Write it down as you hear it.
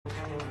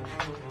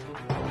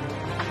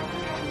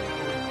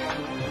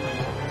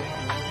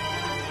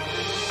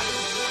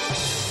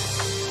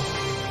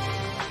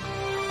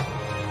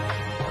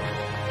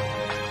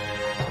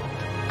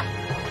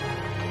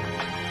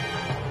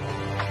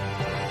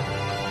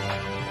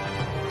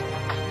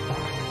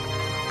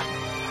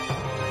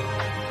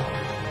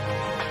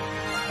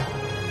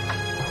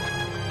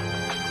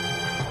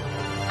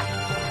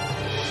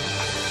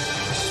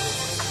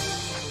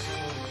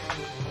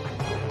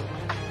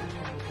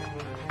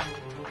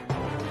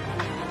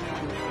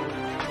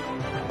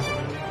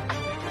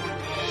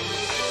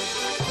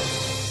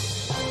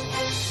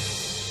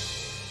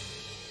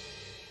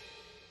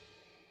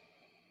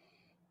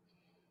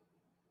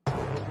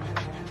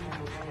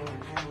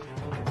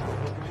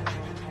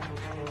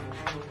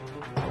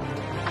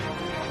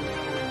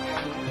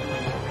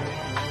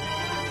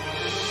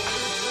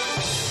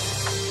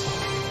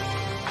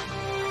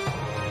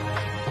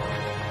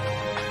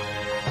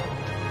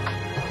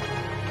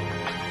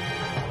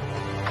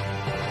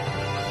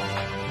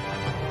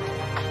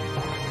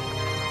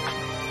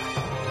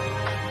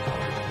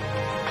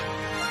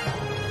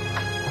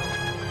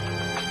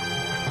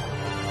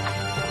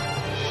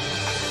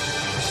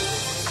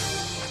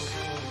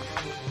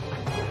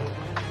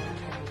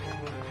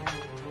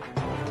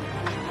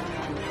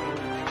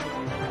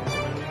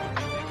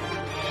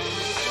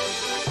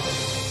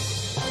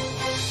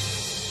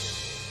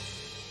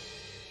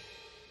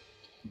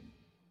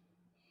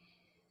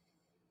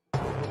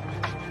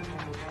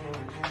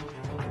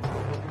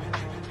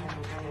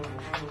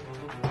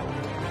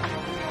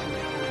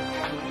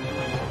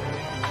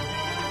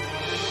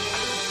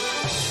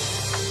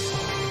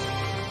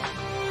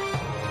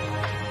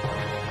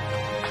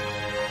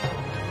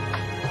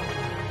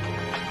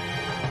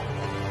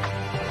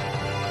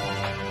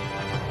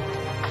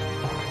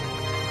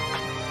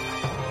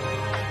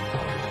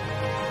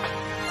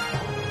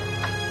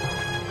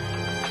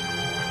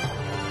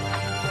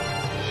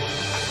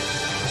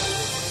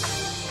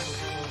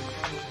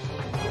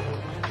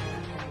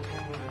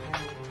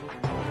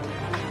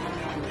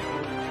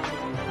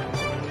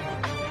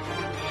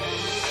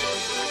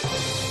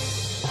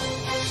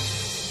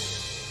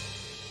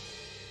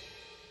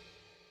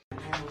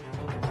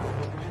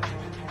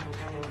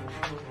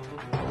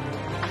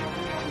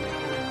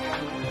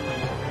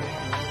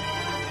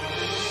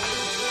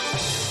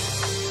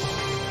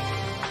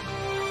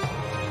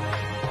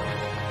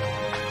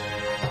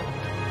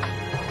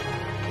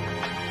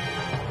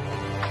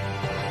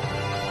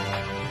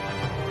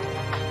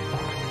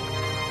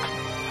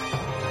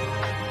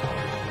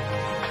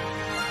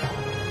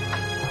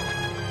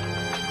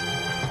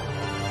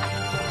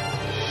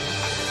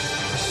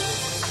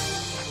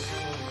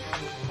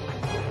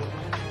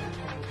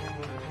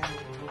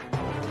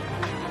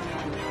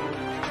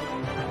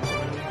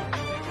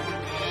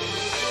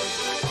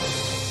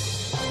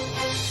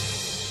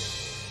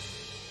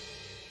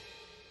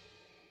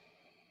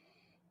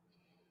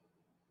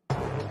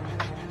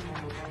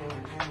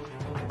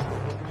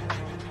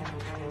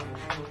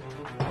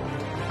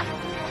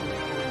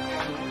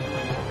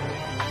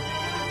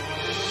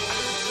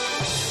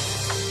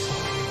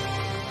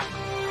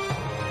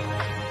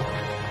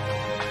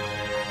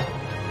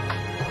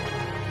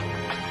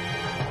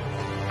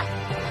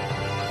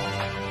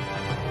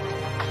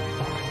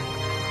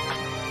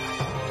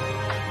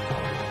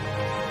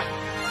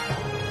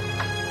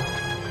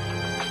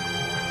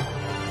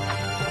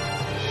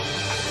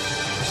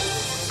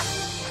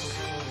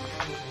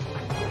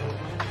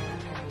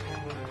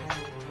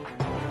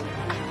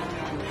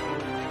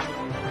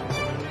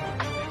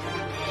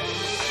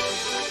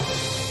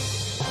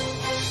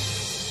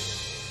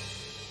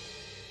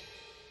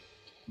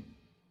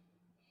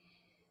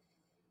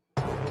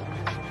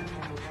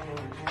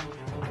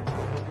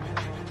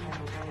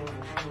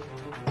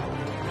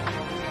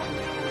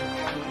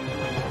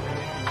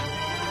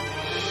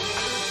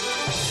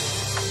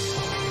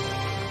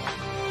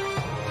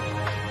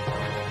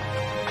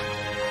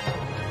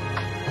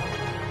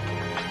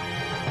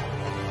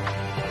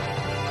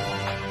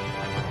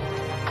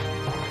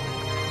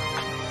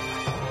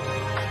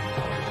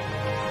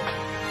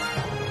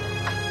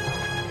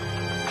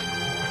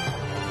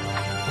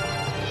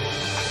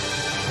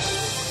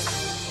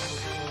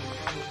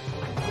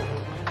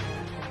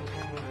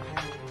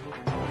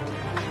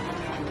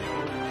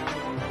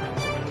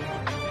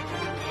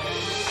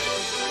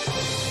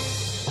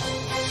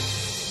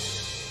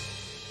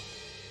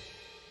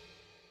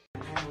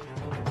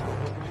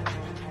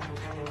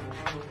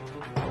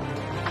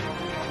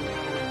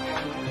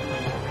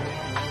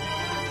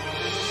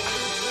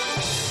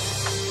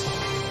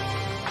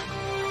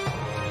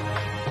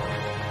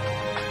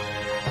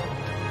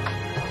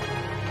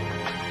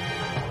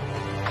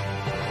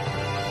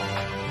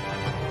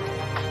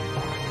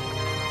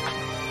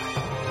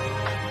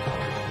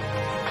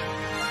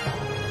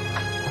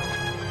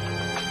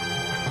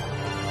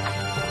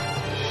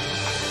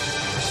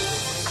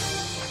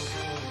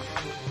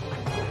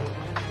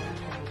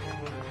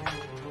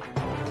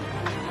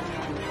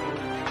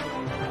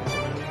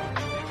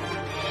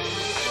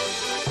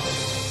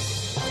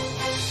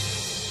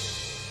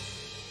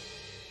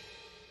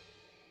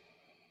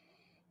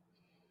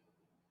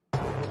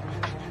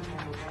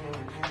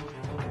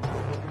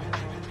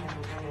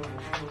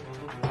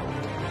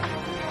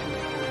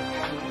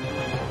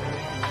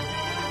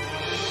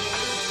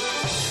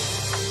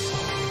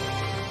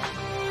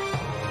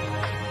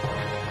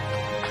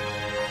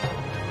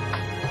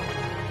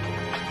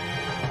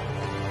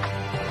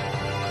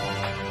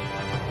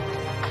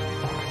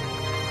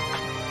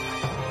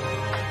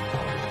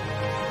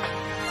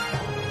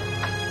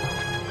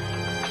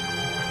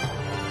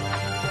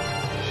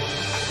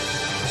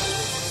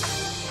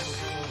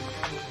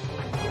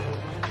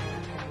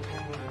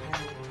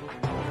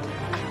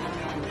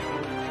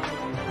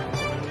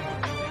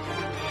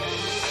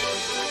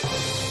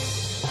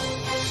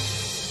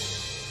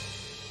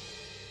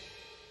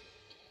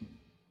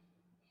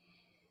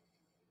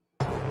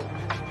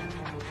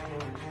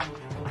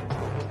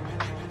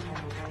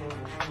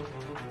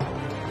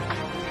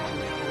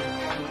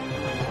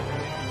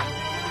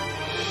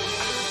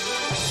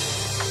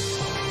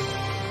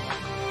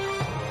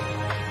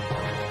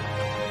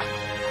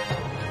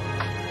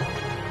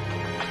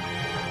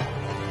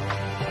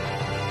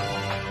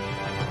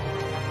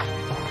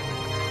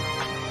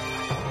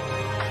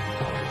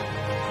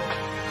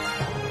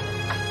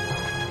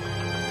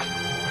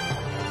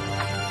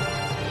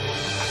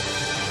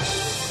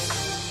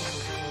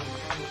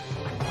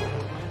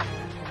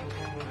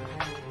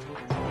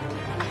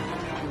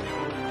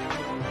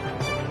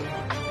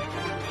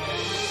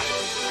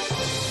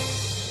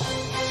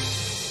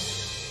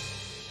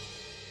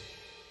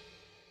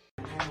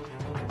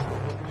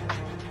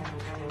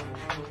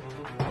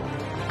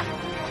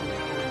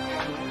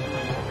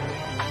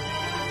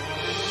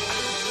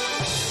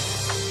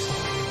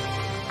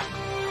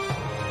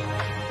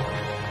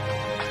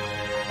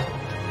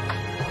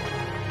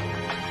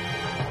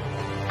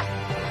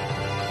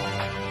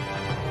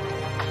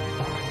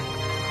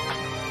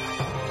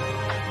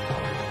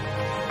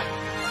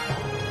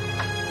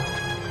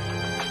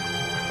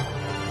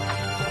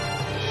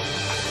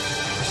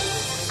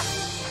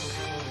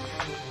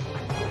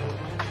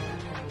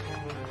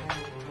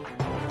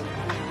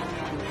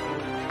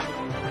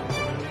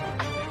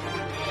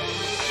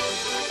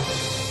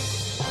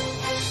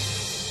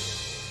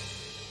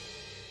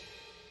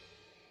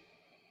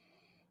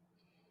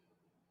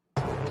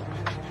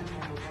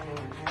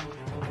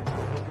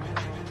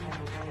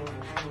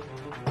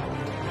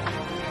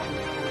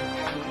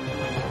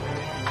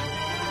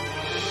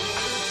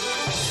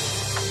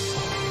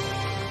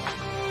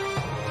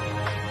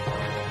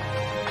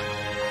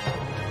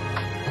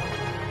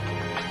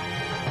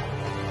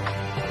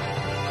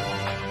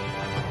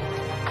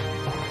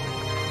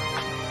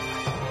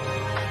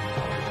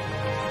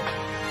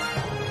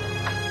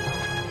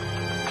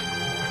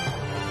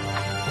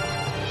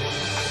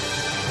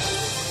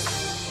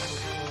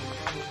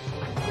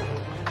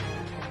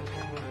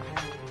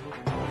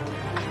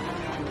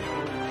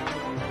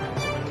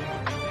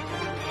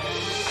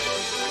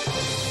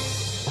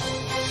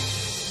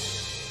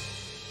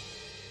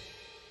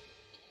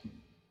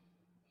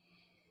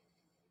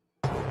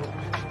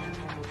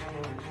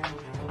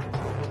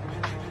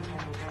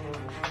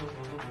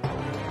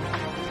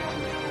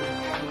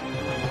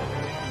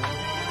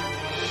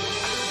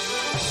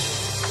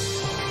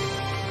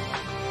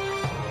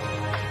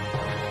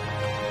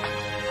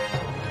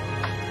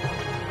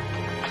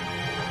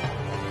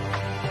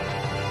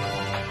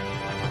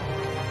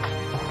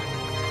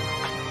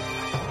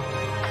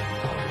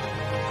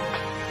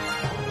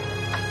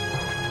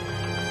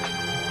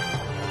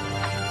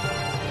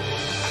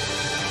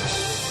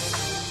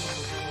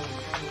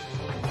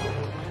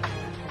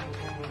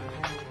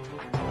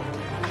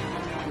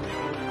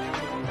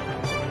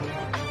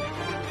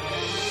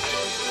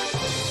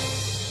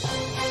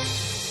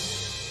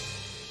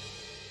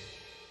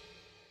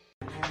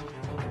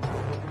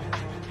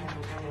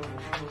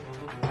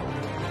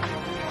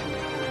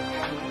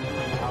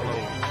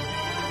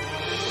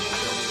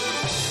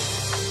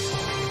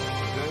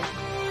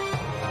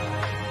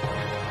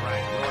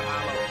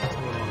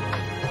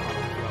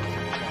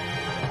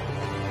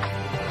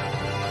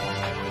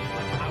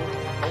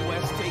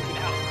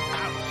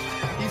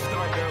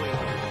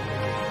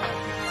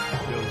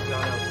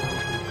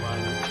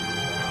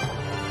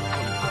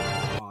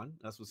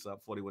what's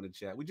up? 41 in the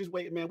chat. We just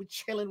waiting, man. We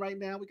chilling right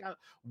now. We got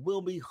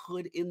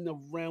Wilmyhood in the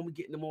realm. We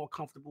getting them all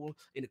comfortable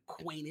and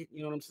acquainted.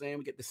 You know what I'm saying?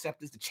 We get the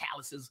scepters, the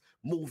chalices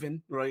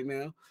moving right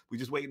now. We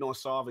just waiting on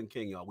Sovereign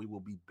King, y'all. We will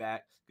be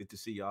back. Good to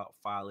see y'all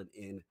filing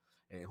in.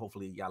 And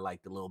hopefully y'all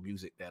like the little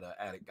music that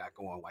Addict got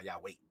going while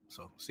y'all wait.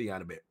 So see y'all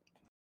in a bit.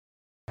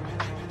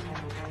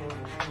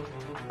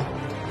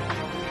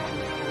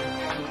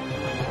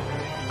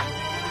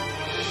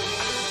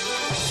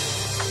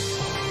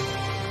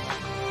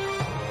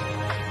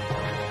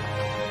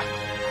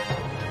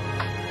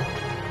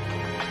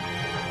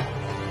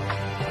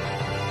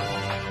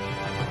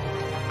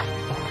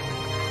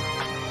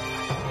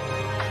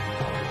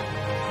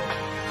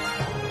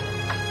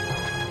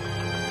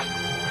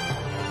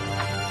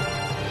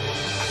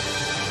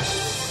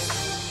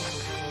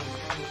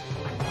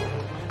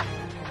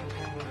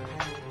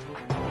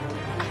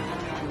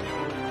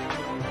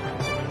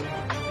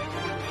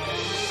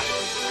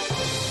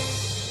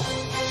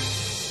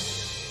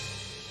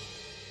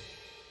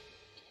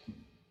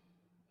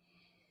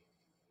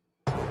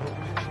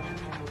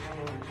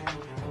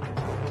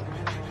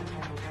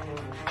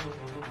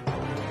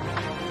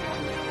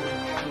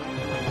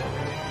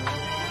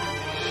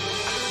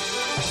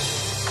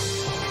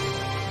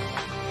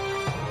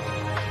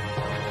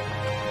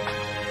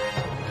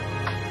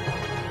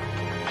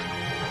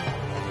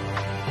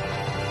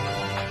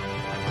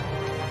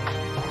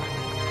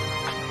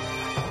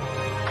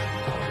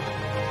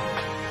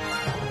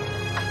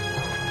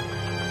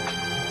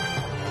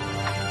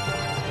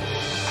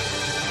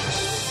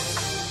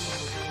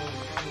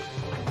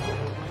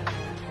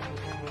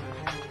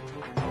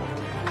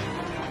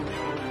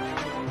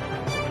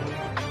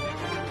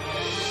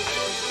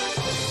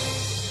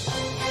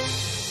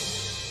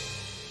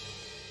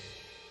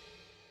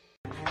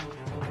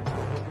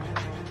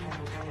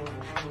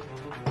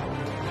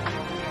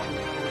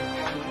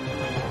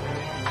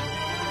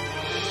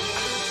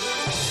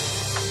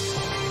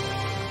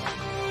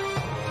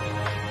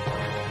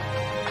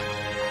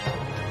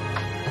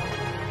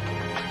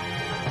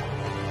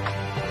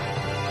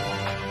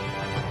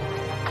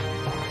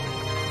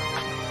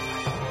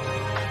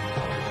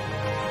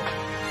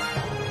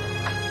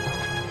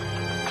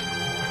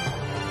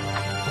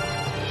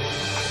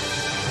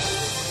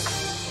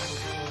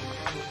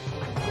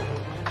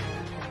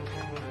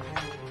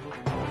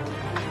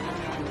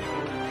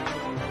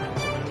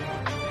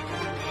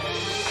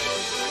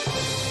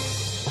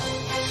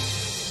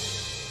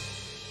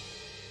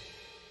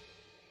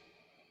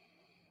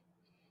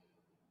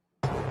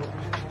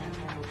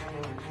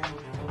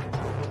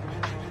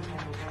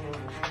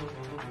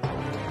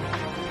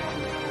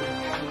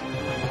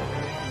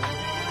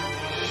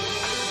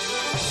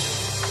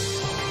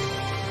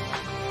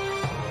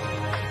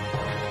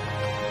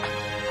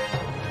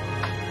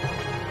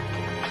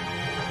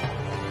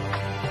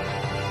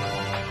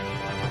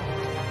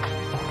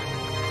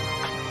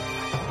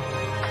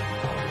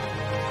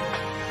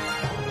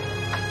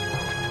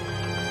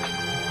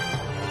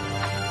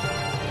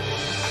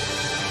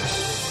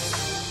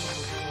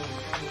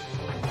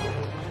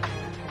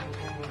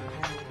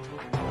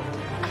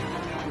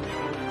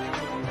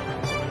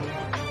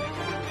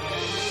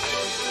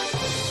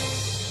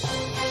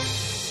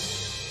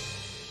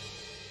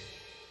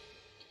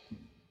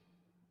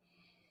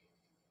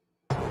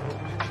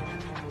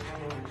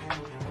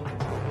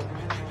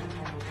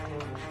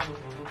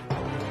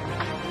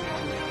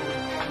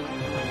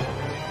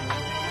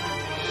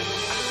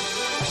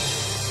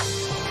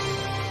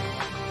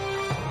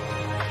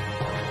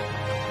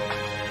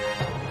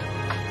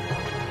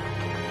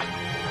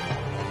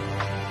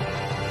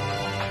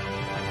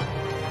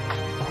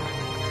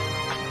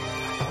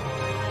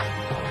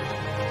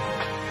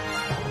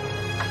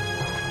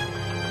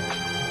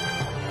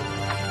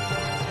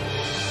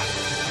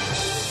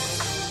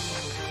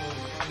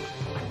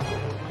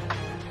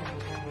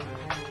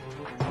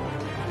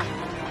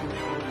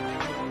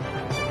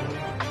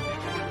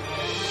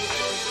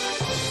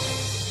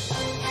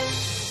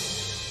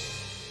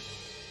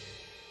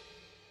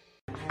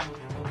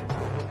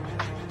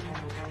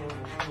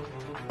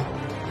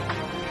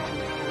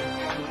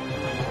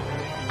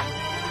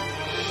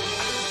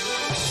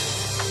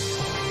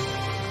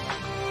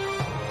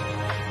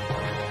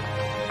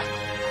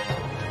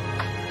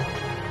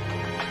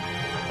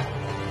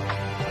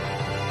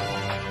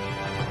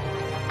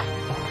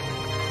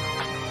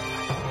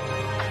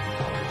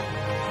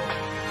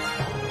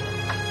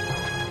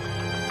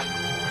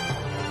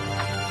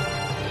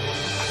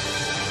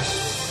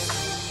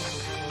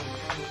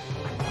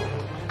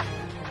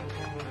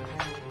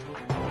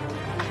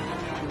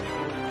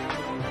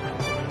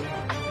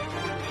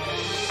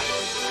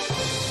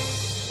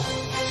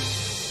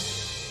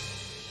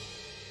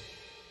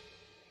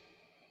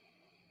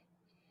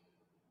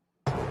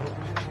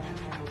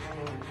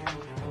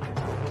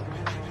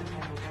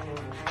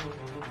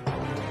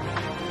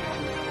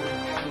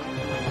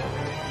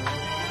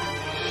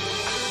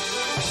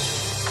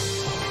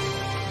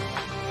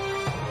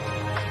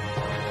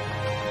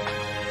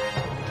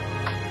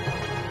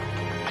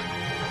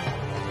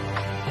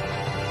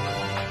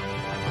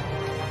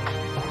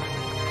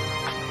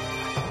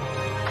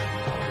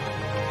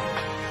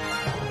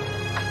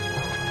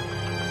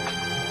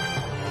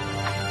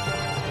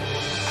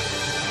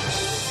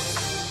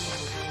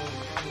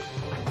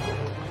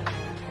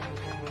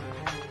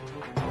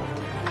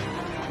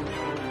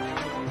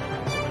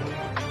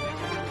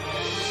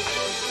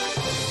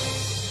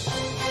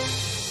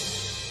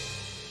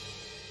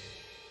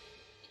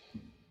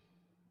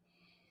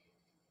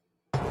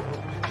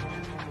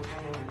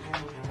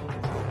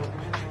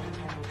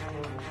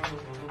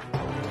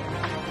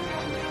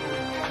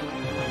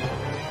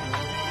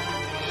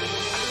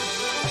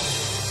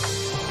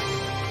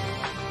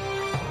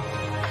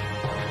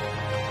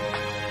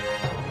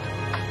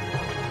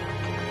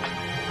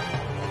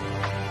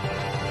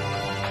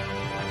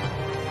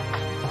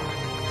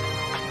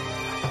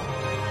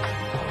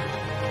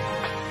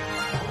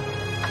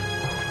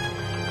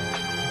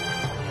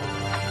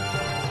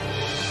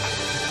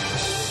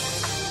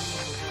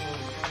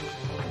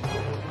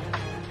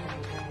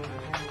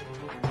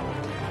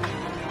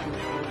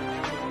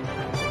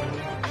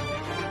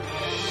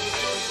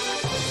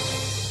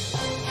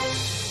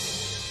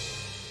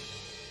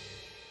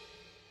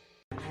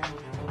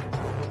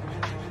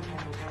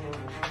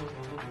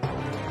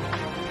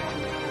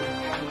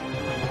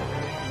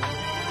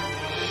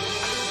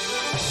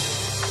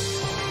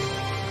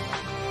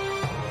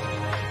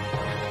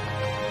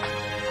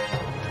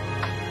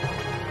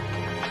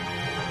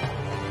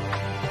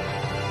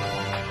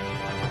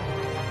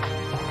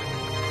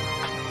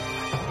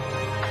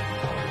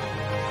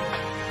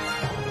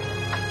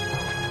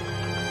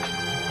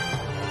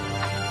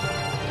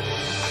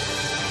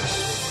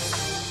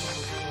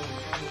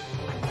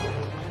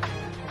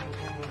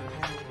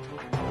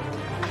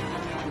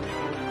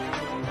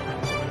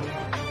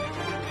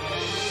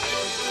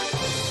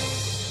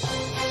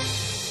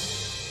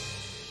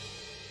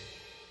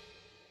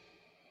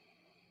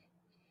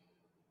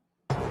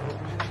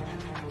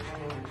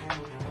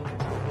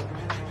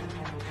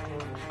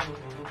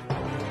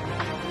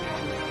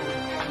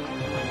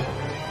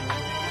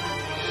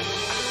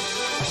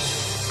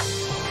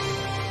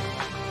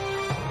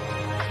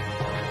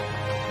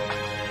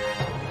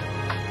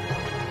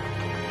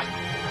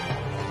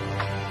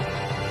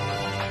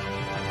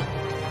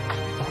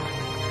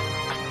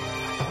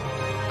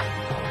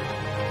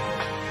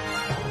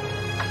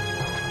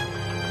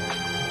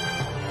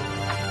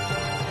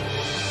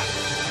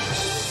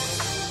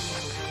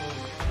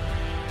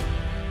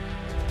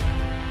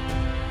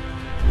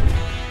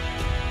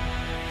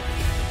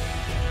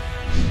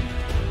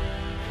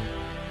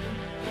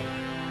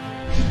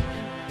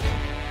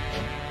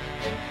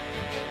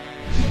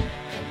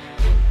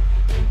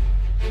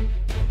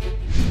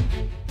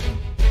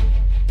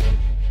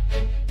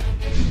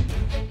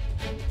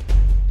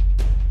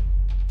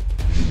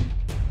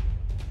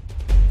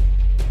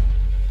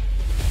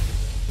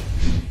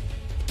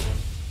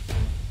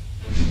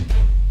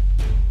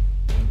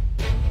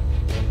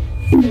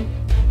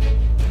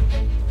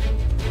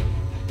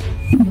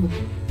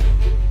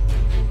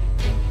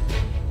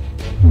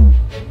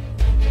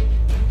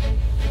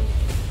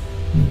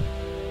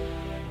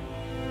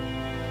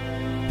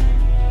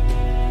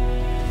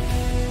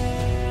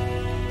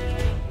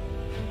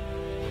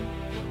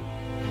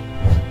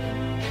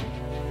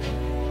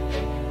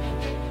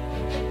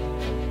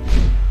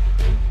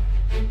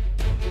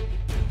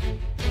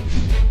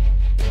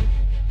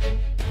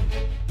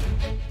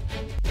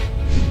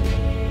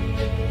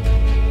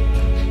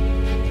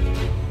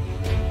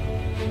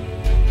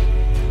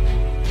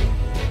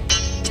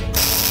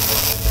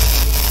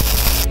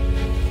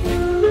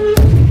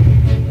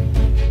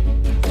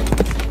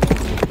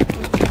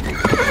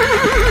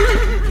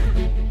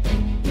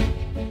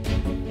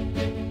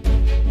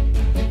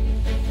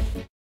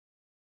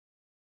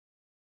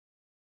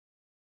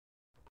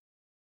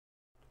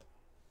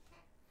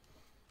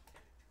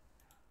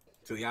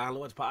 to the Iron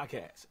Lords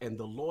podcast and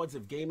the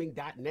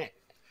lordsofgaming.net,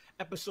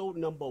 episode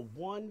number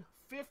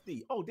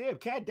 150. Oh, damn,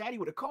 Cat Daddy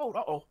with a cold.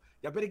 Uh-oh,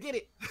 y'all better get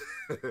it.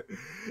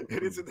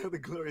 It is another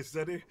glorious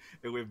Sunday,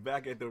 and we're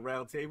back at the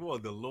round table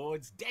on the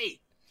Lord's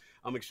Day.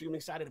 I'm extremely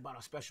excited about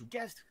our special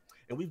guest,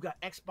 and we've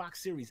got Xbox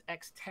Series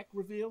X tech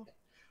reveal,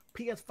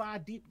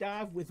 PS5 deep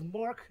dive with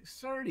Mark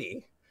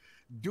Cerny,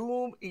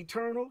 Doom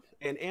Eternal,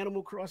 and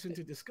Animal Crossing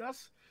to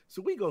discuss,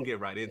 so we're going to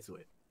get right into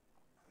it.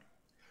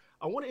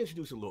 I want to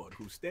introduce a Lord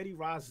whose steady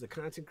rise as a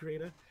content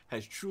creator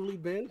has truly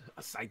been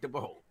a sight to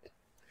behold.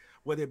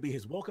 Whether it be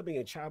his welcoming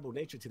and charitable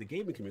nature to the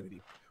gaming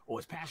community or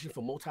his passion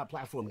for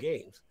multi-platform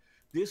games,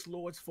 this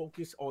Lord's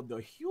focus on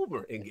the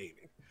humor in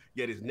gaming,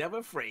 yet is never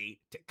afraid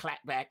to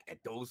clap back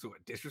at those who are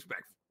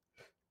disrespectful.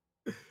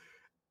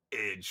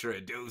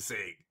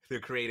 Introducing the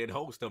created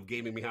host of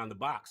Gaming Behind the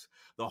Box,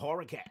 the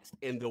Horrorcast,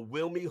 and the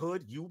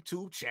Wilmyhood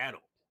YouTube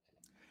channel.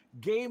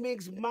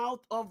 Gaming's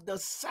mouth of the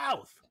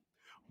South,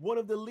 one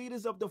of the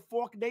leaders of the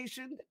Fork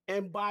Nation,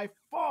 and by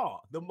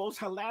far the most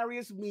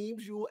hilarious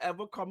memes you will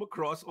ever come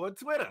across on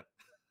Twitter.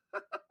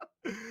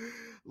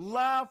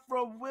 Live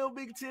from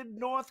Wilmington,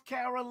 North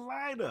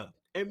Carolina,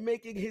 and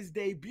making his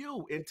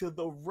debut into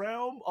the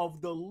realm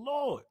of the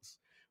Lords,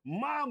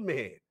 my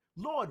man,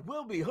 Lord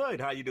Wilmyhood.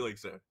 How you doing,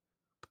 sir?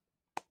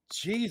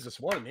 Jesus,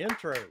 what an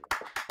intro,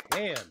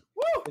 man!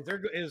 Woo!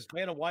 Is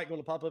Man in White going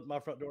to pop up at my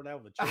front door now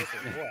with a chip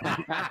or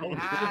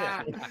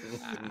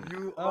what?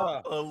 You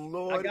are a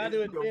Lord. I got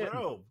to admit,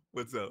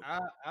 what's up?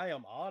 I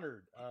am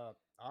honored.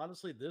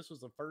 Honestly, this was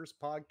the first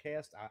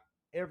podcast I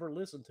ever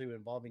listened to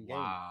involving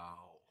gaming.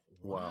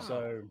 Wow!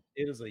 So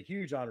it is a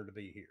huge honor to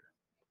be here.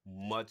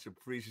 Much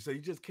appreciated. So you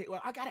just came. Well,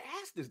 I gotta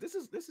ask this. This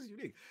is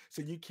unique.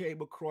 So you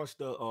came across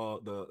the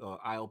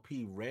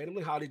ILP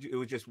randomly. How did you? It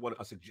was just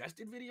a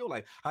suggested video.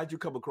 Like, how did you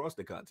come across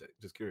the content?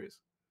 Just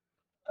curious.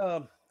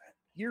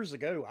 Years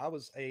ago, I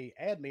was a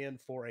admin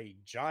for a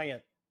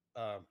giant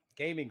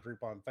gaming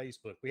group on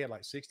Facebook. We had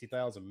like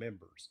 60,000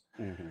 members,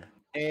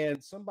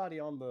 and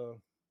somebody on the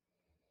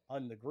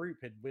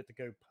group had went to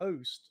go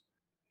post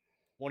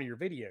one of your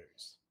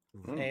videos,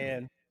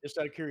 and just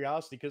out of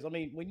curiosity, because I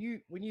mean, when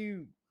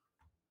you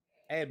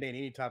admin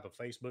any type of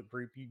Facebook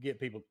group, you get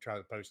people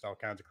trying to post all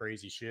kinds of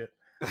crazy shit.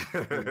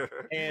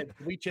 And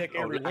we check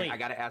every link. I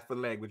gotta ask for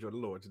the language of the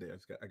Lord today.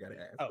 I gotta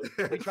ask.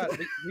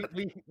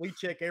 We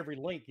check every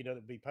link,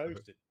 that be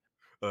posted.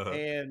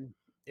 And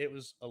it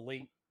was a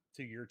link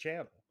to your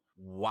channel.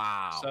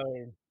 Wow.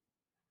 So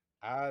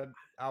I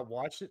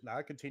watched it, and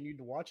I continued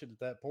to watch it at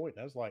that point.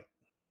 And I was like,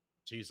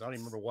 geez, I don't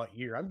even remember what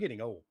year. I'm getting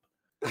old.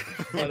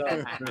 But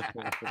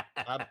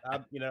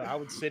I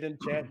would sit in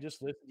chat and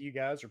just listen to you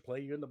guys or play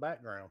you in the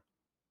background.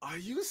 Are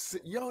you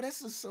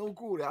this is so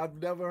cool. I've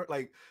never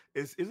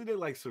isn't it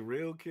like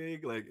surreal,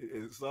 King? Like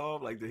it's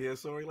solved, like to hear a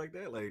story like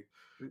that, like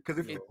because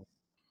if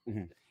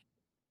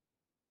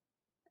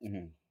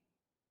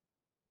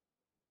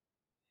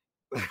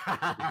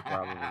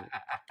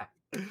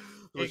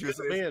what you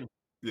said,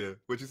 yeah,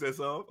 what you said,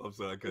 Saul? I'm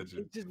sorry, I cut you.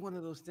 It's just one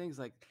of those things.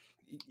 Like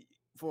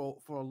for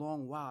a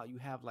long while, you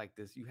have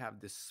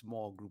this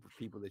small group of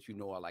people that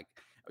are like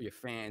your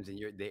fans, and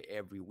you're there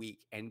every week,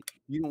 and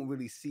you don't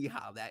really see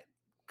how that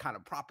kind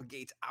of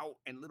propagates out,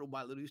 and little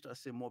by little you start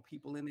seeing more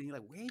people in, and you're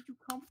like, where did you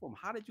come from?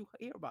 How did you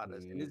hear about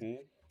us? And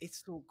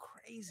it's so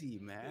crazy,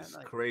 man. It's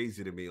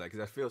crazy to me, like,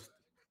 because I feel,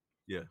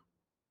 yeah.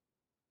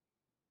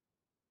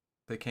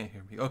 They can't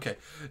hear me. Okay,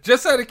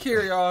 just out of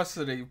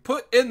curiosity,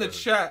 put in the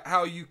chat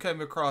how you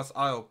came across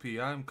ILP.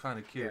 I'm kind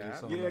of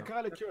curious. Yeah,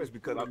 kind of curious,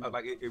 because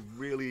it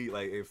really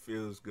it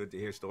feels good to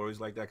hear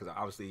stories like that, because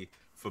obviously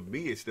for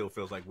me it still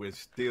feels like we're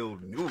still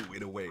new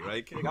in a way,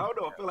 right, King? I don't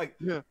know. I feel like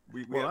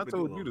I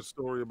told you the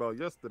story about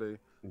yesterday.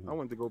 I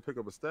went to go pick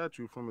up a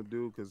statue from a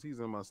dude because he's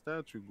in my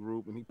statue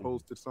group, and he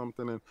posted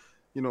something, and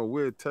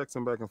we're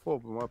texting back and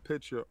forth, but my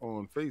picture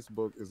on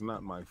Facebook is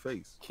not my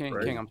face. King,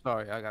 I'm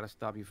sorry. I got to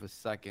stop you for a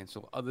second.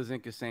 So Others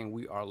Inc. is saying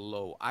we are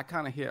low. I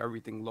kind of hear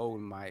everything low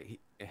in my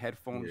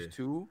headphones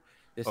too.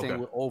 They're saying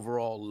we're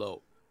overall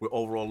low. We're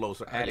overall low.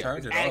 So I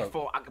turned it up.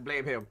 I can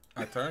blame him.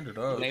 I turned it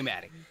up. Blame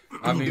Addict.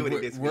 I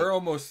mean, we're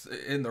almost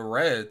in the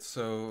red.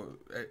 So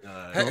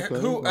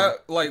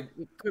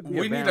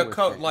we need to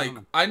cut. Like,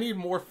 I need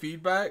more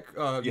feedback.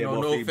 No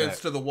feedback. Offense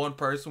to the one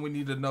person. We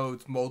need to know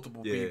it's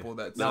multiple people.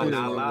 That's not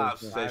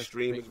live. That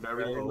stream is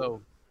very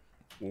low.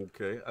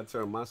 Okay, I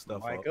turned my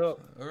stuff up. All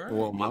right.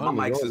 Well, my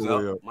mics is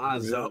up.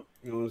 Mine's up.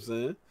 You know what I'm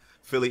saying?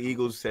 Philly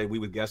Eagles said we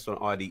were guests on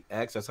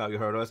RDX. That's how you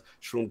heard us.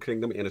 Shroom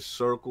Kingdom, In a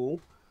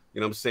Circle. You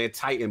know what I'm saying?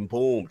 Titan,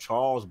 boom.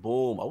 Charles,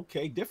 boom.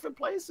 Okay, different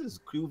places.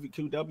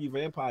 QW,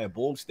 Vampire,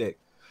 Boomstick.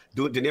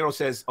 De Niro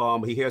says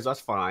he hears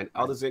us fine.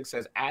 Others Inc.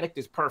 says Addict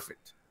is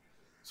perfect.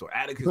 So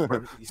Addict is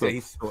perfect. He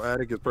says so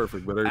Addict is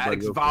perfect, but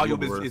Addict's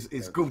volume is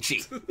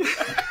Gucci.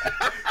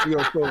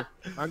 So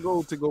I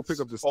go pick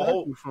up the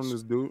statue from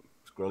this dude,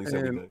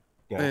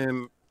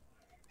 and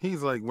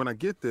he's like, when I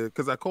get there,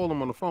 because I called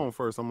him on the phone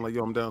first. I'm like,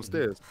 yo, I'm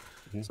downstairs.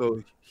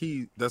 So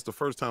that's the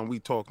first time we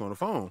talked on the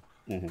phone.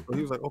 So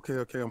he was like,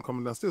 okay, I'm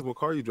coming downstairs. What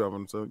car are you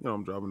driving? So,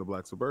 I'm driving the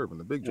black Suburban,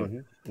 the big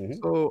joint.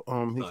 So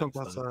he comes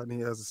outside and he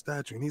has a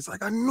statue and he's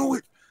like, I knew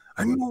it.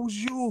 I knew it was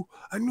you.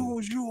 I knew it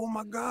was you. Oh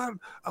my God.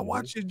 I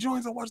watched your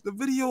joints. I watched the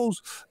videos.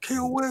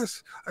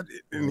 KOS.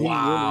 And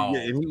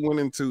he went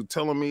into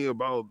telling me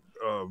about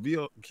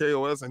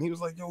KOS, and he was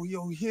like,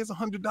 yo, here's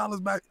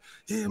 $100 back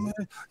here, man.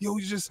 Yo,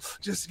 just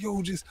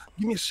give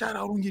me a shout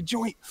out on your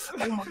joint.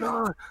 Oh my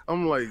God.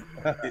 I'm like,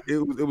 it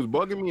was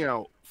bugging me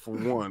out for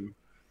one.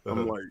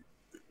 I'm like,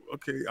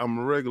 okay, I'm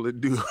a regular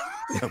dude.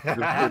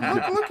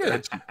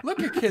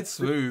 look at Kid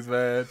Smooth,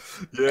 man.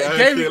 Yeah,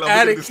 Gaming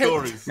Addict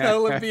kept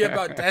telling me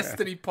about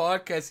Destiny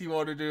podcast he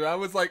wanted to do. I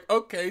was like,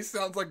 okay,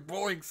 sounds like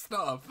boring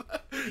stuff.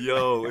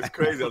 Yo, it's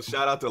crazy.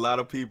 Shout out to a lot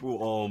of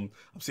people. I'm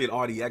seeing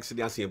RDX in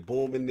there. I'm seeing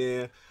Boom in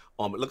there.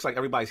 It looks like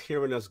everybody's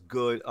hearing us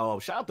good.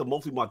 Shout out to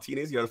Mostly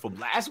Martinez. You heard from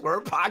Last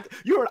Word Podcast.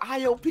 You heard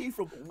ILP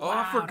from. Wow,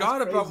 I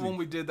forgot about when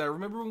we did that.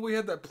 Remember when we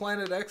had that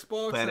Planet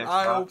Xbox and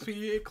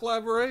ILP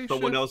collaboration?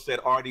 Someone else said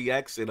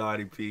RDX and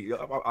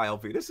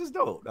ILP. This is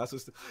dope. That's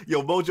just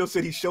Mojo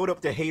said he showed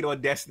up to hate on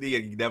Destiny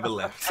and he never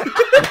left. Salute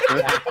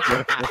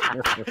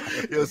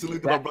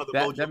to my brother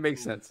Mojo. That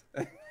makes sense.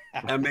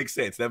 That makes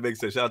sense.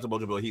 Shout out to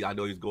Mojo Bill. I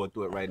know he's going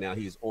through it right now.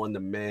 He's on the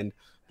mend.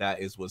 That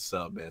is what's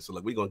up, man. So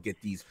we're gonna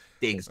get these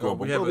things going.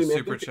 We have a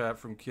super chat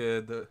from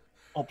Kid.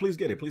 Please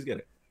get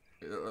it.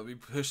 Let me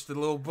push the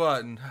little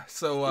button.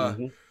 So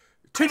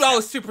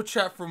 $2 super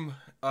chat from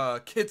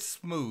Kid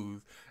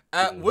Smooth.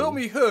 At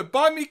Wilmyhood,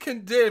 buy me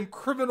condemned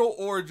criminal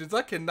origins.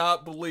 I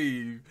cannot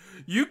believe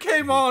you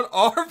came on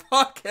our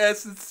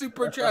podcast and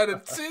super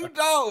chatted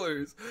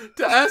 $2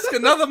 to ask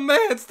another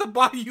man's to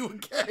buy you a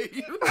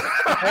game.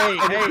 Hey,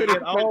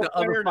 the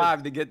other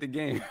 $5 to get the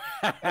game.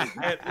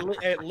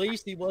 At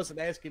least he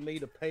wasn't asking me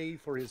to pay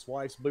for his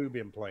wife's boob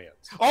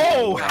implants.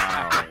 Oh,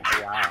 wow.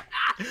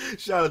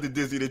 Shout out to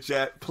Dizzy in the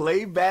chat.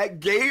 Playback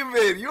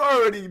gaming. You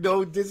already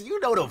know Dizzy. You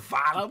know the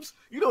vibes.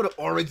 You know the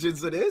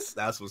origins of this.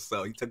 That's what's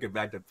up. He took it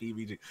back to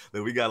PVG.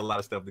 Then we got a lot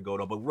of stuff to go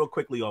on. But real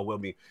quickly on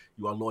Wilmy,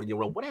 you are Lord in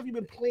your own. What have you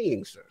been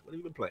playing, sir? What have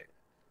you been playing?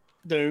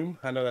 Doom.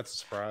 I know that's a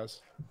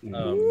surprise.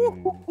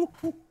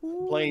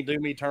 Playing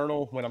Doom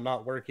Eternal when I'm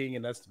not working,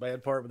 and that's the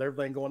bad part with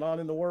everything going on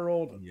in the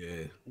world.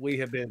 Yeah. We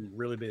have been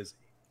really busy.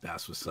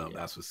 That's what's up.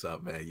 That's what's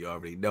up, man. You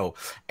already know.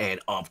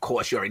 And of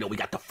course, you already know we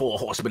got the 4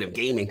 horsemen of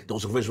gaming,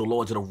 those original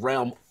lords of the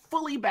realm,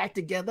 fully back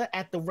together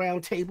at the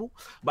round table.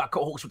 My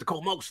co-host with the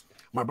co-most,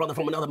 my brother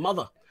from another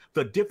mother,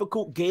 the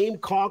difficult game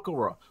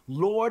conqueror,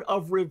 lord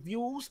of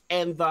reviews,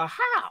 and the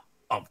how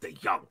of the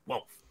young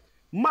wolf.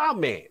 My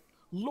man,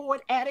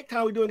 Lord Addict,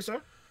 how are we doing, sir?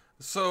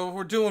 So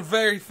we're doing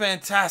very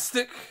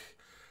fantastic.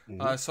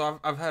 So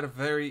I've had a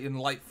very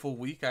enlightful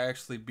week. I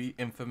actually beat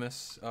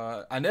Infamous.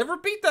 I never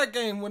beat that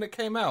game when it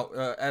came out.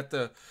 At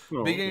the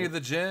beginning of the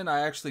gen, I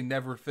actually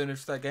never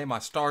finished that game. I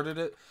started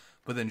it,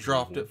 but then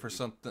dropped it for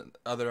something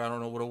other. I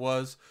don't know what it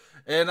was.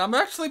 And I'm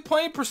actually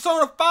playing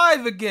Persona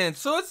 5 again.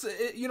 So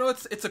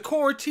it's a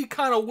quarantine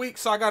kind of week.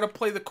 So I got to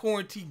play the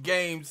quarantine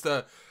games,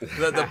 the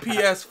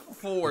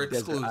PS4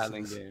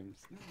 exclusives. Games.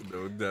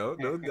 No doubt.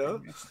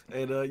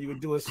 And you were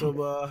doing some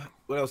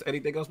what else?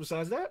 Anything else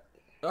besides that?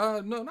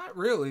 No, not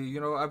really.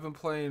 I've been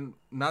playing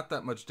not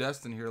that much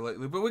Destiny here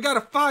lately, but we got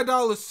a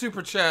 $5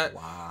 super chat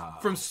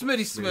from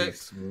Smitty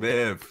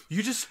Smith.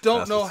 You just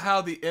don't know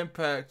how the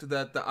impact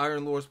that the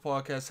Iron Lords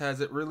podcast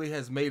has. It really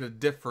has made a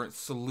difference.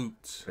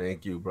 Salute.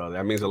 Thank you, brother.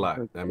 That means a lot.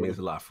 That means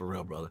a lot for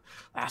real, brother.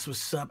 That's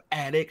what's up,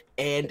 Addict.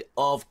 And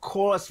of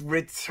course,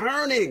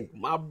 returning,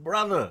 my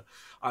brother,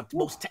 our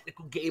most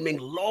technical gaming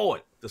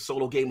lord, the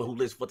solo gamer who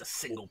lives for the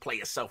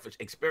single-player selfish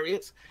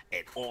experience,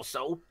 and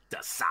also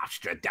the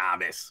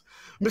Sostradamus,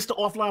 Mr.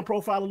 Offline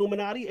Profile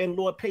Illuminati and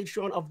Lord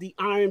Patron of the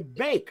Iron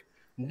Bank,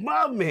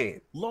 my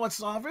man, Lord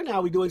Sovereign.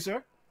 How we doing,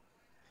 sir?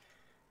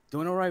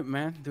 Doing all right,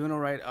 man. Doing all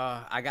right.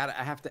 I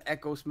have to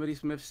echo Smitty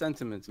Smith's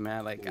sentiments,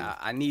 man. Like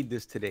I need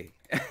this today.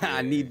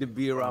 I need to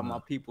be around my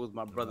peoples,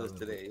 my brothers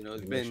today.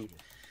 It's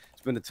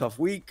been a tough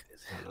week.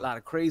 A lot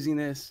of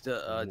craziness.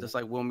 Just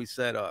like Wilmy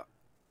said,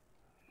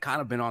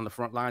 kind of been on the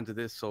front lines of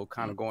this, so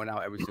kind of going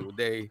out every single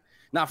day.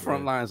 Not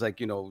front lines like,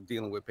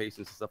 dealing with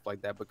patients and stuff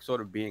like that, but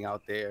sort of being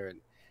out there and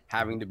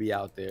having to be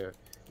out there.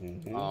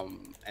 And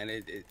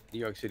New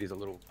York City is a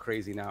little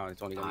crazy now.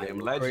 It's only going to get a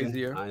little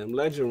crazier. I am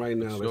legend right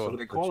now. That's what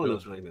they're calling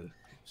us right now.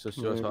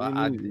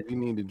 We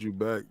needed you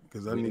back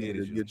because I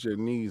needed to get your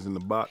knees in the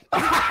box.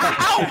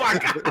 Oh my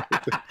God!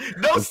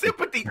 No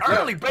sympathy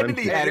early. Bend the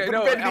knee. He's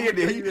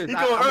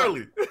going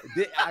early.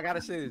 I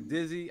gotta say this,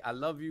 Dizzy. I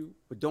love you,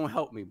 but don't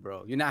help me,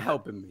 bro. You're not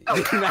helping me.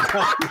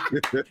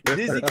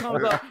 Dizzy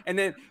comes up and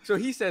then so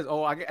he says,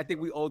 "Oh, I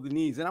think we owe the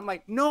knees," and I'm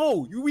like,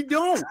 "No, we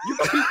don't. You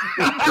keep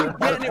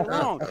getting it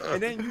wrong."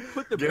 And then you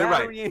put the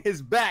battery in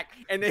his back,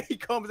 and then he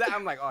comes out.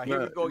 I'm like, "Oh,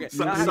 here we go again."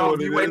 You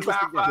want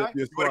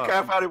to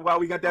calf out it while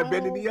we got that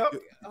bending knee up?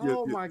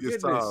 Oh my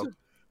goodness.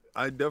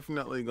 I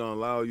definitely gonna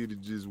allow you to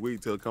just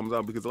wait till it comes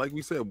out because, like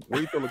we said,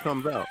 wait till it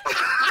comes out.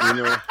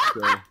 You know,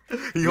 so,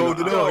 He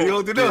holding on. He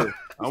holding on.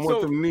 I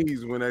want them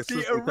knees when that The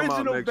system come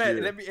out original next bet.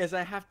 year. As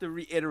I have to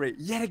reiterate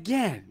yet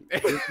again.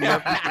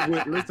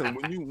 Listen,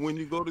 when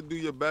you go to do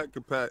your back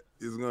compat,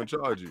 it's gonna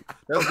charge you.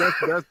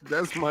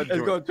 That's my joint.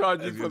 It's gonna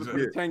charge you for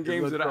Yeah, the 10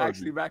 games that are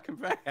actually back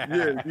compat.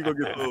 Yeah, you're gonna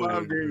get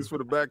 5 games for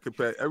the back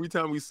compat. Every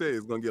time we say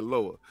it's gonna get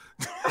lower.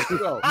 You're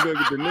gonna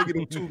get the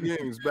negative 2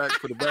 games back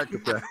for the back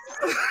compat.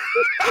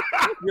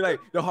 You're like,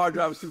 the hard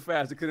drive was too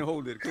fast. It couldn't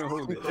hold it.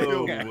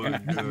 Oh my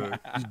God.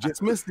 You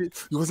just missed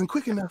it. You wasn't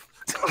quick enough.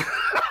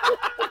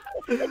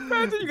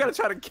 Imagine you gotta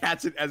try to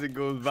catch it as it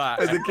goes by.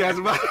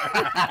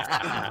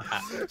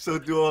 So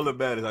do all the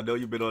matters. I know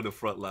you've been on the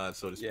front line,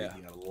 so to speak. Yeah.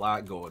 You got a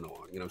lot going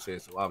on. You know what I'm saying?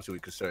 So obviously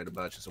we're concerned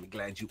about you. So we're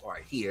glad you are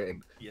here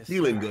and Yes,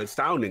 feeling sir. good,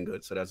 sounding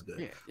good. So that's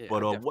good. Yeah,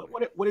 But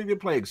what have you been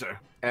playing, sir?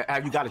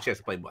 Have you got a chance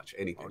to play much?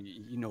 Anything? Oh,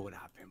 you know what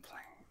I've been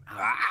playing.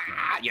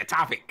 Your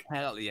topic.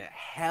 Hell yeah.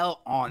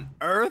 Hell on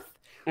earth.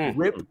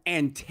 Rip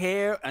and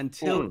tear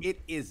until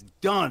it is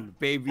done,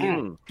 baby.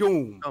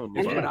 Doom.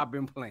 That's what I've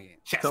been playing.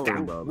 Tell me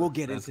about it. We'll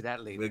get into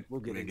that later.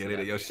 We'll get into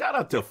that. Yo, shout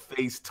out to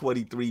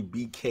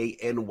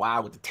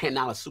Face23BKNY with the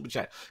 $10 super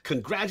chat.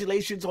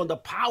 Congratulations on the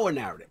power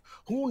narrative.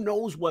 Who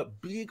knows what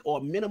big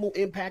or minimal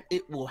impact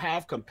it will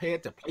have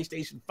compared to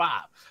PlayStation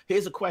 5?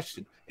 Here's a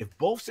question. If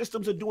both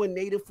systems are doing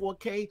native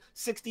 4K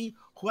 60,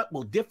 what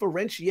will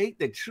differentiate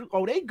the true?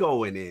 Oh, they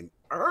going in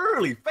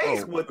early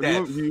face with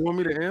that. You want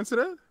me to answer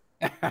that?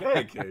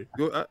 Okay.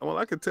 Well,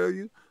 I can tell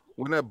you,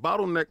 when that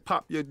bottleneck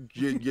pop your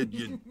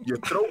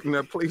throat in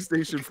that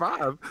PlayStation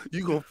 5,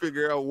 you gonna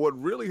figure out what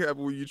really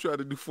happened when you try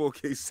to do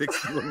 4K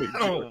 60.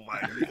 Oh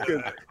my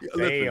God.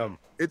 Damn.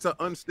 It's an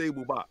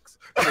unstable box.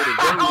 So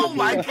Oh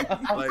my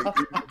God. Like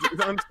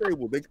it's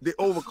unstable. They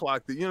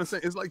overclocked it. You know what I'm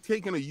saying? It's like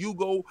taking a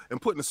Yugo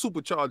and putting a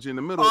supercharger in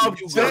the middle of the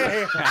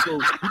Yugo. So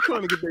you're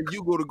trying to get that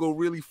Yugo to go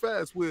really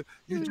fast where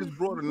you just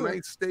brought a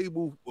nice,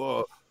 stable,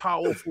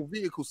 powerful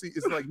vehicle. See,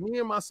 it's like me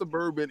and my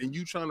Suburban and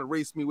you trying to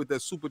race me with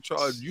that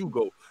supercharged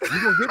Yugo.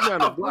 You're gonna get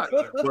down the block,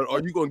 but are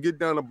you gonna get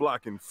down the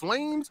block in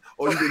flames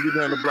or are you gonna get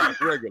down the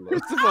block regular?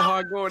 It's super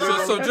hard going.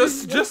 So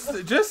just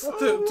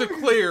to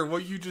clear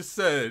what you just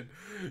said,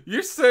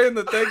 you're saying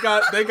that they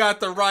got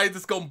the ride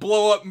that's gonna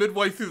blow up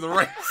midway through the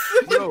race.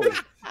 Yo,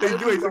 They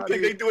do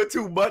it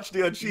too much.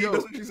 They achieve.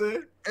 That's what you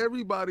said.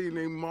 Everybody and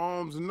their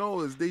moms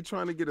knows they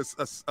trying to get a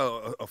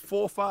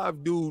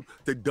 4'5" dude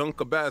to dunk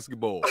a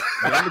basketball.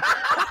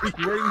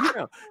 Right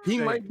now, he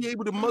might be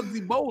able to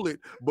Muggsy bowl it,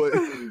 but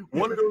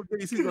one of those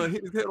days he's gonna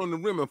hit his head on the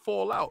rim and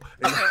fall out.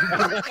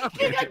 I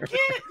can't.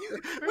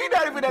 We're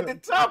not even at the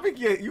topic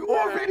yet. You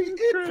already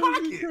in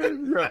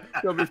pocket.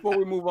 So before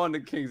we move on to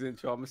King's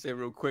intro, I'm gonna say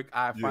real quick,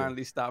 I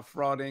finally stopped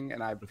frauding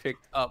and I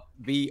picked up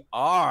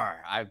VR.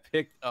 I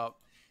picked up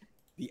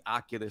the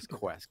Oculus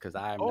Quest because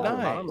I am not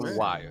about the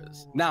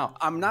wires. Now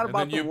I'm not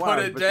about the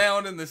wires. You put it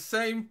down in the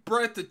same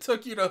breath it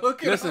took you to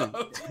hook it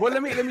up. Well,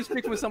 let me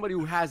speak with somebody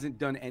who hasn't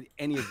done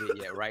any of it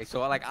yet, right? So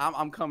like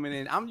I'm coming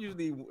in. I'm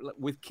usually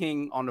with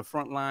King on the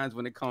front lines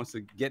when it comes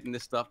to getting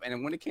this stuff. And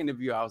then when it came to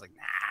VR, I was like,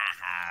 nah,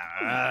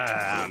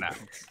 I don't know.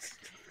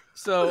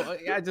 So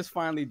I just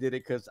finally did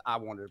it because I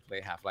wanted to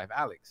play Half-Life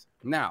Alyx.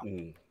 Now.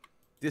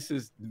 This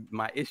is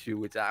my issue,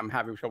 which I'm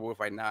having trouble with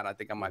right now, and I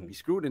think I might be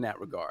screwed in that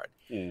regard.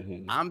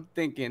 I'm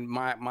thinking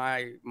my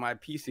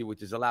PC,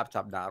 which is a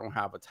laptop now, I don't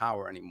have a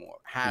tower anymore,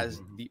 has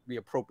the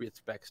appropriate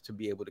specs to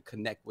be able to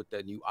connect with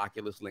the new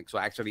Oculus Link. So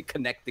actually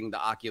connecting the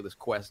Oculus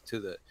Quest to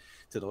the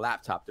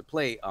laptop to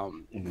play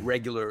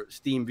regular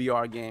Steam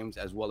VR games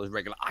as well as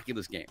regular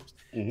Oculus games.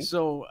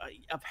 So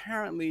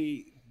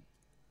apparently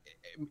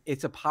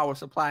it's a power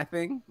supply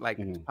thing. Like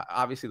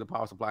obviously the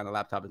power supply on the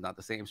laptop is not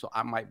the same, so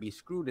I might be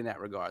screwed in that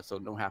regard. So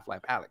no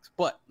Half-Life Alyx,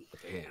 but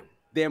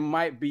there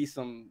might be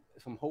some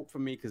hope for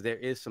me because there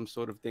is some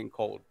sort of thing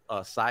called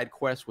side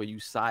quest where you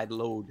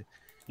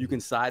can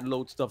side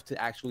load stuff to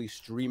actually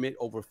stream it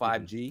over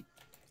 5G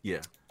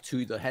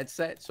to the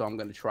headset. So I'm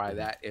going to try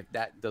that. If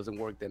that doesn't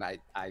work, then I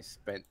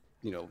spent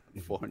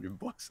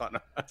 $400 on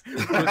it.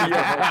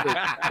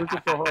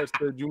 Christopher Hart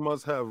said you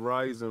must have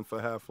Ryzen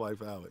for Half-Life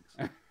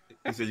Alyx.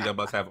 He said you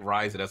must have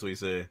Ryzen. That's what he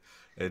said.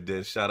 And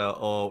then shout out,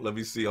 let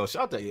me see. Shout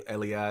out to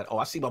Eliad.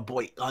 I see my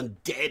boy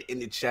Undead in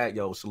the chat.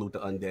 Yo, salute to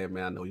Undead,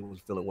 man. I know he was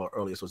feeling well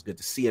earlier, so it's good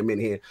to see him in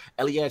here.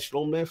 Eliad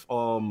Shlomith,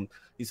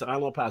 he said, I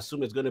don't know if I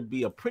assume it's going to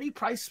be a pretty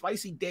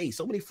spicy day.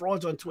 So many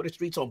frauds on Twitter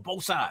streets on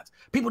both sides.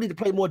 People need to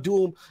play more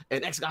Doom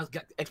and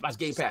Xbox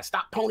Game Pass.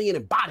 Stop ponying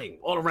and botting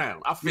all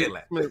around. I feel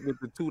that. With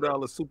the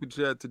 $2 super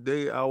chat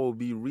today, I will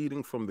be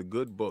reading from the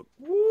good book.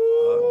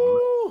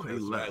 We're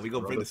going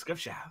to bring the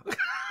scripture out.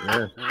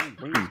 Yeah. I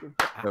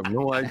have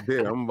no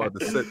idea. I'm about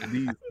to set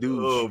these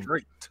dudes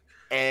straight.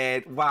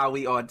 And while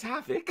we on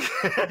topic,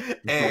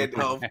 and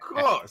of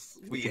course,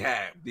 we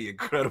have the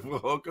incredible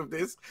hook of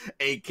this,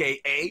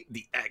 aka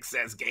the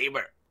XS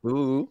Gamer,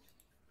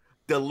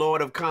 the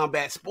Lord of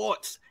Combat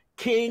Sports,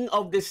 King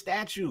of the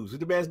Statues, who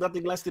demands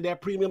nothing less than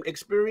that premium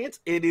experience.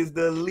 It is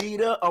the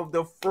leader of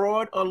the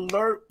Fraud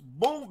Alert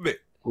movement.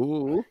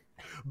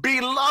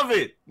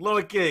 Beloved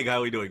Lord King, how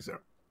are we doing, sir?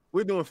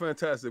 We're doing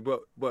fantastic,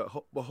 but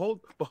hold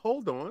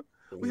on.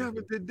 We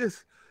haven't did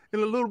this in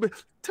a little bit.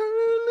 Turn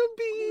the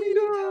beat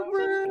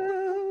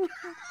around.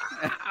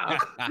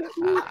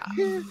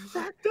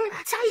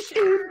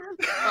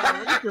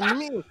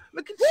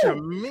 Look at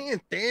your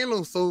man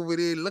Thanos over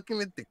there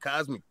looking at the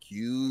cosmic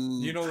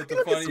cube. You know what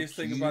the funniest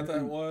thing about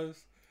that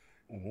was?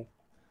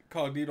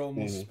 Cognito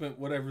almost spent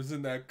whatever's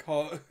in that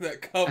cup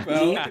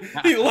out.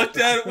 He looked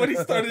at it when he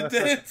started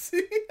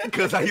dancing.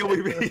 Because I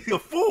always be a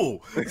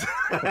fool.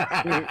 All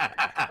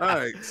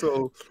right,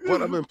 so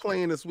what I've been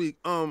playing this week.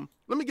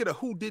 Let me get a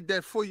who did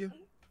that for you.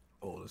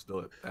 Oh, let's do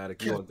it.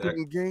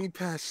 Captain Game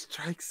Pass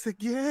strikes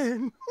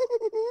again.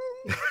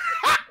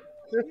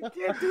 You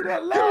can't do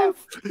that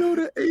laugh. Yo,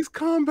 the Ace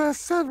Combat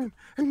 7,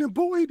 and the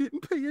boy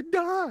didn't pay a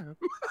dime.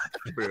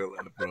 I feel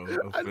that, bro.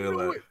 I feel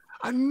that.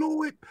 I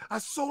knew it. I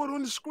saw it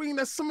on the screen.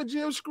 That Summer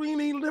Jam screen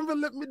ain't never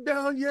let me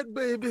down yet,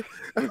 baby.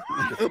 I'm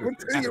gonna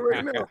tell you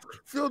right now.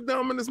 Phil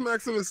Dominus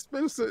Maximus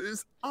Spencer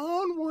is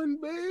on one,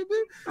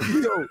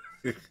 baby. Yo,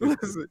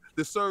 listen,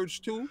 the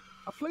Surge 2.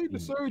 I played the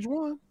Surge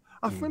 1.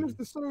 I finished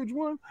the Surge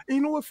 1. And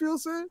you know what Phil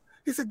said?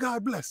 He said,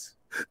 God bless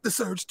the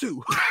Surge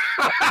 2.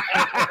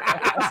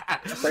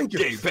 Thank you.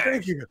 Game Pass.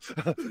 Thank you.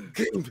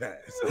 Game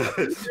Pass.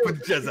 Put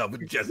the jazz up. Put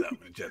the jazz up.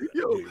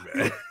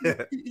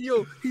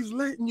 Yo, he's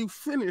letting you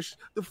finish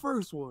the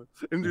first one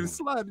and then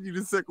sliding you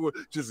the second one,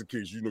 just in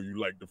case you know you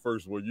like the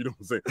first one. You know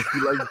what I'm saying?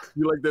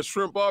 You like that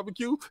shrimp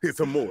barbecue?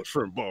 It's a more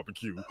shrimp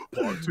barbecue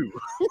part 2.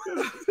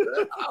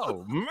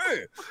 Oh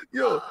man,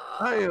 yo,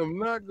 I am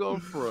not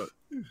gonna front.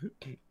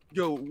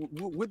 Yo,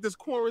 with this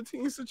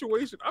quarantine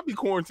situation, I be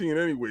quarantined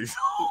anyway, so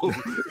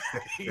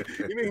it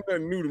ain't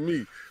nothing new to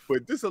me.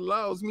 But this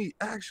allows me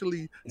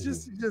actually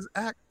just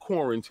act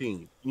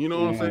quarantine. You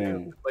know what I'm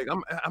saying? Like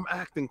I'm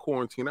acting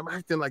quarantine. I'm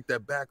acting like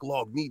that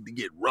backlog need to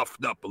get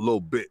roughed up a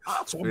little bit.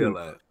 So I'm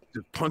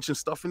just punching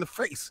stuff in the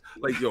face.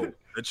 Like yo,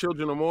 the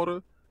Children of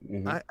Mortar.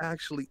 I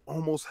actually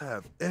almost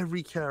have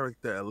every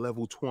character at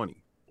level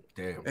 20.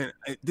 Damn. And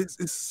this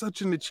is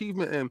such an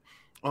achievement. And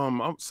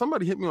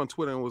somebody hit me on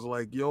Twitter and was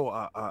like, yo,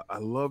 I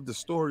love the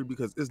story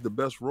because it's the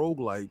best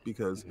roguelike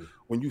because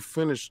when you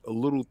finish a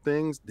little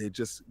things, they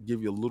just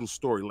give you a little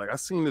story. Like I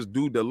seen this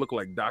dude that looked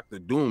like Dr.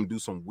 Doom do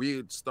some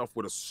weird stuff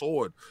with a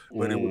sword,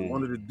 but it was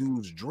one of the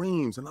dude's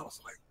dreams. And I was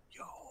like,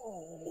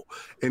 yo,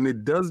 and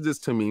it does this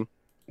to me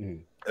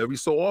every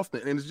so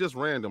often. And it's just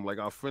random. Like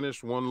I'll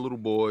finish one little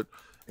board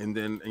and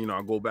then, you know,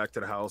 I'll go back to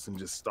the house and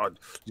just start,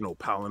 you know,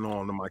 piling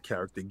on to my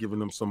character, giving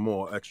them some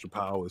more extra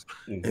powers.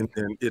 And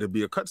then it'll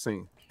be a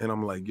cutscene. And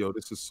I'm like, yo,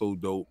 this is so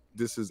dope.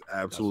 This is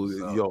absolutely,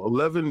 yo,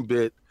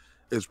 11-bit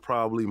is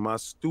probably my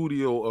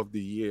studio of the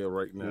year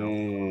right now.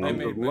 They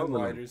made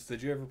Moonlighters.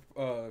 Did you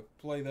ever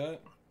play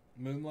that?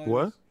 Moonlighters?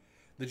 What?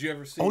 Did you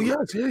ever see? Oh,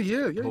 yes.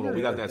 Yeah. Hold on,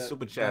 we got that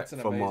super chat that's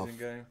an from amazing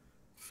game.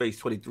 Face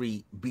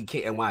 23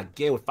 BKNY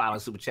again with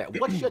 $5 super chat.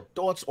 What's your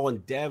thoughts on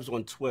devs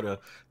on Twitter,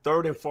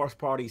 third and fourth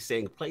party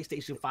saying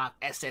PlayStation 5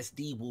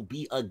 SSD will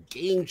be a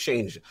game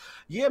changer?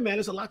 Yeah, man,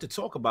 there's a lot to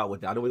talk about with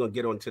that. I know we're gonna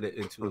get into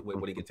it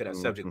when we get to that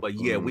subject, but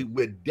yeah,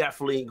 we're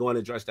definitely going to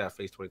address that.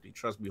 Face 23.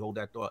 Trust me, hold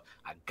that thought.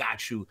 I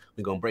got you.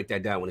 We're gonna break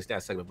that down when it's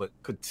that segment. But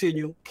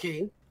continue,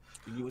 King.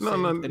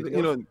 No,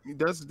 you know,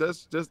 that's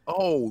just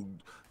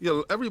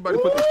everybody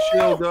put the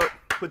shield up.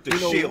 Put the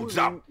shields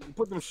up.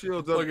 Put them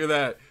shields up. Look at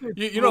that.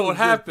 You know what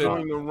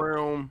happened?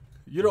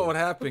 You know what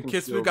happened?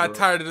 Kids got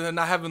tired of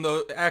not having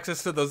the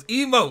access to those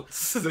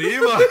emotes. The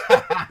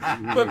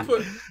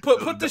emote.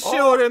 put the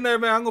shield in there,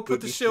 man. I'm gonna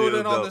put the shield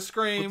in on the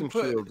screen.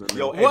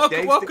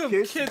 Welcome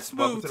Kid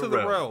Smooth to the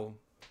realm.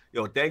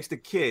 Yo, thanks to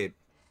Kid,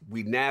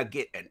 we now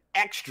get an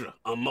extra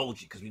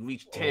emoji because we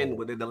reached 10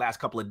 within the last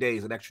couple of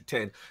days, an extra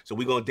 10. So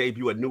we're gonna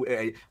debut a new.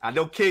 I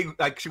know King,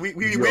 like we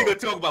gonna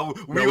talk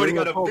about. We already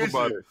got a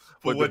vision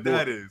for what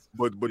that is.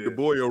 But the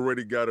boy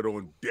already got it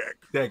on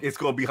deck. It's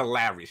gonna be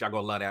hilarious. Y'all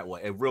gonna love that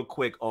one. And real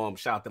quick,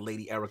 shout out to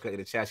Lady Erica in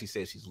the chat. She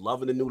says she's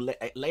loving the new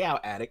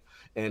layout addict.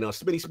 And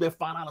Smitty Smith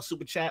 $5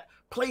 super chat.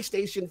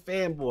 PlayStation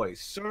fanboys,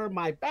 sir,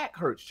 my back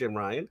hurts. Jim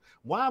Ryan,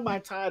 why am I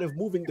tired of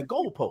moving the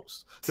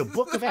goalposts? The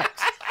Book of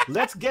X.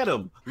 Let's get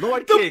him,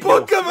 Lord the King.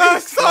 Book of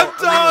X.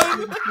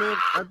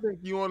 I think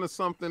you onto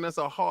something that's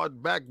a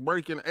hard back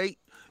breaking 8.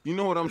 You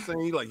know what I'm saying?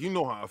 You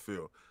know how I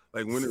feel.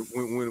 Like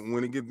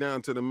when it get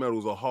down to the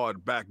metals, a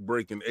hard back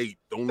breaking 8.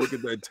 Don't look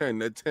at that 10.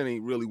 That 10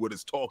 ain't really what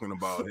it's talking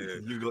about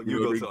here. you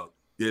go talk.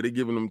 Yeah, they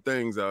giving them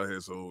things out here.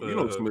 So you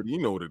know, Smitty,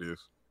 you know what it is.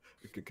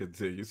 You can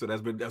continue. So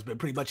that's been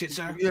pretty much it,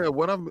 sir. Yeah,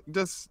 what I'm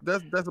that's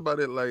about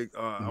it. Like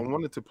I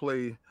wanted to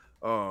play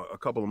a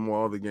couple of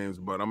more other games,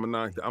 but I'm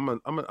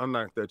gonna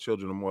knock that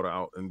Children of Mortar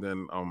out, and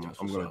then I'm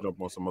gonna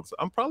jump on some other stuff.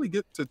 I'm probably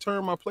get to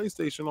turn my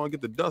PlayStation on,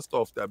 get the dust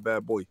off that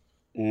bad boy.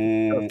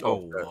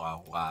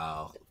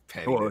 Wow.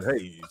 Well,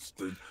 hey,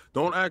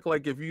 don't act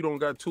like if you don't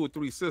got 2 or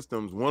 3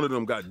 systems, one of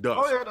them got dust.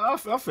 Oh yeah,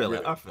 I feel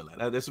it. I feel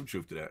it. There's some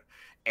truth to that.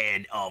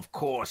 And of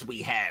course,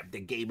 we have the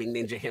gaming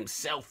ninja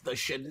himself, the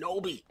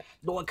Shinobi,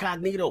 Lord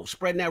Cognito,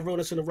 spreading that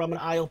realness in the realm of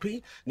the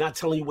ILP, not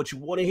telling you what you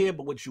want to hear,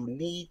 but what you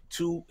need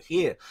to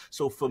hear.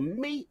 So for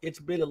me, it's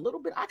been a little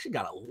bit. I actually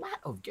got a lot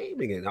of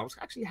gaming in. I was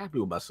actually happy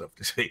with myself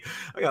this week.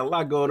 I got a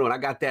lot going on. I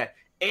got that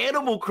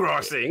Animal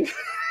Crossing.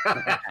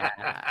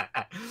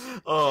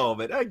 Oh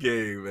man, that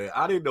game, man.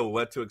 I didn't know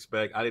what to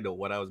expect. I didn't know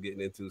what I was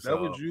getting into. So. That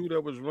was you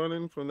that was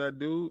running from that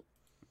dude.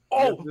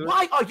 Oh,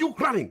 why are you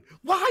running?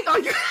 Why are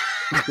you?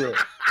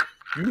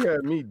 You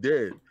had me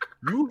dead.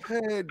 You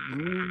had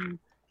me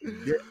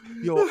dead.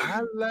 Yo,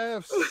 I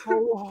laughed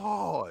so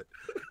hard.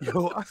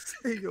 Yo, I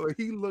say, yo,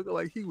 he looked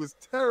like he was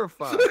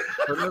terrified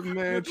for that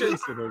man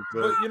chasing him.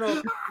 But you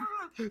know,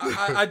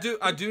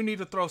 I do need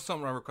to throw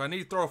something on record. I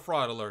need to throw a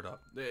fraud alert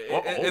up.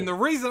 And the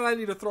reason I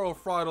need to throw a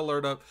fraud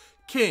alert up,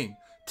 King,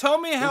 tell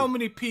me how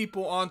many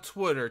people on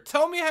Twitter,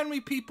 tell me how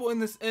many people in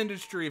this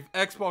industry, if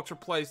Xbox or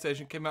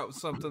PlayStation came out with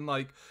something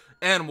like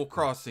Animal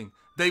Crossing,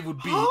 they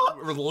would be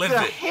livid.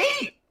 The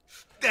hate.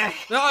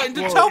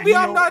 Tell me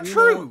I'm not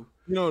true.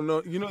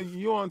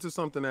 You're onto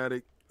something,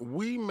 Addict.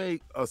 We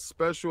make a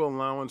special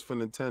allowance for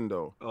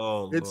Nintendo.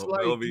 Oh, it's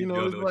like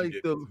it's like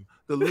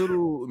the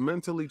little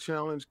mentally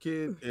challenged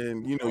kid,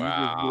 and you just be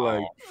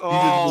like,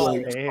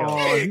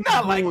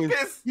 not like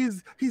this.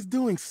 He's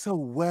doing so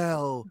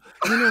well.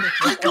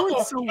 He's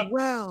doing so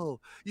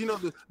well.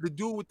 The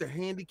dude with the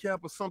handicap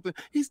or something,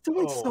 he's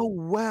doing so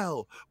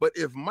well. But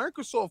if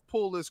Microsoft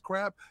pull this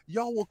crap,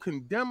 y'all will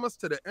condemn us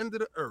to the end of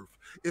the earth.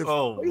 If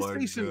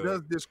PlayStation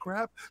does this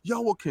crap,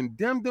 y'all will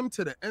condemn them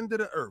to the end of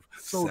the earth.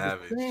 So the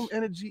same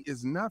energy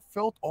is not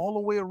felt all the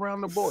way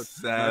around the board.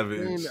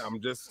 Savage.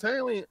 I'm just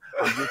saying.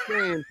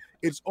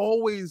 It's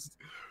always,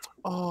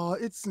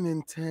 it's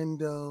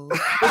Nintendo.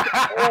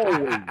 It's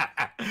always.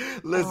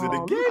 Listen,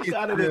 the game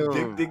got an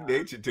addicting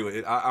nature to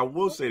it. I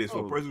will say this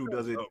for a person who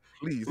doesn't.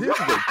 Please, here we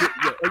go.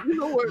 You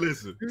know what?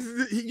 Listen, did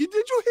you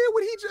hear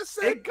what he just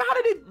said? It got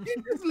it.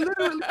 It's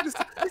literally this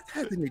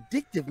has an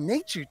addictive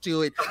nature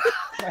to it.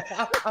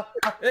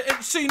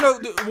 See,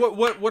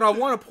 what I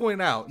want to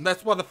point out, and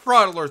that's why the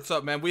fraud alert's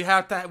up, man. We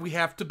have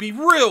to be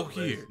real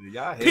here.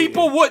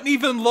 People wouldn't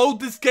even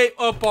load this game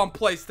up on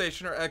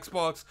PlayStation or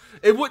Xbox.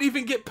 It wouldn't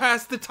even get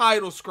past the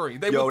title screen.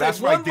 They would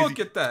take one look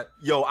at that.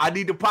 Yo, I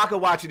need the pocket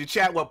watch in the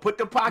chat. Well, put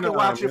the pocket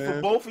watch in for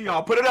both of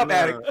y'all. Put it up,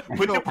 Addict.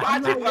 Put the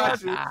pocket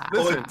watch in.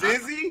 On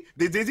Dizzy.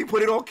 Did Dizzy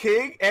put it on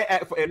King?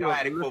 And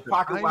Addict for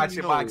pocket watch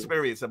in my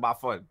experience and my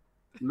fun.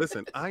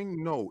 Listen, I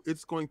know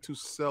it's going to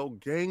sell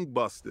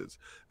gangbusters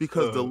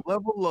because the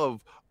level of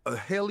a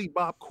Haley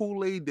Bop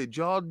Kool-Aid that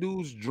y'all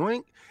dudes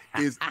drink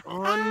is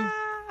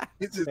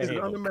it's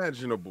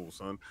unimaginable,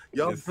 son.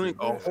 Y'all drink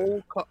a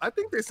whole cup. I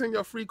think they send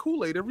y'all free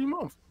Kool-Aid every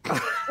month.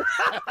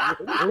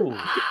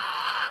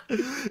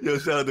 Yo,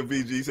 shout out to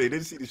BG. Say,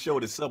 didn't see the show,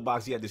 the sub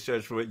box. He had to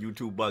search for it.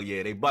 YouTube bug.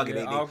 Yeah, they bugging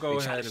it. I'll go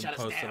ahead and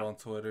post it on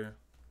Twitter.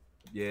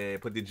 Yeah,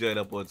 put the joint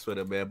up on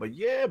Twitter, man. But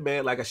yeah,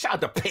 man, like a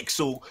shout out to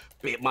Pixel.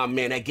 My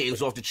man, that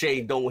game's off the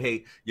chain. Don't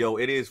hate. Yo,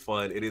 it is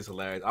fun. It is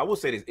hilarious. I will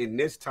say this, in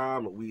this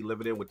time we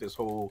living in with this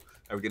whole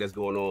everything that's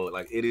going on,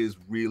 like it is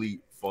really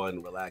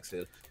fun,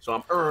 relaxing. So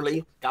I'm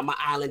early. Got my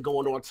island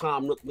going on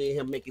time. Look, me and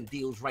him making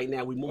deals right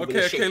now. We moving.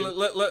 Okay.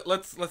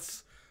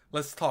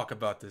 Let's talk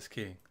about this,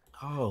 King.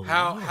 Oh,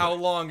 how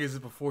long is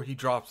it before he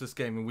drops this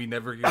game and we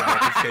never hear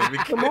about this game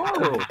again?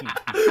 Tomorrow.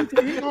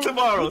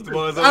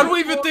 I don't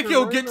even think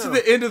he'll get to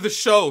the end of the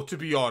show, to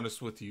be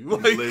honest with you.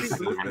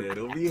 Listen, man,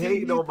 don't be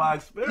hating on my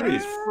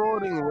experience. He's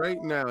frauding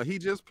right now. He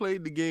just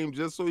played the game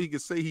just so he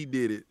could say he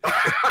did it.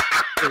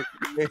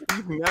 And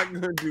he's not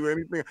gonna do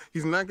anything.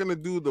 He's not gonna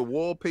do the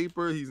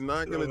wallpaper. He's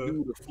not gonna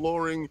do the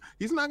flooring.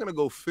 He's not gonna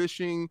go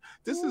fishing.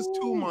 This is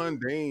too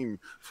mundane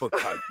for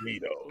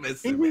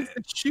Cognito. He needs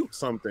to shoot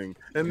something,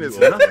 and there's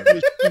nothing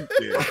to shoot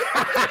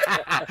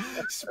there.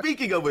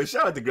 Speaking of it,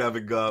 shout out to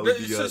Graphic God.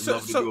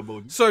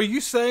 So are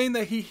you saying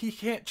that he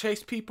can't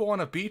chase people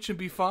on a beach and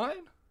be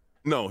fine?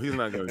 No, he's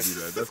not going to do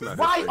that. That's not.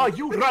 Why are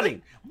you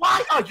running?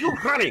 Why are you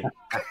running?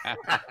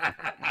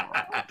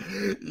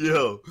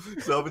 Yo,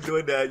 so I've been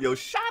doing that. Yo,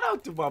 shout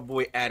out to my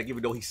boy Addict,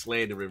 even though he's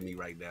slandering me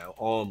right now.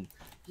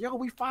 Yo,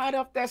 we fired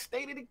up that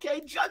State of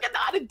Decay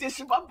Juggernaut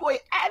edition. My boy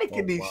Addict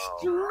in these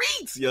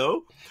streets,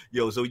 yo.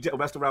 So we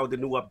messed around with the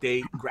new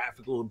update,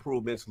 graphical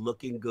improvements,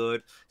 looking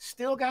good.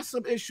 Still got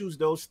some issues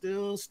though.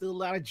 Still a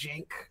lot of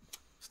jank.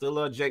 Still a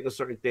lot of jank on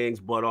certain things,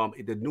 but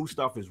the new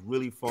stuff is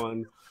really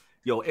fun.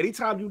 Yo,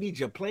 anytime you need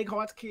your playing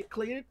cards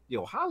cleared,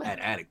 yo, holla at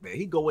Addict, man.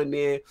 He go in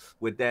there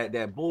with that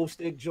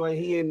boomstick joint.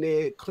 He in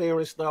there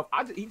clearing stuff.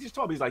 He just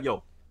told me, he's like,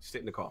 yo,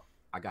 sit in the car.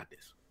 I got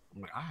this.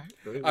 I'm like, all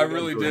right. I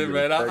really did,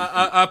 man.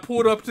 I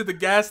pulled up to the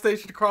gas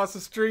station across the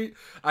street.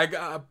 I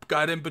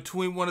got in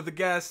between one of the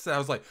gas. I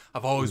was like,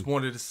 I've always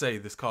wanted to say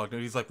this,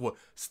 Cognito. He's like, what?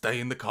 Stay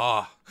in the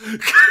car.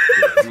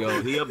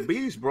 Yo, he a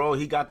beast, bro.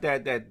 He got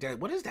that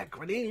what is that?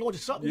 Grenade launcher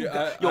something?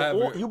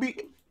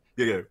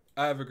 Yeah,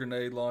 I have a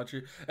grenade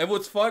launcher, and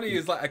what's funny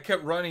is like I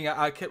kept running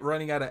out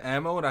of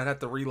ammo, and I'd have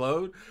to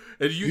reload.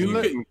 And you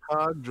letting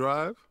Cog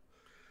drive?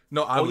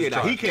 No, I was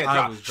driving. He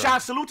can't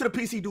drive. Salute to the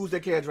PC dudes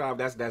that can't drive.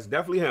 That's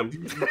definitely him.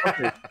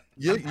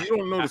 You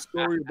don't know the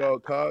story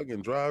about Cog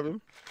and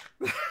driving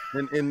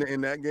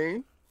in that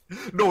game?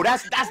 No,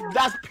 that's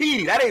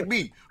Petey. That ain't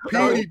me.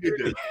 Petey did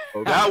that.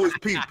 That was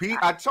Pete.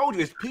 I told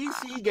you, it's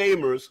PC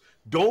gamers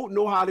don't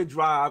know how to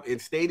drive in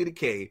State of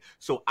Decay,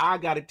 so I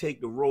got to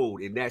take the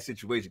road in that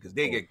situation because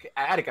they get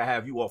Attic. I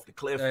have you off the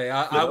cliff. Hey,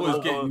 I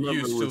was getting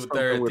used to it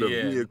there at the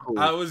end.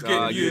 I was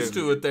getting used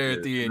to it there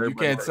at the end. You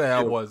can't say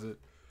I wasn't.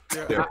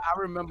 Yeah, I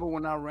remember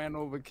when I ran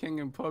over King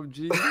in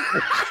PUBG.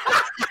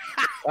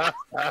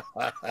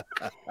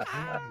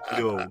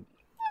 Yo,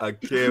 I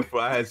can't.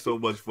 I had so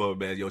much fun,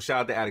 man. Yo,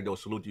 shout out to Attic, though.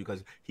 Salute to you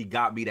because he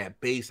got me that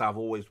base I've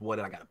always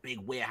wanted. I got a big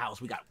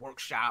warehouse. We got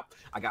workshop.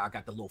 I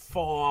got the little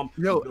farm.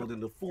 Yo,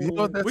 building the food. You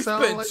know what that We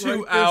sound spent like 2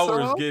 right there,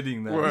 hours Saul?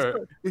 getting that. Right.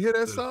 You hear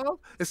that sound?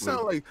 It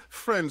sounds like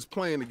friends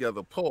playing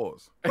together.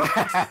 Pause.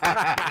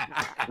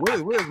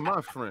 Where's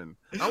my friend?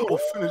 I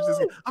want to finish this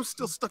game. I'm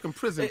still stuck in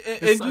prison.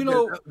 And you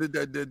know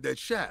that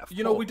shaft.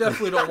 You know, we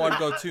definitely don't want to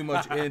go too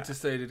much into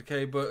State of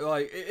Decay, but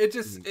like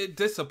it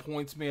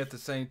disappoints me at the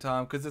same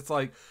time because it's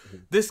like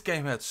this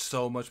game had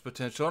so much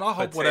potential, and I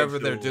hope whatever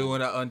they're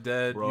doing at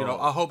Undead, Bro. you know,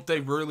 I hope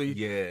they really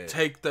Yeah.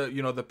 take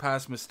the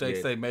past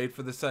mistakes they made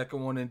for the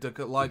second one into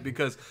light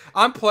because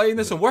I'm playing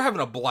this and we're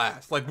having a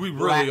blast, like we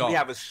really are. We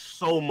having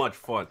so much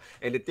fun,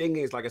 and the thing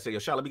is, like I said, yo,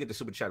 shout. Let me get the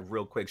super chat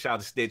real quick. Shout out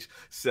to Stitch,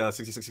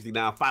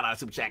 6669, $5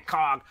 super chat.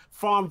 Cog,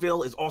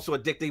 Farmville is also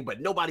addicting,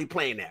 but nobody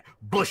playing that.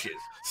 Bushes,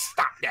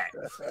 stop that.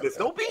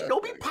 Don't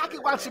be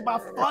pocket watching my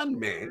fun,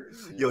 man.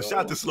 Yo, shout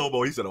out to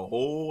Slowmo. He said a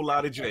whole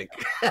lot of drink.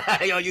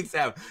 Yo, you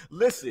have.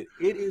 Listen,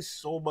 it is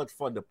so much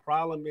fun. The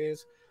problem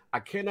is, I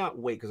cannot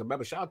wait because I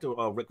remember shout out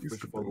to Rick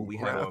Fisher who we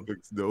had on.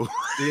 Though.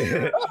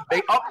 Yeah,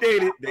 they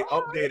updated.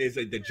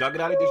 So the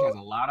Juggernaut edition has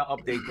a lot of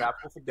update,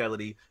 graphical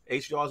fidelity.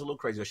 HDR is a little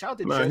crazy. Shout out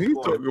to Man, Jess he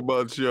Gordon. talking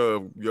about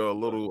your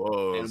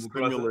little Animal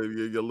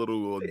stimulator, your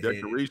little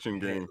decoration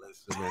game.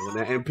 Listen, man, when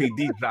that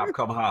MPD drop,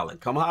 come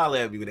holler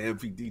at me with the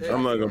MPD drop.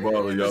 I'm not gonna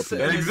bother y'all.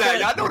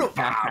 Exactly, I know the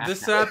vibe. The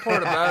sad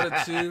part about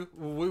it too,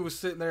 we was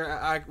sitting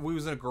there, we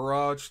was in a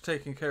garage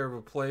taking care of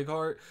a plague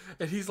heart,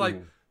 and he's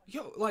like,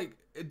 "Yo, like,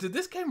 did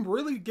this game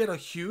really get a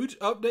huge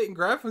update in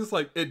graphics?"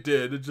 Like, it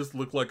did. It just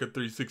looked like a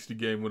 360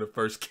 game when it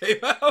first came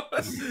out.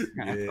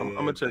 I'm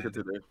gonna check it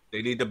today.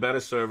 They need the better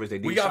service.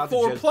 We got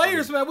 4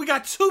 players, man. We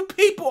got 2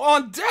 people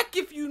on deck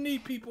if you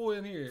need people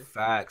in here.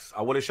 Facts.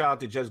 I want to shout out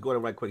to Jess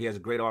Gordon right quick. He has a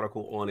great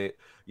article on it,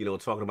 you know,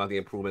 talking about the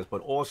improvements.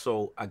 But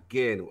also,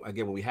 again,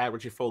 when we had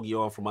Richard Fogey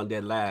on from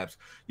Undead Labs,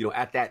 you know,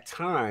 at that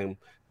time,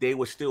 they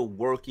were still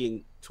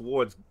working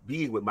towards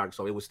being with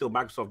Microsoft. It was still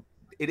Microsoft.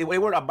 They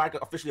weren't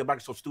officially a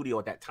Microsoft studio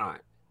at that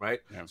time, right?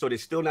 Yeah. So they're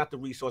still not the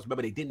resource.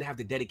 Remember, they didn't have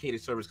the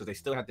dedicated service because they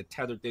still had the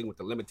tethered thing with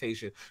the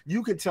limitation.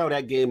 You can tell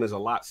that game is a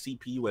lot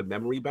CPU and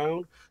memory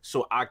bound.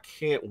 So I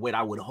can't wait.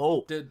 I would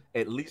hope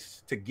at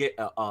least to get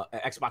a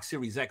Xbox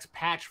Series X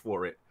patch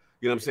for it.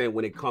 You know what I'm saying?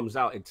 When it comes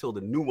out until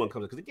the new one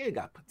comes out. Because the game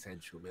got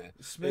potential, man.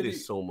 It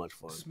is so much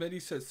fun. Smitty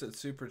said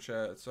super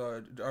chat.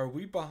 So are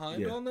we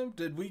behind on them?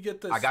 Did we get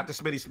this? I got the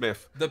Smitty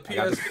Smith. The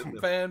PS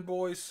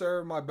fanboy,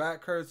 sir. My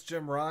back hurts.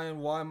 Jim Ryan.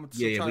 Why am I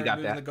so tired of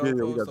moving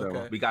the goalpost?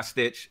 Okay. We got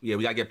Stitch. Yeah,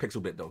 we got to get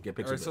Pixel Bit, though. Get Pixel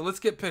Bit. All right, so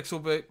let's get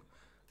Pixel Bit.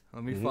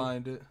 Let me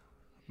find it.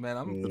 Man,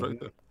 I'm...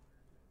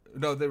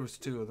 No, there was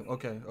 2 of them.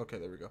 Okay,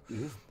 there we go.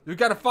 We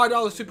got a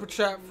 $5 super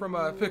chat from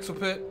Pixel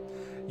Pit.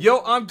 Yo,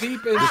 I'm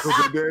deep in.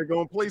 They're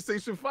going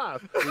PlayStation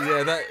 5.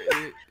 Yeah,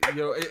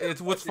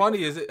 it's what's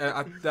funny is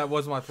that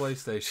was my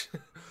PlayStation.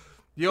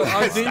 Yo,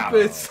 I'm deep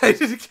in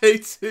State of Decay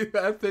 2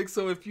 Epic.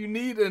 So if you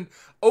need an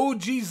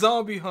OG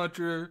zombie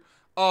hunter,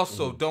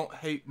 also don't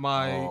hate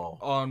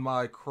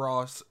my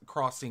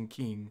crossing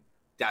king.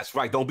 That's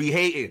right. Don't be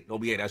hating.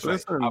 That's right.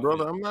 Listen,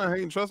 brother, I'm not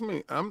hating. Trust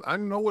me. I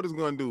know what it's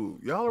going to do.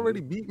 Y'all already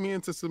beat me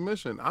into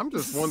submission. I'm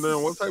just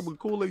wondering what type of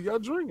Kool-Aid y'all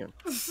drinking.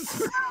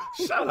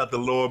 Shout out to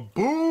Lord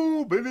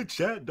Boom in the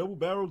chat. Double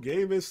Barrel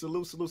Gaming.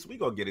 Salute. So we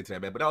going to get into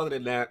that, man. But other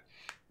than that,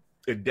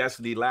 in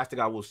Destiny, last thing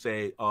I will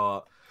say,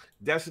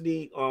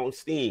 Destiny on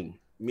Steam,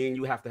 me and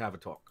you have to have a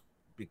talk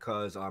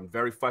because I'm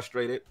very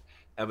frustrated.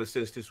 Ever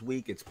since this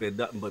week, it's been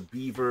nothing but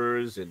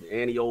beavers and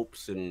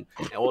anteopes and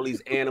all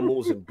these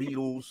animals and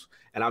beetles.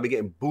 And I've been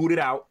getting booted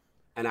out,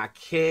 and I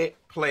can't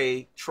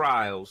play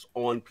Trials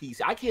on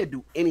PC. I can't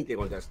do anything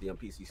on Destiny on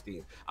PC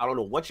Steam. I don't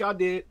know what y'all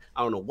did.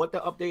 I don't know what the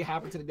update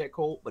happened to the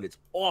netcode, but it's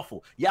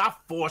awful. Y'all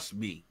forced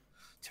me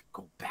to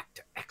go back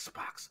to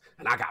Xbox,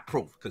 and I got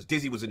proof because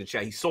Dizzy was in the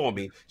chat. He saw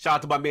me. Shout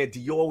out to my man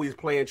Dior. He's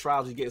playing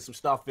Trials. He's getting some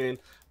stuff in,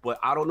 but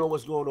I don't know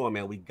what's going on,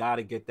 man. We got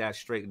to get that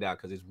straightened out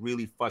because it's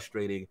really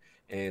frustrating.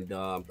 And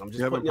I'm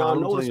just putting y'all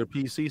on on your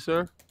PC,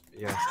 sir.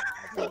 Yeah,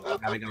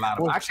 I'm having a lot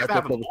of. Actually, I'm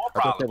having more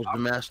problems. That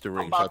was the Master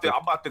Race. I'm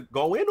about to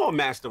go in on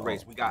Master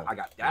Race. I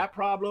got that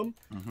problem.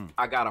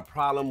 I got a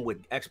problem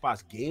with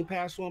Xbox Game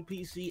Pass on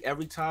PC.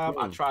 Every time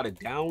I try to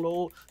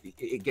download,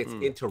 it gets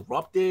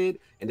interrupted,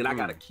 and then I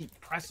gotta keep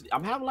pressing.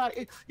 I'm having a lot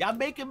of y'all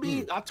making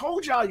me. I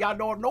told y'all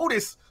don't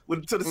notice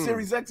to the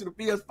Series X and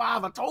the PS5.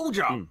 I told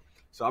y'all.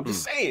 So I'm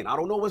just saying, I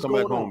don't know what's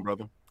going on. Come back home,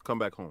 brother. Come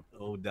back home.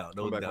 No doubt.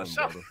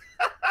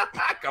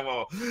 Come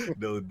on.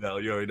 No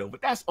doubt. You already know.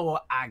 But that's all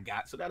I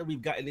got. So now that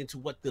we've gotten into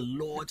what the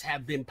Lords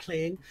have been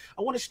playing,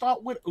 I want to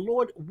start with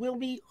Lord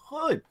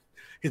Wilmyhood.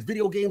 his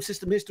video game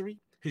system history,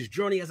 his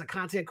journey as a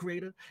content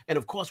creator, and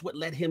of course, what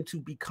led him to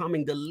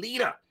becoming the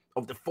leader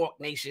of the Fork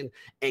Nation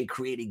and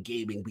creating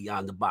gaming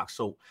beyond the box.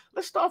 So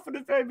let's start from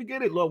the very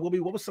beginning. Lord Wilby,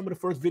 what was some of the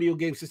first video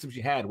game systems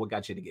you had? What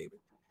got you into gaming?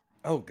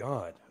 Oh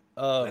God.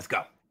 Let's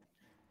go.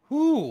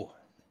 Whoo,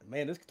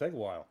 man, this could take a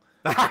while.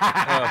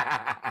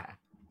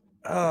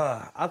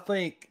 I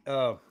think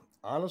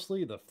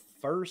honestly, the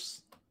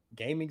first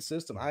gaming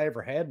system I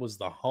ever had was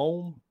the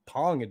home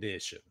Pong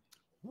edition.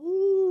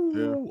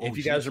 Ooh, If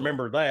you guys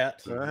remember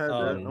that. I had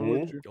that. I'm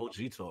with you.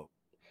 OG talk.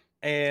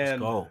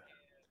 And Let's go.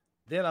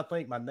 then I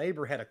think my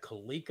neighbor had a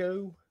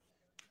Coleco.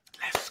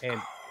 Let's And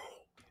go.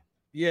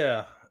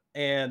 yeah,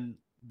 and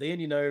then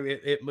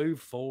it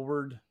moved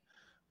forward.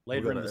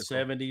 Later in the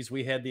 70s,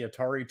 we had the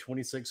Atari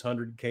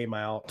 2600 came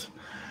out,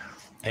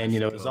 and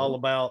it was all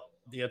about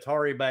the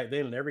Atari back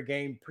then, and every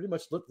game pretty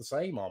much looked the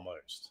same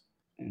almost.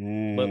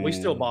 But we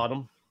still bought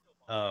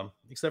them,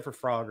 except for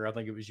Frogger. I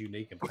think it was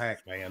unique and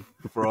Pac-Man.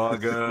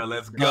 Frogger,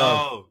 let's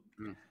go.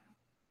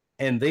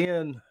 And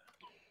then,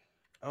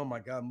 oh my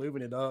God,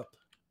 moving it up.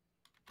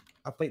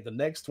 I think the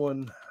next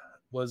one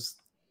was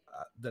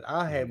that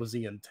I had was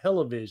the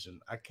Intellivision.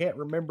 I can't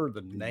remember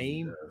the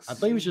name. Yes. I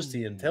think it was just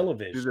the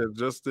Intellivision. Yeah,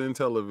 just the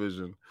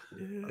Intellivision.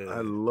 Yeah.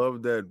 I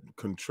love that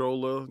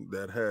controller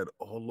that had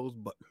all those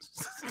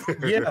buttons.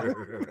 Yeah.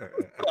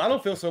 I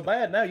don't feel so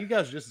bad now. You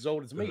guys are just as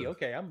old as me.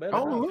 Okay, I'm better.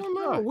 Oh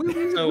now. no,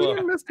 we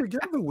in this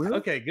together, Will.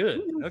 Okay, good.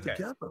 We in this Okay.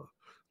 together.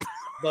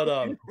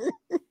 But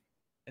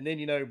and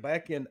then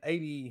back in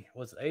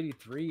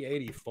 83,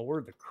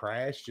 84, the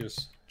crash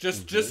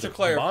just to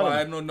clarify, bottom.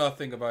 I know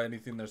nothing about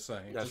anything they're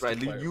saying. That's Just to right.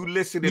 clarify. You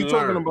listen and You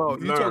talking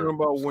learn.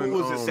 about when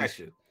School is in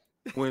session.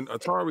 when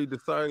Atari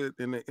decided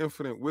in their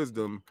infinite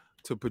wisdom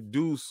to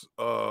produce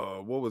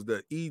what was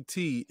that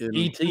E.T. in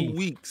E.T. 2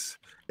 weeks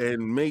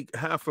and make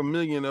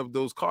 500,000 of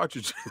those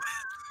cartridges.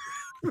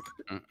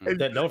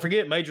 that, don't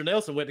forget, Major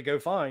Nelson went to go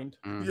find.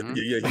 Yeah,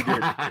 he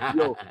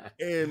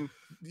did.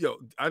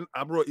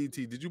 I brought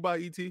E.T. Did you buy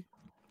E.T.?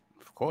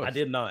 Of course. I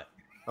did not.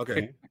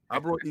 Okay, I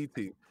brought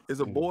E.T. There's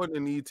a board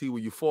in E.T.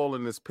 where you fall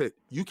in this pit.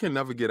 You can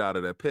never get out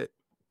of that pit.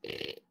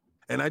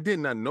 And I did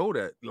not know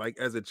that. Like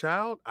as a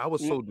child, I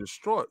was so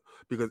distraught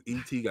because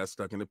E.T. got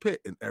stuck in the pit.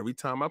 And every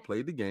time I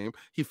played the game,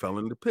 he fell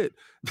in the pit.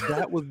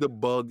 That was the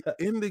bug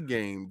in the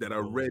game that I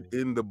read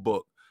in the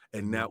book.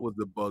 And that was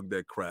the bug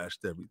that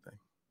crashed everything.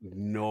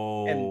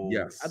 No. And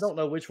Yes. I don't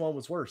know which one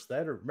was worse.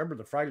 That or remember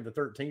the Friday the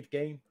 13th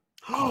game?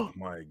 Oh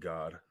my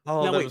God.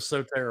 Oh, Now, that wait. was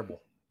so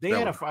terrible. They That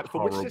had a was fight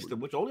for which horrible. system?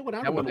 Which only one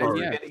I That was remember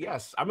was NES. the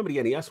NES. I remember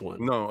the NES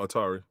one. No,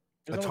 Atari.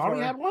 It was Atari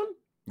on had one?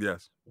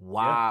 Yes.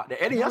 Wow. The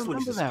NES one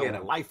used to remember that scare the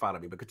one. life out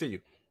of me, but continue.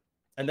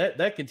 And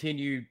that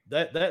continued.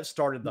 That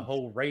started the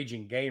whole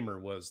Raging Gamer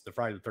was the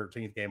Friday the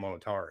 13th game on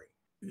Atari.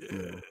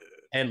 Yeah.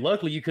 And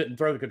luckily you couldn't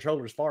throw the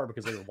controllers far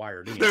because they were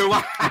wired in.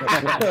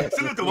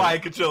 Salute the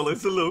wired controller.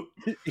 Salute.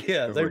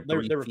 Yeah, Those there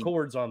were 3 were feet.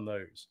 cords on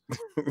those.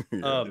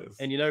 Yeah.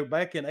 And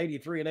back in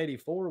 83 and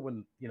 84,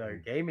 when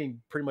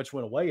gaming pretty much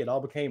went away, it all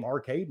became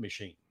arcade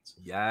machines.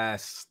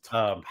 Yes. Talk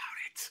Um, about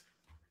it.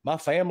 My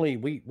family,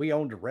 we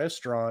owned a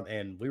restaurant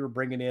and we were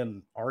bringing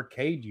in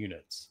arcade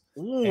units.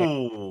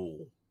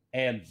 Ooh.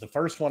 And the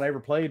first one I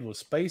ever played was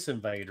Space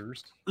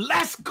Invaders.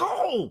 Let's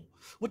go.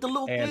 With the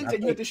little And things I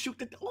that you had to think- shoot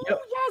the. Oh,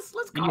 Yep. yes.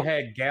 Let's go. You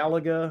had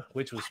Galaga,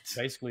 which was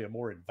basically a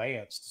more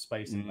advanced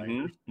Space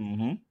Invaders.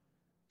 Mm-hmm.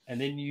 And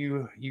then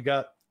you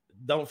got,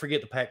 don't forget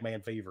the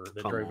Pac-Man fever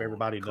that Come drove on,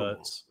 everybody come on.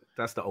 nuts.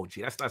 That's the OG.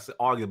 That's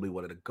arguably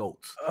one of the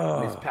GOATs.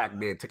 This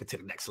Pac-Man took it to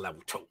the next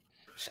level, too.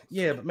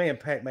 Yeah, but man,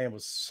 Pac-Man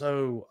was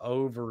so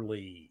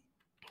overly,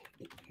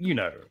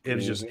 it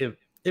was just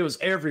it was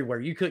everywhere.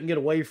 You couldn't get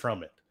away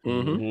from it.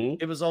 Mhm.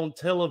 It was on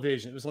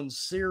television. It was on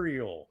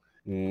cereal.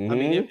 Mm-hmm. I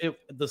mean,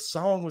 the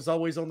song was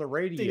always on the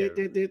radio.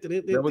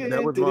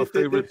 That was my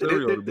favorite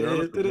cereal, to be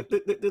honest with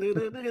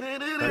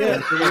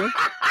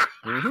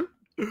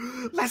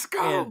you. Let's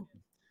go.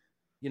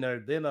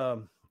 And, then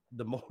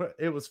the more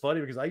it was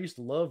funny because I used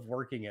to love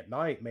working at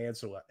night, man.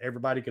 So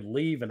everybody could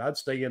leave and I'd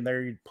stay in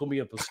there. You'd pull me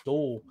up a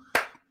stool,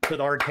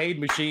 put arcade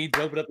machines,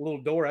 open up the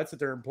little door. I'd sit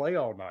there and play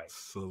all night.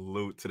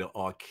 Salute to the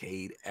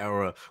arcade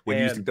era when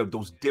you used to have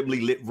those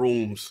dimly lit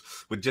rooms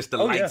with just the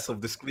lights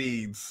of the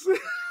screens.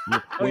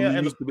 When yeah, you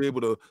and used to be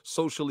able to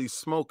socially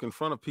smoke in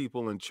front of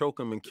people and choke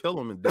them and kill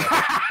them and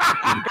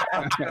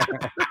die.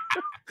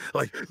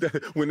 Like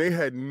when they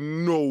had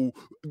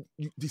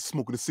they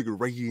smoking a cigarette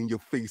right here in your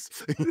face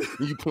and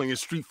you playing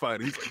Street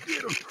Fighter. He's like,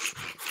 get 'em.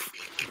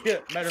 Yeah,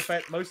 matter of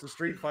fact, most of the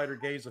Street Fighter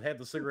games would have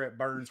the cigarette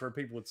burns where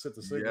people would sit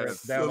the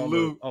cigarettes down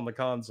on the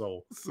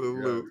console.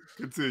 Salute.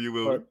 Continue,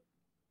 Will.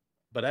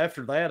 But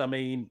after that, I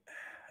mean,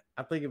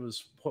 I think it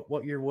was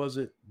what year was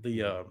it?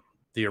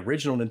 The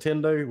original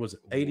Nintendo was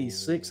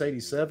 86,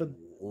 87.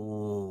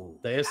 Ooh.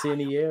 The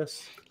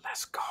SNES.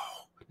 Let's go.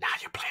 Now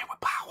you're playing with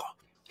power.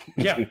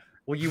 Yeah.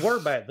 Well, you were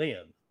back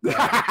then. And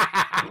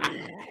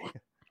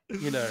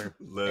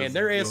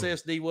their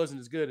SSD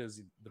wasn't as good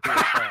as the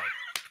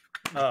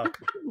PS5.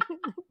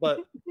 But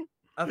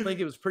I think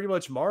it was pretty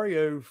much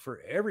Mario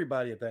for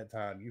everybody at that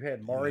time. You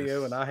had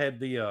Mario, and I had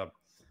the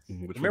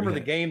Remember the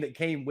game that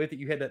came with it?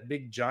 You had that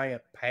big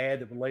giant pad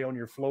that would lay on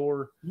your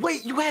floor.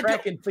 Wait, you had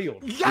track and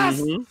field.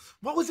 Yes.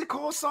 What was it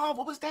called, Saul?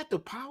 What was that? The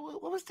power?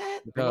 What was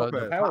that? The power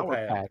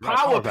pad.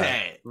 Power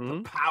pad. Mm-hmm.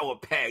 The power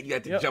pad. You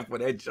had to jump on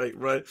that joint,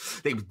 right?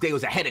 They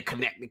was ahead of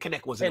Connect. The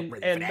Connect wasn't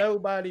ready for that.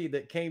 Nobody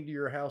that came to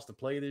your house to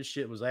play this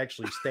shit was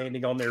actually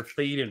standing on their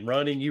feet and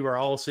running. You were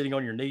all sitting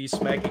on your knees,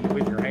 smacking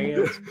with your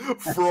hands.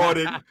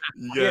 Frauding.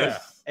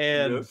 Yes. Yeah.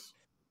 And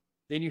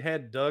then you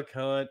had Duck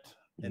Hunt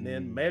and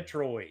then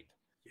Metroid.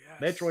 Yes.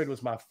 Metroid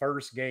was my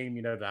first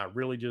game, that I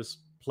really just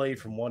played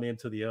from one end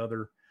to the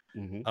other.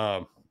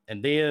 And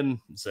then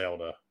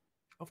Zelda.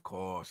 Of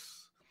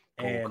course.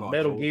 And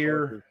Metal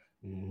Gear.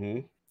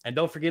 And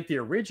don't forget the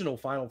original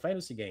Final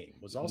Fantasy game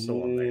was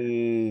also on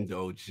there.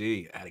 Oh,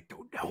 gee. I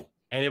don't know.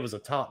 And it was a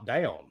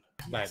top-down.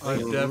 I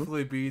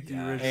definitely beat the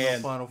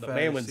original Final Fantasy.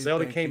 Man, when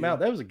Zelda came out,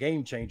 that was a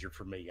game changer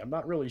for me. I'm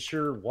not really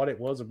sure what it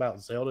was about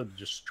Zelda that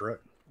just struck.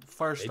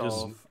 First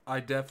off, I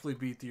definitely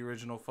beat the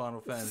original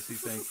Final Fantasy.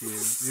 Thank you.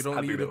 You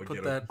don't need to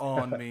put that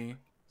on me.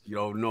 You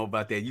don't know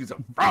about that. You're a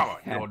fraud.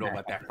 You don't know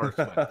about that first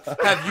one.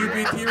 Have you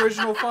beat the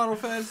original Final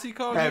Fantasy,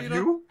 Carl? Have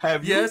you?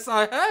 Yes,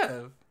 I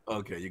have.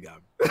 Okay, you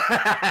got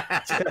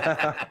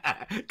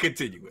me.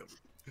 Continue with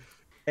me.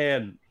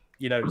 And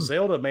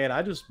Zelda, man,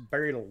 I just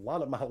buried a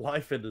lot of my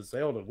life into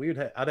Zelda.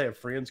 I'd have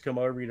friends come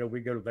over.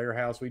 We'd go to their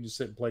house. We'd just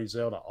sit and play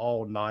Zelda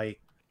all night.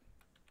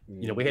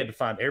 We had to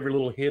find every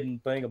little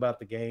hidden thing about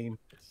the game.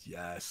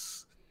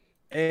 Yes.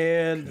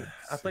 And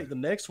I think the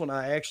next one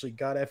I actually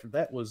got after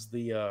that was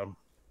the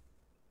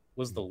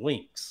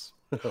Lynx.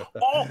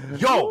 Oh,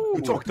 yo,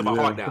 you talked to my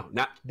heart now.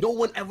 Now, no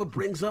one ever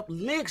brings up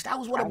Lynx. That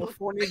was one of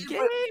California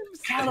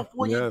games.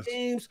 California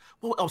games.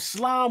 Well,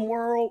 Slime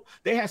World.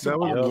 They had some.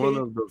 That was one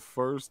of the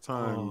first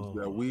times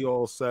that we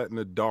all sat in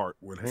the dark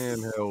with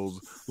handhelds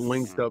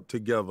linked up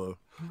together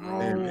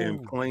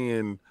and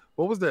playing.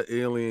 What was that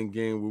alien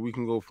game where we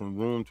can go from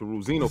room to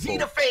room?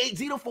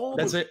 Xenophage.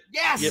 That's it.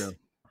 Yes. Yeah.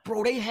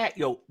 Bro, they had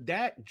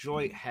that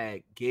joint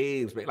had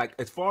games, man. Like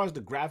as far as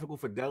the graphical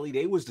fidelity,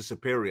 they was the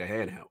superior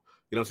handheld.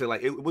 You know what I'm saying?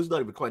 Like it was not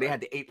even quite. They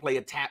had the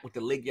 8-player tap with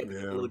the link.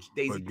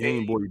 But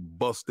Game Boy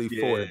bust they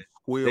forehead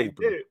square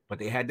open. But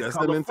they had the That's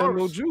color the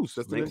Nintendo first. juice.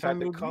 That's the Lynx had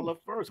the Nintendo color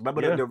first.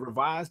 Remember the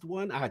revised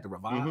one? I had the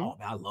revised. Oh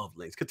man, I love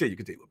Lynx. Continue.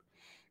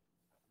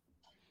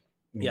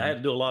 Yeah, I had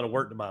to do a lot of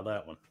work to buy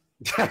that one.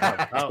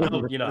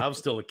 I was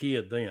still a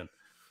kid then.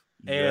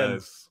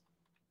 And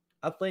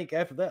I think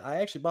after that,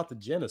 I actually bought the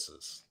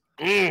Genesis.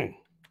 And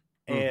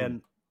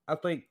I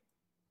think,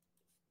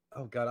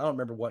 oh God, I don't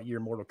remember what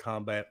year Mortal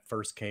Kombat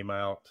first came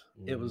out.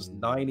 It was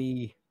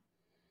 90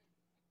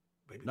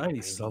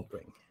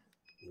 something.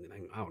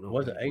 I don't know.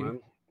 Was it 80?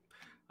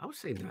 I would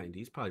say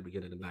 90s, probably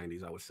beginning of the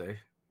 90s, I would say.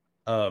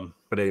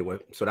 But anyway,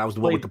 so that was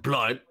the one with the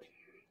blood.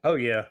 Oh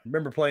yeah.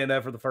 Remember playing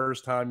that for the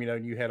first time,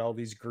 and you had all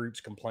these groups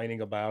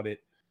complaining about it.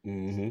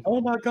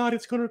 Oh my God,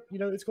 it's gonna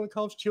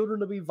cause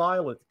children to be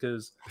violent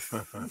because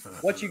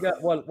what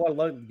a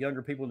lot of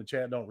younger people in the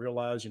chat don't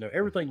realize,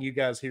 everything you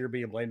guys hear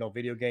being blamed on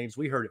video games,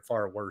 we heard it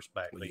far worse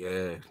back then.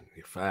 Yeah,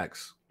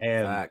 facts.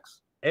 And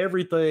facts.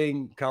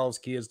 Everything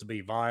caused kids to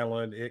be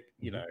violent. It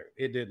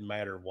it didn't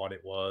matter what it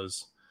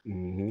was.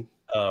 They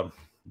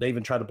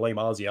even tried to blame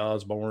Ozzy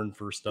Osbourne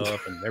for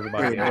stuff, and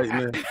everybody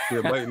biting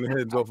the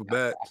heads off of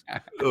bats.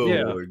 Oh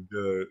my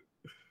God.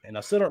 And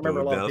I still don't remember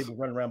a lot of people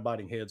running around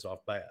biting heads off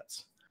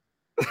bats.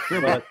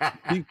 But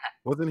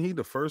wasn't he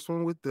the first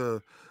one with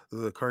the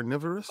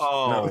carnivorous?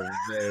 Oh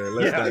man,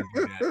 let's not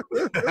do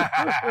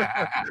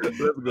that.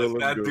 Let's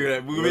not do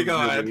that. Moving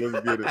on.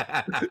 Let's get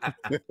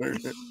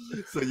it.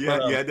 So you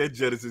had that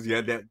Genesis, you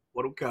had that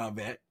Mortal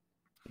Kombat.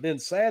 Then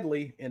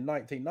sadly, in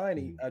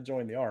 1990, I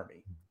joined the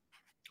Army.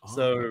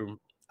 So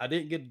I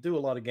didn't get to do a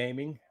lot of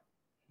gaming,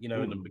 in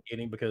the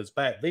beginning, because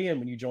back then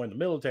when you joined the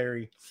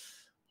military,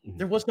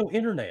 there was no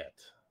internet.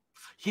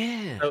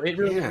 Yeah. So it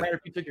really didn't matter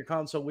if you took your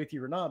console with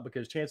you or not,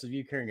 because chances of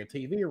you carrying a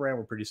TV around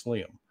were pretty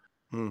slim.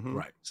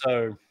 Right.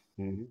 So,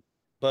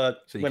 but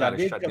so you when I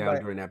did shut come down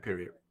back, during that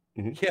period.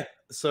 Yeah.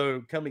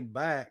 So coming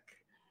back,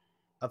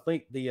 I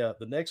think the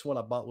next one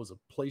I bought was a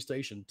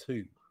PlayStation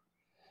 2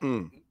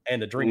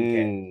 and the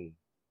Dreamcast.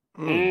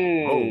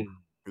 Oh,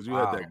 because you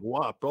had that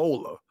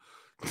guapola.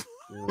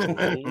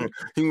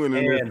 He went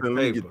in there and let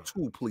me get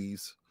 2,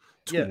 please.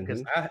 Yeah,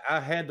 because I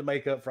had to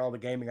make up for all the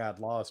gaming I'd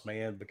lost,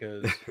 man,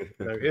 because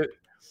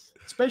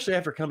especially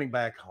after coming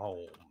back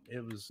home,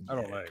 it was, I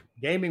don't know,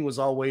 gaming was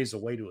always a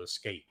way to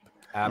escape.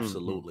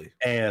 Absolutely.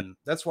 And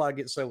that's why I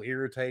get so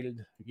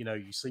irritated.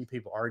 You see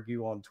people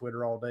argue on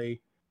Twitter all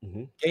day.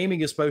 Gaming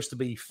is supposed to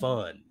be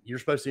fun. You're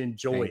supposed to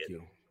enjoy it.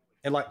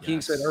 And like King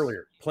said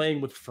earlier,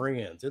 playing with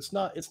friends. It's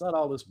not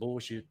all this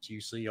bullshit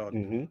you see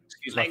on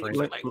excuse my French.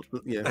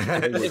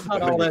 It's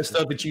not all that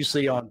stuff that you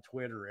see on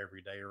Twitter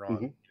every day or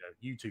on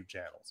YouTube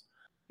channels.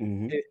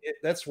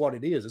 That's what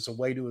it is. It's a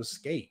way to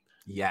escape.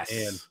 Yes.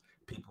 And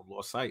people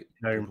lost sight.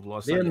 You're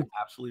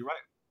absolutely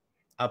right.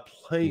 I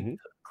played the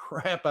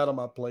crap out of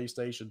my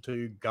PlayStation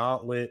 2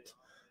 Gauntlet.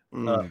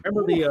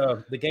 Remember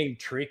the game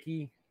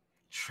Tricky?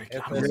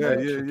 Yeah.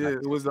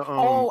 It was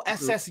the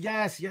SS.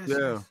 Yes.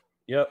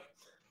 Yep.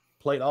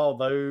 played all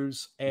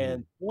those.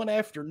 And one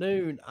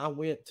afternoon, I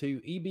went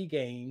to EB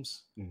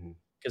Games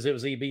because it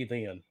was EB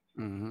then.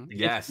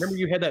 Yes. Remember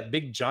you had that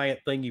big giant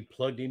thing you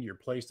plugged into your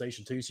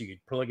PlayStation 2 so you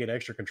could plug in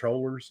extra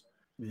controllers?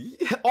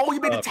 Yeah. Oh, you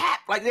made a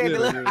tap like that.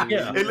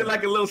 It looked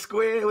like a little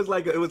square. It was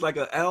like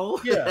a L.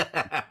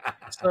 Yeah.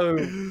 So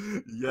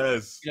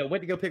yes,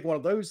 went to go pick one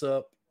of those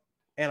up,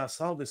 and I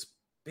saw this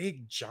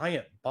big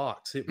giant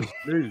box. It was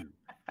new,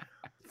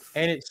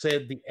 and it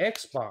said the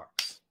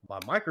Xbox by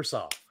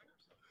Microsoft.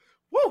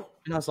 Woo!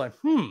 And I was like,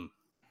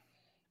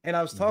 And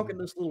I was talking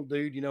to this little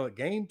dude,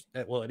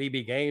 at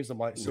EB Games. I'm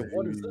like, so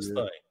what is this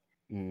thing?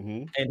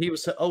 And he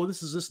was saying, oh,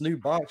 this is this new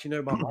box, by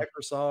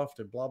Microsoft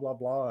and blah, blah,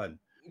 blah. And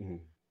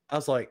I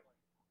was like,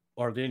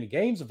 are there any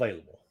games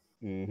available?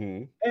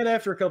 And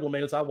after a couple of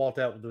minutes, I walked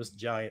out with this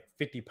giant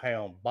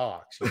 50-pound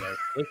box.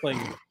 This thing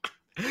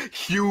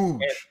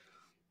huge.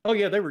 Oh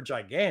yeah, they were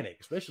gigantic,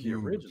 especially the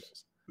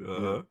originals.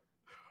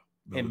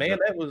 And man,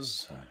 that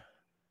was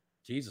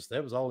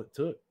all it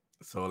took.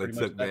 That's all it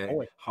took,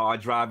 man.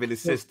 Hard drive in the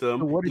system.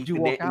 So what did you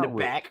walk out in the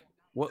with? back?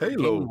 What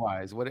Halo.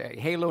 game-wise? What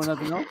Halo and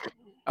nothing else?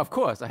 Of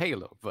course, a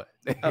Halo, but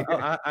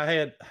I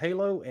had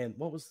Halo and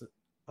what was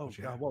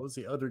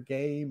the other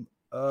game?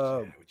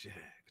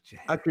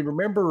 I can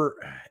remember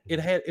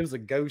it was a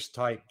ghost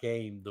type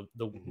game.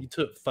 You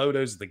took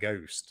photos of the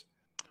ghost.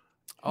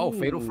 Oh,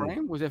 Fatal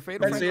Frame? Was it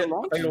Fatal Frame?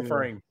 Fatal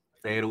Frame.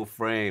 Fatal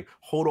Frame.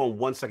 Hold on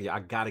 1 second. I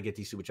gotta get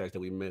these super chats that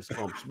we missed.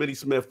 Smitty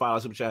Smith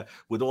filed super chat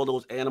with all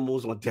those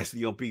animals on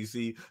Destiny on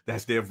PC.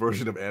 That's their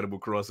version of Animal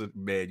Crossing.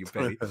 Man, you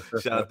petty.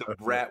 Shout out to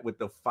Brat with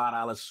the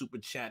 $5 super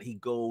chat. He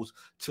goes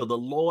to the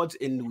Lords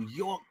in New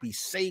York. Be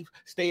safe.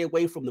 Stay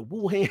away from the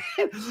Wuhan.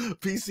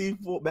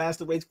 PC for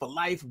Master Race for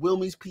life.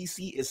 Wilmy's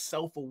PC is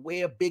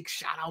self-aware. Big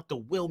shout out to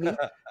Wilmy.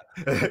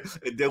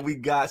 And then we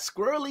got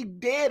Squirrely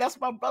Dead. That's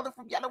my brother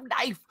from Yellow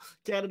Knife.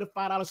 Canada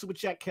 $5 super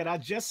chat. Can I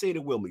just say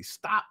to Wilmy,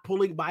 stop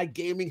pulling my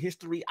gaming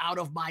history out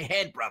of my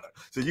head, brother.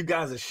 So you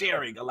guys are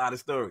sharing a lot of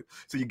stories.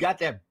 So you got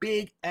that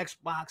big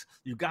Xbox,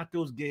 you got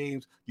those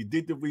games, you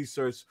did the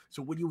research.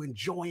 So were you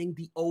enjoying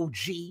the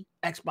OG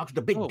Xbox,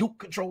 the big Duke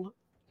controller?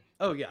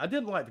 Oh yeah, I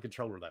didn't like the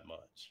controller that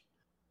much.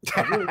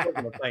 I really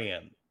wasn't a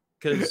fan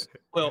because,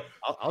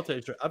 I'll tell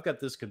you, I've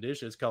got this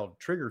condition. It's called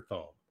trigger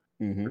thumb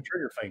or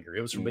trigger finger.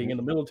 It was from being in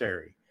the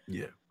military.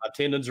 Yeah, my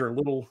tendons are a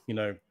little,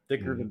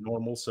 thicker than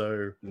normal,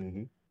 so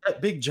that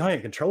big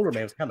giant controller,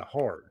 man, was kind of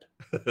hard.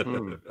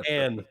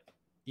 And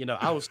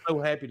I was so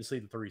happy to see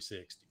the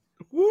 360.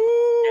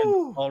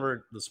 Woo!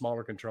 And the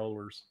smaller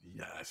controllers.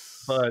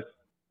 Yes. But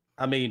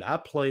I mean, I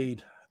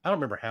don't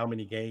remember how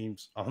many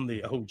games on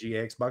the OG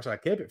Xbox. I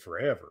kept it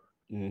forever.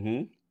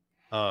 Did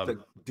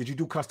you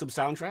do custom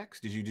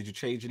soundtracks? Did you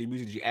change any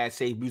music? Did you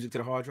save music to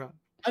the hard drive?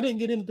 I didn't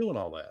get into doing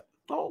all that.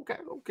 Oh,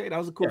 okay. That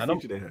was a cool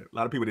feature they had. A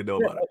lot of people didn't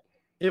know about it.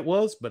 It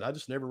was, but I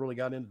just never really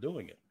got into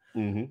doing it.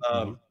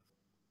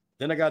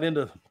 Then I got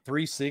into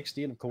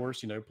 360 and of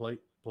course,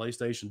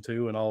 PlayStation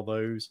 2 and all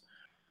those.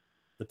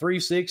 The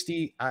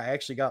 360, I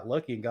actually got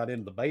lucky and got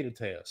into the beta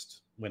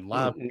test when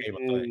live became a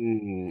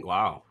thing.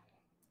 Wow.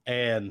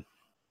 And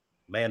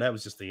man, that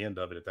was just the end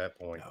of it at that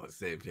point. That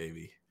was it,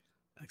 baby.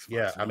 Xbox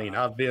Live. I mean,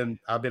 I've been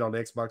on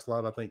Xbox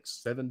Live, I think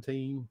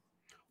 16,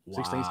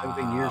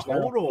 17 years now.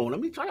 Hold on. Let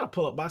me try to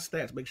pull up my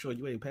stats, make sure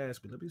you ain't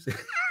past me. Let me see.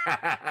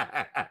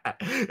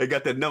 I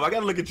got that number. I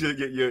got to look at your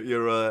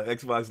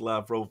Xbox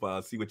Live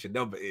profile, see what your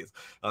number is.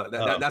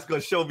 That's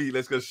going to show me.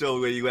 That's going to show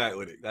where you at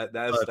with it.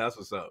 That's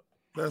what's up.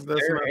 That's not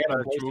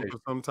true.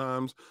 Because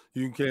sometimes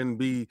you can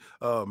be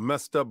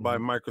messed up by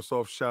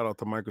Microsoft. Shout out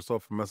to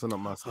Microsoft for messing up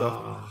my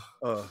stuff.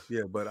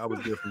 Yeah, but I was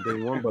there from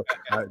day one. But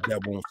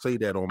that won't say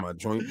that on my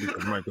joint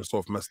because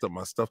Microsoft messed up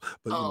my stuff.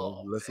 But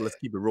let's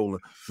keep it rolling.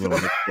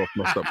 Microsoft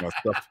messed up my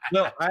stuff.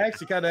 No, I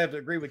actually kind of have to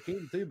agree with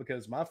Keaton too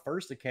because my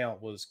first account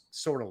was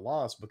sort of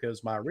lost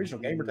because my original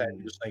gamer tag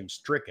was named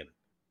Stricken.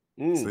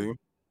 See,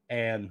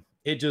 and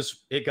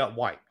it got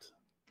wiped.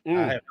 I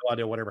have no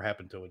idea whatever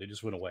happened to it. It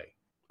just went away.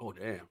 Oh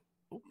damn.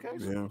 Okay,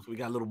 so we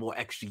got a little more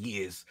extra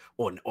years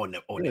on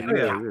that.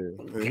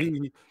 Yeah.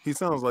 Okay. He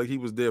sounds like he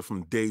was there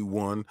from day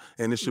one,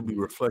 and it should be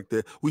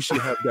reflected. We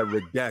should have that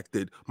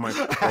redacted.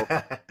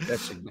 Microsoft. That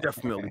should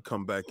definitely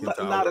come back into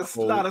lot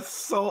of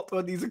salt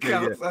on these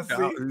accounts. I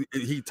see.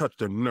 He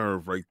touched a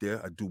nerve right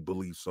there. I do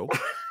believe so.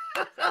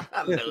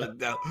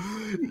 No.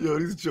 Yo,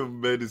 this is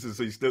tremendous. And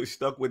so you still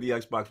stuck with the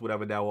Xbox,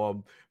 whatever.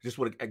 Now, just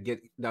want to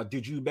get. Now,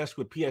 did you mess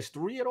with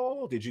PS3 at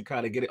all? Did you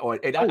kind of get it?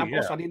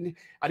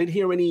 I didn't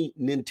hear any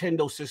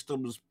Nintendo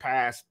systems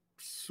past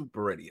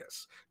Super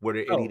NES. Were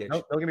there any?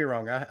 Don't get me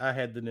wrong. I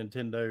had the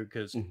Nintendo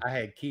because I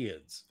had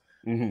kids.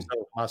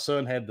 So my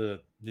son had the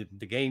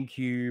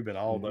GameCube and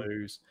all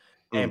those,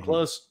 and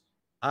plus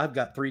I've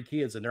got 3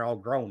 kids and they're all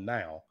grown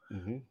now.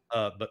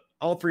 But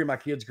all 3 of my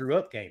kids grew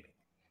up gaming.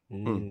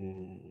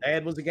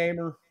 Dad was a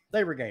gamer.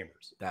 They were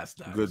gamers. That's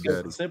nice. Good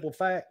daddy. The simple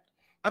fact,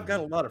 I've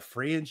got a lot of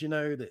friends,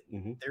 that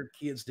their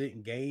kids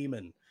didn't game,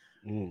 and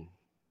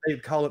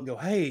they'd call up and go,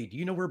 "Hey, do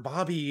you know where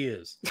Bobby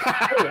is?"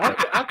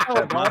 I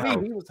called Bobby.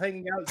 He was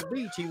hanging out at the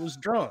beach. He was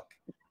drunk.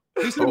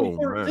 He's only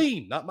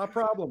 14, not my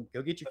problem.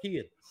 Go get your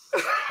kid.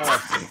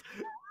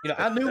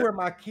 I knew where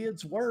my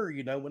kids were,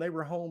 when they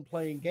were home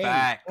playing games.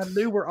 Facts. I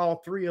knew where all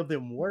three of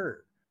them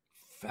were.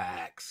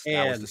 Facts. And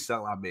that was the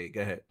sell I made.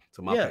 Go ahead.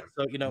 To my point.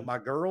 So, my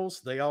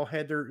girls, they all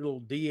had their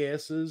little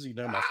DSs.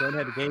 My son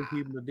had a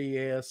GameCube and a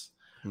DS.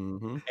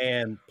 Mm-hmm.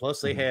 And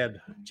plus they had,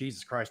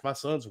 Jesus Christ, my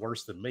son's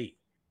worse than me.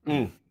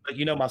 But,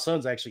 my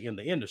son's actually in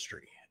the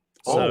industry.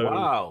 So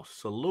wow.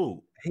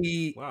 Salute.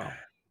 So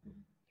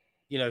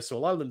a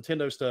lot of the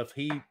Nintendo stuff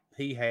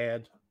he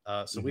had,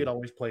 so we'd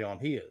always play on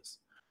his.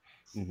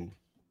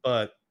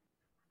 But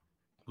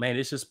man,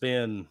 it's just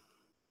been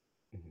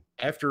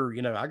after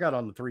I got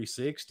on the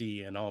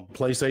 360 and on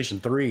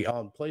PlayStation 3.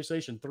 On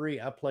PlayStation 3,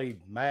 I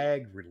played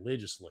Mag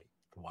religiously.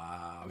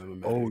 Wow. I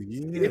remember Mag. Oh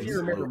yeah. If you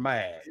remember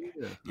Mag.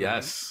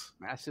 Yes.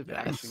 Massive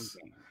action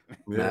game.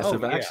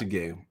 Massive action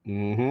game.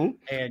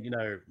 And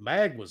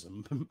Mag was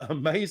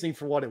amazing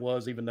for what it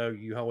was, even though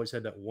you always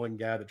had that one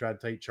guy that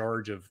tried to take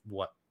charge of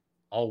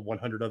all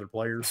 100 other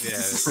players.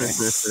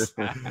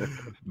 Yeah.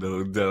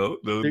 No doubt.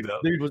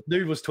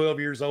 Dude was 12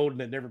 years old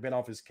and had never been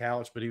off his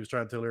couch, but he was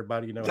trying to tell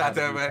everybody, how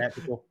to be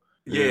tactical.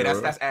 Yeah,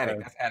 that's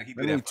addict. That's addict.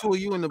 I need two of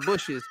you in the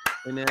bushes,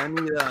 and then I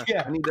need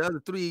the other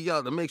three of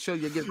y'all to make sure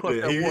you get across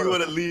that water. He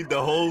want to lead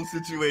the whole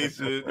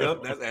situation.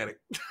 Yep, that's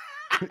addict.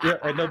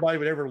 And nobody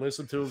would ever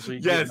listen to him, so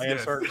you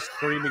start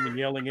screaming and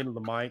yelling into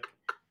the mic.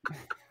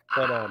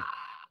 But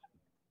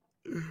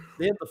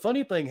then a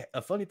funny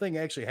thing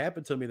actually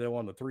happened to me though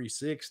on the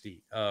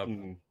 360.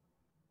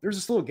 There's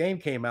this little game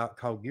came out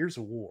called Gears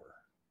of War.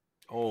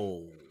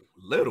 Oh,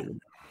 little.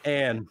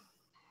 And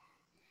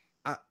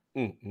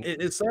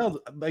it sounds.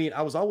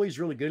 I was always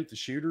really good at the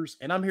shooters,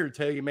 and I'm here to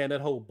tell you, man, that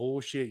whole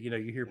bullshit. You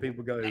hear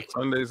people go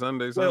Sunday.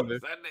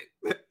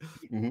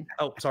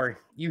 Oh, sorry.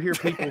 You hear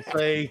people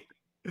say,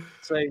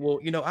 well,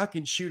 I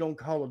can shoot on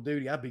Call of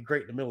Duty. I'd be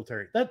great in the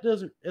military.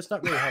 It's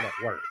not really how that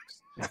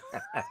works.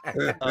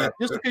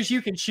 Just because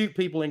you can shoot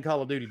people in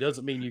Call of Duty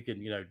doesn't mean you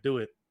can, do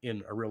it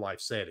in a real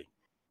life setting,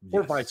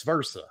 or vice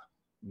versa.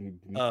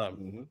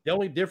 The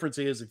only difference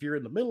is if you're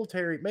in the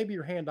military, maybe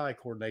your hand-eye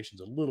coordination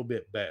is a little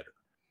bit better.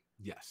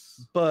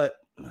 Yes. But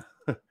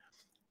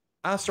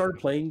I started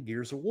playing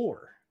Gears of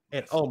War,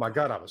 and oh my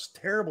God, I was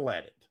terrible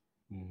at it.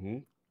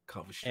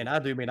 And I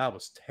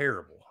was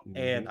terrible.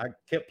 And I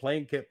kept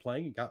playing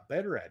and got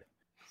better at it.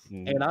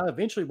 And I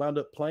eventually wound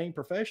up playing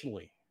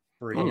professionally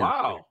for a year.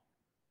 Wow.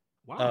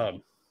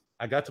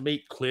 I got to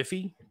meet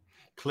Cliffy.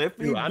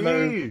 I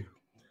know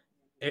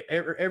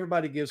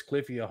everybody gives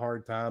Cliffy a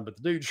hard time, but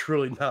the dude's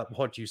really not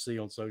what you see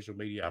on social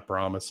media, I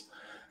promise.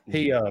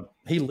 He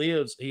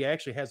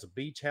actually has a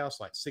beach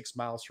house like 6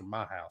 miles from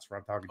my house where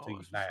I'm talking to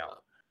you now.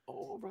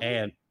 Right.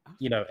 And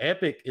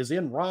Epic is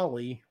in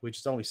Raleigh, which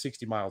is only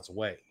 60 miles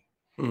away.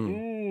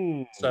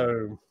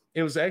 So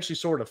it was actually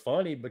sort of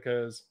funny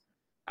because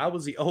I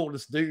was the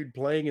oldest dude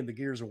playing in the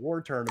Gears of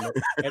War tournament,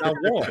 and I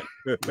won.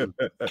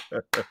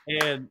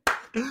 And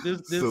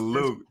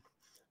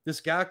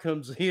this guy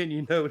comes in,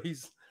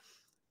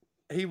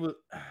 he was,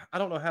 I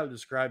don't know how to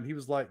describe him. He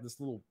was like this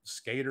little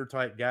skater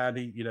type guy. And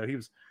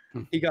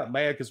he got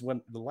mad because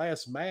when the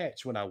last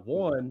match, when I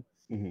won,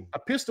 I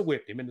pistol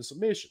whipped him into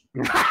submission.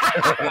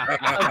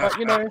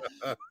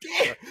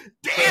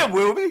 Damn,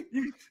 Wilby.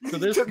 So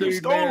this dude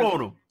stole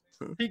on him.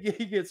 He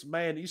gets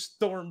mad. He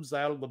storms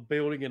out of the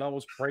building and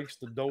almost breaks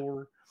the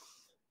door.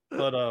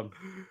 But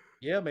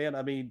yeah,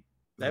 man.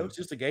 That was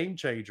just a game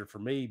changer for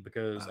me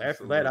because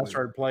after that, I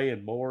started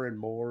playing more and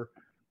more.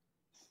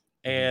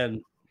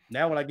 And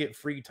now when I get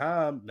free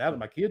time, now that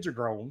my kids are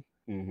grown,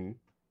 and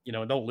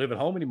don't live at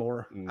home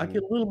anymore, I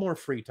get a little more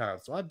free time.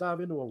 So I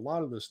dive into a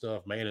lot of this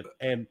stuff, man.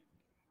 And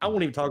I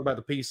won't even talk about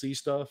the PC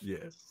stuff.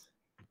 Yes.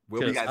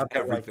 Well, you guys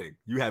everything.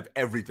 You have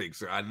everything,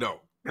 sir. I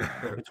know.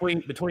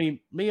 between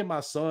me and my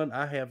son,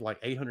 I have like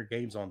 800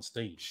 games on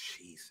Steam.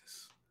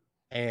 Jesus.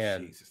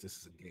 And this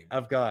is a game.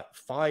 I've got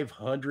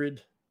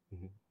 500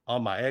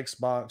 on my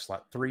Xbox,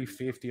 like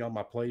 350 on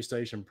my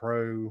PlayStation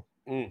Pro.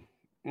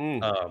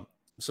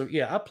 So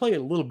yeah, I play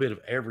a little bit of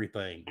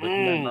everything. But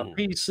my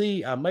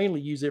PC, I mainly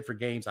use it for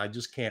games I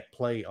just can't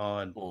play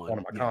on one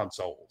of my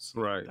consoles.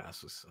 Right.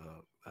 That's what's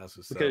up.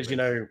 Because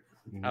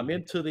I'm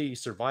into the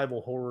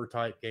survival horror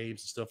type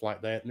games and stuff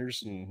like that.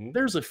 And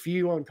there's a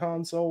few on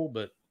console,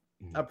 but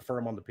I prefer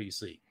them on the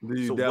PC. Do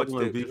you dabble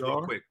in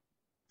VR? Quick?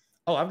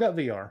 Oh, I've got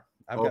VR.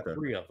 I've got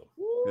 3 of them.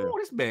 Ooh,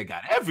 this man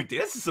got everything.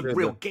 This is some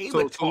real game.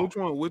 So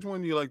which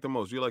one do you like the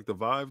most? You like the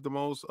Vive the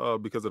most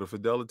because of the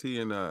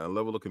fidelity and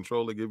level of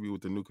control they give you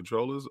with the new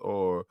controllers,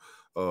 or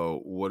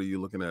what are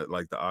you looking at?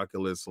 Like the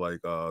Oculus,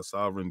 like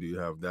Sovereign? Do you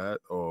have that,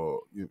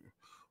 or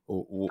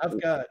I've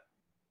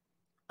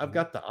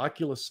got the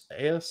Oculus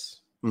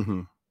S,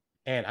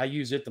 and I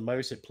use it the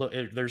most.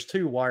 There's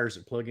 2 wires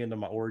that plug into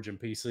my Origin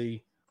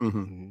PC,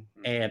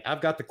 and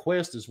I've got the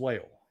Quest as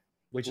well,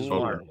 which is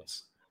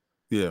wireless.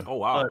 Yeah. Oh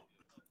wow. But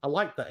I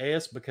like the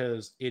S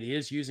because it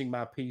is using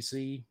my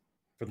PC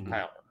for the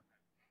power.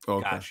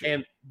 Okay. Gotcha.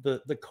 And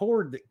the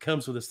cord that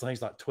comes with this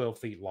thing's like 12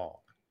 feet long.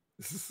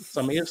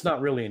 So it's not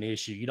really an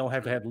issue. You don't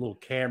have to have little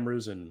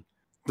cameras and.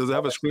 Does it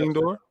have a screen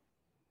door?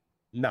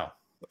 No.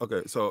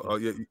 Okay, so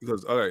yeah,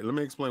 because all right, let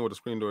me explain what a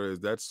screen door is.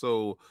 That's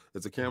so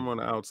it's a camera on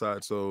the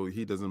outside, so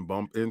he doesn't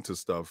bump into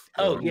stuff.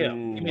 Oh yeah,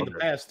 you mean the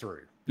pass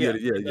through? Yeah,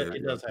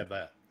 it does have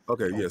that.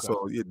 Okay, yeah.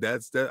 So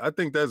that's that. I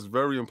think that's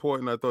very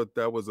important. I thought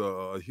that was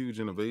a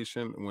huge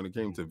innovation when it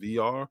came to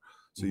VR.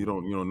 So you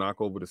don't, knock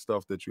over the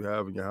stuff that you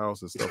have in your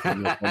house and stuff.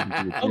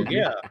 Oh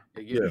yeah,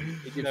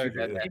 You know,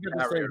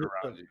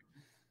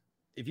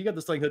 if you got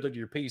this thing hooked up to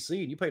your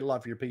PC and you paid a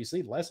lot for your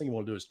PC, the last thing you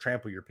want to do is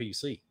trample your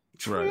PC.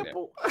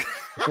 Trample.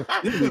 Hold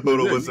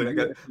on one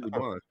second.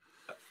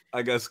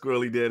 I got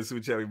Squirrely there in the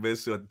super chat. We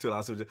missed it.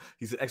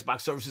 He said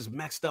Xbox services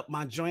maxed up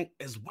my joint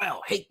as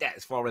well. Hate that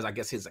as far as I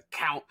guess his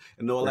account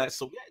and all that.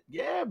 So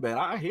yeah, man,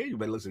 I hear you,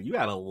 man. Listen, you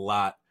had a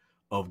lot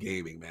of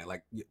gaming, man.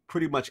 Like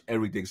pretty much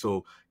everything.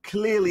 So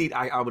clearly,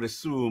 I would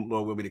assume,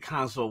 or when the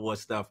console war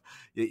stuff,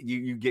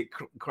 you get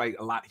quite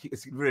a lot.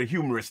 It's very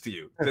humorous to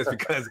you, just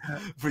because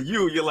for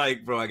you, you're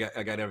like, bro, I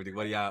got everything.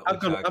 What y'all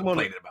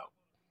complaining about?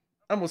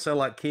 I'm gonna sound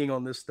like king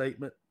on this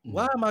statement.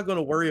 Why am I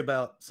gonna worry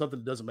about something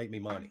that doesn't make me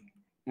money?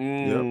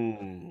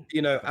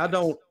 I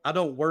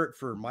don't work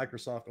for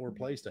Microsoft or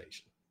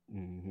PlayStation.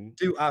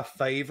 Do I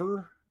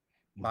favor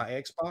my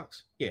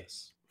Xbox?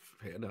 Yes.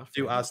 Fair enough.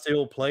 Do I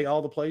still play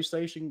all the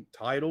PlayStation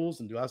titles?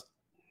 And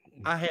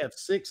I have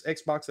 6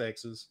 Xbox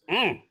X's.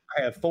 I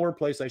have 4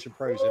 PlayStation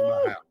Pros in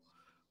my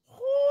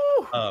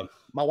house.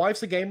 My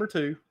wife's a gamer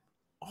too.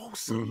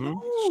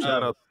 Awesome.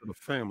 Shout out to the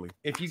family.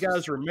 If you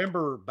guys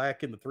remember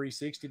back in the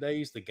 360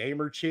 days, the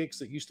gamer chicks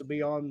that used to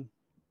be on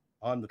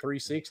the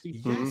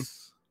 360.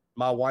 Yes.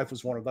 My wife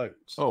was one of those.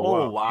 Oh, wow. She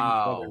was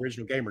one of the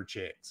original gamer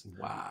chicks.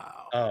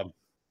 Wow.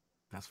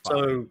 That's fine.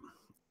 So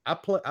I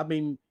play. I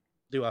mean,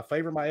 do I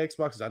favor my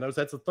Xbox? I know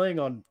that's a thing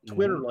on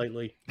Twitter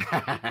lately.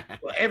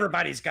 Well,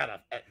 everybody's got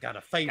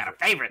a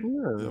favorite.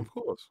 Yeah, of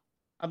course.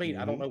 I mean,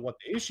 I don't know what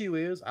the issue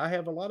is. I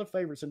have a lot of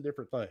favorites in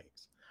different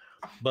things.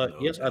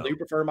 But yes, I do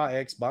prefer my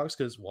Xbox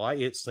because why?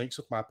 It syncs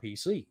with my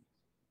PC.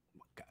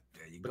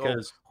 There you go.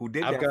 Who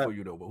did that for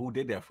you, though? But who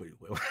did that for you?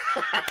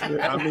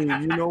 I mean,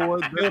 you know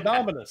what? Bill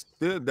Dominus.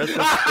 That's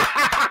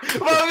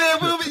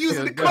we'll be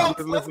using the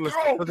quotes. Let's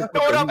throw it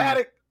up,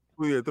 Addict.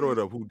 Yeah, throw it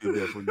up. Who did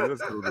that for you?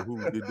 Let's throw the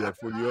who did that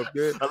for you up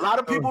there. A lot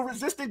of people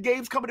resisted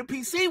games coming to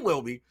PC,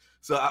 Wilby.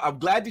 So I'm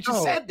glad that you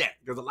said that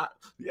because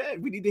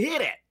we need to hear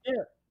that.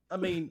 Yeah, I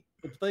mean,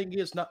 the thing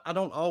is, I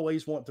don't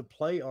always want to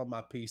play on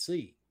my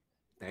PC.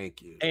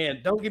 Thank you.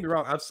 And don't get me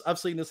wrong, I've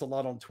seen this a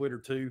lot on Twitter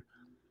too.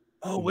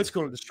 Oh, it's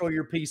going to destroy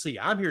your PC.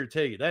 I'm here to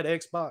tell you that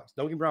Xbox,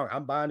 don't get me wrong,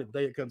 I'm buying it the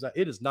day it comes out.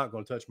 It is not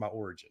going to touch my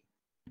Origin.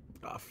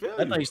 I feel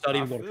that thing's not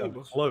even going to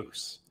come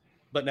close.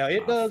 But now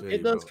it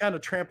does kind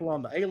of trample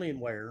on the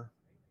Alienware.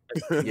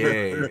 Because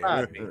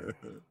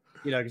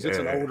it's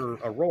an older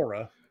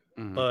Aurora,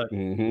 but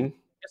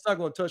it's not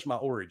going to touch my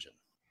Origin.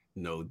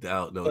 No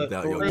doubt.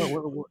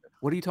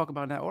 What are you talking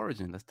about in that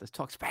Origin? Let's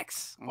talk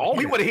specs. Oh,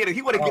 he want to hear it.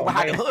 He want to get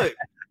behind the hood.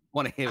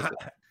 Want to hear it.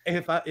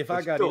 If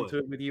I got into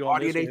it with you on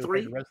this the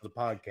rest of the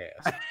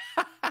podcast.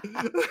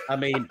 I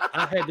mean,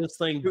 I had this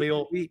thing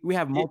built. We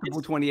have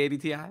multiple 2080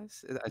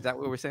 Ti's. Is that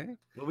what we're saying?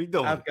 What we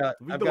doing?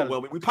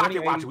 We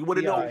pocket watching. We want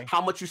to know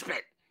how much you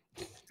spent.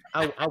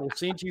 I will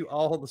send you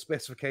all the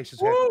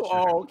specifications.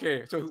 Oh,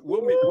 okay. So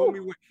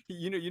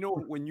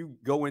when you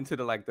go into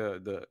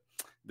the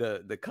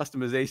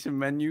customization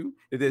menu,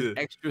 there's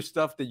extra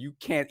stuff that you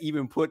can't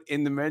even put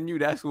in the menu.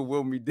 That's what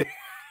Wilmy did.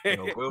 See,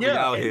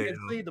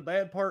 the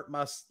bad part,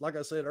 like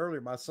I said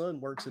earlier, my son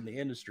works in the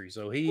industry,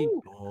 so he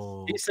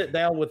sat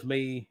down with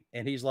me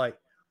and he's like,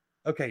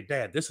 "Okay,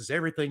 Dad, this is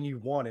everything you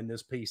want in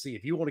this PC.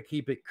 If you want to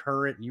keep it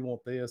current and you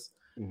want this,"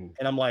 and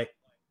I'm like,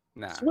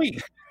 "Nah,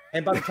 sweet."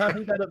 And by the time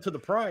he got up to the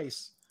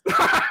price,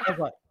 I was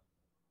like,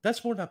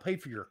 "That's more than I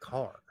paid for your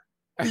car."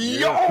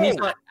 Yo!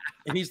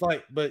 And he's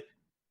like, "But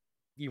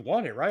you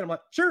want it, right?" I'm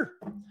like, "Sure."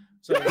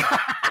 So.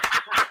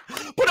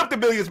 Put up the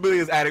millions,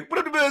 Addict. Put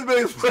up the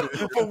millions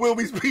for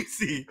Wilmy's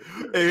PC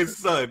and his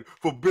son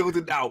for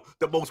building out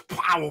the most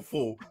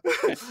powerful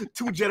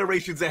 2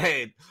 generations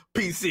ahead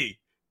PC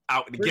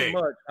out in the game.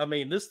 Much. I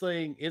mean, this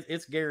thing,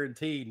 it's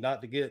guaranteed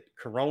not to get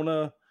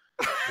corona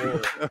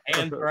or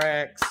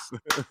anthrax,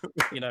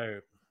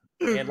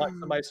 And like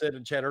somebody said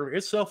in chat earlier,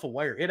 it's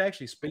self-aware. It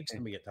actually speaks to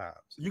me at times.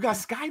 You got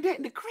Skynet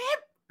in the crib?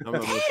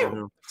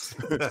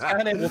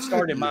 Skynet will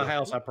start in my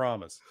house, I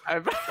promise.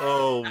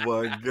 Oh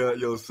my God.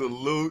 Yo,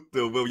 salute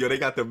them. Yo, they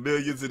got the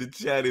millions in the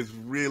chat. It's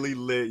really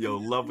lit. Yo,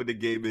 loving the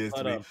game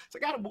history. So I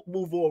gotta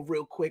move on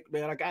real quick,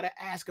 man. I gotta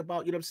ask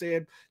about,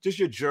 just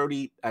your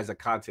journey as a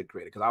content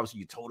creator. Because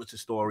obviously you told us a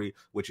story,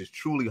 which is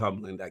truly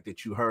humbling, like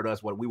that you heard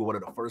us when we were one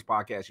of the first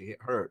podcasts you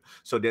heard.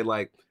 So then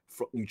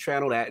you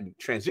channel that and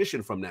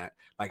transition from that.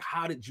 Like,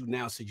 how did you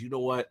now say, you know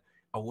what?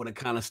 I want to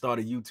kind of start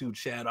a YouTube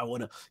channel. I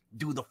want to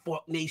do the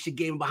Fork Nation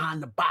game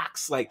behind the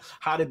box. Like,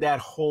 how did that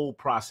whole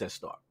process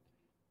start?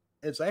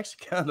 It's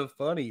actually kind of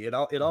funny. It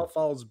all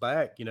falls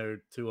back, to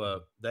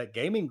that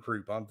gaming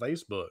group on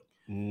Facebook.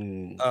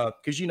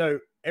 Because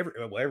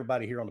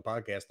everybody here on the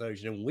podcast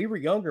knows, when we were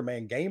younger,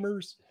 man,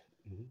 gamers,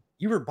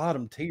 you were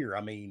bottom tier.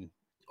 I mean,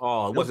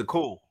 Oh, it wasn't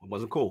cool. It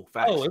wasn't cool.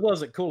 Facts. Oh, it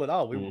wasn't cool at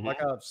all. We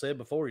like I've said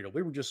before,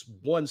 we were just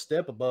one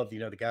step above, the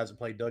guys that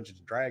play Dungeons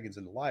and Dragons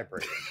in the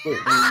library.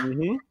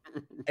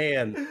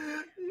 And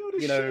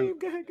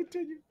Go ahead,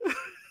 continue.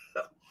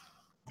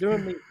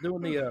 doing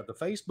the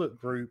Facebook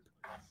group,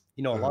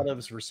 a lot of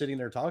us were sitting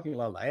there talking. A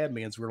lot of the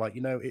admins were like,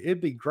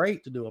 it'd be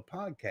great to do a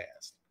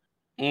podcast.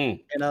 And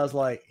I was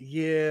like,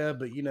 yeah,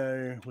 but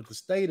with the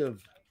state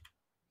of,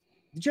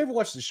 did you ever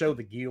watch the show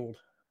The Guild?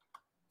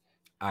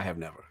 I have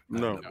never.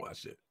 No. I've never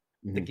watched it.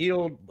 The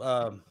Guild.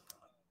 I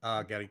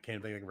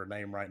can't think of her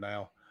name right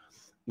now.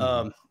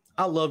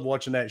 I loved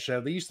watching that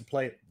show. They used to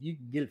play it. You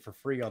can get it for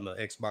free on the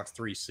Xbox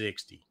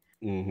 360.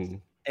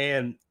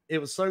 And it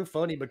was so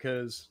funny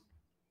because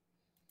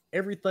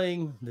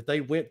everything that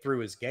they went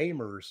through as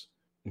gamers,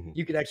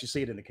 you could actually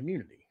see it in the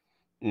community.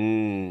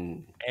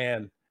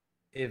 And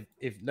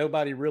if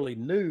nobody really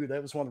knew,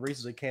 that was one of the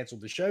reasons they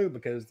canceled the show,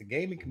 because the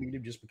gaming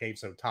community just became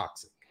so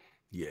toxic.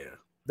 Yeah.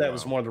 That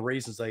was one of the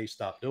reasons they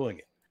stopped doing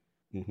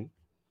it.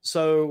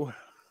 So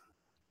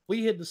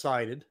we had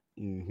decided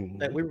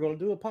that we were going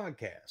to do a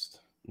podcast.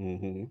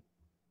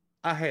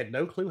 I had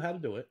no clue how to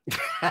do it.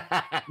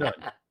 None.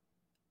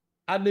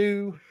 I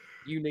knew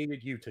you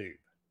needed YouTube.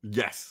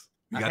 Yes.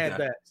 I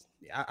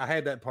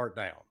had that part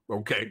down.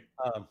 Okay.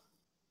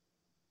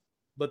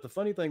 But the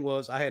funny thing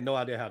was, I had no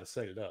idea how to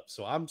set it up.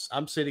 So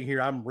I'm sitting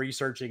here, I'm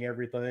researching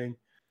everything.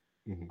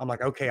 I'm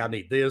like, okay, I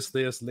need this,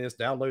 and this,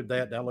 download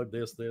that, download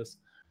this.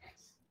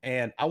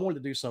 And I wanted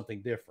to do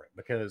something different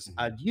because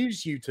I'd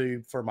used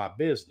YouTube for my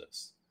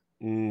business.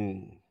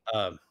 When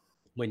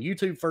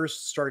YouTube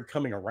first started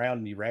coming around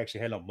and you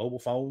actually had on mobile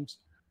phones,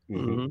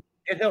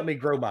 it helped me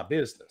grow my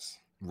business.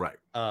 Right.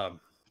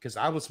 Because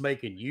I was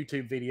making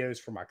YouTube videos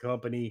for my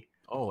company.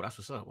 Oh, that's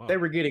what's up. Wow. They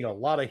were getting a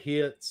lot of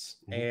hits,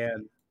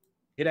 and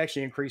it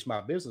actually increased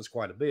my business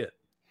quite a bit.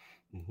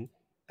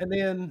 And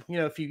then,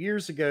 a few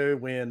years ago,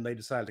 when they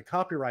decided to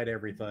copyright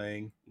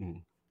everything,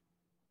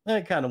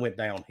 it kind of went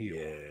downhill.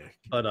 Yeah.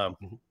 But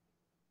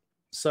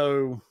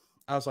so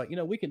I was like,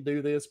 we can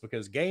do this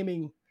because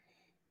gaming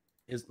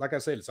is, like I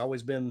said, it's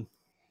always been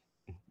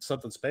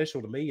something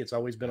special to me. It's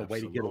always been a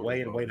way to get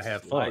away and a way to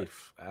have fun.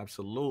 Life.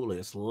 Absolutely.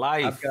 It's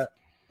life.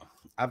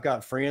 I've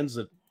got friends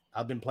that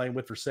I've been playing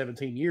with for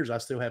 17 years. I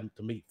still haven't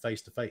to meet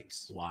face to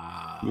face.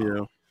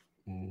 Wow.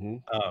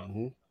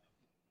 Yeah.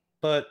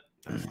 But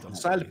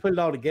decided to put it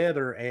all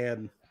together,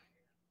 and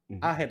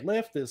I had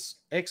left this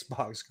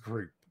Xbox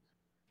group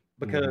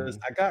because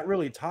I got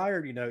really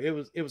tired.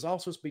 It was all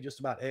supposed to be just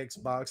about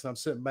Xbox, and I'm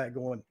sitting back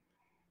going,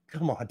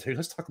 come on, dude,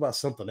 let's talk about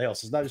something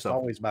else. It's not just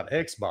always about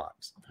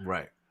Xbox.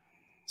 Right.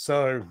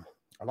 So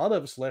a lot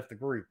of us left the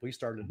group. We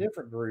started a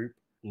different group,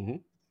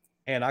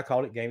 and I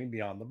called it Gaming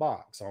Beyond the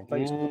Box on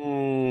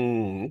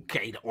Facebook.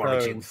 Okay, the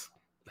origins.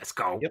 Let's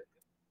go. Yep.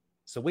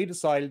 So we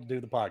decided to do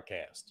the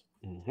podcast.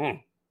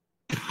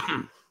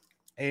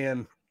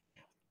 And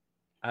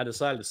I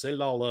decided to set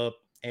it all up,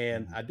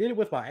 and I did it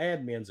with my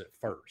admins at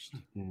first.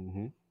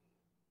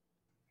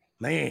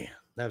 Man,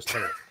 that was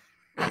terrible.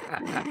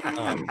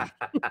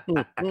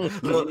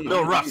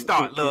 little rough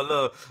start,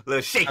 little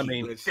shaky. I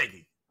mean, little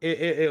shaky.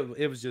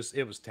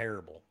 It was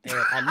terrible.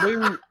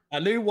 And I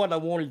knew what I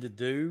wanted to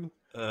do.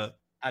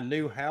 I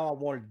knew how I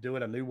wanted to do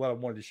it. I knew what I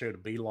wanted the show to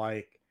be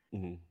like.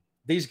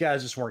 These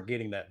guys just weren't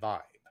getting that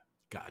vibe.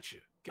 Gotcha.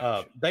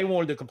 They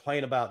wanted to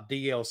complain about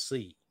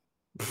DLC.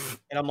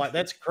 And I'm like,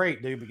 that's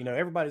great, dude. But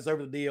everybody's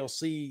over the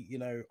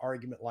DLC,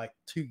 argument like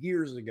 2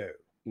 years ago.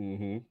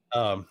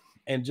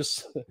 And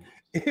just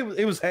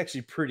it was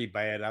actually pretty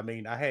bad. I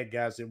mean, I had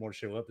guys that didn't want to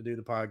show up to do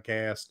the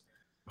podcast.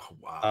 Oh,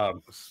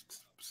 wow.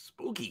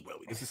 Spooky, bro.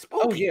 This is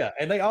spooky. Oh yeah,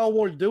 and they all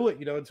wanted to do it,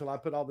 until I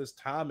put all this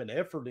time and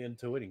effort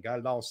into it and got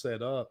it all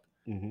set up.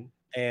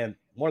 And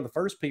one of the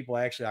first people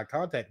I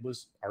contacted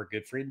was our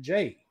good friend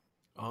Jay,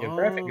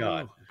 Graphic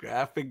God.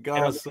 Graphic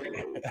God.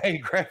 Hey,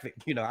 Graphic,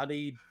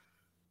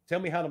 tell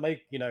me how to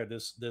make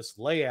this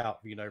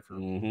layout for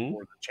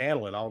the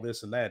channel and all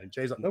this and that. And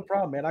Jay's like, no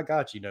problem, man, I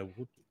got you.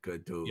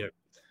 Good dude.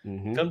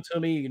 Come to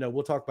me,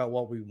 we'll talk about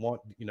what we want,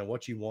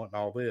 what you want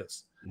and all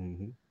this.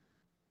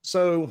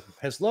 So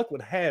as luck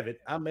would have it,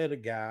 I met a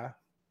guy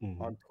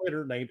on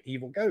Twitter named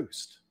Evil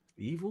Ghost.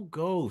 Evil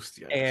Ghost,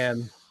 yes.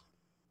 And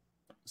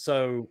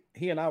so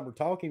he and I were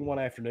talking one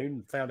afternoon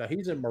and found out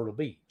he's in Myrtle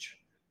Beach.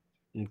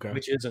 Okay.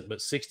 Which isn't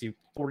but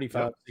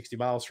 45, 60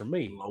 miles from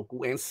me. Local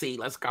NC,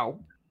 let's go.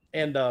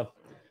 And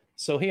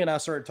so he and I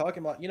started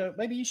talking about,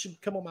 maybe you should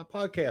come on my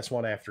podcast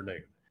one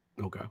afternoon.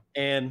 Okay.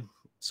 And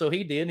so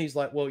he did. And he's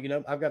like, well,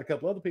 I've got a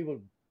couple other people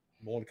who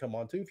want to come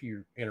on too if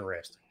you're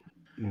interested.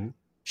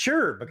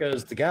 Sure,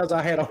 because the guys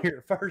I had on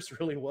here at first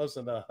really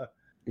wasn't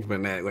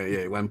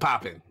it wasn't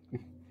popping.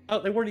 Oh,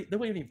 they wouldn't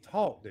even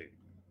talk, dude.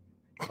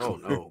 Oh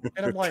no.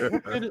 And I'm like,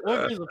 what good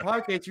is a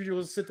podcast? You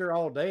just sit there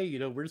all day,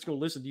 we're just gonna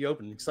listen to you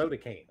opening soda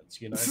cans,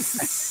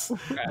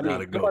 I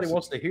mean, nobody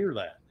wants to hear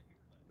that.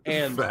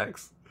 And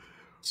facts.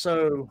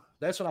 So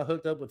that's when I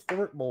hooked up with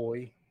Fork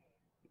Boy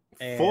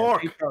and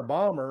HR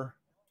Bomber.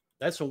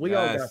 That's when we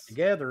all got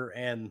together,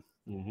 and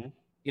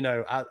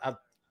I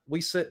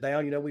we sit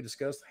down, we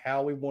discussed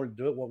how we wanted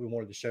to do it, what we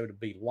wanted the show to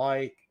be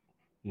like,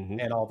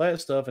 and all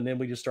that stuff. And then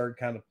we just started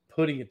kind of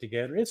putting it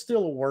together. It's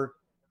still a work.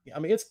 I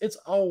mean, it's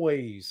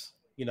always,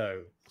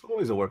 it's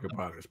always a work in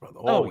progress, brother.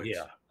 Always.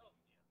 Oh, yeah.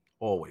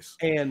 Always.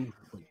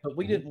 But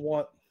we didn't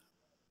want,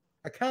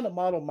 I kind of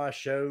modeled my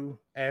show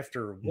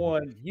after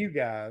one, you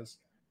guys,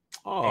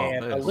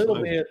 and a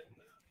little bit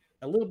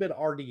of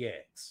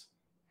RDX.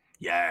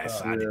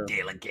 Yes, on the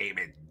Daily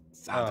Gaming.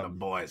 Sound to the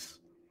boys.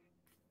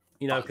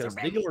 Because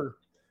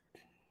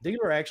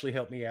Dealer actually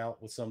helped me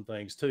out with some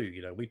things too.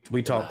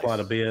 We talked quite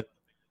a bit.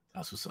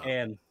 That's what's up.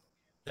 And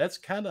that's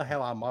kind of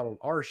how I modeled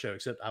our show,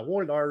 except I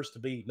wanted ours to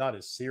be not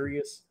as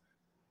serious,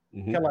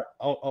 kind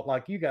of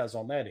like you guys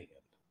on that end.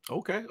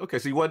 Okay.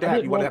 So you want to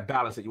have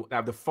balance. You want to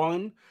have the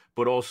fun,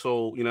 but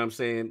also, you know what I'm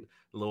saying,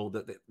 a little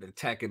the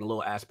tech and the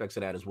little aspects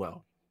of that as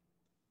well.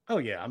 Oh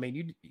yeah, I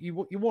mean, you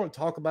want to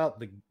talk about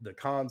the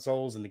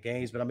consoles and the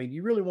games, but I mean,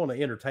 you really want to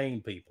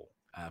entertain people.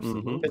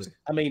 Absolutely.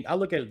 I mean, I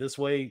look at it this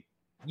way: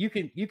 you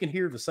can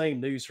hear the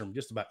same news from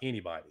just about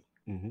anybody.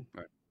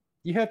 Right.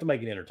 You have to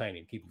make it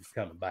entertaining, keep them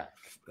coming back.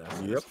 That's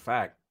a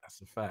fact.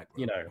 That's a fact.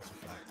 Bro.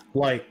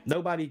 Like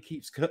nobody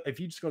keeps. If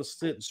you're just going to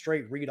sit and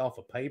straight read off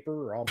a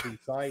paper or off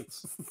these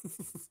sites,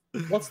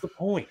 what's the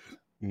point?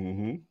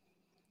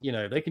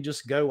 They can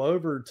just go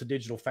over to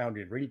Digital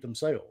Foundry and read it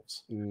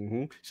themselves.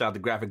 Shout out to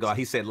Graphic God.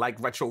 He said,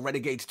 like Retro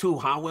Renegades too,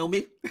 huh,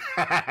 Wilmy?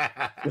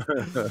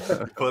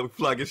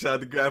 Plug it. Shout out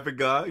to Graphic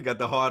God. You got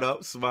the heart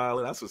up,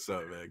 smiling. That's what's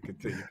up, man.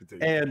 Continue.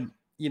 And,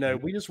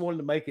 we just wanted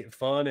to make it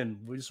fun, and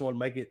we just want to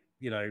make it,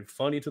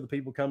 funny to the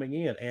people coming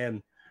in.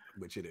 And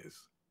which it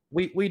is.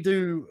 We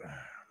do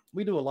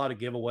a lot of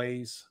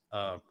giveaways.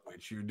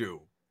 Which you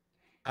do.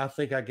 I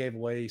think I gave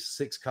away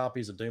 6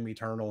 copies of Doom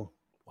Eternal.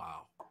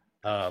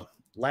 Wow.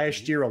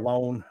 Last year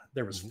alone,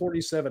 there was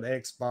 47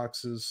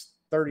 Xboxes,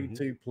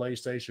 32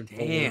 PlayStation 4s.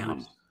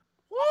 Damn.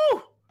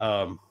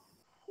 Woo!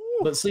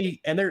 But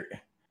see,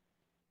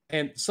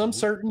 and some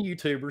certain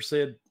YouTubers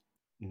said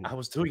I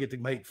was doing it to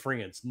make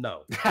friends.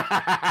 No.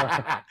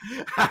 That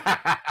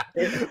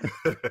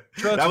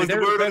was the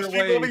word on the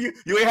street.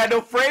 You ain't had no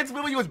friends,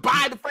 Willie. You was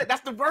buying the friends.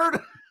 That's the word.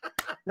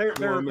 There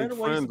are better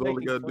ways. All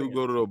you gotta do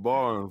go to the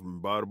bar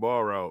and buy the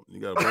bar out.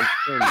 You got a bunch of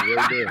friends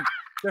right there.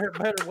 There are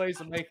better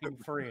ways of making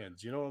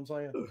friends. You know what I'm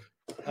saying?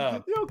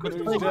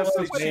 There's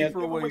definitely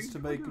cheaper ways to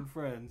making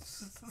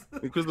friends.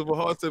 Because of a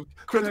hard said,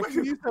 Chris,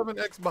 you have an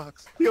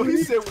Xbox. Yo,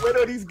 he said, when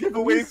are these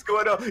giveaways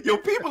going on? Yo,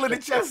 people in the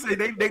chat say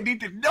they need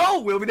to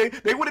know,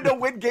 Wilmy. They want to know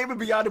when Game and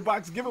Beyond the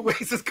Box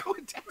giveaways is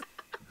going down.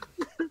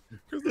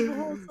 But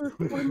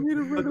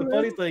the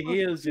funny thing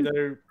is,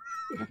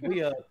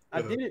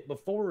 I did it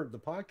before the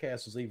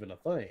podcast was even a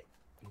thing.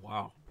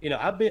 Wow.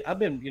 I've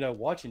been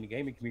watching the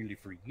gaming community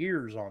for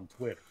years on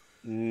Twitter.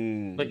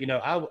 But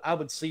I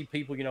would see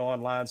people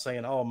online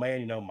saying, "Oh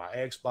man, my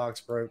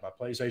Xbox broke, my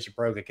PlayStation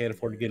broke, I can't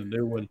afford to get a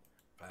new one."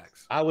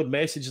 Facts. I would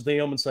message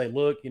them and say,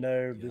 "Look,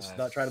 this is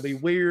not trying to be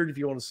weird. If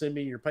you want to send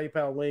me your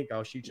PayPal link,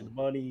 I'll shoot you the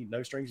money.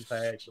 No strings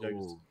attached."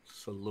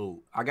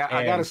 Salute. I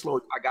gotta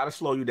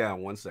slow you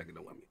down 1 second,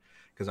 though, Wilmy,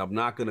 because I'm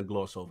not gonna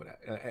gloss over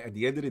that. At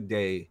the end of the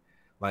day,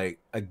 like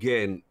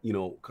again,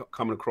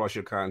 coming across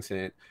your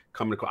content,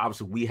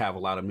 obviously we have a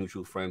lot of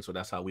mutual friends, so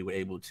that's how we were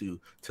able to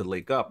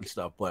link up and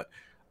stuff, but.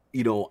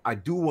 I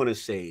do want to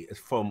say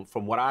from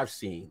what I've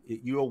seen,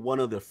 you're one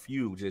of the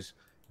few just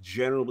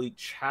generally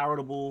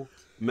charitable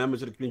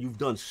members of the community. You've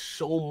done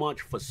so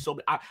much for so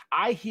many.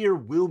 I hear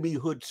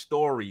Wilmyhood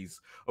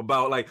stories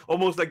about like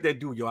almost like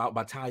that dude,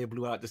 my tire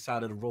blew out the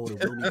side of the road and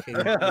Wilmy came.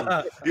 You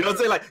know what I'm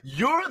saying? Like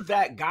you're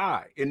that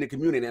guy in the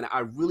community, and I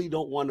really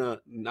don't want to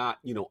not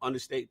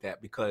understate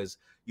that because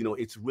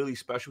it's really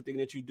special thing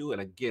that you do. And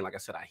again, like I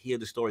said, I hear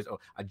the stories.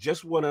 I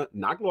just want to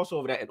not gloss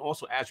over that and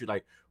also ask you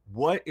like,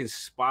 what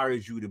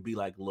inspires you to be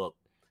like, look,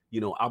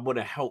 I want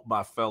to help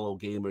my fellow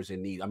gamers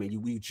in need. I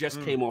mean, we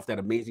just came off that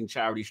amazing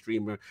charity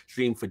stream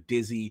for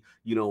Dizzy,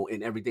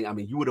 and everything. I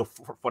mean, you were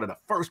one of the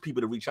first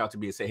people to reach out to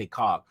me and say, hey,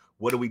 Cog,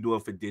 what are we doing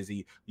for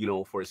Dizzy,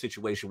 for a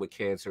situation with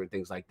cancer and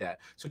things like that.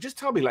 So just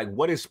tell me, like,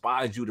 what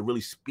inspires you to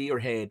really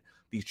spearhead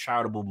these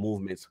charitable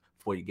movements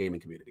for your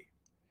gaming community?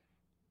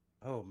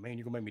 Oh, man,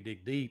 you're going to make me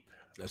dig deep.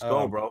 Let's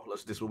go, bro.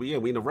 This is what we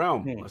in. We in the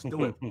realm. Let's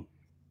do it.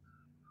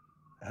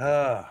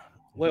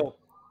 Well,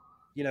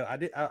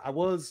 I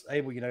was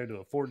able, to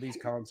afford these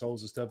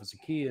consoles and stuff as a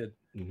kid,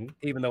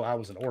 even though I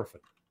was an orphan.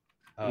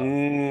 I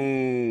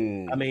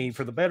mean,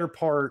 for the better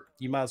part,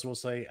 you might as well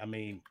say, I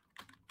mean,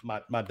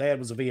 my dad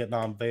was a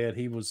Vietnam vet.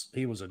 He was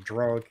a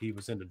drunk. He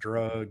was into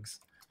drugs.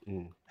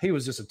 He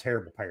was just a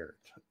terrible parent.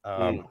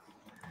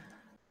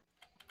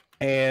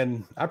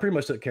 And I pretty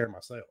much took care of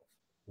myself.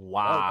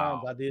 Wow. A lot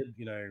of times I did,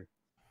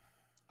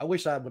 I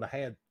wish I would have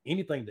had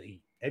anything to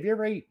eat. Have you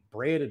ever ate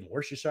bread and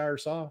Worcestershire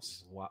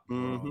sauce? Wow.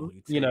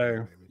 And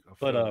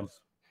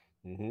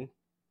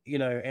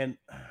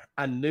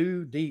I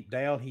knew deep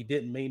down he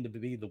didn't mean to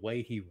be the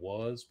way he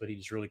was, but he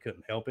just really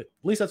couldn't help it.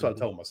 At least that's what I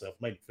told myself.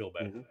 Made me feel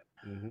better.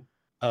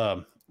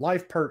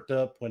 Life perked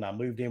up when I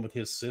moved in with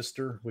his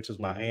sister, which is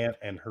my aunt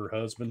and her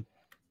husband.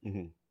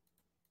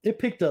 It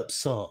picked up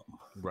some.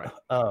 Right.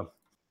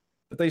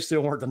 But they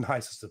still weren't the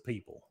nicest of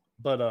people.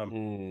 But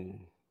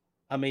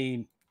I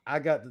mean, I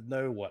got to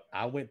know what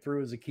I went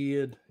through as a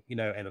kid, you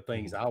know, and the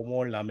things I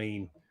wanted. I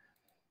mean,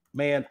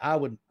 man, I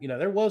would, you know,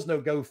 there was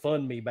no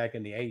GoFundMe back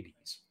in the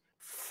 80s.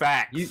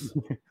 Facts.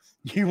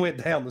 You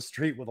went down the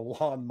street with a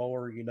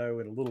lawnmower, you know,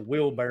 and a little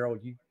wheelbarrow.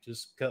 You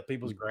just cut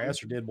people's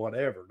grass or did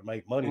whatever to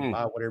make money to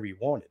buy whatever you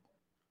wanted.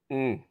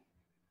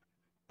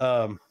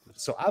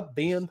 So I've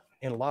been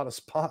in a lot of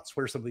spots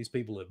where some of these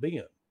people have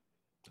been.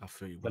 I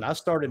feel you. When I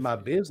started my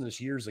business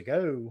years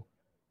ago,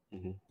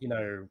 you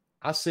know,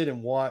 I sit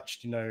and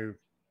watched, you know,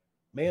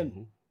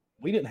 man,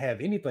 we didn't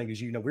have anything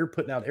because, you know, we were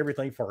putting out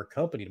everything for our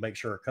company to make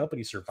sure our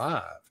company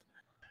survived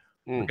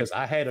because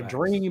I had a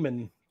dream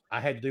and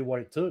I had to do what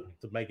it took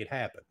to make it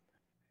happen.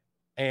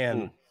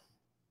 And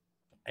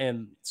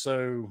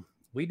so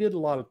we did a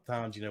lot of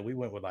times, you know, we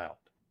went without,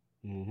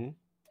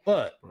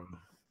 but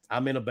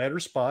I'm in a better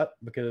spot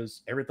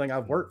because everything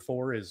I've worked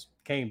for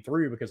came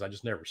through because I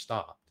just never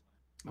stopped.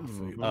 I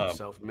feel you.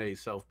 Self-made,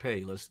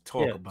 self-pay. Let's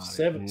talk about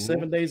it.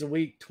 7 days a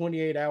week,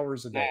 28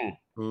 hours a day.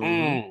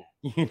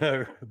 You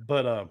know,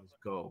 but let's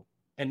go.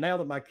 And now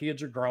that my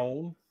kids are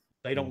grown,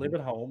 they don't live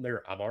at home.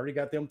 I've already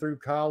got them through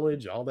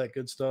college, all that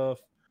good stuff.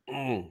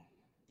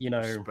 You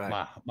know,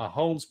 my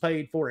home's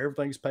paid for,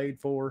 everything's paid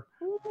for.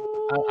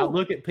 I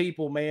look at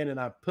people, man, and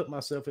I put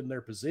myself in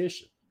their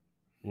position.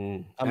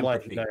 I'm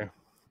like, you know,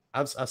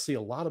 I see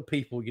a lot of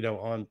people, you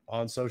know,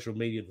 on social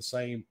media the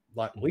same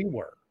like we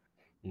were.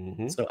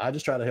 So I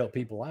just try to help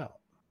people out,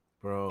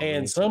 bro.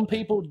 And some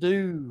people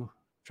do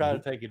try to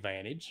take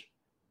advantage.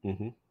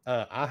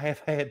 I have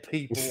had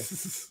people,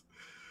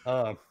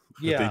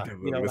 you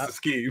know, the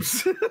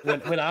schemes.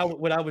 when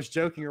I was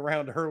joking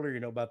around earlier, you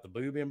know, about the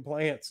boob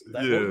implants,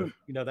 that wasn't,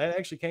 you know, that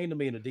actually came to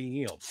me in a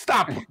DM.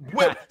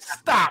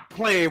 Stop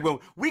playing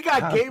with. We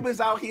got gamers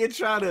out here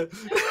trying to.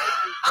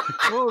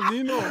 Well,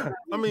 you know,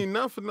 I mean,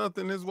 not for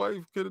nothing, his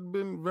wife could have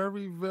been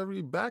very,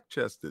 very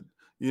back-chested.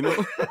 You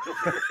know,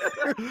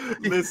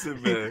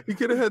 listen, man. He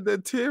could have had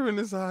that tear in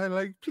his eye,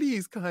 like,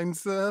 please, kind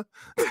sir.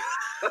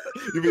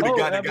 You mean the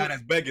guy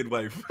that's begging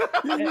wife?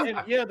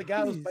 The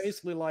guy was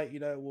basically like, you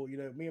know, well, you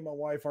know, me and my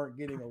wife aren't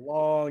getting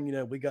along. You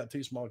know, we got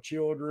 2 small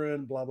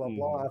children. Blah blah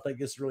blah. I think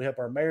this really help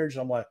our marriage.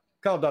 I'm like,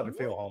 call Dr.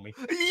 Phil, homie.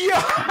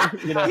 Yeah,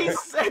 you know? He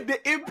said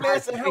the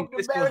implants will help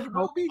the marriage,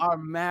 homie. Our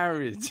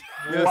marriage.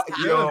 Yes,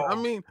 yo. I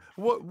mean,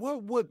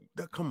 what?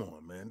 Come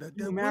on, man. That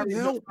would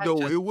help,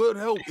 though. It would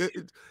help.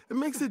 It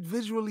makes it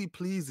visually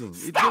pleasing.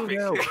 Stop it.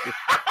 Help.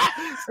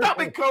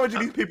 Stop encouraging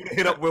these people to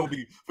hit up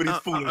Wilby for these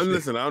foolishness.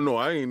 Listen, I know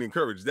I ain't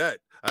encouraged that.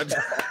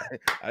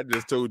 I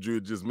just told you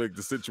it just make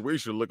the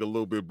situation look a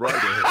little bit brighter.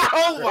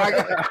 Oh my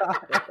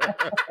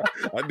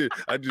God!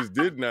 I just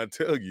did not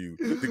tell you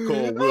to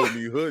call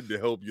Wilmyhood to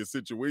help your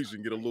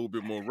situation get a little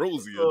bit more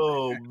rosier.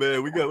 Oh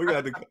man, we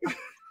got to.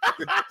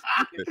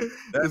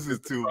 This is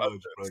too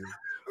much, buddy.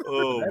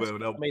 Oh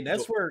man, I mean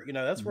that's where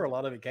a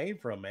lot of it came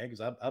from, man.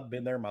 Because I've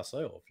been there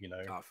myself, you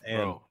know,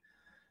 and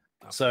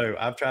so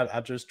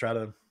I just try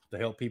to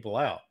help people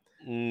out.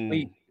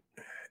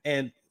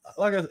 And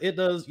like it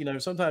does, you know,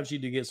 sometimes you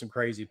do get some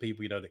crazy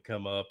people, you know, that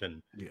come up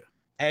and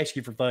ask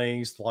you for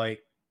things.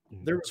 Like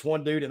there was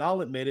one dude, and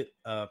I'll admit it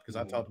because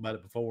I talked about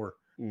it before.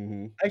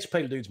 I actually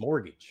paid a dude's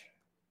mortgage.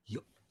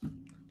 Yep.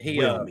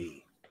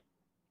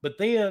 But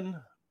then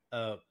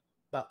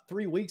about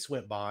 3 weeks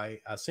went by.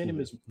 I sent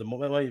him the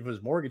money for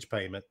his mortgage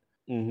payment,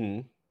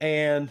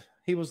 and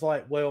he was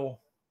like,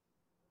 "Well,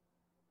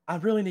 I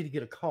really need to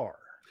get a car."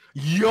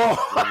 Yo,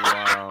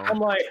 wow. I'm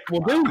like,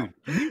 "Well, dude,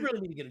 you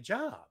really need to get a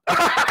job."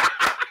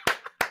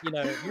 You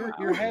know,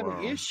 you're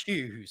having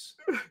issues.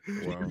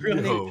 You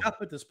really need a job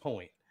at this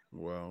point.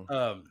 Wow.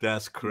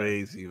 That's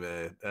crazy,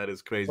 man. That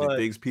is crazy.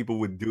 Things people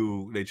would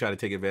do, they try to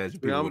take advantage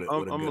of people with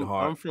a good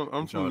heart.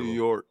 I'm from New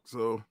York,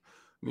 so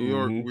New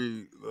York,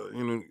 we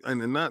you know,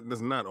 and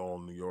that's not all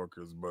New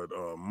Yorkers, but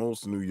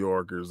most New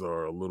Yorkers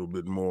are a little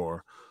bit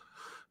more,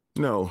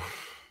 you know,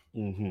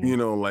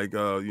 like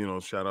you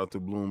know, shout out to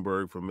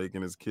Bloomberg for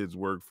making his kids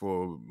work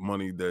for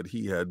money that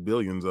he had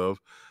billions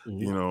of,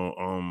 you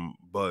know,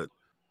 but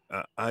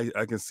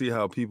I can see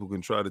how people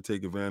can try to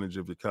take advantage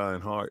of your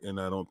kind heart,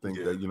 and I don't think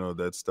that, you know,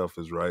 that stuff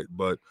is right.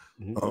 But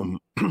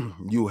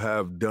you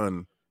have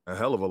done a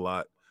hell of a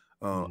lot.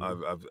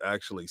 I've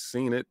actually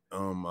seen it.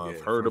 I've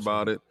heard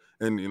about it,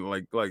 and you know,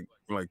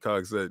 like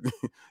Cox said,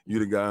 you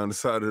the guy on the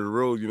side of the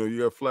road. You know,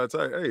 you got flat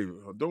tire. Hey,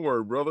 don't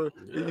worry, brother.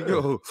 Here you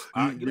go.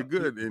 You're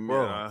good, and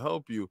I'll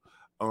help you.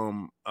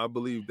 I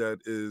believe that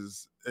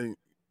is, and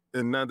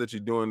not that you're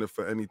doing it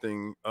for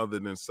anything other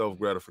than self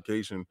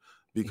gratification.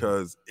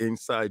 Because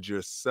inside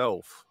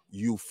yourself,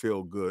 you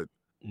feel good,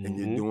 and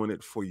you're doing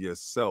it for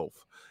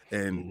yourself.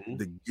 And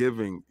the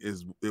giving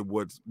is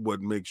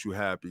what makes you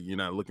happy. You're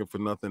not looking for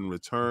nothing in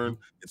return.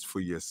 It's for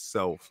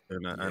yourself,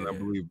 and I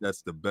believe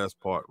that's the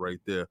best part right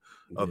there.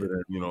 Other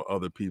than, you know,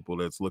 other people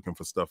that's looking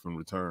for stuff in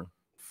return.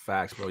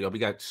 Facts, bro. Yo, we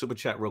got super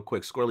chat real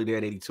quick. Squirrely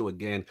Dan 82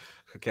 again.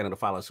 Canada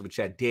follow super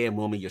chat. Damn,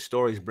 woman, your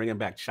stories bringing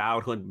back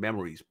childhood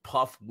memories.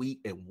 Puff, wheat,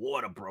 and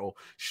water, bro.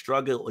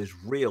 Struggle is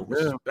real.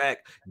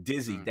 Respect,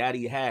 Dizzy,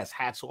 Daddy has.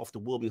 Hats off to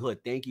Wilmyhood.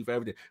 Thank you for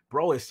everything,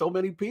 bro. It's so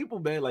many people,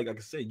 man. Like I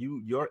said,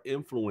 your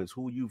influence,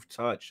 who you've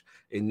touched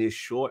in this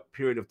short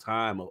period of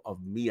time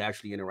of me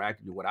actually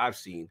interacting with what I've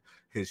seen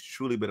has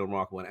truly been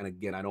remarkable. And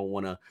again, I don't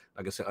want to,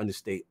 like I said,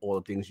 understate all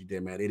the things you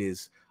did, man. It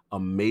is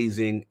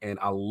amazing, and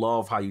I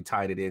love how you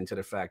tied it into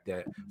the fact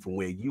that from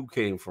where you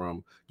came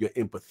from, you're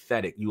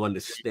empathetic, you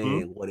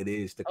understand what it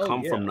is to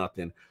come from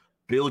nothing,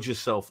 build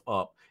yourself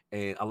up.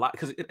 And a lot,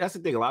 because that's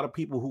the thing, a lot of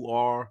people who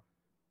are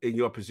in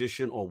your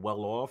position or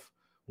well off,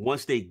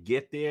 once they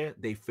get there,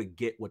 they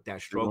forget what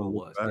that struggle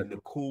was. And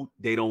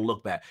they don't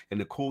look back.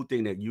 And the cool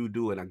thing that you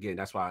do, and again,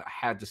 that's why I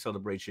had to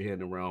celebrate you here in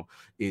the realm,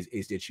 is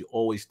that you're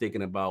always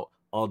thinking about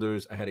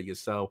others ahead of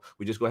yourself.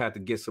 We're just gonna have to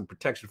get some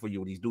protection for you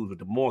with these dudes with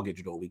the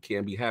mortgage, though. We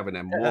can't be having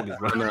that mortgage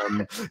right now.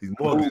 These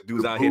mortgage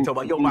dudes out here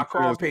talking about, yo, my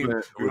car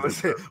payment. You know what I'm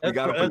saying? We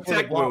gotta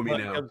protect Wilmy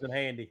now. Comes in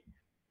handy.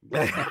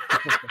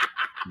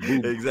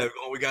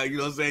 Exactly. Oh, we got, you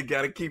know what I'm saying?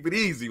 Gotta keep it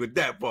easy with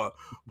that part.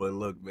 But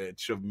look, man,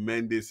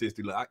 tremendous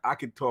history. Look, I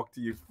could talk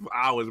to you for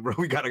hours, bro.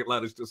 We got a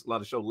lot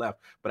of show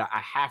left, but I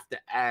have to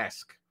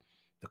ask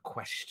the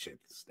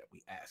questions that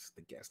we ask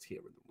the guest here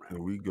in the round.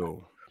 Here we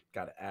go.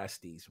 Gotta ask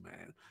these,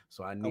 man.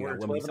 So I need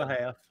 12 and a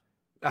half.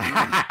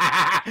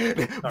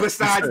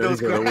 Besides those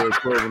questions.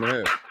 12 and a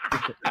half.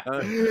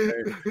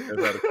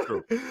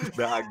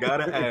 Now I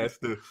gotta ask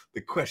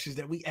the questions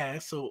that we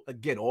ask. So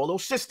again, all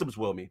those systems,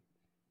 Wilmy.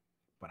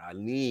 But I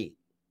need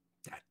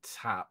that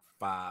top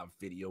 5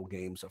 video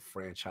games of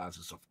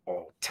franchises of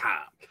all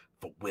time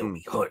for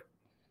Wilmyhood.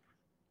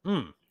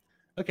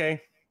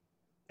 Okay.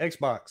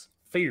 Xbox,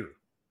 Fear.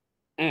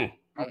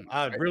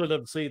 I'd really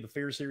love to see the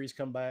Fear series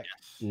come back.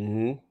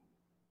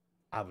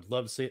 I would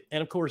love to see it.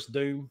 And of course,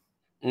 Doom.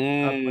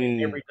 I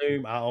play every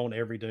Doom. I own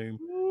every Doom.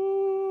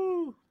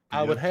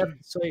 I would have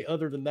to say,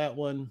 other than that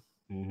one,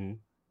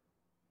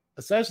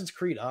 Assassin's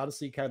Creed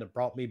Odyssey kind of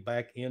brought me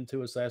back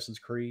into Assassin's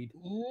Creed.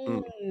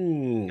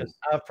 Because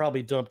I've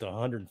probably dumped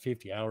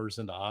 150 hours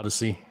into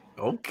Odyssey.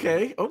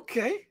 Okay.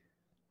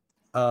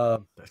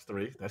 That's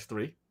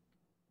three.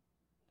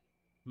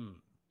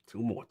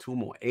 Two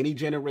more. Any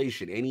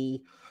generation,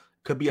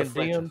 could be Condemned. A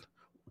franchise.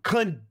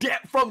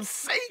 Condemned from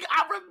Sega.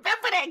 I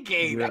remember that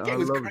game. Yeah, that game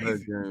was crazy.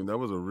 That game. That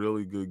was a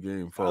really good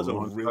game for a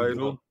launch really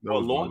title. That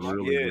was a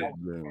really good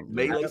game.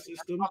 Melee That's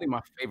system. probably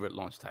my favorite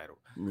launch title.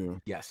 Yeah.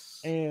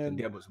 Yes. And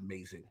that was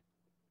amazing.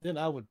 Then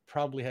I would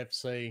probably have to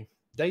say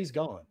Days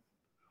Gone.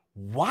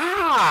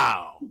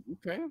 Wow.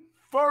 Okay.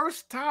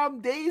 First time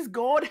Days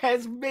Gone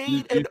has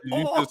made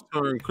You just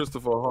turned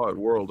Christopher Hart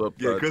world up.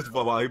 Yeah,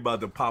 Christopher Hart, he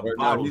about to pop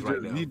bottles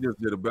right now. He just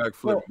did a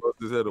backflip, bust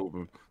his head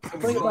open.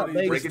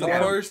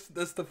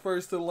 That's the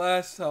first and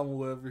last time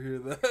we'll ever hear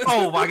that.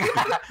 Oh my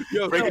God.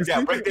 Yo, break it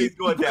down. Break Days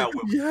Gone down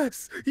with me.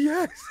 Yes.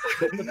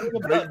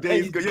 Break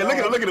Days Gone. Yeah,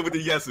 look at it with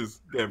the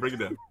yeses. Yeah, break it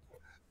down.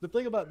 The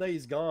thing about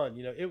Days Gone,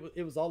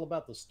 it was all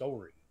about the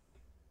story.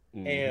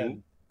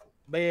 And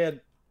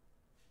man,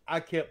 I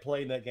kept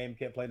playing that game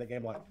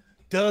like,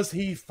 does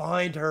he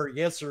find her?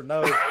 Yes or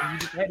no? And you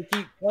just had to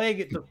keep playing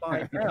it to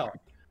find out.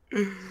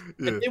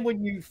 And then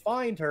when you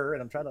find her,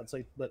 and I'm trying not to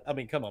say, but I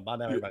mean, come on, by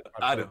now everybody.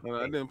 I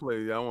didn't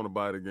play. I want to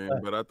buy the game,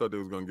 but I thought they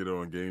was gonna get it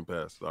on Game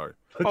Pass. Sorry.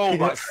 Oh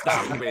my!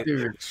 Stop, man!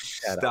 Dude,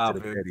 Stop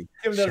it!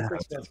 Give him another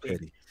 6 cents.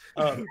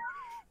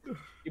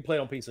 You play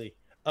on PC,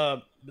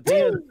 but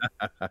then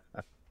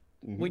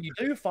when you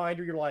do find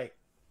her, you're like,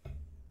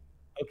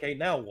 okay,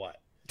 now what?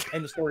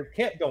 And the story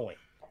kept going.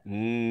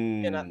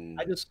 And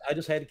I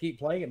just had to keep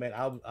playing it, man.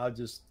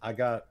 I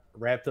got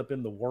wrapped up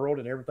in the world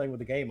and everything with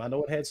the game. I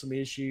know it had some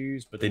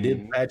issues, but they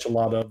did patch a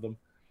lot of them.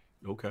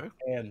 Okay.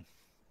 And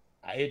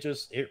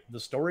the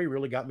story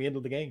really got me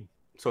into the game.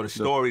 So the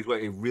stories where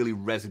it really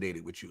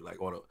resonated with you, like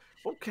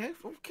okay,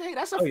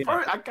 that's first.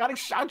 I gotta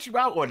shout you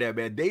out on that,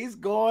 man. Days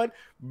Gone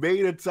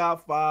made a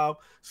top 5.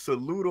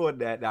 Salute on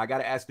that. Now I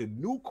gotta ask the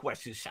new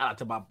question. Shout out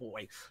to my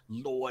boy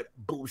Lord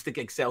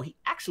Boomstick XL. He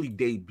actually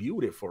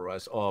debuted it for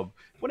us. I want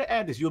to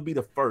add this. You'll be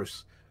the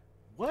first.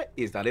 What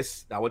is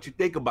this? Now, what you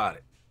think about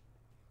it?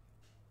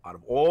 Out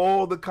of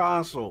all the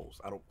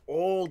consoles, out of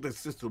all the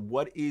systems,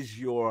 what is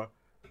your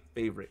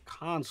favorite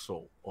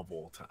console of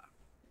all time?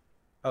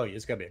 Oh yeah,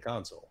 it's gotta be a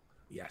console.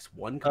 Yes,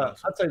 one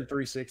console. I'd say the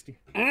 360.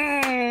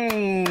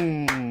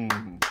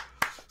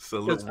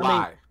 Salute.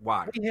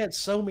 Why? We had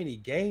so many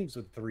games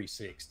with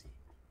 360.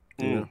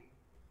 Yeah.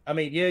 I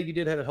mean, yeah, you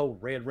did have a whole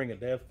Red Ring of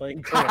Death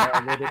thing going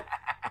on with it.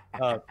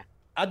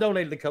 I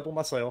donated a couple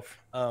myself.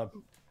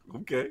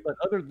 Okay. But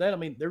other than that, I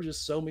mean, there were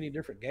just so many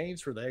different games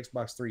for the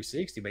Xbox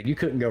 360, man. You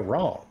couldn't go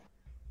wrong.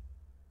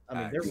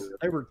 I mean,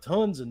 there were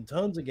tons and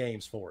tons of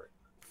games for it.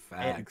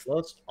 And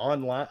plus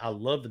online, I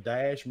love the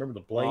dash. Remember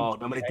the blades? Oh,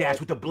 remember the dash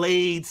with the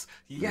blades?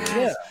 Yes.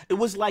 Yeah. It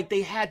was like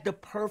they had the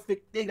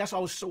perfect thing. That's why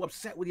I was so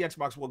upset with the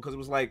Xbox One, because it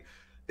was like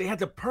they had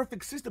the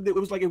perfect system. It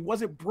was like it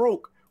wasn't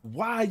broke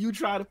why are you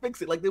trying to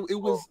fix it? Like it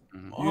was.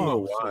 You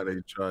know why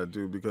they tried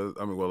to? Because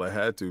I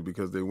had to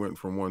because they went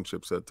from one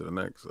chipset to the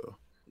next. So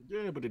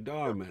yeah, but the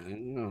dog man, I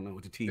don't know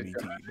what the TBT.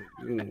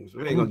 So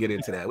we ain't gonna get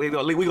into that. We're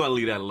gonna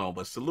leave that alone.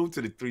 But salute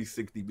to the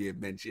 360 being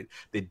mentioned,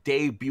 the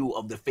debut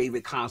of the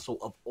favorite console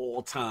of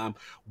all time,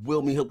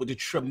 Wilmyhood, with the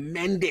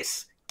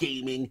tremendous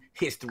gaming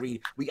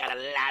history. We got a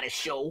lot of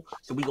show,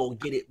 so we gonna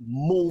get it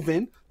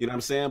moving. You know what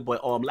I'm saying?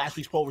 But last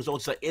week's poll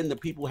results are in. The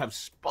people have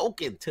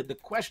spoken to the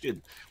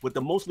question. With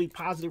the mostly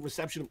positive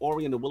reception of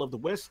Ori and the Will of the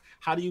Wisp,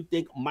 how do you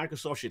think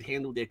Microsoft should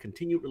handle their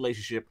continued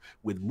relationship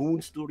with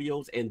Moon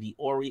Studios and the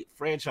Ori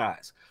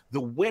franchise? The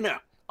winner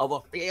of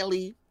a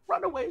fairly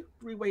runaway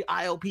three-way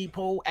ILP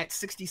poll at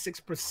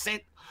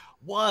 66%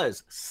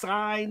 was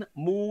sign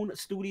Moon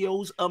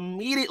Studios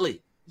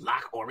immediately.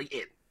 Lock Ori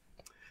in.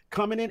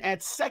 Coming in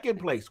at second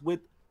place with,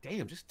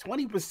 just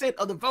 20%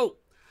 of the vote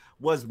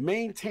was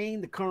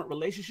maintain the current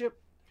relationship,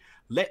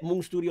 let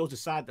Moon Studios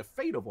decide the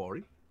fate of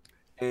Ori.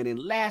 And in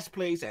last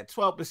place at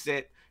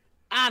 12%,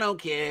 I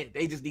don't care.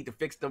 They just need to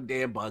fix them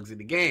damn bugs in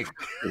the game.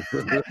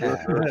 To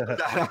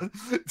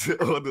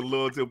all the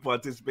lords who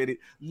participated.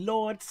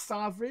 Lord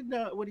Sovereign,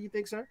 what do you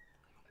think, sir?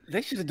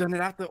 They should have done it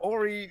after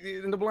Ori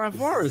in the Blind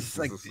Forest.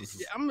 Like,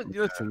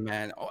 listen,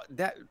 man,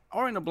 that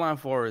Ori in the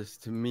Blind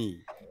Forest to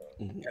me.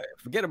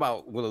 Forget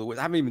about Will of the Wisp.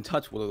 I haven't even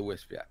touched Will of the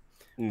Wisp yet.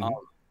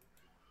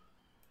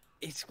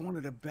 It's one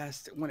of the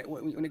best when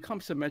it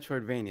comes to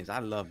Metroidvanias. I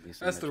love this.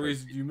 That's the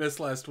reason you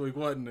missed last week,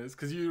 wasn't it?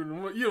 Because you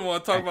don't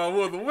want to talk about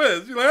Will of the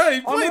Wisp. You're like, I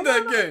ain't played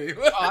that game.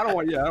 I don't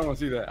want to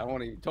see that. I don't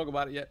want to talk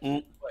about it yet. But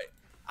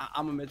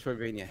I'm a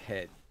Metroidvania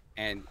head,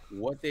 and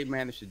what they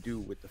managed to do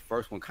with the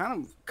first one,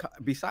 kind of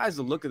besides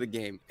the look of the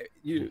game,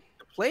 the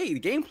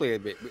gameplay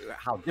of it,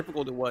 how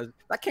difficult it was,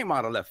 that came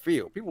out of left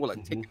field. People were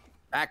like taken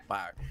back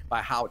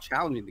by how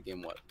challenging the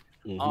game was.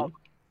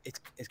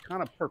 It's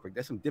kind of perfect.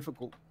 There's some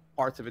difficult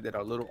parts of it that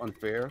are a little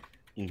unfair,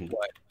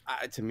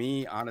 but to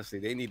me, honestly,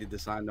 they need to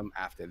design them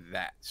after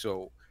that.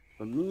 So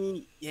for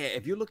me,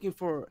 if you're looking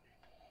for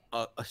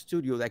a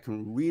studio that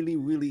can really,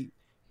 really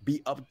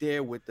be up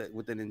there with the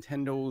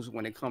Nintendos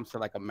when it comes to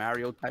like a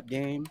Mario type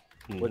game,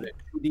 with a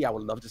 2D, I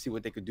would love to see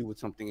what they could do with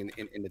something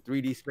in the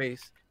 3D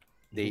space.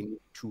 They need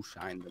to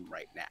shine them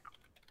right now.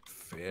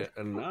 Fair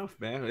enough,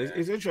 man.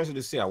 It's interesting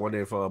to see. I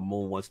wonder if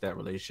Moon wants that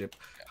relationship,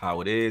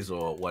 how it is,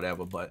 or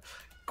whatever. But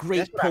great.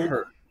 That's what I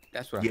heard.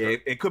 That's what I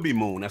heard. It could be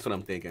Moon. That's what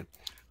I'm thinking.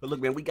 But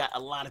look, man, we got a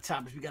lot of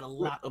topics. We got a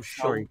lot of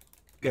show. Sorry.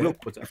 Real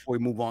quick before we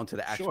move on to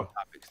the actual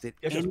topics, did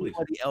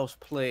anybody else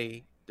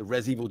play the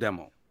Res Evil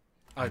demo?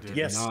 I did.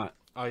 Yes,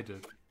 I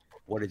did.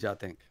 What did y'all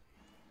think?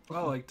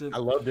 I liked it. I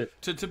loved it.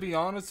 To be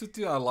honest with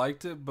you, I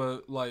liked it,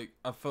 but like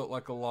I felt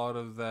like a lot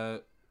of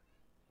that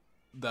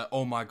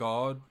oh my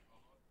god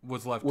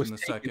was left in the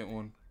second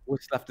one.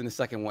 What's left in the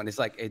second one? It's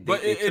like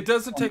it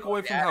doesn't take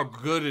away from how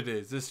good it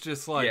is. It's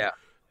just like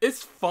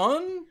it's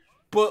fun,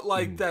 but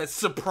like that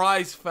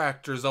surprise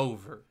factor's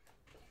over.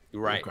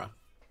 Right. Okay.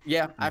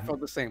 Yeah, I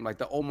felt the same. Like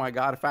the oh my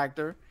god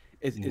factor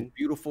is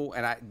beautiful,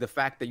 and the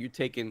fact that you're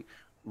taking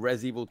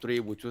Res Evil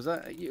 3, which was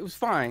it was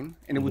fine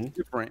and it was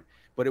different,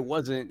 but it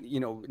wasn't,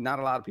 not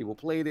a lot of people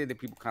played it, and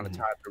people kind of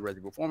tired of the Res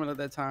Evil formula at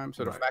that time.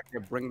 So the fact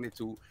that bringing it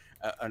to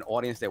an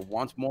audience that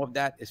wants more of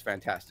that is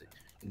fantastic.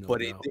 No,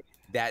 but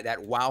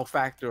that wow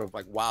factor of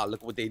like, wow,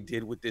 look what they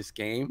did with this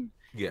game.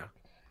 Yeah,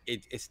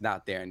 it's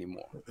not there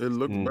anymore. It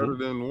looked better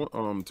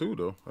than 2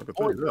 though. I can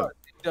tell you that.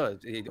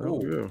 It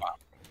does. Wow.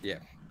 Yeah.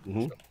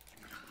 So.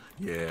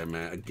 Yeah,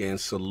 man. Again,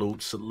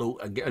 salute.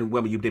 Again,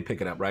 Wilma, you did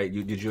pick it up, right?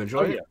 Did you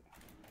enjoy it?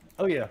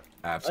 Oh yeah,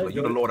 absolutely.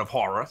 You're the Lord of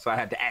Horror, so I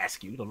had to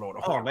ask you, the Lord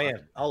of Horror. Oh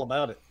man, all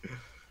about it.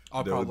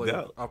 I'll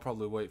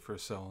probably wait for a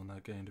sell on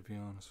that game, to be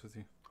honest with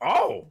you.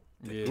 Oh,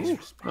 yeah.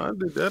 I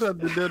did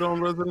that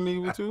on Resident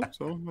Evil 2,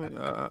 so man,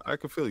 I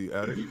can feel you,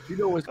 Addy. You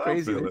know what's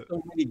crazy? There's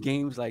so many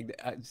games like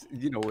that.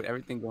 With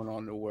everything going on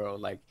in the world,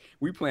 like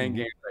we playing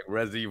games like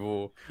Res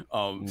Evil,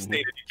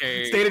 State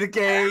of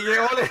Decay,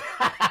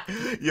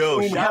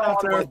 Yo, shout out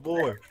to my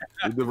boy,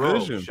 The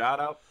Division. Shout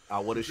out. I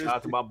want to shout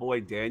out to my boy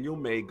Daniel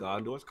May,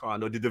 Gondor's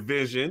Condo, The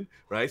Division,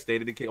 right?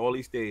 State of Decay, all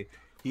these things.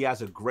 He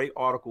has a great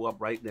article up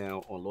right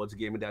now on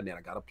lordsofgaming.net.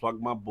 I got to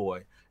plug my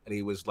boy. And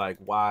he was like,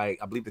 why,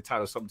 I believe the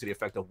title is something to the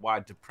effect of why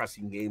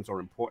depressing games are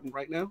important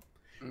right now.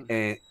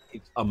 And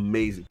it's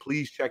amazing.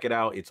 Please check it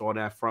out. It's on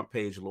that front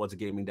page,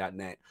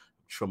 lordsofgaming.net.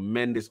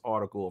 Tremendous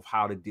article of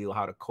how to deal,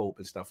 how to cope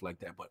and stuff like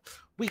that. But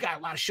we got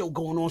a lot of show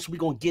going on, so we're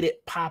going to get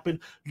it popping.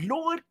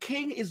 Lord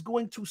King is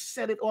going to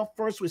set it off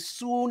first. As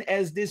soon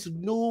as this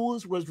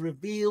news was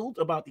revealed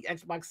about the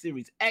Xbox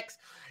Series X,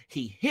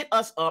 he hit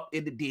us up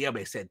in the DM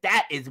and said,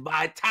 that is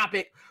my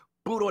topic.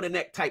 boot on the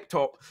neck type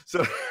talk.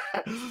 So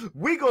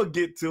we gonna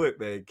get to it,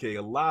 man. King,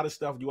 a lot of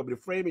stuff. You want me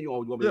to frame it? You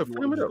want me to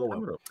frame it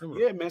up.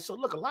 Yeah, man. So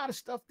look, a lot of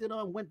stuff that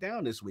went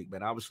down this week,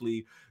 man.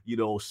 Obviously,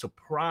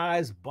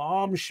 surprise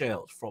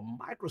bombshells from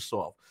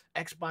Microsoft.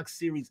 Xbox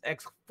Series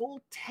X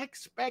full tech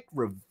spec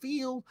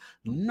reveal,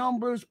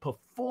 numbers,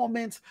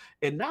 performance,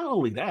 and not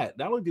only that,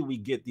 not only did we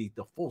get the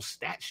full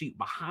stat sheet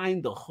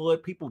behind the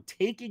hood, people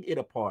taking it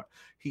apart.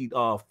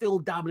 Phil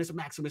Dominus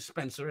Maximus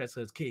Spencer, as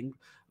King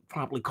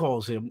promptly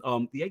calls him.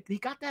 He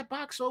got that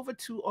box over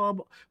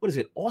to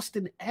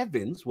Austin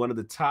Evans, one of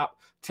the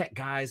top tech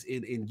guys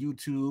in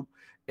YouTube,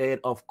 and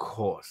of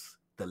course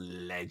the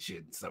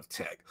legends of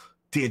tech,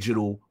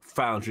 Digital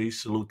Foundry.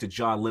 Salute to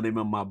John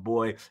Linneman, my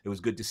boy. It was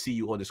good to see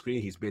you on the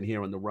screen. He's been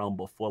here in the realm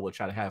before. We'll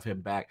try to have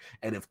him back.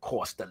 And of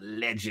course, the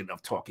legend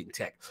of talking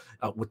tech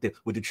with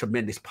the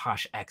tremendous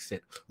posh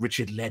accent,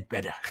 Richard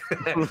Ledbetter.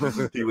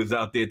 He was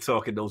out there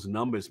talking those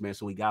numbers, man.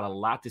 So we got a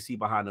lot to see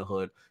behind the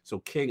hood. So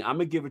King, I'm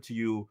gonna give it to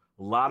you.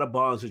 A lot of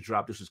bombs have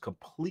dropped. This was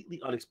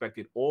completely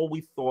unexpected. All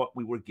we thought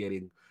we were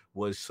getting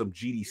was some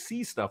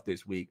GDC stuff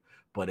this week,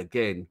 but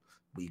again,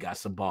 we got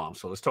some bombs.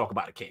 So let's talk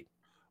about it, King.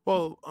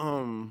 Well,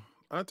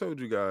 I told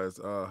you guys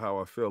how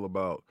I feel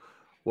about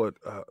what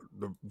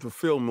the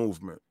film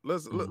movement.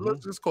 Let's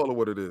just call it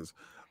what it is,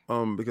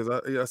 because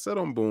I said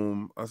on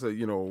Boom, I said,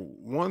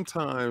 one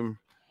time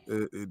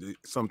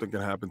something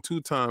can happen,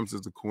 2 times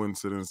is a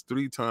coincidence,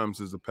 3 times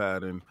is a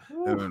pattern,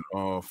 and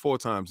 4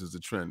 times is a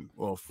trend.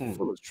 Well,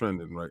 4 is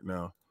trending right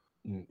now,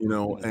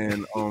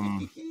 and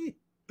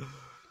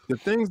the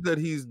things that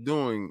he's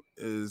doing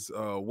is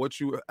what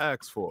you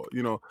asked for.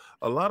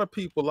 A lot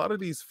of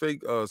these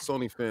fake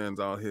Sony fans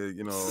out here,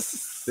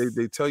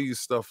 they tell you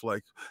stuff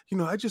like,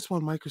 I just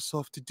want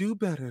Microsoft to do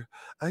better.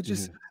 I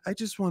just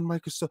want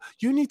Microsoft.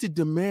 You need to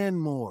demand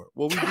more.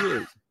 Well, we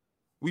did.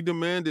 We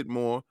demanded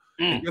more.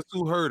 And guess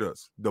who heard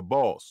us? The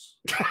boss.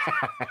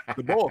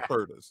 The boss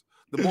heard us.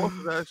 The boss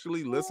is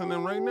actually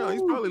listening right now.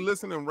 He's probably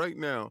listening right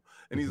now.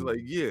 And he's like,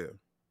 yeah,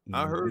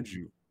 I heard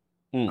you.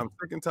 I'm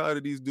sick and tired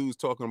of these dudes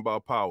talking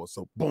about power.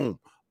 So boom,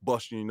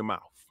 bust you in the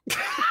mouth.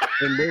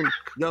 And then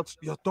y'all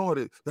thought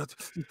it.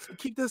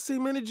 Keep that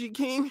same energy,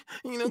 King.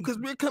 Because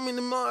we're coming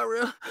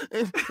tomorrow.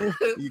 And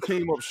you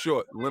came up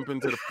short, limping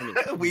to the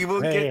finish. We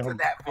will get to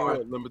that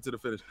part. Limping to the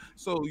finish.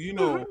 So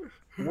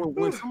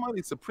when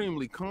somebody's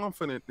supremely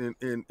confident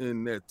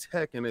in their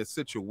tech and their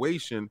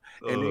situation,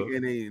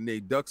 and they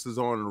ducks is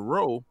on the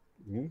row,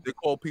 they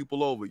call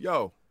people over.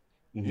 Yo,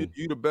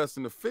 you the best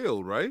in the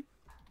field, right?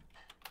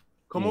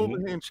 Come over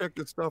here and check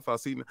this stuff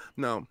out. See,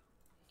 now,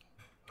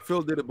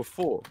 Phil did it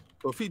before.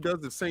 So if he does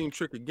the same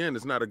trick again,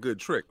 it's not a good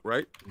trick,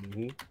 right?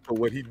 So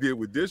what he did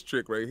with this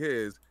trick right here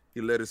is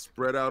he let it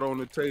spread out on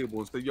the table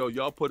and said, yo,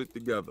 y'all put it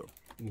together.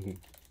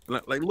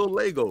 Like little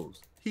Legos.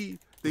 They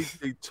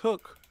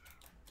took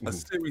a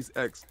Series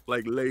X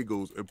like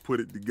Legos and put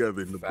it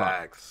together in the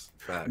box.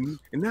 Facts.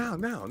 And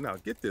now,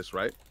 get this,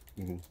 right?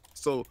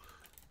 So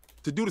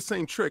to do the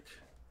same trick,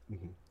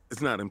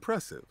 it's not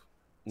impressive.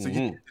 So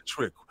you get the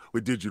trick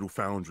with Digital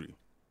Foundry.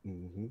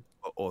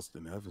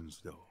 Austin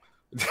Evans, though.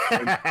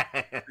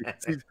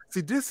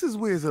 see, this is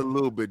where it's a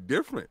little bit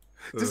different.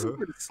 This is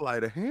where the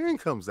sleight of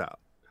hand comes out.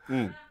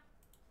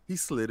 He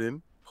slid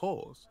in,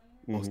 pause.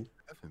 Austin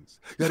Evans.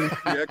 You didn't see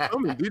that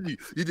coming, did you?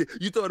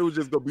 You thought it was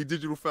just going to be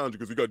Digital Foundry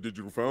because we got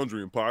Digital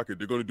Foundry in pocket.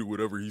 They're going to do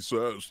whatever he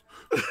says.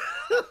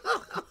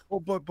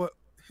 But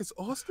it's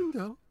Austin,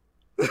 though.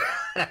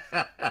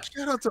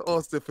 Shout out to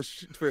Austin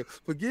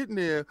for getting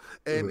there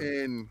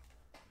and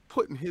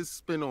putting his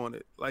spin on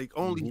it like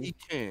only he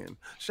can.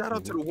 Shout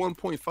out to the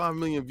 1.5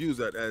 million views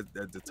at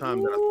the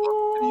time that I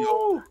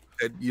saw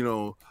the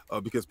video.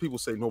 Because people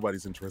say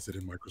nobody's interested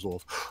in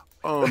Microsoft.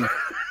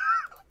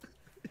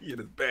 He in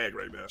his bag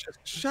right now.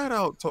 Shout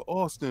out to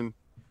Austin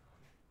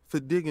for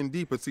digging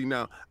deeper. See,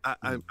 now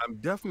I'm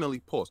definitely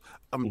paused.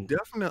 I'm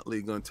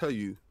definitely gonna tell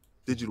you,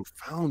 Digital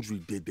Foundry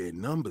did their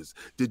numbers.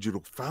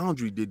 Digital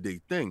Foundry did their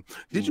thing.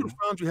 Digital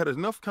Foundry had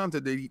enough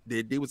content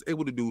that they was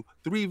able to do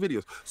 3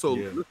 videos. So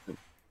listen,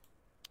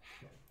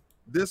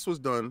 this was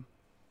done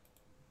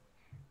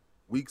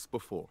weeks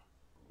before.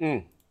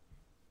 You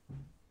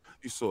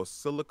saw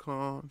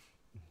silicon,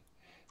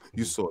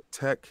 you saw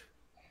tech,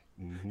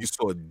 you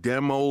saw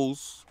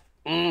demos,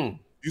 you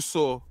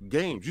saw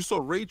games, you saw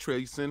ray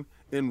tracing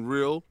in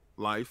real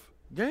life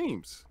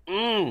games.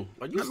 Are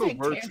you saying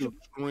no virtual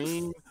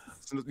screen?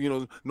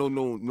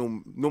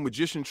 No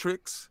magician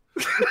tricks.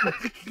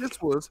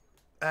 This was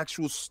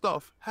actual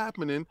stuff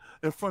happening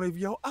in front of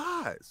your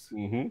eyes.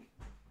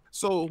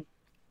 So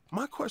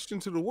my question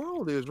to the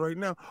world is right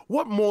now,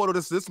 what more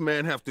does this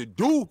man have to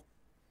do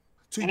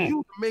to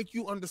you to make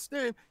you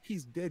understand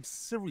he's dead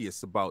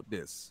serious about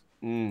this?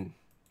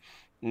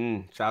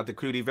 Shout out to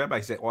Crudy Vemba.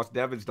 He said Austin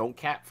Evans don't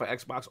cap for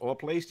Xbox or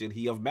PlayStation.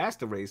 He of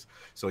Master Race,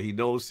 so he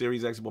knows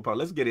Series X more power.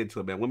 Let's get into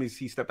it, man.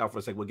 He stepped out for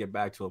a second. We'll get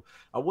back to him.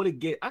 I want to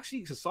get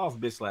actually Soft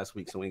missed last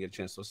week, so we didn't get a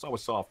chance. So start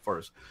with Soft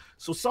first.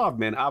 So Soft,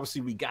 man,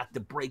 obviously we got the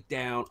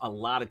breakdown, a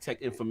lot of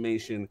tech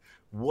information.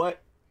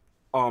 What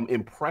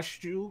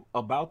impressed you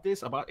about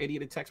this, about any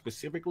of the tech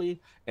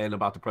specifically, and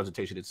about the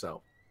presentation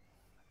itself?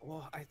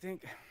 Well, I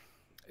think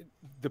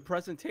the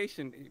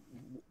presentation.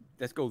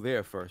 Let's go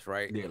there first,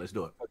 right? Yeah, let's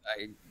do it.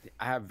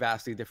 I have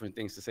vastly different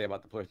things to say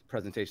about the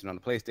presentation on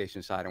the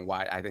PlayStation side, and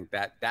why I think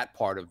that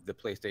part of the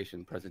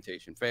PlayStation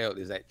presentation failed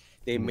is that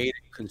they made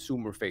it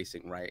consumer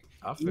facing, right?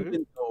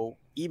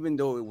 Even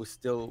though it was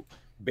still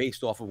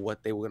based off of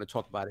what they were going to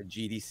talk about at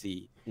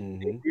GDC,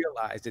 they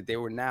realized that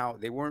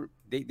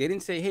they didn't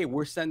say, hey,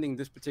 we're sending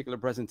this particular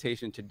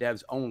presentation to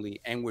devs only,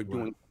 and we're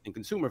doing in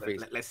consumer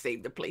facing. Let's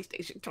save the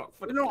PlayStation talk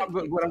for the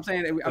but what I'm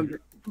saying, I'm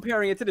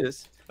comparing it to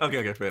this.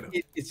 Okay, fair enough.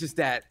 It's just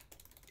that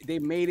they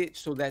made it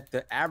so that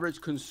the average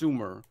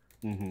consumer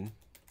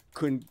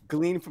can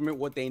glean from it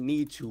what they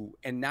need to,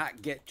 and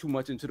not get too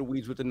much into the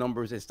weeds with the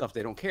numbers and stuff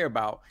they don't care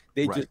about.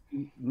 They just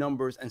need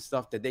numbers and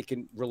stuff that they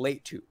can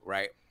relate to,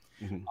 right?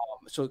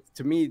 So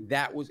to me,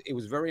 it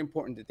was very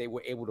important that they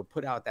were able to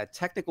put out that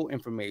technical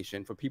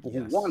information for people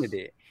who wanted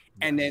it,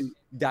 and then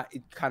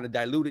it kind of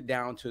dilute it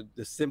down to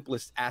the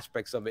simplest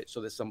aspects of it,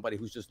 so that somebody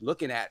who's just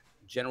looking at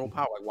general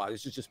power, like, wow,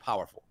 this is just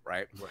powerful,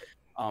 right?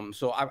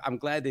 So I'm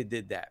glad they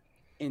did that.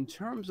 In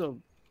terms of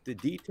the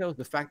details,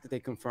 the fact that they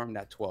confirmed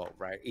that 12,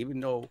 right? Even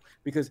though,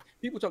 because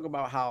people talk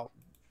about how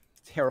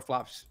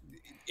teraflops,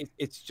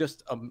 it's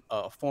just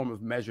a form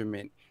of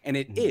measurement, and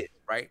it is,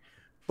 right?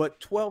 But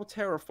 12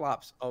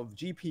 teraflops of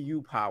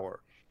GPU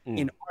power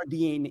in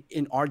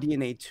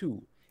RDNA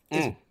 2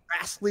 is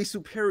vastly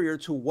superior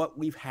to what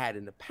we've had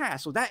in the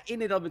past. So that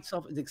in and of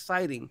itself is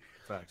exciting.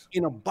 Facts.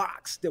 In a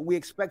box that we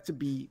expect to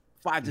be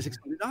 $500 to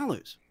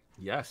 $600.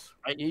 Yes.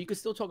 Right. And you can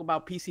still talk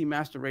about PC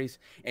master race,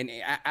 and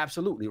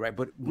absolutely, right.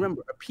 But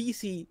remember, a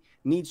PC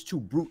needs to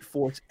brute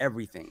force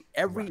everything.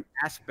 Every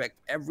aspect,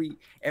 every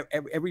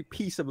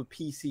piece of a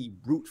PC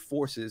brute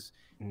forces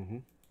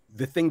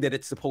the thing that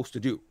it's supposed to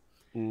do.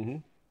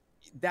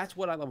 That's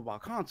what I love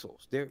about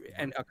consoles.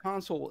 And a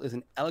console is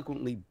an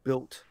eloquently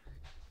built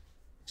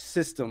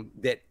system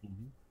that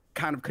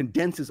kind of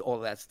condenses all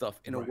of that stuff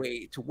in a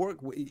way to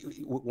work with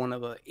one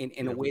another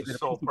in a way that the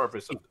sole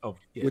purpose of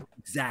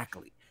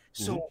exactly.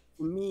 So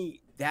for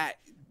me, that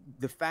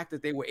the fact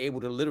that they were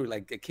able to literally,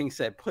 like King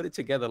said, put it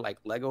together like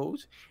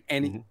Legos,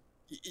 and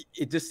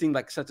it just seemed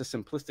like such a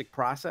simplistic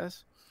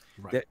process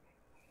that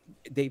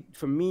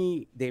for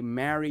me, they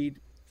married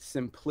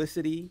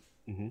simplicity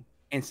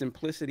and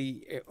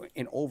simplicity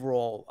in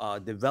overall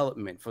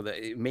development for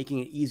making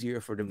it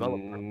easier for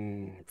developer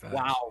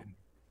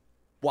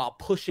while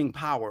pushing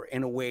power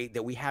in a way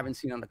that we haven't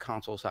seen on the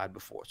console side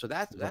before. So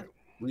that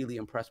really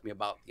impressed me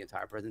about the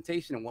entire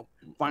presentation and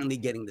finally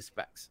getting the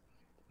specs.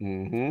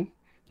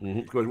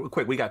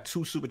 Quick, we got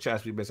 2 super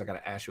chats we missed. I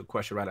gotta ask you a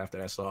question right after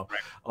that. So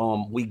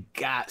we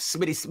got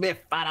Smitty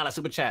Smith, $5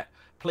 super chat.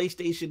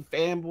 PlayStation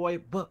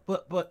fanboy,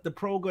 but the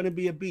Pro gonna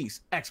be a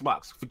beast.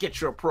 Xbox,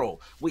 forget your Pro.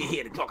 We're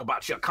here to talk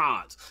about your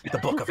cons. The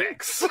Book of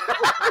X.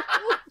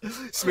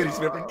 Smitty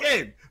Smith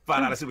again,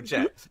 $5 super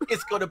chat.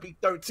 It's gonna be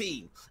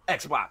 13.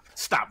 Xbox,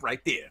 stop right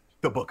there.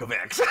 The Book of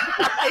X. Yo,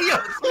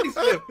 Smitty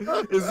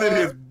Smith is in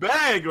his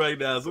bag right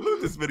now.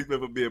 Salute to Smitty Smith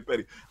for being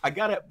petty. I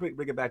gotta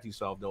bring it back to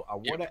yourself though. I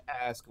want to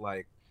ask,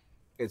 like,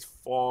 as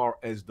far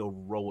as the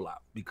rollout,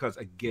 because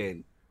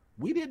again,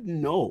 we didn't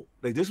know,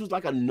 like, this was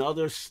like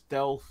another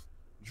stealth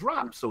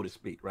drop, so to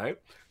speak, right?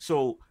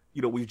 So,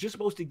 we were just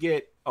supposed to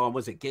get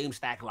was it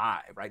GameStack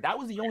Live, right? That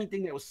was the only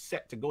thing that was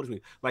set to go to me.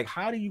 Like,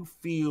 how do you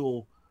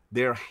feel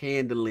they're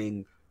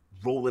handling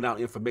rolling out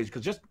information?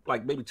 Because just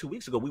like maybe 2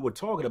 weeks ago, we were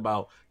talking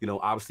about,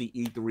 obviously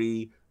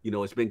E3,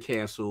 it's been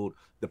canceled.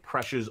 The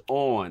pressure's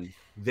on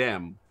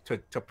them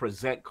to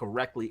present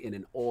correctly in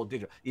an all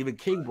digital. Even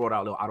King brought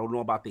out, I don't know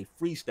about the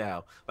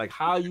freestyle. Like,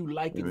 how you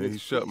liking this? He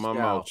shut my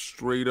mouth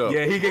straight up.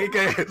 Yeah, he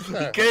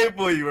came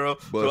for you, bro.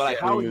 So, like,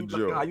 how you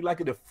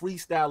liking the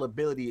freestyle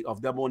ability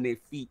of them on their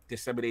feet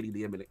disseminating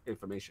the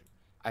information?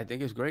 I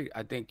think it's great.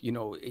 I think,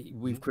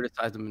 we've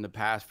criticized them in the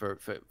past for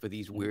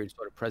these weird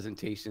sort of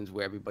presentations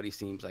where everybody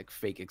seems like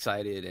fake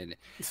excited,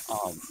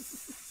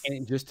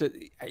 and just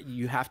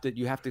you have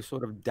to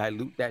sort of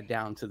dilute that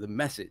down to the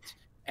message.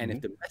 And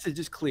if the message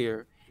is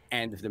clear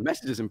and if the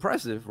message is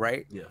impressive,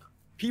 right? Yeah.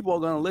 People are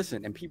going to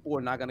listen, and people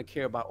are not going to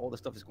care about all the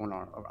stuff that's going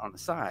on the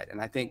side. And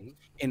I think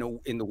in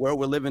the world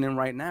we're living in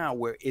right now,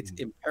 where it's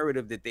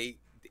imperative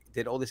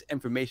that all this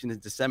information is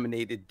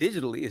disseminated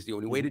digitally, is the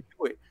only way to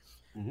do it.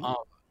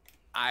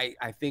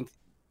 I think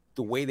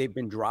the way they've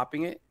been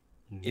dropping it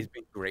has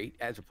been great,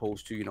 as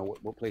opposed to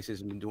what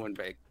places have been doing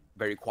very,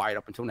 very quiet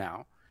up until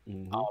now.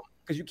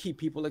 Because you keep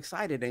people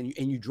excited, and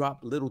you drop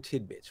little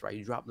tidbits, right?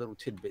 You drop little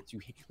tidbits,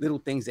 little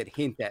things that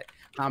hint at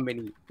how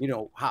many,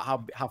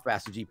 how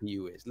fast the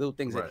GPU is, little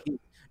things that hint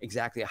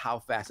exactly how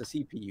fast the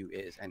CPU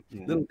is, and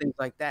little things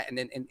like that, and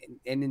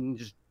then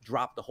just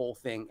drop the whole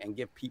thing and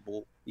give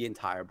people the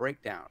entire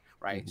breakdown,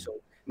 right?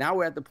 So now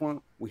we're at the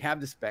point, we have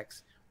the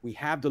specs, we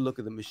have the look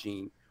of the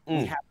machine,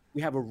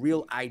 we have a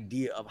real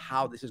idea of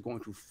how this is going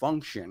to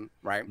function,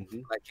 right?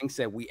 Like King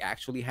said, we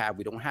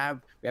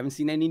haven't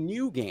seen any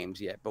new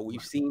games yet, but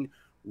we've seen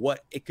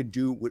what it could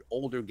do with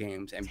older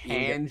games and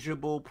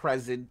tangible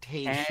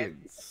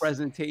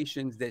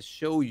presentations that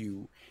show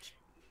you,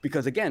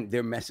 because again,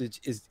 their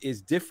message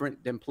is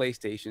different than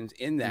PlayStation's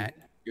in that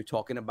you're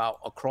talking about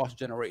across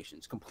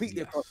generations,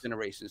 completely across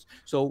generations.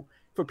 So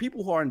for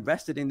people who are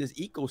invested in this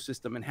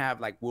ecosystem and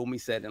have, like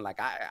Wilmy said, and like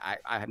I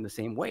am the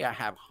same way, I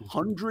have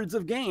hundreds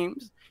of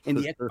games in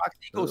the Xbox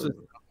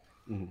ecosystem.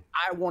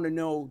 I want to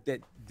know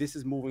that this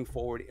is moving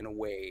forward in a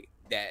way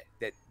that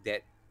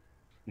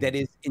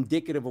is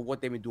indicative of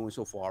what they've been doing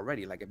so far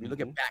already. Like if you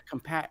look at back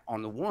compat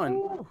on the one,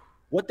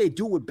 what they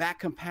do with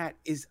back compat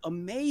is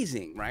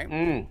amazing, right?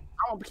 I'm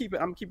gonna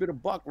keep it a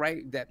buck,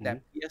 right? That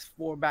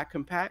PS4 back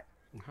compat.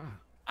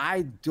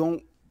 I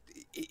don't.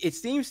 It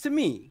seems to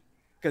me,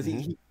 because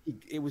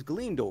it was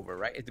gleaned over,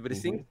 right? But it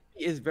seems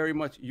is very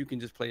much you can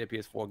just play your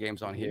PS4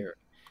 games on here.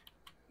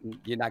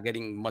 You're not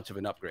getting much of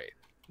an upgrade.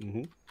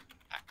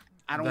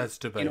 I don't. That's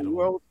debatable. In a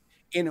world,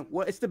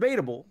 well, it's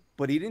debatable,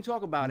 but he didn't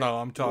talk about it. No,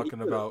 I'm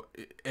talking about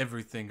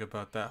everything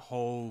about that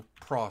whole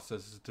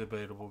process is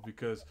debatable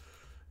because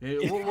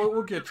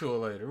we'll get to it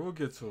later. We'll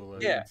get to it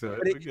later. Yeah,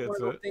 but it's one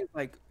of those things,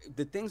 like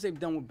the things they've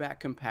done with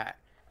back compat.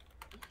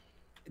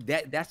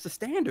 That's the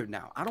standard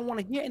now. I don't want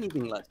to hear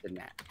anything less than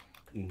that.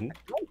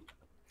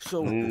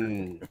 So,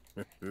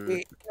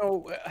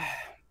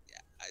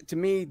 to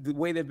me, the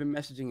way they've been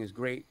messaging is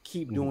great.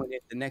 Keep doing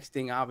it. The next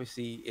thing,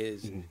 obviously,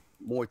 is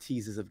more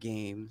teasers of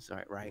games.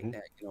 Right.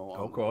 That,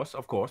 of course.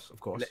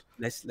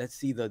 Let's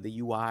see the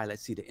UI.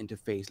 Let's see the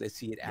interface. Let's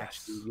see it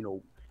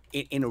actually,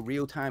 in a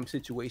real time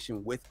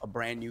situation with a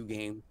brand new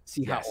game.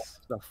 See how all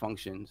stuff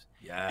functions.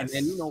 And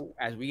then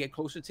as we get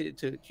closer to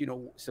the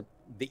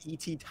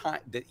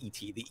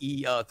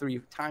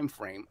E3 time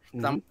frame,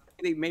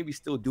 they maybe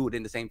still do it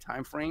in the same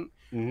time frame.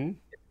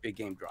 Big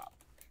game drop.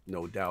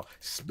 No doubt.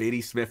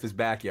 Smitty Smith is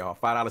back, y'all.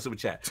 $5 super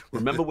chat.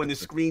 Remember when the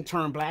screen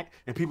turned black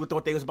and people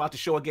thought they was about to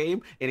show a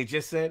game and it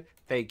just said,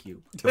 "Thank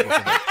you."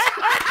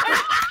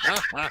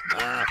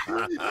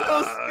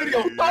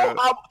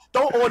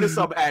 Don't order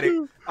something, Addict.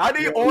 I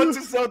need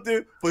onto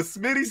something for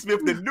Smitty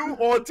Smith, the new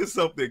onto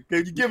something.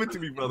 Can you give it to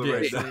me, brother?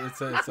 Right now?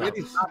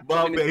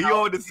 Man, he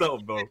on to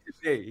something, bro.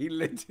 He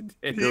lit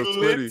today. He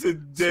lit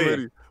today.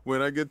 Smitty,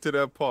 when I get to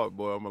that part,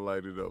 boy, I'm gonna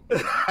light it up.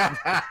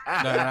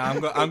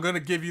 I'm gonna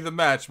give you the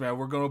match, man.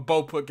 We're gonna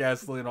both put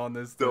gasoline on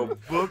this. The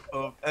Book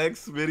of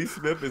X Smitty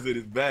Smith is in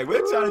his bag.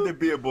 Where's Jonathan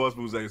B and Boss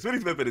Moves?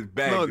 Smitty Smith in his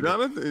bag. No,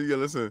 Jonathan. Yeah,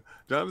 listen,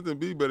 Jonathan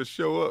B better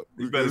show up.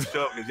 He better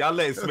show up because y'all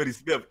letting Smitty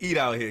Smith eat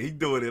out here. He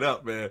doing it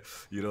up, man.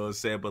 You know what I'm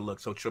saying? But look,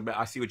 so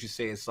I see what you're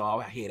saying,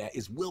 Saul. I hear that.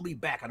 Is Wilmy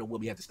back? I know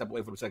Wilmy had to step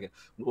away for a second.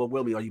 Well,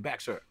 Wilmy, are you back,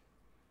 sir?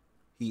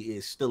 He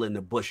is still in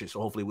the bushes, so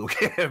hopefully we'll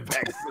get him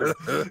back soon. You know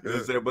what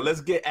I'm saying? But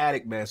let's get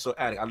Addict, man. So,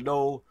 Addict, I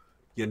know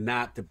you're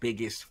not the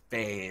biggest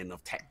fan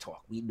of Tech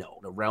Talk. We know.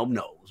 The realm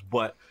knows.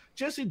 But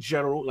just in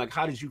general, like,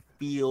 how did you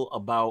feel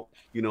about,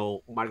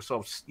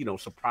 Microsoft,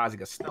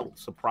 surprising a stealth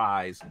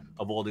surprise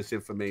of all this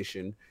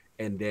information?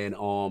 And then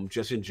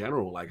just in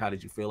general, like, how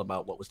did you feel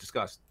about what was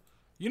discussed?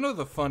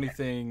 The funny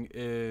thing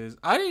is,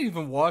 I didn't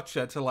even watch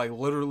that till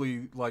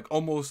literally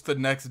almost the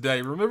next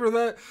day. Remember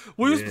that?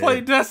 We was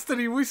playing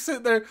Destiny. We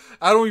sit there.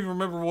 I don't even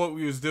remember what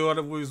we was doing.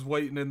 We was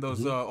waiting in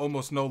those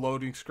almost no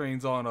loading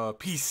screens on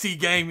PC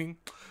gaming.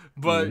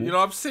 But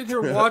I'm sitting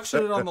here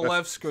watching it on the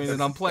left screen,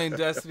 and I'm playing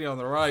Destiny on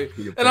the right,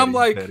 and I'm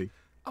like,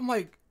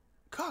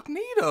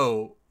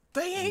 Cognito.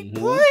 They ain't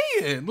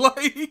playing.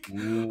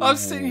 I'm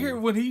sitting here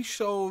when he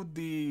showed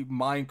the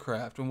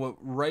Minecraft and what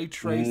ray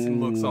tracing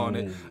looks on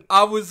it.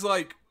 I was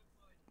like,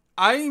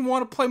 I didn't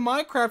want to play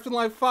Minecraft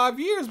in 5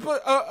 years,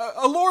 but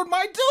a Lord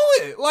might do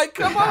it.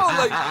 Come on,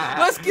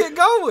 let's get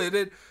going.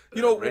 And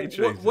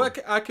what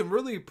I can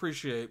really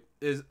appreciate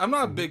is I'm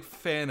not a big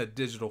fan of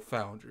Digital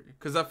Foundry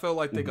because I feel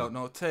like they got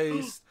no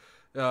taste.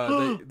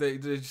 They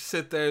just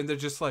sit there and they're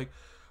just like,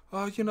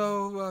 with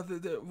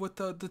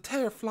the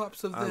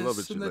teraflops of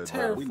this and the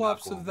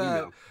teraflops of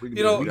that.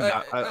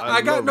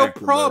 I got no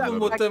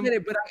problem with them. I get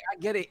it, but I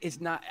get it. It's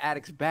not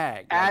Addict's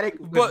bag. Addict,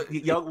 but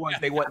young ones,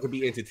 they want to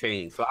be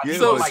entertained.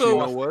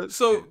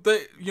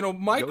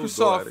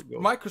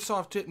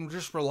 Microsoft didn't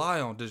just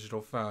rely on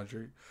Digital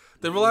Foundry.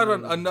 They relied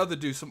on another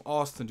dude, some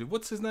Austin dude.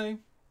 What's his name?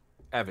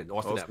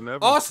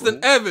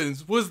 Austin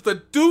Evans was the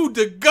dude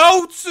to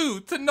go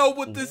to know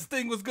what this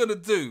thing was gonna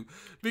do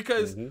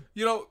because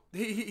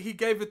he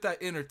gave it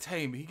that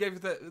entertainment. He gave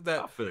it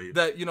that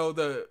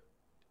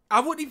I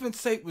wouldn't even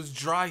say it was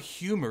dry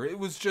humor. It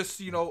was just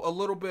a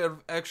little bit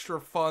of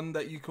extra fun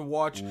that you could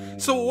watch.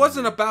 So it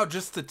wasn't about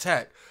just the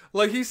tech.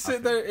 He's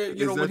sitting there.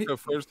 Is that the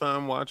first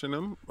time watching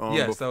him?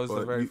 Yes, that was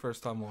the very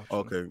first time watching.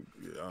 Okay.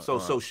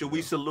 So should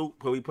we salute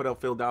when we put up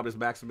Phil Dominus,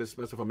 Maximus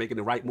Spencer for making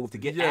the right move to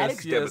get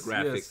Addict's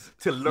demographic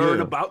to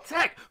learn about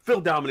tech?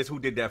 Phil Dominus, who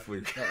did that for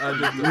you?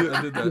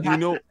 I did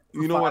that.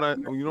 You know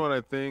what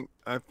I think?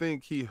 I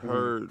think he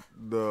heard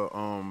the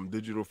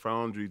Digital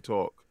Foundry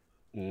talk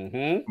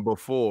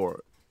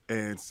before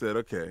and said,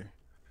 okay,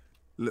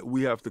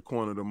 we have to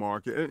corner the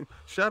market. And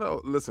shout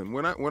out, listen,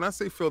 when I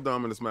say Phil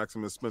Dominus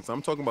Maximus Spencer,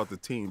 I'm talking about the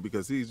team,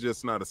 because he's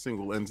just not a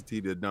single entity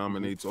that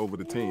dominates over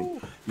the team.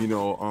 You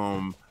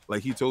know,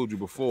 like he told you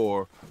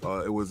before,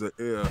 it was an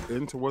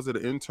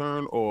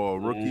intern or a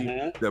rookie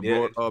that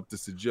brought up the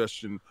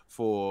suggestion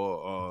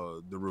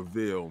for the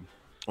reveal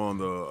on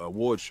the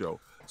award show.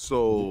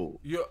 So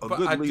a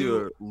good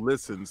leader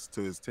listens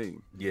to his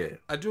team. Yeah,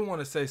 I do want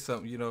to say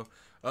something. You know,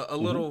 a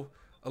little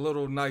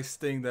nice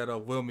thing that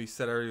Wilmy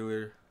said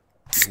earlier.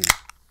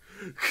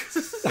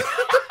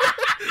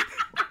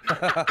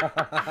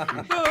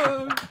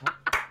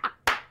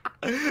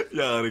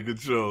 Y'all out of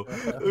control.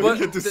 Let me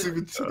get the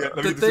super chat.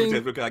 Let me get the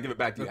super chat. I'll give it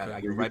back to you. Okay. I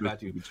give it right back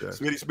to you.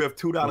 Smitty Smith,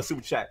 $2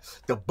 super chat.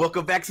 The Book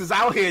of X is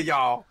out here,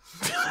 y'all.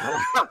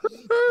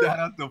 Shout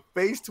out to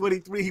Face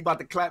 23. He about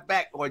to clap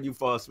back on you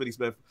for Smitty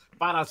Smith.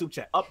 $5 super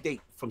chat.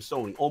 Update from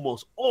Sony.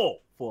 Almost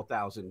all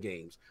 4,000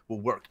 games will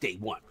work day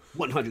one.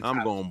 100.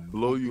 I'm gonna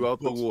blow you out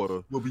the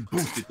water. Will be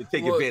boosted to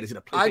take advantage of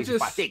the PlayStation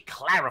 5. They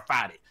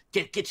clarified it.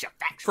 Get your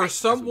facts for right.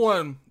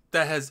 Someone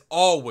that has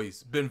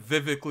always been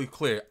vividly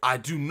clear. I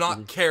do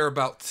not care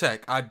about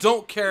tech. I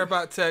don't care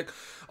about tech.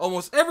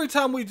 Almost every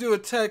time we do a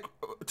tech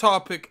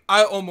topic,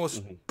 I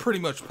almost pretty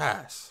much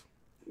pass.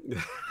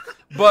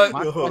 But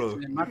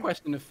my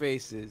question to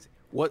Face is,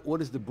 what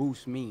does the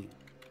boost mean?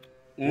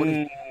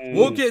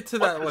 We'll get to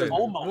that later.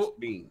 Almost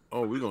mean.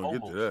 Oh, we're gonna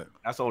get to that.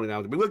 That's only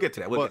now. We'll get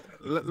to that.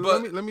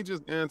 Let me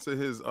just answer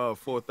his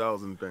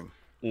 4,000 thing.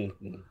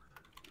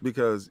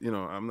 Because, you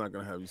know, I'm not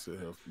gonna have you sit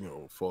here, you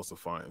know,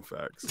 falsifying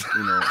facts.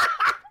 You know,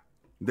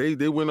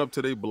 they went up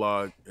to their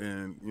blog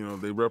and, you know,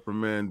 they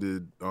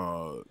reprimanded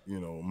you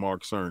know,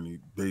 Mark Cerny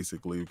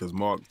basically, because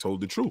Mark told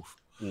the truth.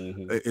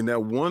 In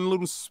that one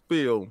little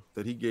spiel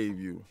that he gave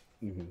you,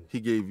 he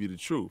gave you the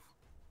truth.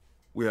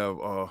 We have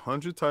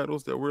 100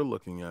 titles that we're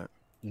looking at.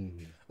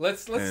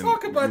 Let's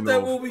talk about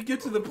that when we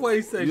get to the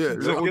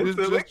PlayStation.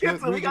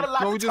 Yeah, we got a lot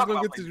to talk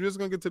about. We're just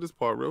gonna get to this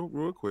part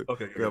real quick.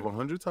 Okay. We have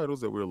 100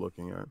 titles that we're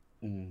looking at,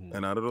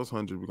 and out of those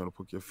 100, we're gonna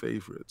pick your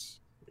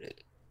favorites.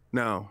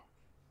 Now,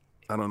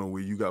 I don't know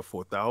where you got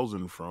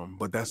 4,000 from,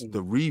 but that's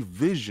the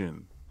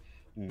revision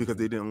because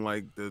they didn't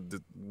like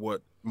the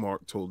what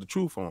Mark told the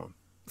truth on.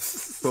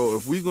 So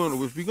if we're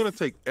gonna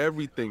take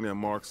everything that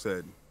Mark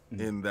said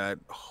in that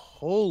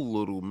whole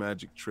little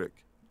magic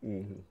trick,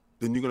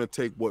 then you're gonna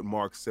take what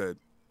Mark said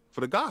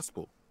for the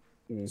gospel.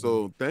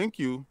 So thank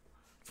you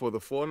for the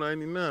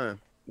 $4.99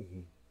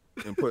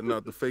 and putting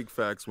out the fake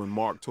facts when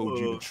Mark told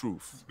you the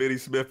truth. Smitty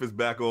Smith is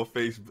back on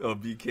face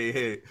BK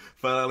Head.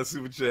 $5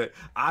 super chat.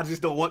 I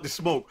just don't want the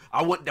smoke.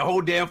 I want the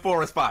whole damn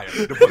forest fire.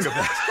 The Book of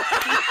X.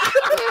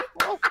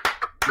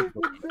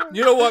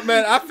 You know what,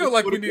 man? I feel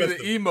like we need an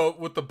emote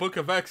with the Book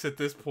of X at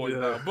this point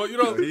now. But you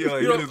know, he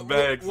in his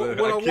bag, so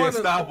I can't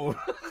stop him.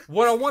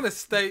 What I want to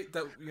state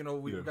that, you know,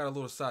 we got a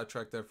little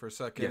sidetracked there for a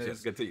second.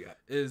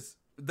 Is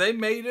they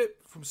made it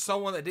from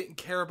someone that didn't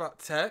care about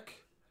tech.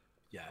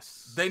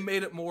 Yes. They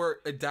made it more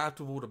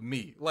adaptable to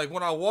me. Like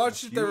when I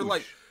watched it, they were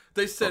like,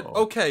 they said,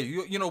 okay,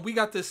 you know, we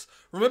got this.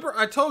 Remember,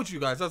 I told you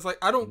guys, I was like,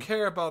 I don't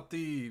care about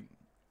the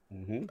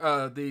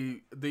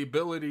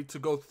ability to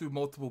go through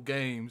multiple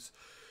games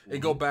and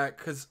go back,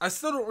 because I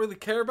still don't really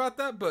care about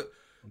that, but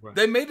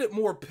they made it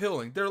more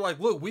appealing. They're like,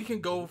 look, we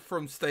can go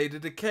from State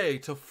of Decay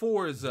to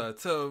Forza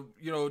to,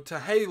 you know, to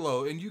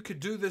Halo, and you could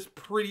do this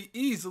pretty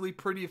easily,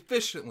 pretty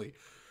efficiently.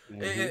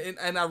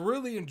 And I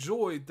really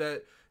enjoyed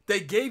that they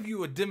gave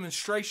you a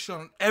demonstration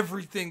on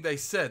everything they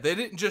said. They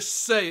didn't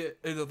just say it.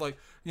 It was like,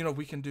 you know,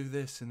 we can do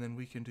this and then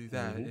we can do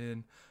that.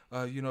 And,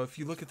 you know, if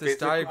you look at this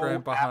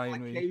diagram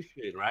behind me.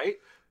 Right?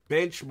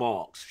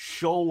 Benchmarks,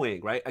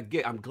 showing, right?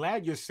 Again, I'm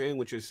glad you're saying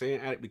what you're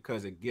saying, Alec,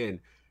 because, again,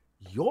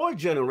 your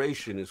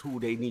generation is who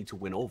they need to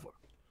win over,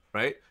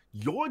 right?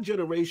 Your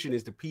generation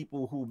is the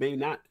people who may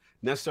not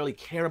necessarily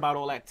care about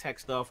all that tech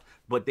stuff,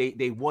 but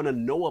they want to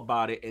know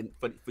about it. And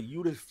for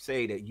you to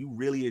say that you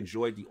really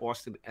enjoyed the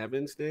Austin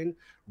Evans thing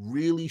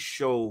really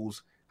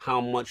shows how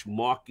much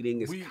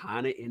marketing is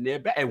kind of in there.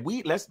 And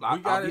we got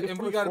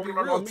to be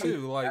real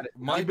too. Like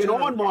I've been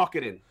on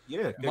marketing.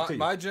 Yeah,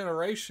 my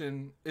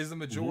generation is the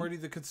majority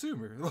of the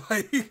consumer.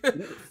 Like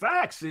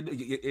facts,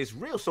 it's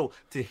real. So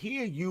to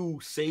hear you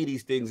say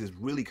these things is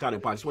really kind of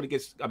important. I just want to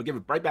I'm gonna give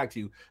it right back to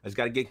you. I just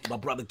got to get my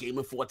brother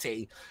Gamer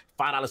Forte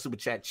 $5 super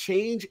chat.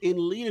 Change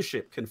in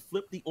leadership can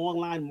flip the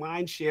online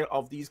mind share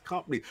of these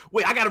companies.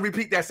 Wait, I got to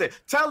repeat that.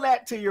 Tell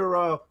that to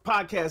your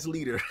podcast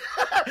leader,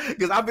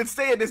 because I've been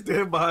saying this to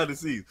him behind the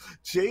scenes.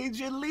 Change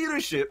in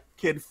leadership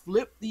can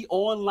flip the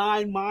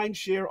online mind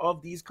share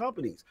of these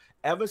companies.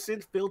 Ever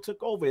since Phil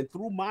took over and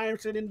threw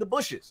Meyerson in the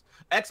bushes,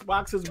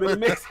 Xbox has been a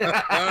mix.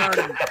 I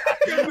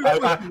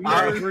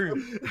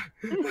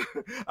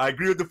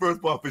agree with the first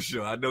part for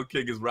sure. I know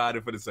King is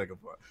riding for the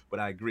second part,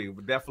 but I agree.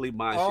 But definitely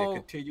mind share.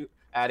 Continue,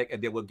 Attic,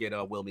 and then we'll get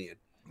Wilmy in.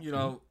 You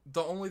know,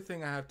 the only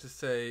thing I have to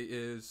say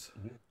is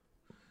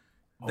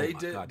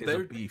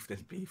there's beef.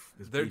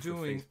 They're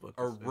doing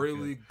a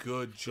really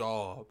good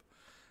job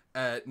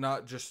at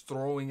not just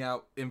throwing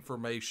out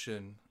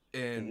information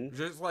and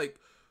just like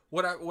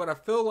what I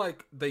feel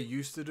like they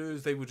used to do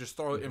is they would just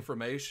throw out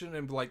information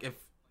and be like,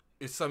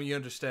 if some of you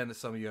understand it,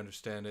 some of you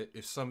understand it.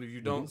 If some of you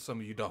don't, some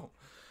of you don't.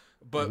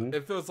 But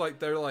it feels like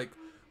they're like,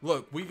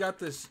 look, we got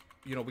this,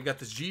 we got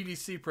this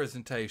GDC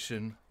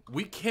presentation.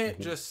 We can't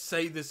just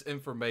say this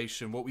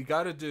information. What we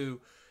got to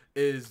do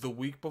is the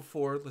week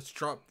before, let's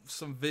drop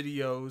some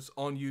videos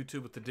on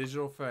YouTube with the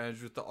Digital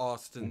Fans, with the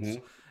Austins,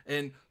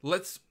 and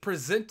let's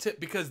present it,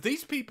 because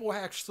these people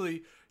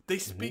actually, they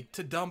speak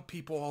to dumb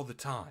people all the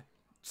time.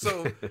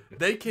 So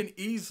they can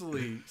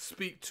easily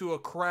speak to a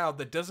crowd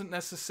that doesn't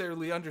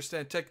necessarily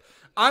understand tech.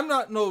 I'm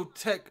not no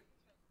tech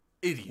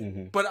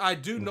idiot, but I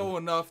do know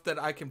enough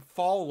that I can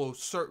follow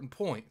certain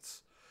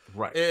points.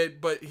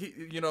 Right. But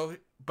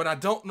I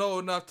don't know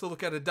enough to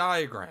look at a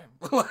diagram.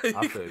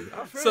 I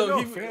feel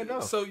you. Fair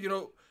enough.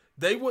 So,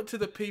 they went to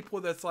the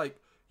people that's like,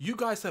 you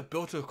guys have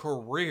built a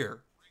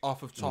career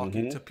off of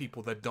talking to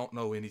people that don't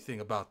know anything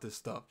about this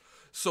stuff.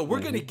 So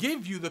we're going to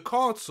give you the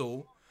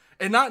console,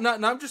 and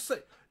I'm just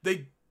saying,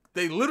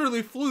 they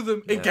literally flew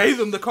them and gave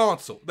them the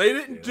console. They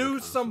didn't do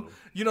some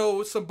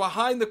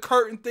behind the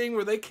curtain thing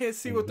where they can't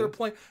see what they're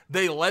playing.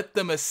 They let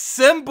them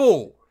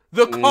assemble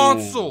the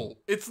console.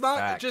 It's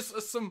not just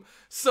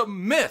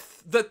some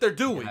myth that they're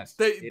doing. Yes,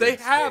 they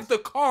have the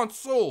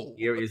console.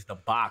 Here is the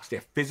box.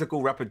 Their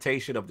physical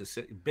reputation of the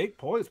city. Big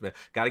points, man.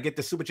 Got to get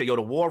the super chat. Yo,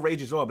 the war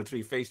rages on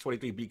between Phase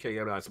 23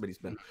 BK and somebody's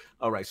been.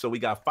 All right, so we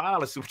got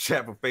 $5 super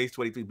chat from Phase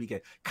 23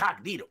 BK.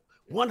 Cognito.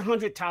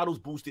 100 titles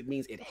boosted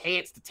means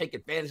enhanced to take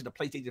advantage of the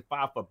PlayStation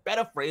 5 for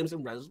better frames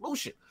and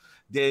resolution.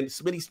 Then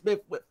Smitty Smith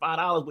with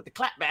 $5 with the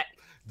clapback.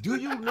 Do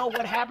you know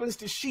what happens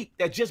to sheep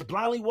that just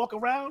blindly walk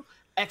around?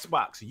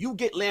 Xbox, you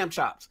get lamb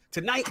chops.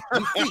 Tonight,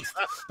 we feast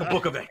the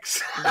Book of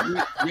X.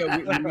 we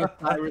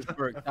Cyrus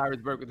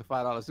Burke with the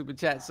 $5 super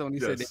chat. Sony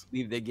said they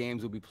believe their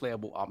games will be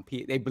playable on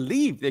They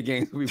believe their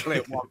games will be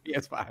playable on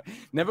PS5.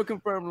 Never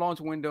confirmed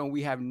launch window, and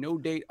we have no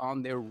date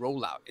on their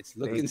rollout. It's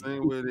looking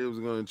same way they was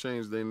going to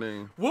change their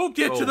name. We'll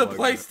get to the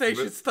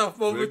PlayStation stuff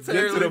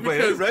momentarily.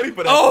 Ready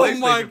for that? Oh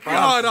my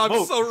God,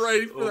 I'm so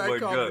ready for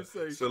that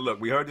conversation. God. So look,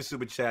 we heard the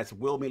super chats.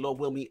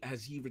 Wilmy,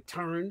 has he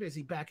returned? Is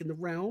he back in the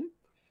realm?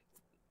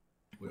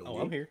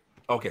 I'm here.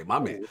 Okay, my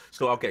man.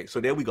 So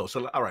there we go.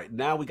 So all right,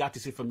 now we got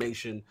this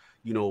information.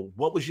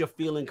 What was your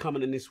feeling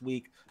coming in this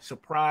week?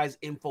 Surprise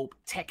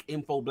tech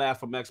info blast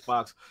from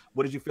Xbox.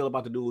 What did you feel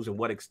about the news, and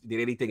did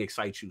anything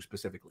excite you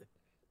specifically?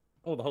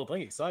 Oh, the whole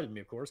thing excited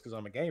me, of course, because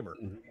I'm a gamer.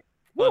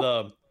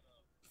 But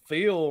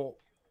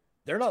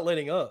they're not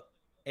letting up,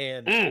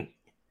 and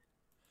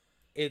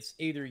it's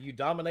either you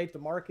dominate the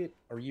market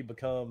or you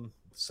become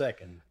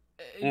second.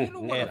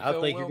 And I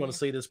think you're going to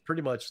see this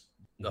pretty much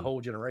the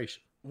whole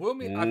generation.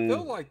 I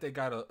feel like they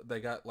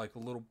got like a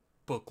little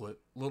booklet,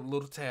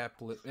 little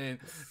tablet, and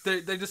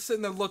they're just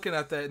sitting there looking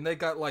at that, and they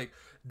got like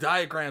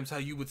diagrams how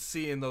you would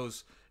see in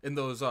those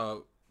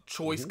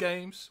choice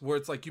games where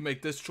it's like, you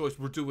make this choice,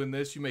 we're doing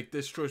this, you make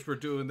this choice, we're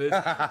doing this,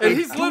 and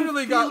he's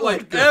literally got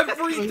like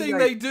everything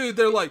they do.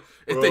 They're like,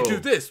 if they do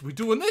this, we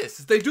doing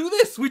this. If they do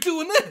this, we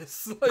doing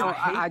this. Like,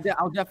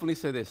 I'll definitely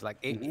say this.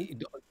 Like,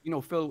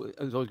 Phil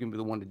is always gonna be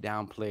the one to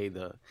downplay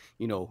the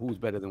who's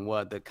better than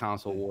what, the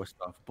console war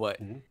stuff, but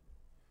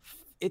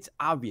it's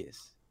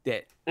obvious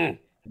that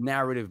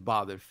narrative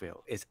bothered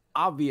Phil. It's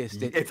obvious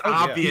that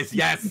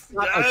yes.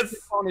 A chip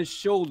on his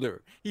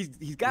shoulder.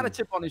 He's got a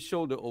chip on his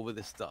shoulder over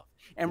this stuff.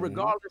 And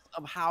regardless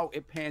of how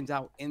it pans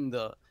out in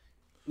the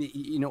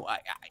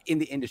in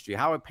the industry,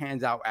 how it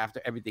pans out after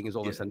everything is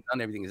all of a sudden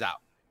done, everything is out.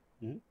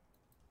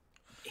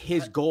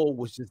 His goal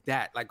was just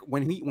that. Like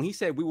when he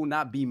said we will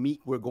not be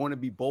meek, we're going to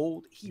be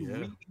bold. He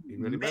really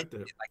meant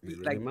that.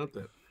 Like meant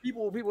that.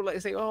 People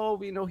like say, oh,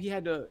 he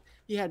had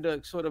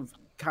to sort of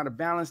kind of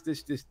balance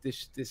this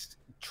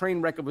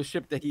train wreck of a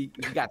ship that he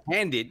got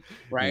handed,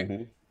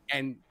 right?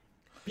 And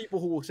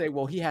people who will say,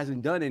 well, he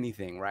hasn't done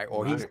anything, right?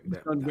 Or he's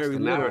done very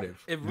little.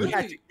 He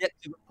had to get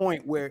to the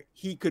point where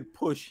he could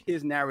push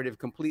his narrative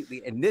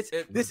completely. And this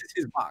is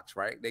his box,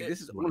 right? Like,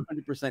 this is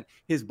 100%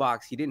 his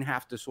box. He didn't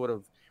have to sort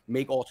of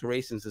make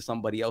alterations to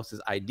somebody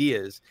else's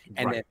ideas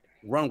and then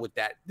run with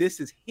that. This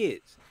is his.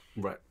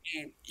 Right.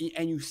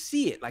 And you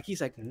see it. Like,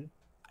 he's like,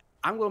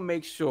 I'm going to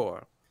make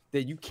sure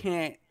that you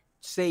can't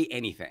say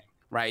anything,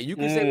 right? You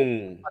can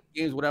say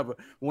games, whatever.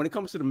 But when it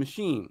comes to the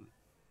machine,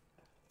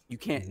 you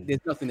can't. There's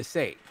nothing to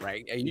say,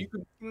 right? And you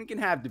can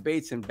have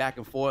debates and back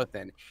and forth,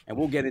 and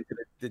we'll get into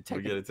the tech.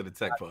 We'll get into the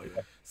tech part,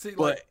 yeah. See,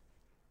 but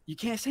you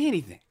can't say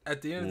anything.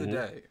 At the end of the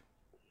day,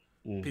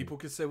 people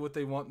can say what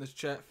they want in this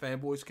chat.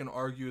 Fanboys can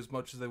argue as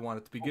much as they want.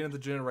 At the beginning of the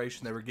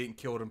generation, they were getting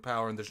killed in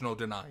power, and there's no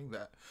denying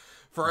that.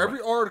 For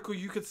every article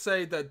you could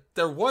say that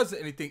there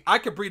wasn't anything, I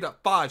could breed up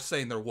 5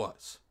 saying there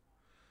was.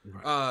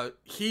 Right.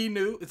 He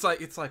knew. It's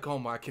like, oh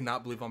my, I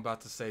cannot believe I'm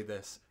about to say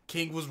this.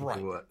 King was right.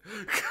 He was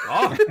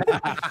on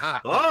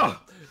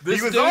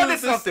to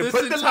something.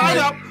 Put the light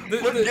up.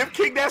 Give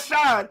King that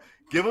shine.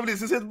 Give him,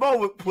 this is his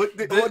moment. Put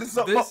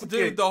something up. This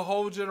dude, the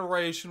whole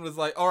generation was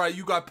like, all right,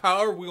 you got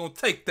power, we're going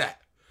to take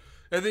that.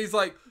 And then he's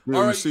like,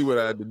 all right. You see what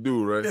I had to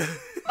do, right?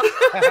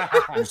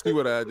 You see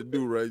what I had to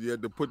do, right? You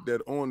had to put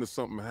that on to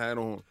something, hat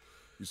on.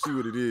 You see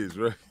what it is,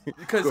 right?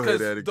 Because Go ahead,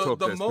 Addict, talk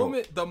the that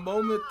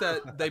moment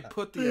that they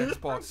put the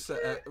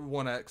Xbox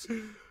One X,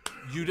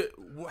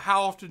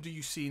 how often do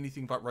you see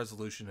anything about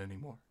resolution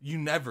anymore? You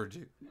never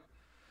do.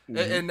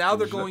 And now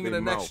they're going in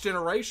the next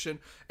generation.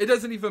 It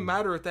doesn't even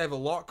matter if they have a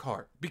lock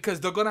card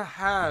because they're going to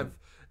have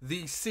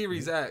the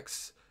Series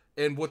X.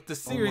 And what the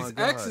Series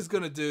X is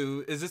going to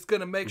do is it's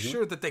going to make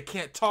sure that they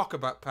can't talk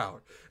about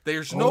power.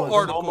 There's no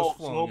articles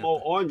flowing.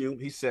 Slow-mo on you.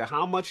 He said,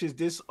 how much is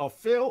this a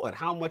Phil and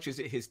how much is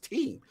it his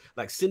team?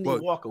 Like Cindy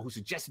Walker, who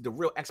suggested the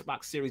real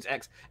Xbox Series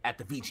X at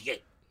the VGA.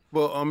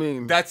 Well, I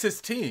mean, that's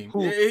his team.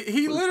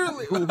 He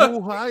literally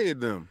who hired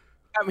them?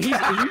 I mean,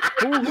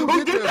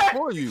 who did that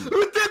for you? Who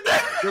did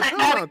that?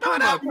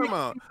 Come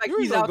on. Like You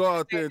ain't gonna go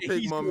out there and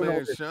take my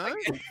man shine.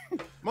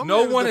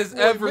 No one has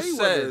ever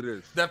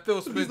said that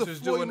Phil Spencer's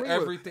doing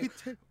everything.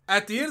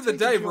 At the end of the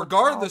day,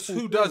 regardless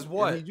who does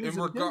what,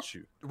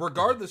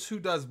 regardless who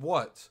does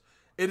what,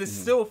 it is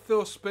still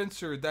Phil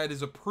Spencer that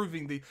is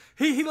approving the.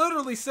 He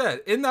literally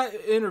said in that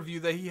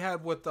interview that he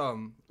had with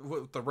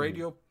the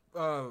radio,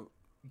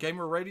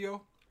 Gamer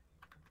Radio.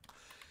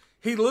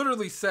 He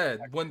literally said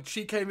when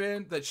she came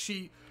in that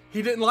he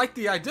didn't like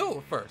the idea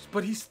at first,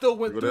 but he still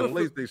went through it.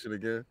 PlayStation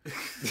again.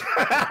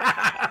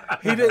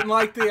 He didn't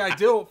like the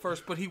idea at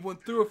first, but he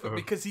went through it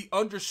because he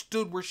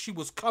understood where she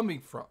was coming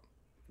from.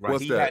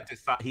 Right. He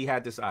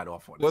had to side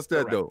off on it. What's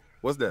that though?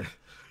 What's that?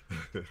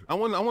 I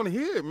want to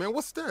hear it, man.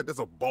 What's that? That's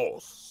a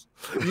boss.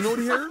 You know what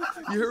he heard?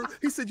 You heard?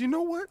 He said, "You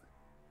know what?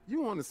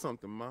 You wanted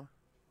something, ma.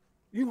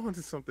 You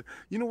wanted something.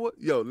 You know what?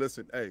 Yo,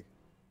 listen, hey,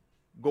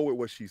 go with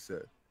what she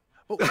said."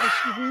 But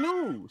she's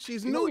new.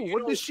 She's new.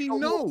 What does she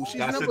know? She's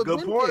never been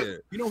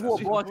there. You know who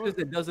a boss is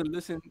that doesn't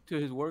listen to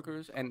his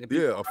workers? And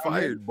a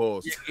fired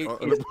boss.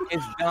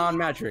 It's Don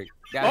Matrick.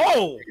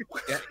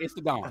 It's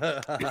the Don.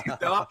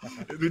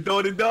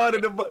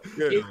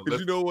 Because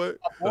you know what?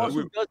 A boss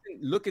who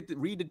doesn't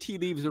read the tea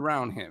leaves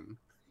around him.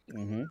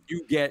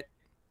 You get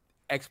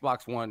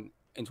Xbox One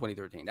in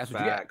 2013. That's what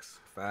you get.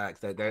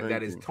 Facts.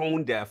 That is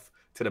tone deaf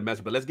to the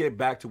message. But let's get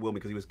back to Wilmy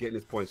because he was getting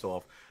his points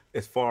off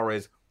as far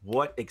as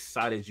what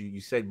excited you.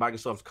 You said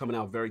Microsoft's coming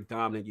out very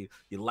dominant. You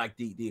like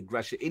the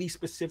aggression. Any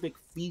specific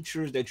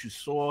features that you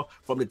saw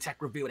from the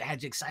tech reveal that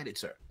had you excited,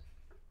 sir?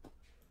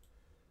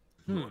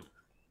 Well,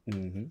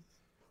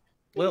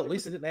 at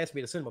least it didn't ask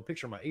me to send him a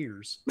picture of my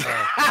ears.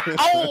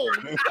 Oh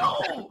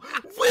no,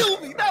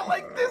 Wilmy, not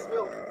like this,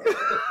 Wilmy.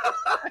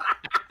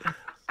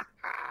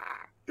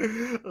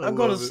 I'm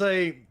going to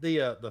say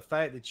the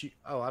fact that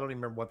I don't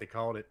even remember what they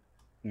called it.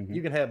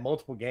 You can have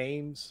multiple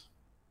games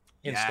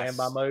in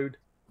standby mode.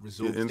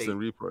 Instant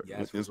replay.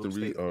 Yes, instant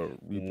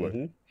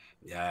replay.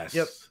 Yes.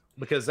 Yep.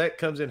 Because that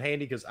comes in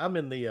handy because I'm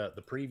in the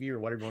preview or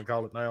whatever you want to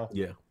call it now.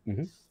 Yeah.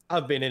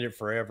 I've been in it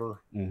forever,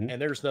 and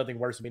there's nothing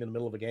worse than being in the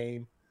middle of a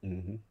game,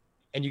 and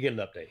you get an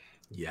update.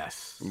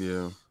 Yes.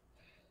 Yeah.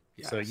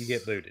 So you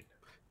get booted.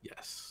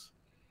 Yes.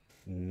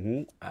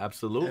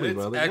 Absolutely, and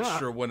it's brother.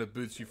 Extra when it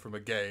boots you from a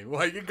game.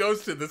 Like it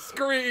goes to the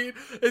screen.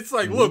 It's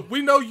like, look,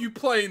 we know you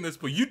playing this,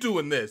 but you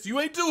doing this. You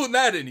ain't doing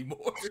that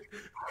anymore.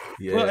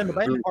 Yeah. Well, and the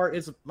bad part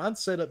is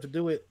mine's set up to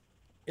do it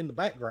in the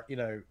background,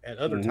 at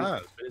other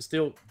times, but it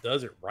still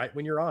does it right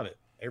when you're on it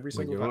every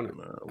single time.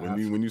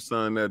 When you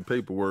sign that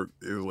paperwork,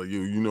 it's like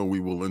you know we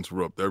will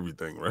interrupt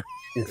everything, right?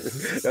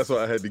 That's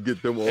why I had to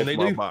get them off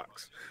my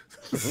box.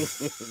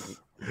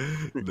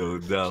 No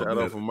doubt. Shout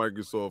out for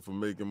Microsoft for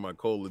making my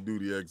Call of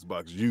Duty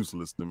Xbox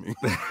useless to me.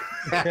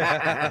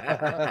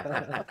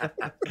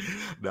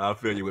 No, I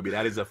feel you with me.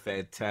 That is a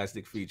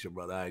fantastic feature,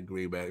 brother. I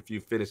agree, man. If you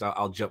finish,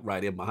 I'll jump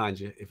right in behind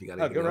you if you got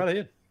to go right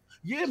ahead.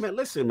 Yeah, man.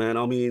 Listen, man.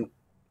 I mean,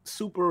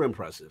 super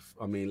impressive.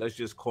 I mean, let's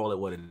just call it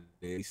what it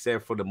is. He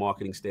said from the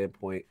marketing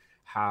standpoint,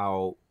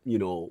 how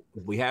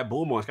we had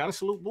Bull Marks. Got to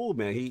salute Bull,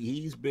 man.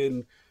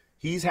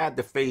 He's had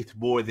the faith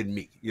more than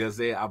me. You know what I'm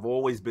saying? I've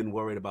always been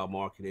worried about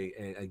marketing.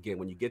 And again,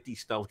 when you get these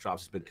stealth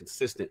drops, it's been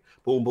consistent.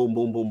 Boom, boom,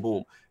 boom, boom,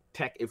 boom.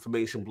 Tech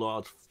information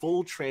blogs,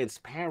 full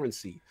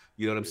transparency,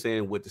 you know what I'm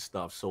saying, with the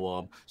stuff.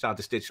 So shout out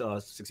to Stitch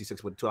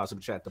 66 with $2 super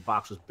chat. The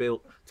box was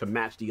built to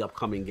match the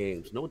upcoming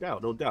games. No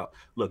doubt, no doubt.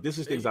 Look, this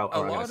is things a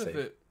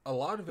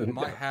lot of it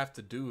might have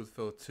to do with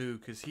Phil too,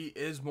 because he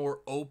is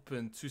more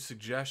open to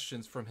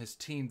suggestions from his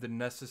team than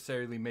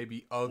necessarily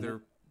maybe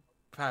other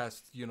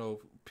past,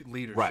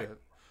 leadership. Right.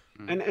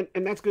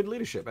 And that's good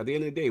leadership. At the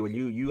end of the day, when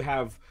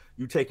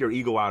you take your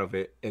ego out of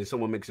it, and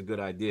someone makes a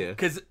good idea,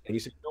 and you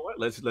say, you know what,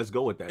 let's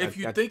go with that. If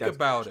you think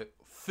about it,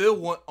 Phil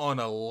went on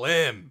a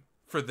limb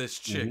for this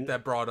chick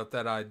that brought up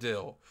that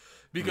idea,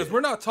 because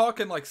we're not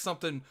talking like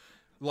something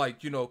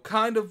like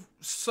kind of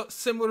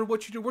similar to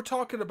what you do. We're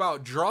talking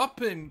about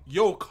dropping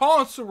your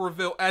console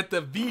reveal at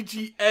the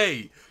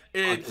VGA.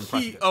 And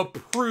he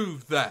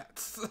approved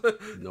that.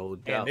 No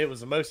doubt. And it was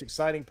the most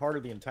exciting part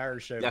of the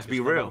entire show. Let's be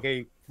real.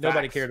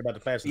 Nobody cared about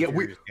the Fast and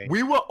Furious game.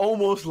 We were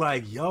almost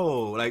like,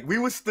 we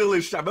were still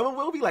in shock. Remember,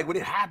 we'll be like, when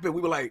it happened,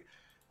 we were like,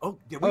 Oh,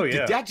 did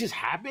yeah. that just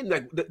happen?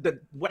 Like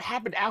what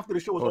happened after the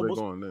show was almost.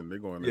 They're going in. They're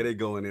going in. Yeah, they're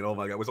going in. Oh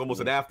my God, it was almost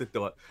an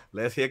afterthought.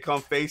 Here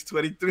come Face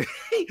 23.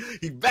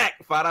 He back.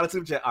 $5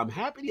 super chat. I'm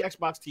happy the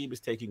Xbox team is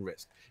taking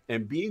risks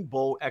and being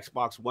bold.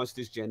 Xbox wants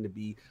this gen to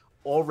be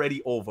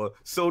already over.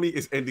 Sony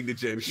is ending the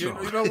gen.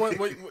 Sure. You know what?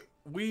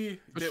 We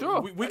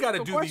got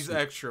to do these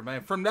extra,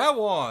 man. From now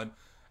on,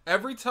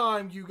 every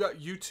time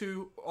you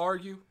two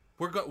argue,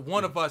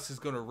 one of us is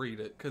gonna read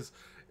it because.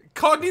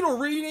 Cognito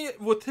reading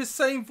it with his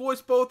same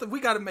voice both, and we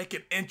got to make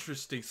it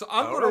interesting. So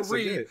I'm going to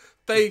read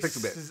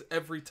Faces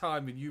every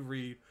time, and you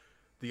read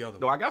the other one.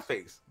 No, I got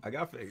Face. Oh,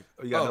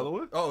 you got another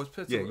one? Oh, it's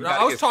Pixel. Yeah, no,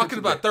 I was talking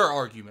about their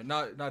argument,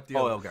 not the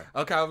other. Okay.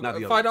 Okay,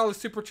 $5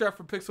 super chat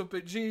from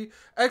Pixel G.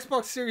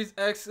 Xbox Series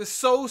X is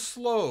so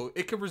slow.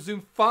 It can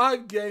resume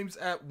 5 games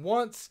at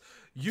once.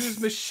 Use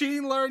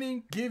machine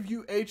learning, give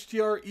you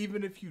HDR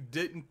even if you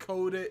didn't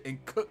code it,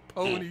 and cook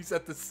ponies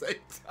at the same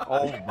time.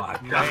 Oh my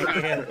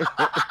God.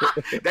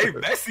 They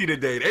messy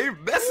today. They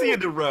messy in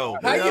the realm.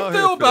 How you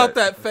feel about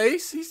that,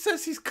 Face? He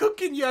says he's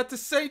cooking you at the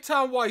same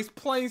time while he's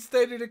playing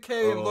State of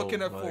Decay and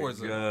looking at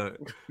Forza. God.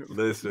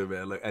 Listen,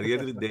 man. Look, at the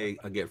end of the day,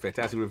 again,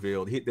 fantastic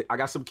reveal. I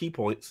got some key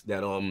points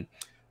that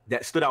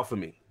stood out for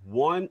me.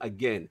 One,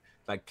 again,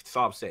 like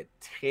Saab said,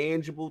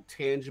 tangible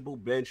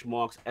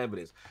benchmarks,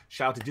 evidence.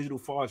 Shout out to Digital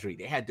Forgery.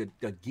 They had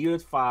the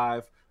Gears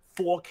 5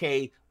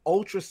 4K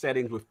ultra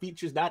settings with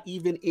features not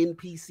even in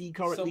PC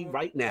currently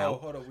right now. Oh,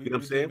 hold on. You know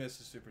what I'm saying? Did miss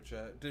the super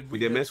chat. We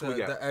did miss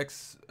the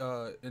X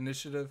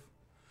initiative?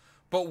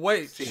 But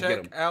wait,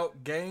 check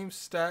out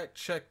GameStack.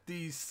 Check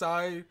these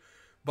side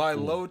by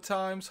load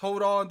times.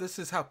 Hold on. This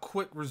is how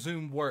quick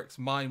resume works.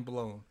 Mind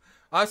blown.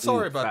 I'm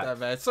sorry about that,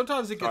 man.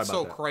 Sometimes it gets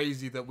so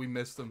crazy that we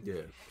miss them.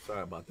 Yeah,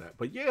 sorry about that.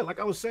 But yeah, like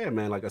I was saying,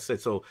 man, like I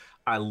said, so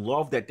I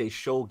love that they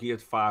show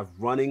Gears 5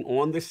 running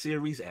on the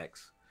Series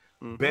X.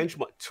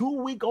 Benchmark,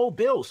 2-week-old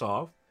builds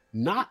off,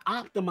 not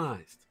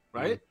optimized,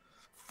 right?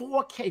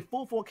 4K,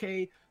 full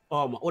 4K,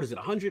 what is it,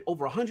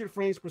 over 100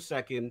 frames per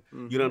second,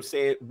 you know what I'm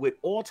saying, with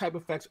all type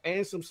of effects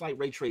and some slight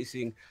ray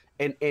tracing,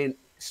 and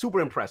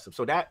super impressive.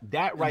 So that's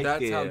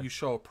how you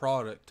show a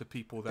product to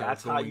people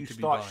that's how you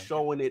start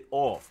showing it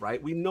off,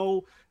 right? We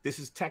know this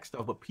is tech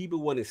stuff, but people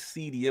want to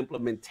see the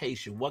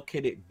implementation. What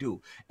can it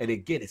do? And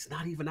again, it's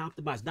not even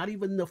optimized, not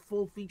even the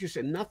full feature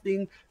set,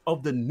 nothing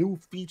of the new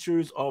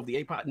features of the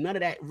API, none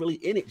of that really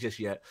in it just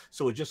yet.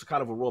 So it's just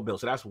kind of a raw build.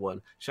 So that's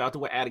one. Shout out to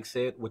what Addict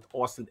said with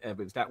Austin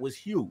Evans. That was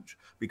huge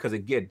because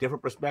again,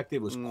 different perspective.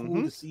 It was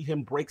cool to see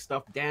him break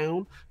stuff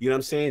down. You know what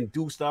I'm saying?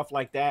 Do stuff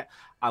like that.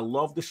 I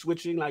love the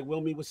switching, like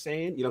Wilmy was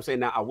saying. You know what I'm saying?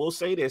 Now, I will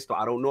say this, though.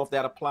 I don't know if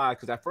that applies,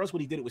 because at first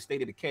when he did it with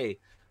State of Decay,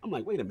 I'm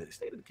like, wait a minute,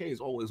 State of Decay is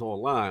always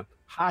online.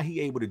 How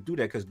he able to do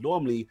that? Because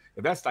normally,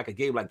 if that's like a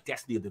game like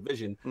Destiny or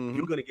Division,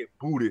 you're going to get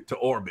booted to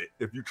orbit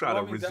if you try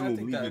to resume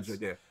legions right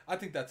there. I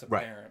think that's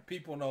apparent.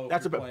 People know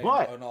that's if you're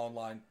playing an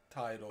online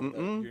title that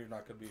you're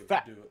not going to be able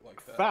to do it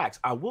like that. Facts.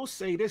 I will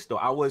say this, though.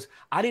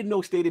 I didn't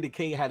know State of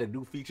Decay had a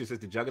new feature since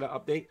the Juggernaut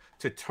update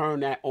to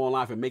turn that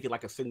online and make it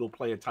like a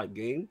single-player type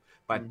game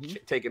by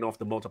taking off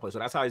the multiplayer. So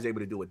that's how he's able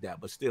to do with that.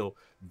 But still,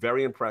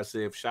 very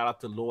impressive. Shout out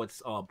to Lord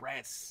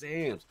Brad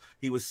Sams.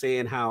 He was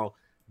saying how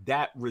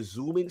that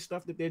resuming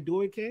stuff that they're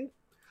doing, King,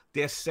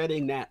 they're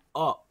setting that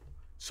up.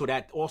 So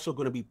that's also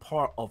going to be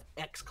part of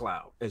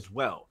xCloud as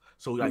well.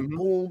 So like,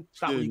 boom,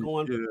 stop where you're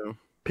going,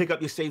 pick up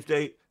your save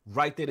date,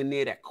 right then and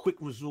there, that quick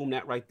resume,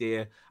 that right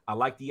there. I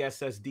like the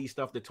SSD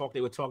stuff,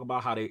 they were talking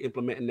about how they're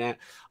implementing that.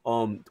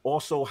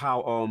 Also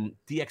how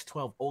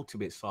DX12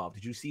 Ultimate solved.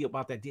 Did you see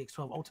about that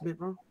DX12 Ultimate,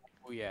 bro?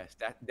 Oh yes,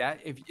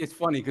 if it's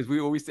funny because we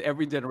always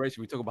every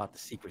generation we talk about the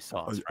secret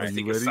sauce. Are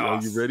you ready?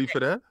 Are you ready for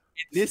that?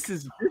 This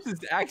is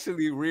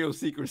actually real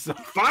secret sauce.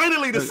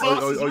 Finally, the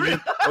sauce is real.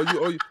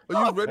 Are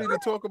you ready to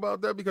talk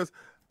about that? Because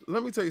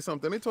let me tell you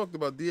something. They talked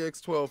about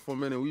DX12 for a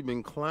minute. We've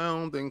been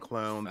clowned and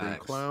clowned and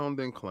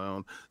clowned and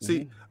clowned.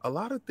 See, a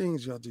lot of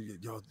things y'all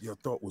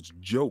thought was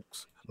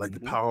jokes, like the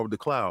power of the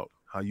cloud.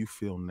 How you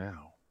feel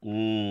now?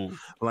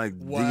 Like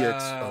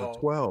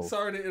DX12.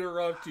 Sorry to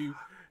interrupt you.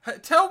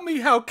 Tell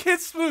me how Kid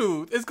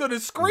Smooth is going to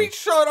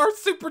screenshot our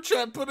super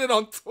chat, put it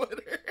on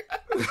Twitter.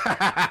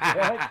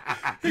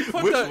 he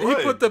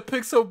put the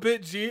Pixel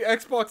Bit G.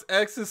 Xbox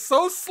X is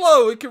so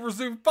slow it can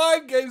resume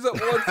 5 games at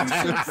once.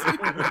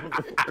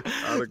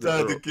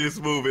 Shout out to Kid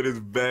Smooth in his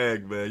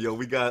bag, man. Yo,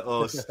 we got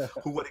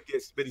who want to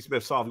get Smitty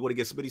Smith solved? You want to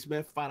get Smitty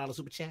Smith? $5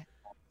 super chat.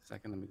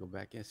 Second, let me go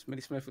back in.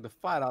 Smitty Smith with a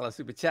 $5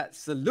 super chat.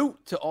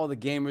 Salute to all the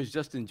gamers.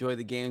 Just enjoy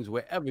the games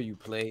wherever you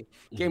play.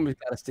 Gamers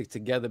gotta stick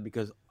together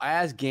because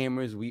as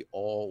gamers, we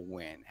all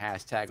win.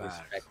 Hashtag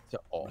respect to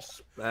all.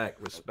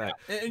 Respect.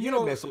 And you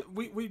know,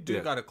 we do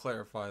gotta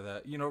clarify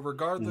that. You know,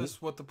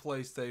 regardless what the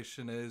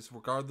PlayStation is,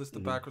 regardless the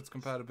backwards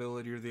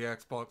compatibility or the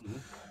Xbox,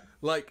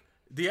 like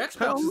the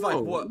Xbox is like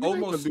what,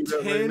 almost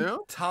 10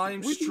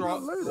 times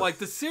strong. Like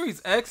the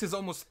Series X is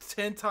almost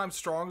 10 times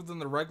stronger than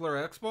the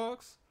regular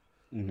Xbox.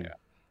 Yeah.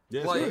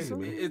 Yeah, like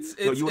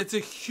it's a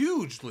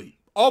huge leap.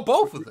 Oh,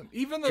 both of them.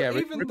 Even the Yeah,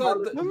 even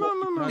regardless- the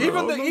No,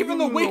 even the give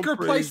 'em weaker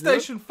praise yet.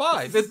 PlayStation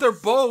 5. They're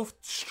both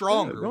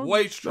stronger,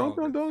 way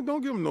stronger. Don't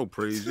give them no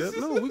praise yet.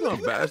 No, we're gonna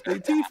bash their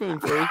teeth in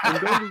first, and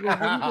then we're gonna give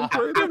them some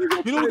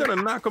praise. You know, we gotta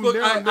knock them Look,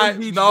 down.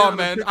 no,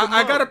 man.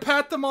 I gotta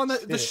pat them on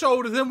the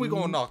shoulder, then we're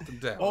gonna knock them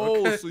down.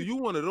 Oh, okay? so you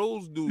one of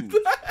those dudes?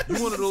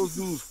 You one of those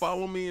dudes?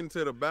 Follow me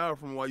into the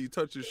bathroom while you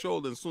touch his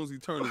shoulder. And as soon as he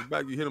turns his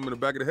back, you hit him in the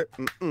back of the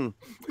head.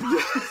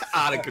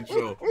 Out of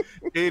control.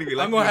 Anyway,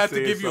 like I'm gonna you have to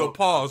said, give you so- a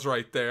pause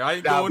right there. I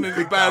ain't Nah, going in the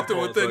big time bathroom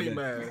pause with on any that.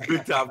 man.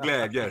 Big time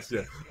glad, yes.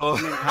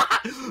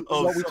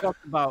 What we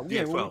talked about,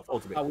 yeah, what we talked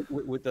Ultimate. about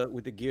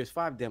with the Gears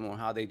 5 demo, and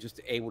how they just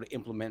able to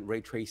implement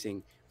ray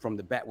tracing from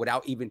the back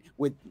without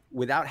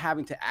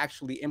having to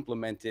actually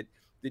implement it.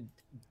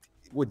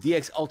 What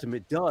DX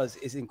Ultimate does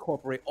is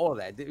incorporate all of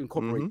that. It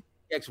incorporates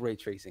DX ray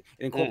tracing.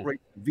 It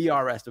incorporates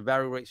VRS, the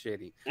variable rate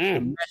shading, the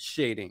mesh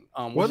shading.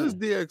 What is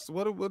DX?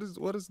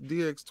 What is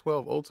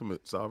DX12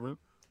 Ultimate, Sovereign?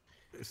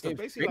 It's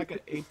basically like an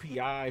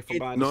API for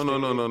buying. No.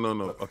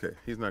 Okay,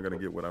 he's not gonna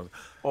get what I was.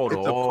 Hold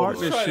It's a on.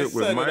 partnership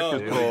with Trying to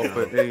set it up.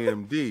 Microsoft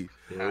and AMD,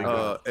 There we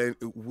go. and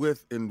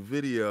with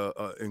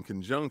NVIDIA in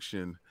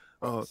conjunction.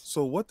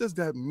 So what does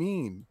that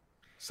mean,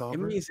 It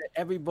Sovereign? means that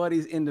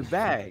everybody's in the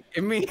bag.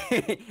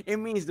 It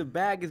means the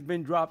bag has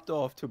been dropped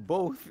off to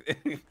both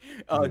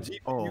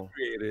GPU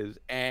creators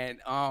and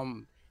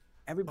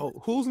everybody. Oh,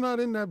 who's not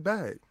in that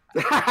bag?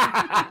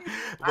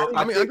 Well,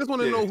 I mean, I just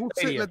want to know who's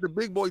sitting Stadia. at the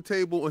big boy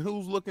table and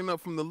who's looking up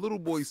from the little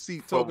boy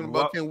seat, talking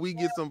about can we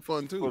get some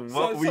fun too?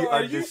 what we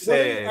are you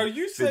saying? Are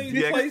you saying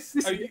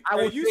I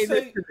will say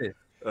this to this.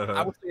 Uh-huh.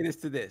 I will say this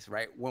to this,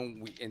 right?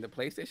 When we in the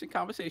PlayStation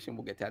conversation,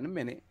 we'll get to that in a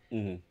minute.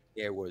 Mhm.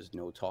 There was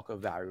no talk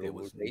of There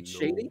variable was rate no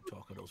shading,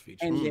 talk of those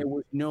features. and there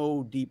was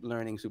no deep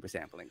learning super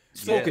sampling.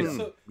 So, Yeah.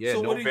 so, Yeah,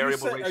 so no what are you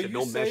variable say- rate are shit, you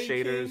no mesh saying,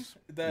 King, shaders.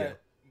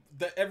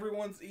 that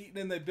everyone's eating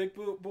in their big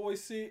boy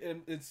seat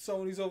and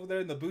Sony's over there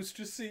in the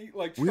booster seat,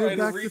 like We're trying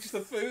to back reach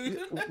the food.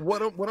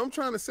 What I'm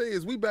trying to say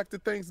is we back to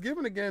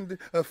Thanksgiving again,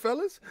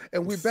 fellas,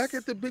 and we back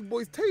at the big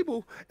boys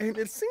table, and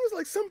it seems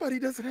like somebody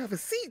doesn't have a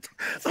seat.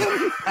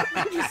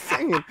 I'm just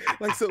saying,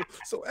 like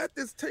so at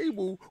this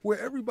table where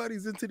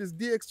everybody's into this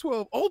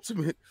DX12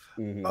 Ultimate,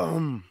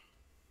 where's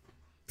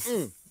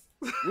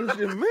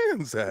your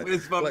man's at?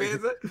 Where's my Like,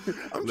 man's at?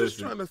 I'm just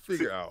trying to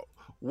figure out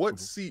what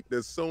seat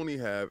does Sony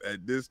have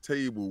at this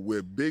table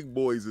where big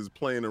boys is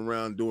playing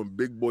around doing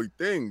big boy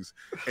things,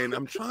 and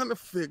I'm trying to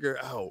figure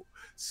out,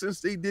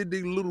 since they did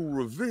their little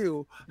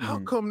reveal, how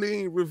come they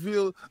ain't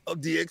revealed a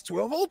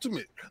DX12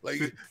 Ultimate?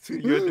 Like To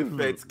your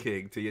defense,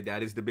 King,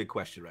 that is the big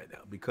question right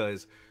now,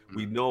 because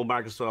we know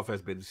Microsoft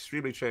has been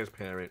extremely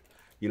transparent,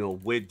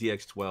 with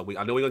DX12.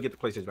 I know we're gonna get the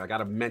PlayStation, but I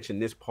gotta mention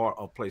this part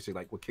of PlayStation,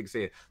 like what King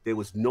said. There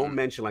was no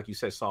mention, like you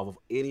said, Solve, of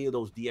any of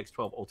those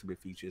DX12 Ultimate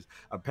features.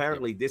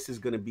 Apparently, this is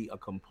gonna be a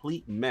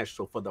complete mesh.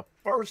 So for the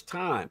first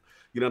time,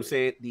 you know what I'm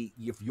saying?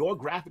 If your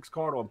graphics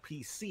card on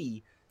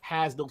PC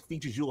has those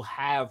features, you'll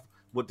have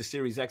what the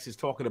Series X is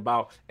talking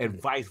about,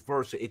 and vice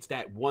versa. It's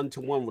that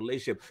one-to-one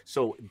relationship.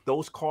 So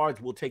those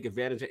cards will take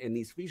advantage of in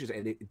these features,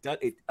 and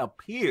it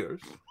appears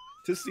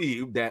to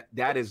see that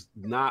is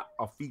not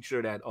a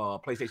feature that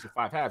PlayStation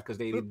 5 have, because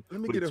they didn't let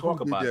me get a talk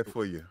who did about that it.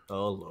 for you.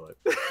 Oh Lord.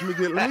 Let me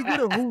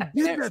get a who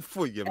did that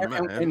for you,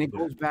 man. And it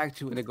goes back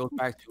to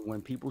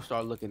when people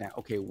start looking at,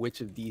 okay, which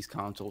of these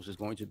consoles is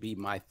going to be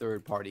my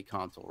third party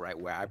console, right?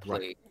 Where I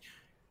play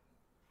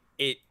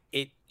it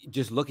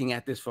just looking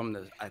at this from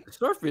the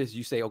surface,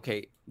 you say,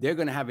 okay, they're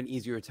going to have an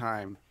easier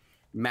time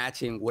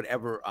matching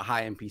whatever a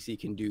high-end PC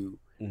can do,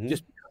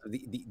 just because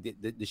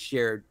of the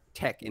shared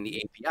tech in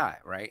the API,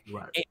 right?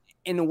 Right.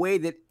 In a way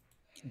that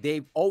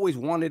they've always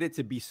wanted it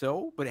to be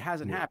so, but it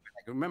hasn't happened.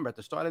 Like, remember, at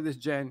the start of this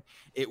gen,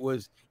 it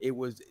was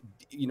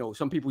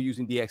some people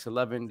using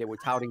DX11, they were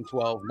touting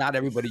 12. Not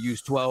everybody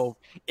used 12.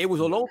 It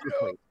was all over the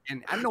place.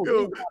 And I know.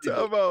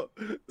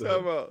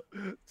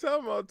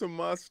 Talk about to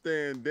my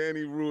stand,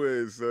 Danny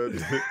Ruiz, son.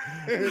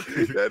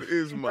 That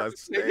is my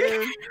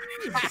stand.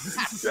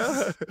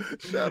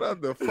 Shout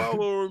out to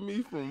following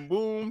me from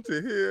boom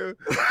to here.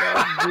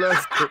 God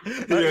bless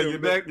you. You're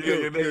back.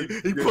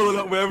 You pulling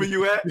up wherever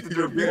you at.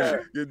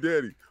 Your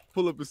daddy.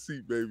 Pull up a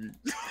seat, baby.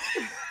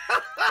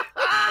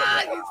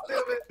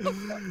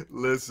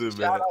 Listen, man.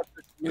 Shout out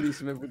to Smitty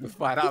Smith with the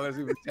 $5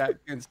 super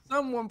chat. Can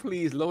someone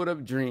please load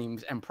up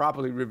Dreams and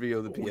properly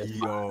reveal the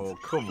PS5? Yo,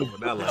 come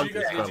on. I like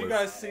this, Did you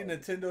guys see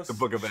Nintendo The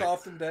Book of X.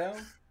 shot them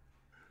down?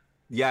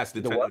 Yes,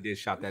 Nintendo what? did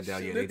shot that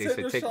down. Yeah, Nintendo they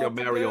said take shot your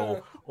them Mario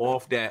down.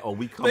 off that, or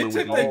we They coming with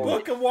took their you.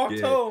 book and walked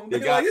Yeah. home. They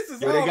They're got- like, this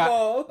is yeah, they got-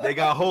 ball. They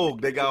got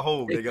Hogue. They got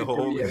Hogue. Yeah, they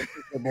took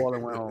the ball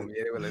and went home.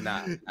 Yeah, they really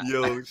not.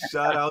 Yo,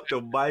 shout out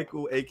to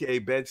Michael, aka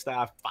Ben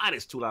Stein,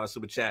 finest $2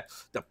 super chat.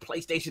 The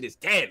PlayStation is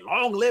dead.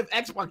 Long live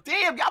Xbox.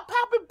 Damn, y'all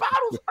popping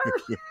bottles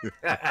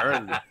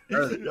early.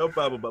 Early. No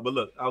problem. But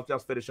look, I'll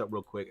just finish up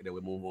real quick and then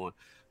we'll move on.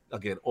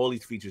 again, all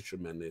these features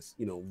tremendous.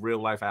 You know,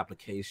 real life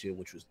application,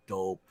 which was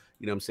dope.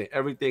 You know what I'm saying?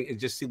 Everything, it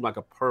just seemed like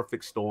a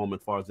perfect storm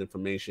as far as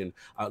information.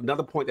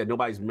 Another point that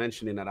nobody's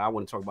mentioning that I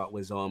want to talk about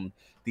was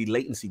the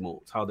latency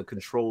modes, how the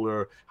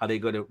controller, how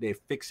they're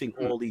fixing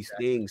all these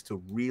things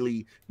to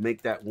really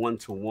make that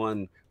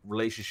one-to-one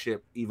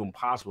relationship even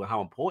possible,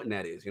 how important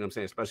that is. You know what I'm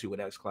saying? Especially with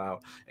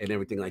xCloud and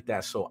everything like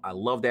that. So I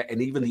love that.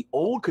 And even the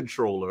old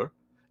controller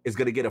is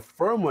going to get a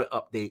firmware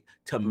update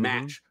to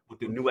match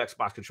what the new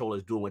Xbox controller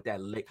is doing with that.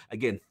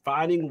 Again,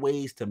 finding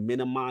ways to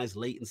minimize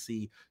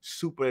latency,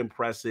 super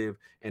impressive.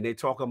 And they're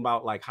talking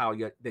about like how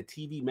the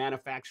TV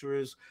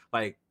manufacturers,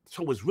 like,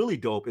 so what's really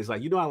dope is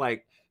like, you know how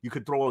like you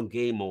could throw on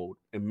game mode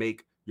and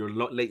make your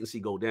latency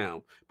go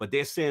down. But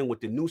they're saying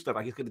with the new stuff,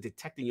 like it's going to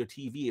detect in your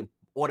TV and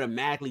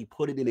automatically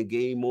put it in a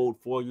game mode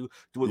for you,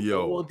 doing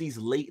all of these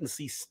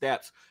latency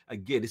steps.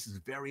 Again, this is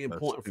very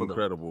important for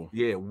them.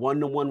 Yeah,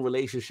 one-to-one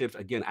relationships.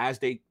 Again, as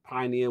they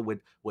pioneer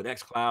with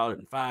xCloud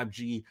and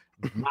 5G,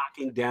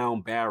 knocking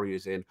down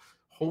barriers. And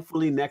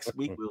hopefully next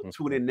week, we'll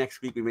tune in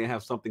next week. We may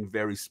have something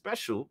very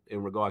special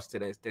in regards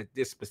to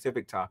this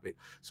specific topic.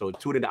 So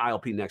tune in to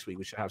ILP next week.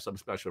 We should have something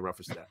special in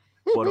reference to that.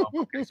 But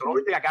okay, so the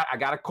only thing I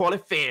gotta call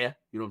it fair,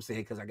 you know what I'm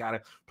saying? Because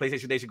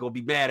PlayStation Nation gonna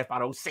be mad if I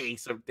don't say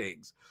some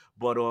things.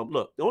 But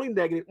look, the only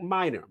negative,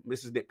 minor,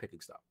 this is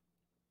nitpicking stuff.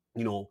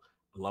 You know,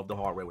 I love the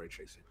hardware ray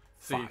tracing.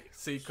 See,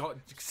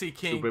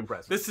 King. Super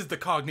impressive. This is the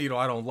cognito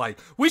I don't like.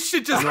 We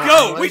should just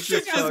go. We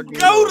should just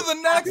go to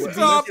the next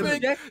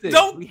topic.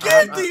 Don't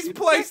give these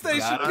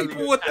PlayStation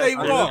people what they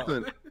want.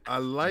 Listen, I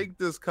like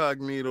this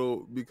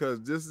cognito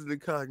because this is the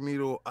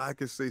cognito I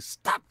can say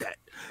stop that.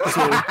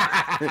 So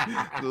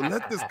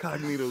let this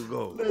cognito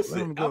go. Listen,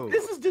 let him go.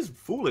 This is just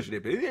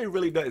foolishness. It ain't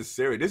really nothing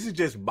serious. This is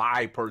just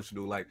my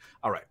personal like.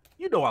 All right,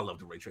 you know I love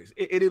the ray tracing.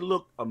 It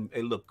looked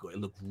good. It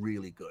looked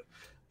really good.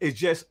 It's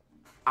just.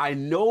 I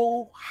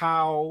know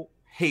how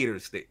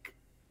haters think.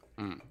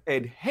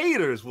 And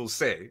haters will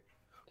say,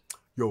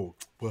 yo,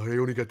 well, they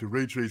only got the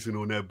ray tracing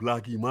on that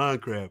blocky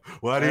Minecraft.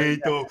 Why they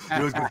ain't throw,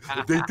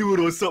 if they threw it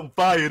on something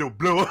fire, it'll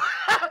blow up.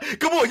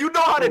 Come on, you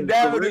know how the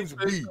narratives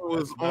be.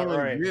 Was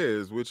on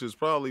years, which is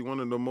probably one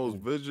of the most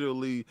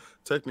visually,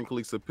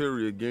 technically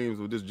superior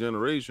games of this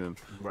generation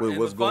with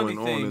what's going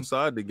on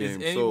inside the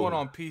game. Anyone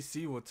on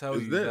PC will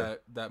tell you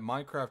that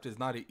Minecraft is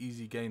not an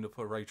easy game to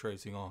put ray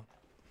tracing on.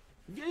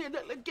 Yeah,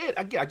 again,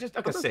 just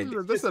like I said,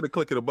 just had to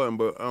click of the button,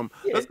 but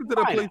let's get to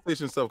the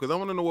PlayStation stuff because I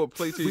want to know what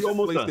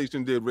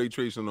PlayStation did ray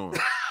tracing on.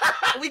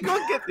 We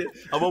gonna get this.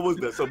 I'm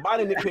almost done. So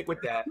mine nitpick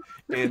with that,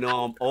 and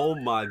oh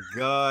my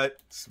God,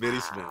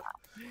 Smitty Smith.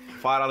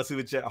 $5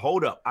 super chat.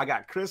 Hold up, I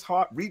got Chris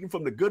Hart reading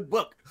from the good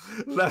book.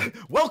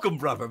 Welcome,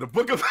 brother. The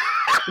book of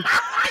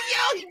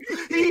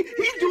he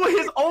doing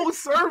his own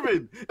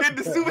sermon in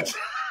the super chat.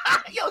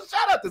 Yo,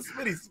 shout out to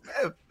Smitty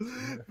Smith.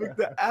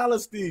 Victor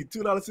Alistine,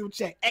 $2 super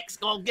chat. X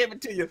gonna give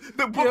it to you.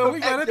 The book of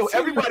X.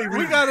 Everybody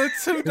we got a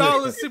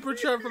 $2 super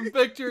chat from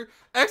Victor.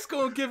 X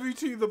gonna give you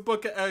to you the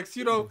book of X.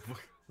 You know.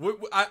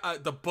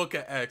 The book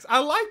of X. I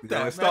like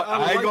that. Man.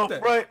 I ain't gonna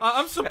front.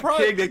 I'm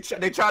surprised. King,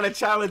 they trying to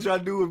challenge our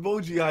new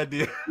emoji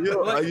idea.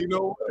 Yo, you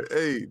know,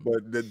 hey,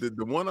 but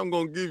the one I'm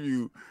gonna give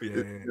you,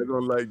 they're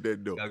gonna like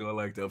that though. They're gonna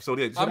like that. So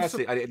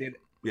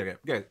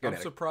I'm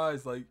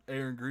surprised like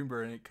Aaron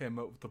Greenberg ain't came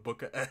up with the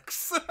book of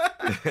X.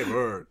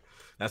 Word.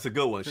 That's a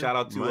good one. Shout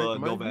out to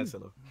No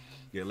Vassilo.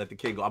 Yeah, let the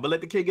king go. I'm gonna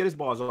let the king get his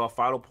balls off.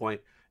 Final point: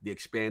 the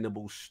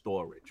expandable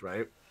storage.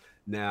 Right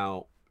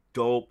now.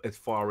 Dope as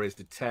far as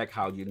the tech,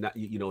 how you're gonna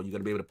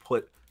be able to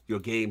put your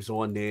games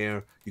on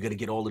there. You're gonna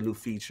get all the new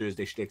features.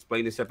 They should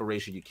explain the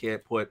separation. You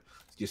can't put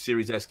your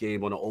Series S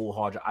game on an old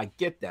hard drive. I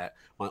get that.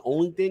 My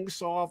only thing,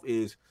 Soft,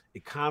 is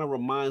it kind of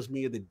reminds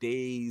me of the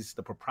days,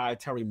 the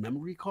proprietary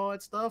memory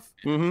card stuff.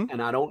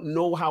 And I don't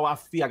know how I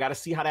feel. I got to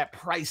see how that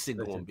pricing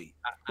gonna be.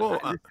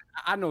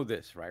 I know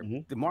this, right?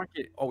 The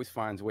market always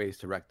finds ways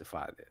to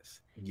rectify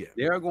this. Yeah,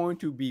 there are going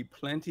to be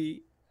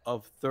plenty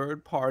of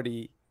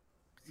third-party.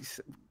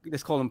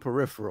 Let's call them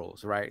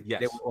peripherals, right?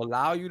 Yes. They will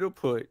allow you to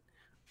put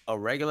a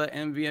regular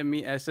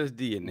NVMe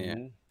SSD in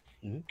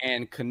there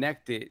and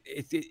connect it.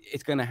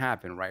 It's going to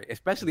happen, right?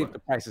 Especially if the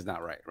price is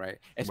not right?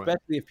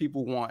 Especially if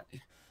people want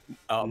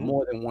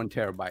more than 1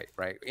 terabyte,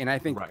 right? And I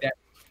think that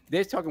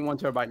they're talking 1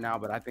 terabyte now,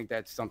 but I think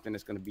that's something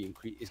that's going to be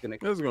increased. It's going to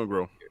grow.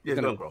 It's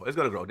going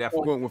to grow.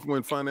 Definitely.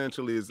 When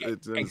financially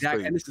it's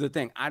exactly. And this is the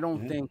thing. I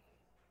don't think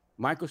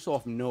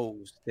Microsoft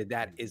knows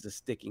that is a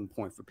sticking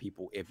point for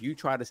people. If you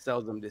try to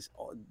sell them this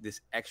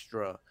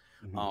extra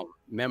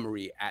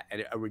memory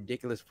at a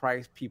ridiculous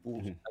price, people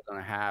are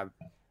going to have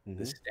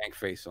the stank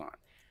face on.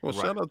 Well,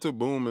 shout out to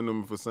Boom and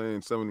them for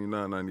saying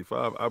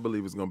 $79.95. I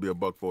believe it's going to be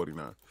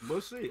 $149. We'll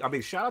see. I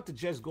mean, shout out to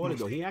Jess Gordon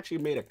though. He actually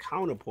made a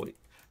counterpoint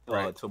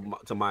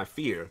to my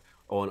fear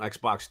on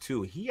Xbox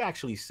 2. He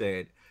actually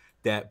said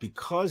that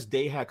because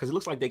it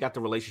looks like they got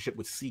the relationship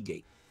with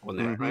Seagate on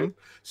that, right?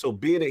 So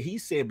being that he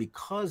said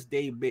because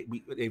they've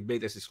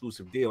made this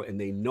exclusive deal and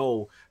they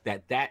know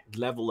that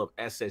level of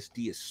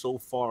SSD is so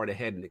far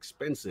ahead and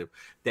expensive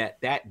that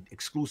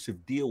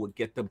exclusive deal would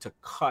get them to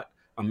cut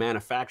a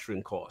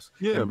manufacturing cost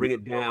Yeah, and bring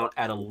it down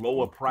at a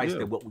lower price Yeah.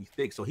 than what we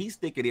think. So he's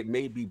thinking it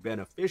may be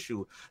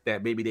beneficial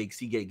that maybe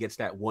Seagate gets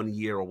that 1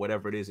 year or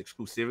whatever it is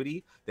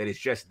exclusivity, that it's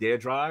just their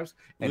drives,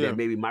 and Yeah. then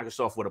maybe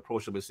Microsoft would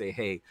approach them and say,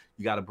 hey,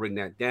 you got to bring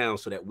that down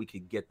so that we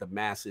can get the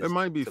masses. It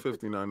might be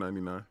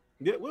 $59.99.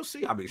 Yeah, we'll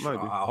see. I mean, Might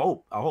be. I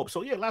hope.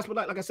 So yeah, last but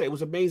not, like I said, it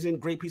was amazing,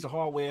 great piece of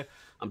hardware.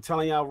 I'm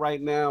telling y'all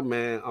right now,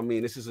 man. I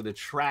mean, this is an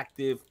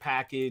attractive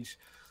package,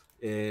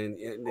 and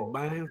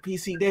my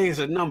PC day is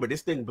a number.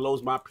 This thing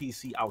blows my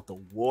PC out the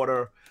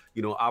water.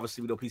 You know,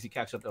 obviously we know PC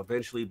catch up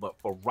eventually, but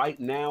for right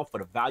now, for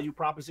the value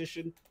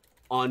proposition,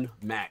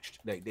 unmatched.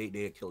 They're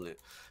killing it.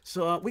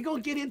 So we're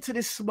gonna get into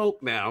this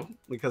smoke now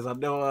because I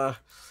know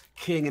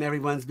King and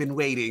everyone's been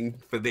waiting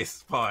for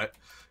this part.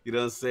 You know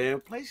what I'm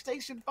saying?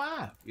 PlayStation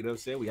 5. You know what I'm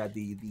saying? We had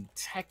the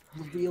tech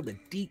reveal, the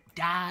deep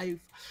dive,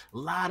 a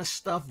lot of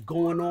stuff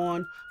going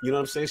on. You know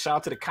what I'm saying? Shout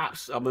out to the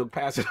cops. I'm gonna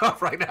pass it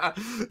off right now.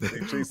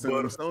 They chasing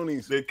them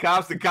Sonys. The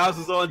cops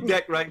is on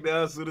deck right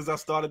now as soon as I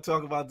started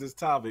talking about this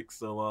topic.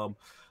 So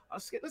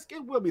let's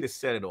get Wilmy to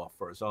set it off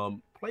first.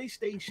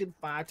 PlayStation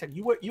 5 tech.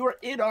 You were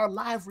in our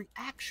live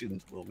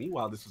reactions, Wilmy,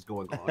 while this was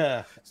going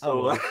on.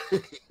 So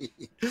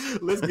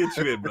let's get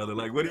you in, brother.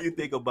 Like, what do you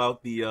think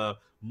about the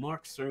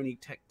Mark Cerny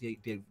tech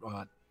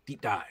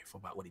deep dive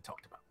about what he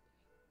talked about?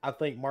 I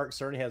think Mark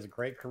Cerny has a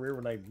great career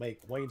when they make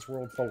Wayne's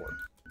World 4.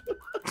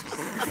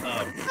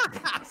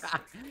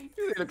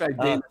 You look like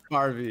Dana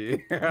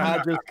Carvey.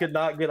 I just could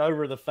not get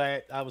over the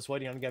fact I was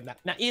waiting on him.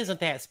 Now isn't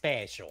that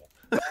special?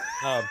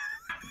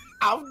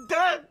 I'm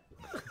done.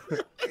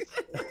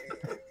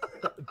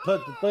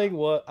 But the thing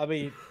was, I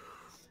mean,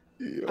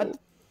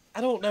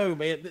 I don't know,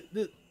 man.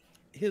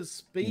 His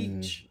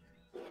speech,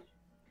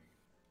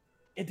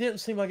 it didn't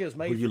seem like it was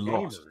made for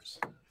gamers.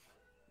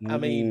 I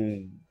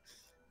mean,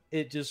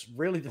 it just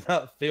really did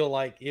not feel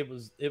like it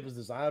was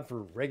designed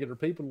for regular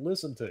people to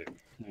listen to.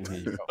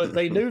 But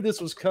they knew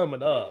this was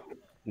coming up,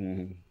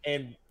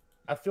 and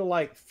I feel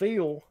like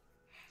Phil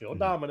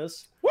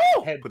Dominus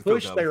had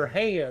pushed their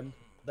hand.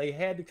 They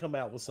had to come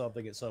out with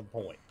something at some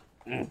point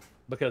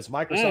because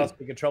Microsoft's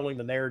been controlling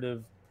the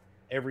narrative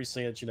ever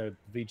since,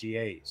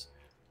 VGAs.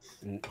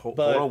 Hold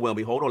on,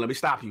 Wilmy. Hold on. Let me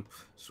stop you.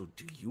 So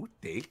do you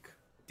think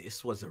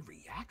this was a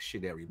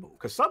reactionary move?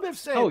 Because some have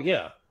said,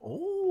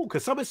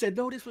 because some have said,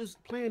 no, this was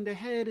planned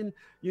ahead, and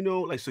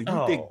so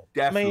you think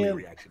definitely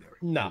reactionary?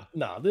 No,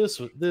 this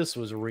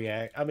was a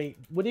react. I mean,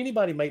 would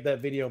anybody make that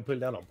video and put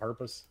it down on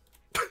purpose?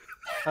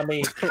 I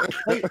mean,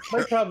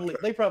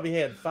 they probably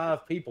had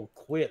 5 people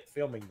quit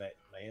filming that,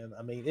 man.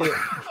 I mean,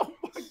 oh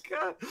my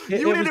God,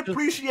 you didn't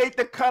appreciate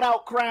the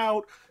cutout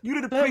crowd. You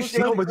didn't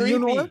appreciate. No, but you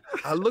know what?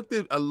 I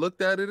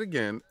looked at it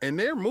again, and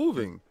they're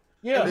moving.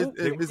 Yeah,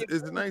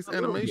 it's a nice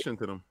animation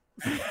to them.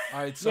 All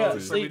right, so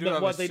we do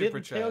have what a they super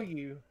didn't chat. tell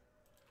you.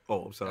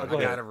 Oh, I'm sorry.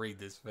 I gotta read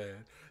this,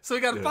 man. So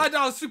we got a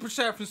 $5 super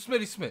chat from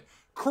Smitty Smith.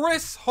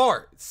 Chris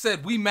Hart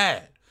said, "We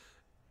mad,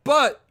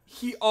 but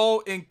he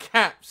all in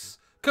caps.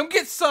 Come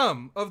get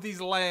some of these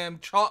lamb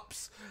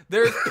chops.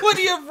 There's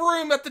plenty of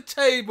room at the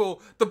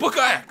table. The Book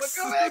of X."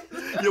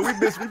 Yo, we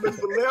missed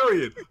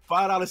Valerian.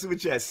 $5 super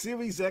chat.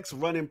 Series X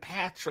running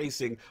path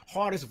tracing,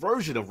 hardest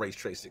version of race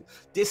tracing.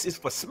 This is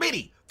for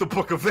Smitty, the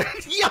Book of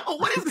X. Yo,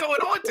 what is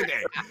going on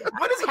today?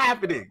 What is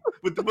happening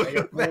with the Book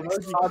of X?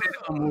 There's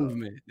a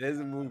movement. There's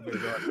a movement.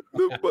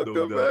 The Book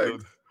of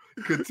X.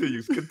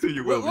 Continue.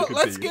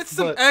 Let's get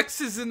some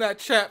X's in that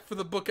chat for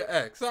the Book of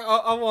X.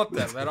 I want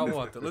that, man. I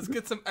want that. Let's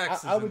get some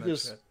X's I would in that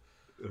just, chat.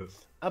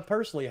 I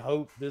personally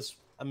hope this.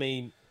 I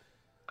mean,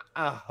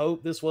 I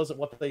hope this wasn't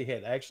what they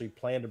had actually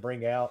planned to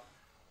bring out.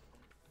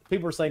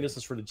 People are saying this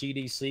is for the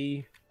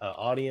GDC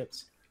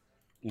audience,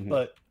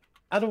 but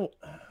I don't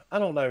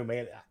know,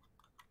 man.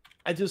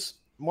 I just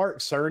Mark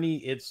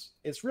Cerny.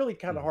 It's really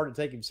kind of hard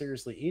to take him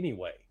seriously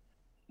anyway.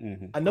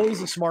 I know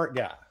he's a smart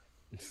guy.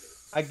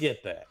 I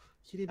get that.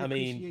 You didn't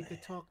appreciate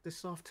the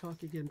soft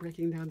talk again,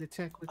 breaking down the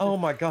tech. Oh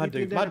my God,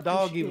 dude! My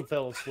dog even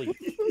fell asleep.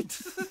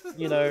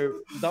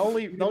 The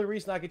only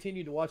reason I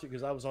continued to watch it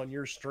because I was on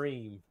your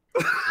stream.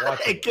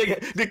 Hey,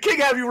 did King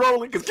have you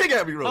rolling? Because King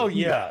have you rolling. Oh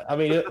yeah, I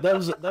mean that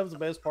was the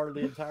best part of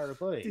the entire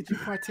thing. Did you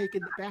partake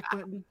in the back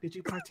button? Did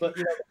you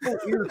partake?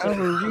 But,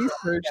 our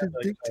research has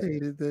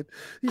dictated that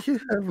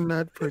you have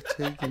not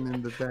partaken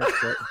in the back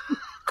button.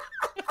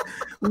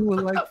 We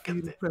would like for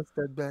you to press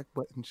that back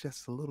button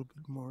just a little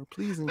bit more.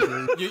 Please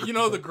engage. You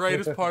know the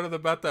greatest part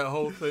about that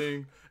whole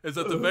thing is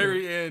at the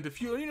very end. If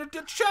you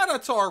shout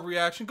out to our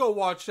reaction, go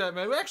watch that,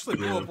 man. We actually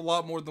blew up a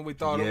lot more than we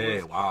thought it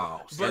was. Yeah,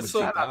 wow. But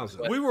so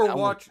we were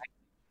watching.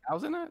 I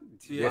was in that.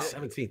 Yeah,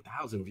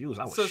 17,000 views.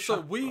 I was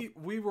so we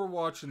were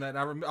watching that.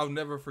 And I'll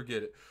never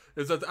forget it.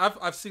 Is that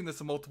I've seen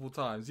this multiple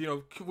times.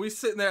 We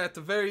sitting there at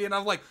the very end.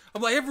 I'm like,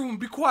 everyone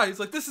be quiet.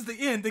 He's like, this is the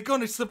end. They're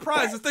gonna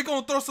surprise us. They're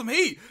gonna throw some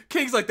heat.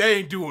 King's like, they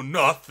ain't doing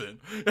nothing.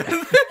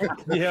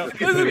 Yeah.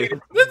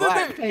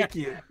 Thank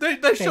you.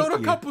 They showed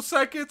a couple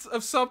seconds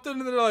of something,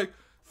 and they're like,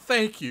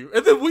 thank you.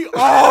 And then we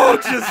all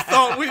just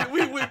thought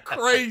we went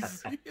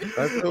crazy.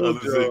 I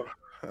told you.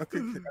 I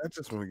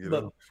just want to get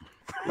up.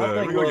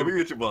 We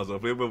get your balls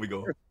off. Where we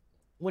go?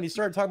 when he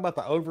started talking about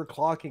the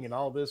overclocking and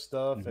all this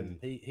stuff, and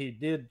he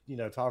did,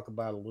 talk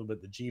about a little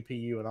bit the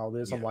GPU and all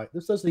this. I'm like,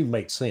 this doesn't even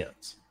make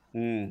sense.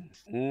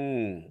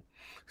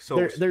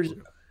 So there's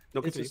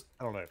it's just,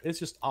 I don't know. It's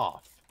just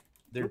off.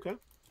 Okay.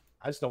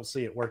 I just don't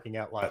see it working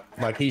out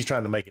like he's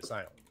trying to make it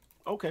sound.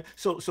 Okay.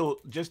 So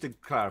just to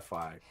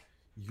clarify,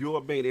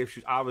 your main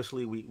issue,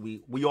 obviously,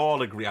 we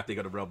all agree, I think,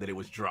 on the realm that it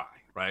was dry,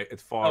 right?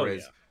 As far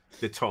as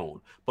the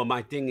tone. But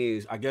my thing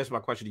is, I guess my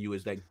question to you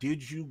is that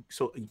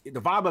so the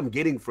vibe I'm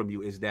getting from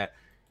you is that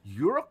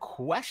you're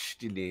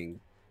questioning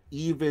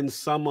even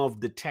some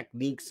of the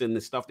techniques and the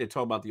stuff they're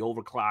talking about, the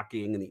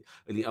overclocking and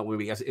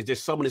is there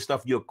some of the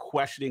stuff you're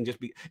questioning?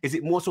 Is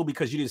it more so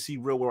because you didn't see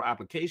real world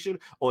application,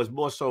 or is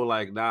more so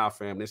like, nah,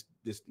 fam, this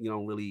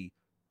really?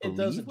 It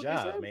doesn't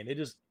jive, man. It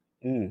just.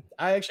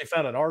 I actually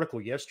found an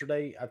article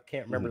yesterday. I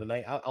can't remember the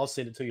name. I'll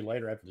send it to you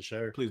later after the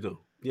show. Please do.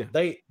 Yeah.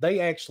 They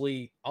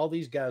actually, all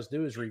these guys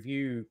do is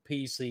review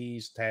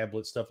PCs,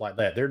 tablets, stuff like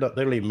that. They don't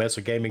even mess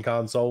with gaming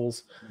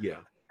consoles. Yeah.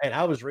 And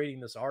I was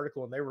reading this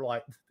article and they were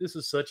like, this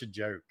is such a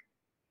joke.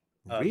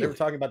 Really? They were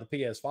talking about the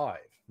PS5.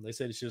 They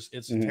said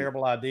it's a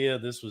terrible idea.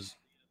 They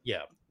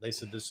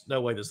said there's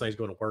no way this thing's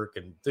going to work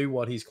and do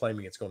what he's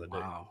claiming it's going to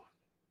do.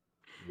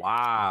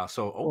 Wow.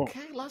 So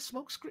okay, let's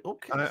smoke screen.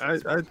 Okay.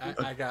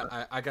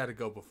 I gotta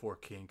go before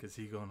King because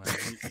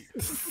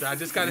I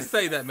just gotta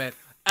say that, man.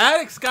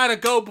 Addict's gotta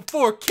go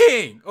before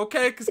King,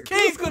 okay? Because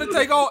King's gonna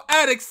take all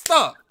Addict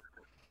stuff.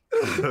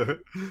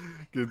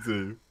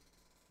 Continue.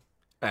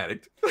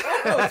 Addict.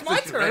 Oh, it's my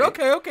turn.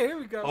 Okay, here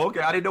we go. Okay,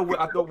 I didn't know.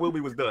 I thought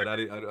Wilby was done. I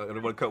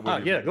didn't want to cut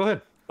Wilby. Yeah, go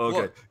ahead.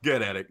 Okay, look,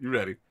 get Addict. You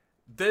ready?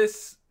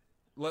 Let's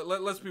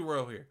be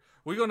real here.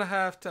 We're gonna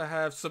have to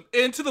have some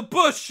into the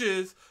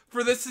bushes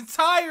for this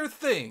entire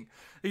thing.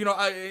 Let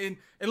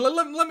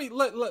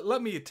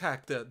me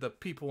attack the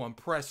people on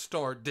Press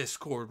Start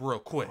Discord real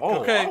quick.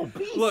 Okay,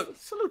 look,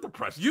 salute the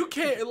press. You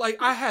can't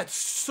I had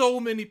so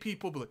many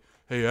people be like,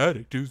 "Hey,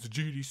 Addict, it was the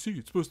GDC.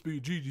 It's supposed to be a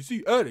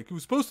GDC. Addict, it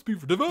was supposed to be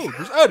for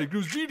developers. Addict, it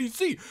was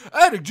GDC.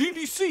 Addict,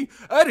 GDC.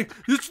 Addict,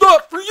 it's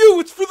not for you.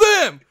 It's for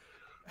them."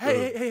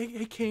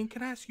 Hey, King,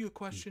 can I ask you a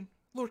question?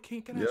 Lord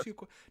King, can I ask you a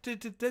question?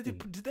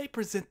 Did they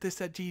present this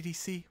at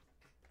GDC?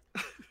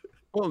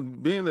 Well,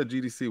 being that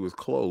GDC was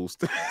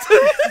closed,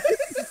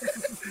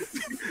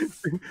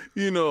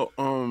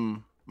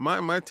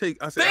 my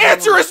take. I said, the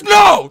answer is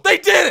no. They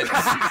didn't.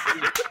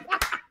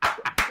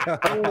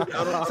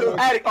 So,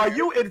 Addict, are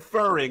you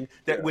inferring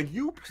that when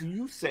you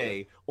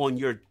say on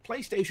your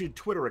PlayStation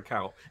Twitter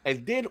account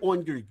and then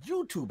on your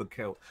YouTube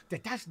account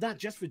that's not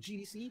just for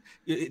GDC,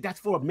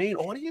 that's for a main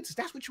audience? Is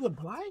that what you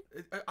imply?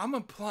 I'm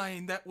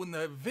implying that when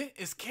the event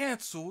is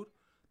canceled,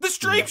 the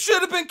stream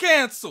should have been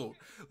canceled.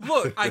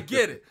 Look, I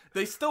get it.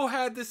 They still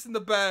had this in the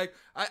bag.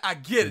 I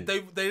get it. They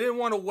didn't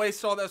want to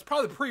waste all that. It's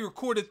probably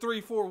pre-recorded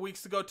 3-4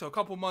 weeks ago to a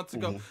couple months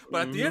ago.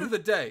 But at the end of the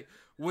day,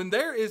 when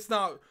there is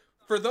not...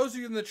 For those of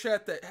you in the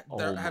chat that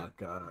my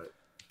God,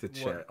 the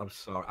chat. I'm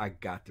sorry, I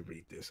got to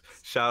read this.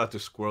 Shout out to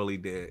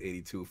Squirrely Dad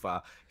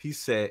 82.5. He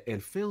said,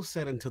 and Phil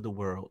said unto the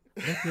world,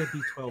 let there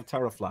be 12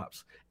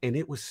 teraflops, and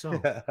it was so.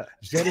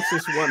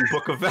 Genesis 1,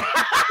 Book of Yo,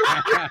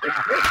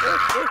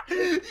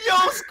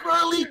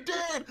 Squirrely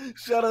Dad.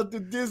 Shout out to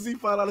Dizzy,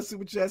 $5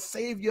 super chat.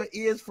 Save your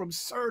ears from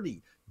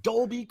Cerny.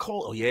 Dolby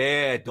called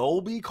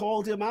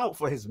him out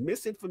for his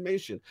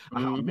misinformation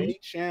on how many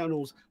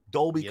channels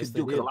Dolby could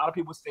do. Because a lot of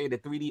people say the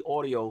 3D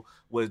audio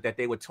was that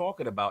they were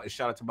talking about. And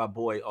shout out to my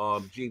boy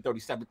Gene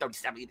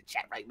 3737 in the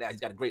chat right now.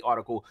 He's got a great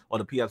article on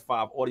the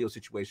PS5 audio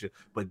situation.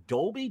 But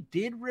Dolby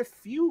did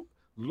refute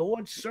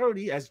Lord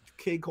Cerny, as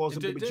King calls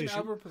him, the magician. Did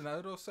Albert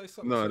Pinado say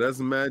something? No, that's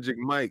Magic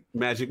Mike.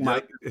 Magic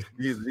Mike.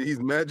 He's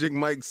Magic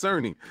Mike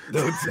Cerny.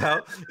 No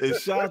doubt. And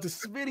shout out to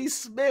Smitty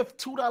Smith,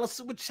 $2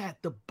 super chat.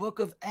 The Book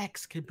of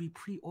X can be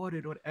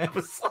pre-ordered on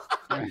Amazon.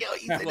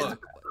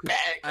 Look,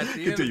 at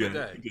the end of the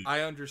day,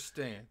 I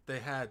understand they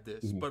had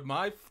this, but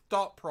my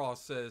thought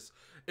process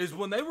is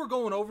when they were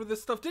going over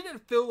this stuff, didn't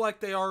it feel like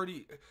they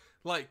already,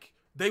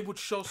 they would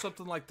show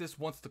something like this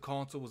once the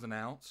console was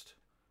announced?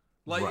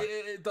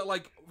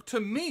 To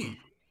me,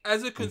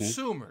 as a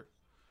consumer,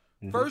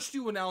 first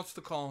you announce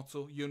the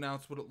console, you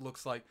announce what it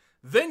looks like,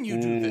 then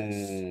you do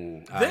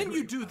this. Then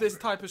you do this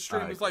type of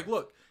stream. It's like,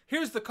 look,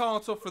 here's the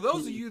console. For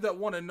those of you that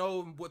want to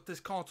know what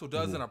this console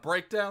does in a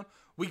breakdown,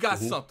 we got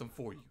something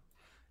for you.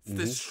 It's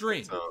this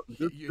stream.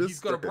 He's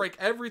going to break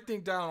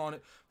everything down on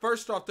it.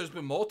 First off, there's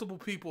been multiple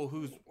people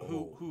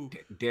who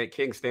Dead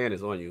King Stan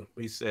is on you.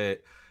 He said,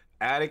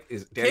 Addict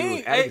is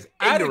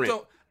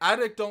ignorant.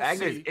 Addict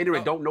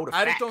don't know the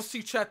facts. Don't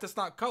see chat that's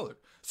not colored.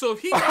 So if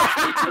he wants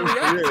me to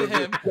react to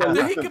him,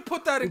 then he can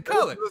put that in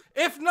color.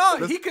 If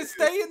not, he can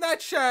stay in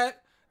that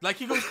chat. Like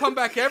he gonna come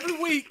back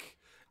every week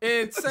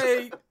and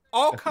say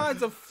all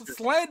kinds of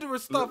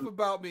slanderous stuff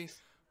about me.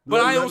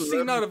 But I don't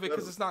see none of it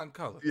because it's not in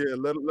color. Yeah,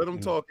 let him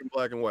talk in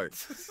black and white.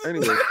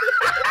 Anyway,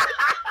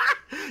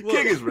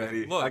 King is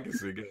ready. Look, I can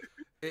see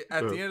it.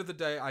 At the end of the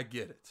day, I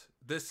get it.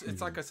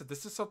 It's like I said,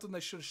 this is something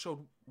they should have showed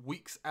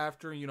weeks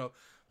after.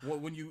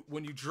 when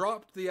you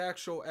dropped the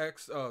actual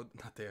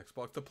not the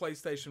Xbox, the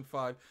PlayStation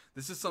 5,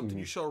 this is something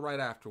you show right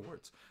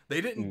afterwards.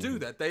 They didn't do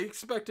that. They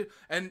expected,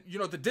 and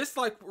the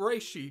dislike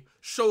ratio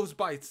shows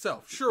by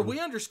itself. Sure, we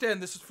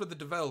understand this is for the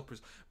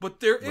developers, but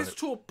there is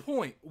to a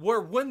point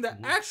where when the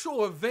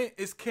actual event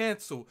is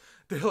canceled,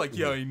 they're like,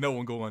 yo, ain't no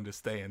one gonna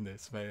understand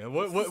this, man.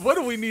 What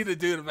do we need to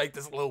do to make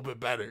this a little bit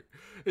better?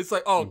 It's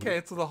like,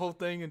 cancel the whole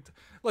thing, and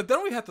like,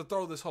 then we have to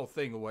throw this whole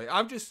thing away.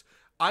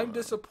 I'm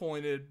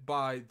disappointed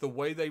by the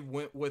way they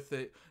went with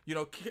it.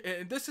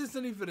 And this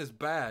isn't even as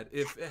bad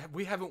if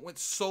we haven't went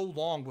so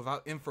long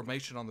without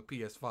information on the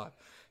PS5.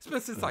 It's been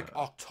since like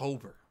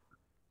October.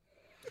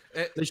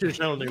 They should have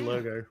shown a new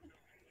logo.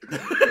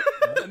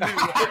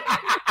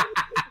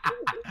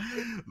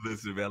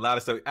 Listen, man, a lot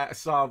of stuff.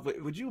 Saul,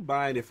 would you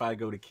mind if I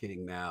go to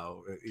King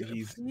now?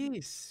 He's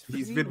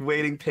been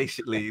waiting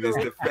patiently.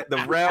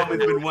 The realm has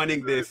been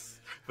wanting this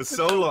for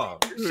so long.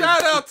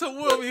 Shout out to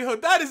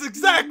Wilmyhood. That is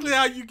exactly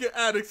how you get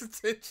Addict's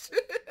attention.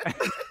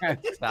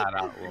 Shout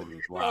out, Wilmy.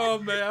 Wow. Oh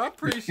man, I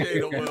appreciate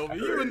it, Wilmy.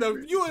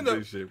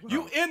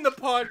 You in the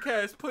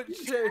podcast put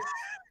shit.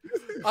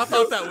 I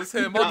thought that was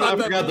him. I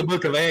forgot the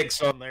Book of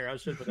X on there. I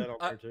should put that on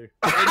there too.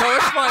 No,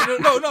 it's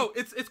fine. No,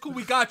 it's cool.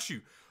 We got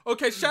you.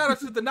 Okay, shout out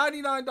to the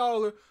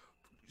 $99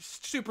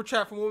 super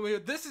chat from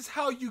Wilmyhood. This is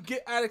how you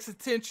get Addict's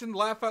attention.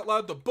 Laugh out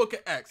loud. The Book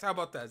of X. How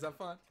about that? Is that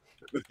fine?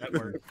 That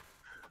works.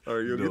 All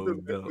right,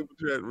 get that super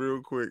chat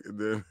real quick, and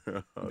then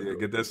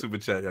get that super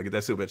chat. Get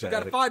that super chat.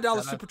 Got a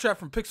 $5 super chat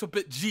from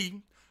Pixelbit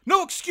G.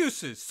 No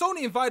excuses.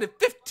 Sony invited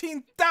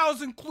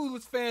 15,000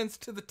 clueless fans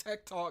to the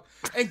Tech Talk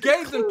and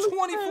gave them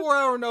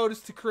 24-hour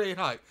notice to create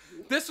hype.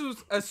 This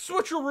was a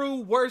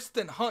switcheroo worse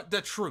than Hunt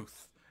the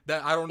Truth.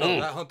 That I don't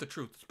know. That Hunt the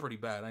Truth is pretty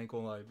bad. I ain't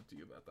gonna lie to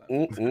you about that.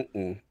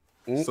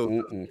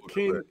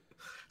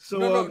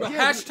 So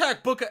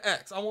hashtag Book of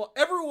X. I want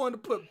everyone to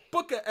put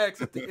Book of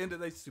X at the end of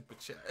their super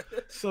chat.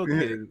 So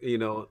King,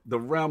 the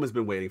realm has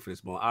been waiting for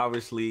this moment.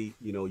 Obviously,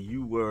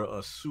 you were a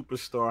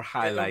superstar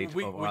highlight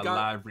of our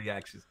live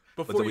reactions.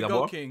 Before you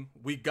go, King,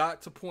 we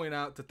got to point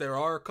out that there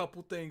are a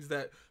couple things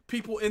that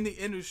people in the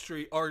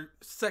industry are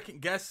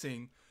second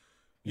guessing.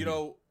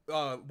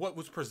 What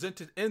was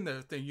presented in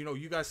their thing.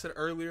 You guys said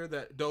earlier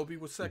that Dolby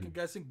was second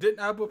guessing. Didn't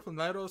Albert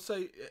Pinello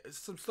say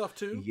some stuff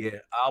too? Yeah,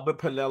 Albert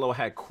Pinello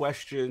had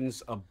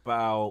questions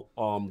about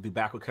the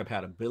backward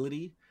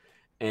compatibility,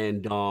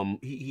 and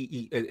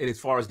he as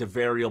far as the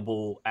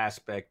variable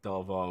aspect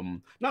of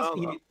about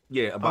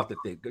the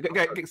thing.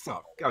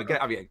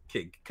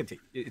 King,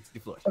 continue. It's the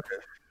floor. Okay,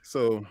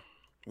 so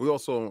we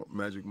also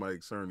Magic Mike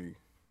Cerny.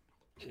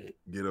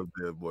 Get up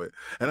there, boy.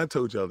 And I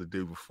told y'all the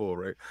day before,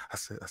 right? I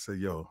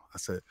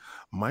said,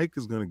 Mike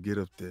is gonna get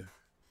up there.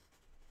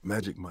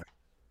 Magic Mike.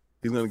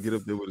 He's gonna get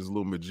up there with his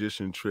little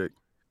magician trick.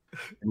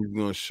 And he's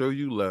gonna show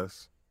you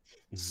less,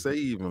 say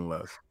even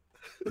less.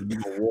 And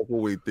you're gonna walk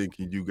away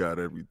thinking you got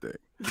everything.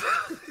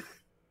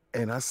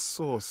 And I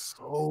saw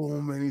so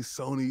many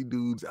Sony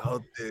dudes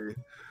out there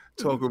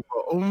talking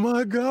about, oh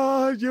my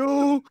God,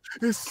 yo,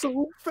 it's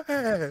so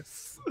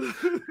fast.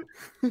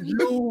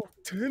 Yo,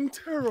 10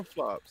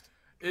 teraflops.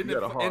 Isn't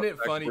it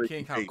funny,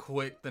 King, how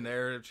quick the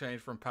narrative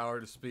changed from power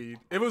to speed?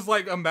 It was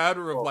like a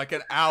matter of like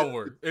an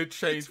hour. It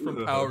changed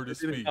from power to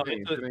speed.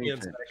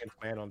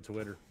 Man on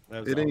Twitter.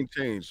 It ain't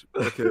changed.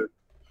 Okay.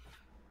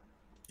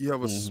 You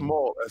have a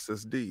small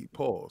SSD.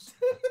 Pause.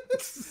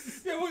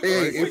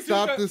 It's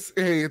not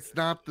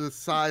the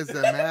size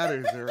that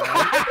matters, all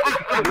right?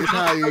 It's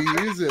how you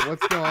use it.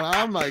 What's going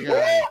on, my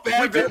guy?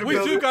 We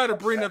do got to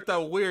bring up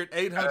that weird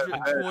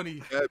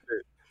 820.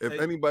 If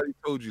anybody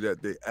told you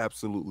that, they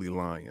absolutely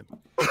lying.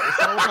 It's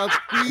all about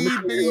speed,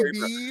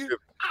 baby.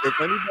 If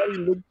anybody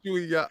looked you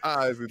in your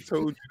eyes and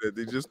told you that,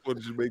 they just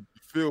wanted to make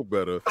you feel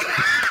better.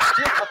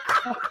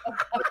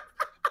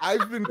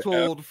 I've been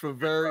told from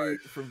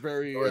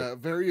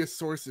various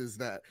sources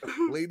that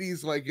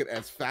ladies like it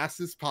as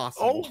fast as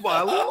possible. Oh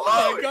my Lord!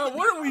 Oh my God,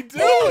 what are we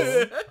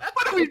doing?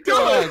 What are we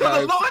doing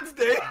for the Lord's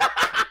Day?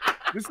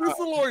 This is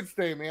the Lord's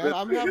Day, man.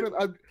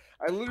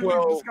 I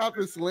literally just got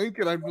this link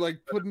and I'm like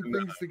putting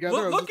things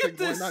together. Look at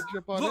this.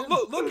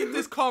 Look at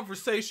this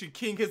conversation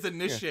King has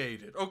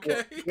initiated.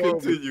 Okay,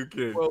 continue,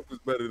 King. 12 is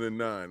better than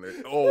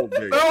 9. All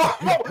day.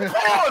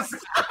 Pause.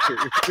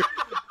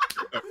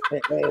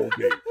 All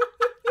day.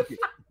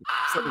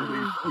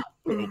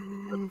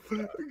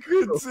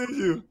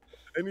 Continue.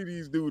 Any of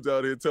these dudes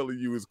out here telling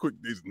you it's quick,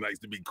 it's nice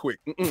to be quick.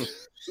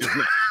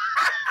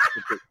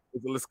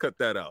 Let's cut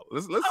that out.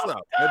 Let's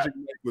stop. Magic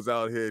Mike was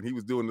out here and he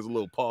was doing his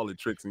little parlor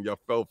tricks and y'all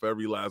fell for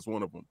every last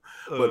one of them.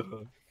 But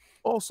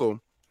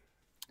also,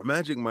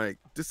 Magic Mike,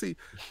 to see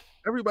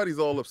everybody's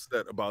all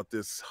upset about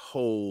this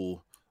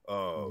whole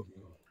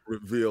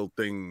reveal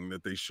thing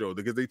that they showed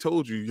because they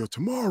told you,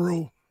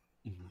 tomorrow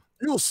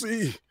you'll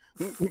see.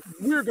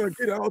 We're gonna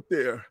get out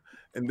there.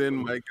 And then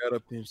Mike got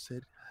up there and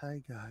said,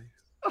 hi guys.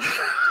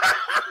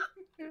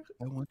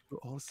 I want you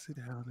to all sit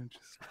down and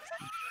just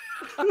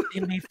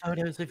send me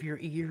photos of your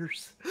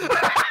ears.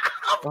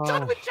 I'm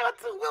done with y'all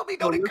too. Wilmy,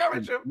 don't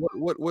encourage him.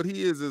 What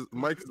he is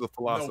Mike is a No,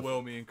 philosopher.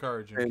 Wilmy,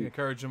 encourage him. You can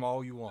encourage him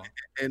all you want.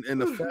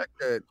 And the fact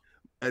that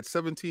at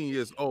 17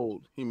 years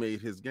old he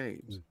made his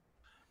games,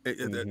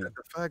 and the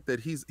fact that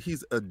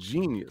he's a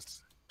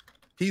genius.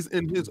 He's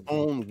in his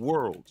own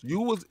world.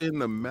 You was in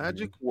the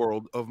magic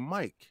world of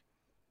Mike,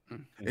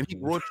 and he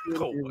brought you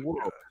into his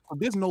world. So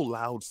there's no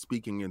loud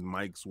speaking in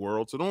Mike's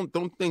world. So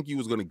don't think you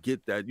was going to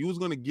get that. You was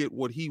going to get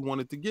what he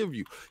wanted to give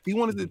you. He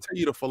wanted to tell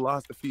you the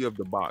philosophy of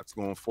the box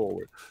going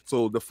forward.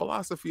 So the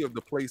philosophy of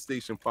the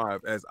PlayStation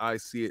 5, as I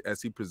see it,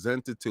 as he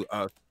presented to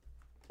us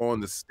on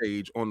the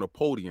stage, on the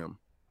podium,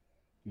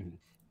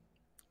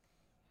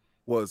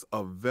 was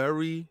a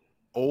very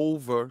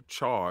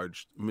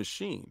overcharged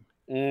machine.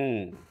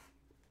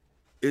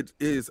 It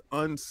is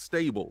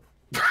unstable.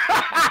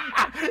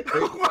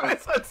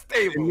 It's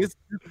unstable. And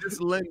this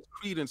lends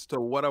credence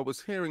to what I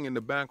was hearing in the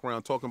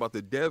background, talking about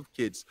the dev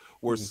kits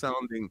were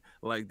sounding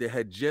like they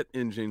had jet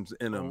engines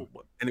in them,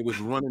 and it was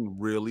running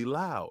really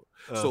loud.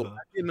 So I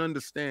didn't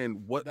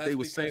understand what they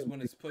were saying.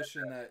 When it's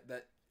pushing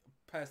that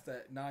past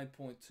that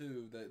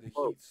 9.2, the heat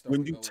starts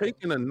when you're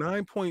taking a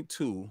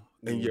 9.2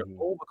 and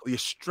you're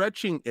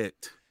stretching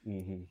it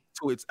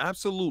to its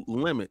absolute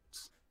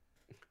limits.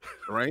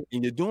 Right,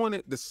 and you're doing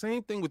it the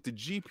same thing with the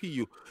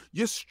GPU.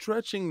 You're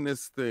stretching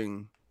this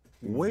thing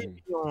way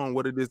beyond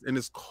what it is, and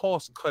it's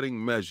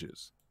cost-cutting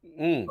measures.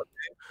 Okay?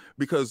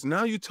 Because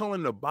now you're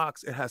telling the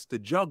box it has to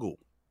juggle.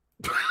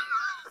 So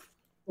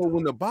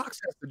when the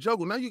box has to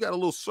juggle, now you got a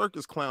little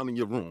circus clown in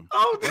your room.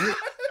 Oh,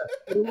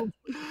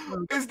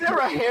 is there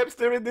a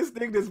hamster in this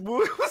thing that's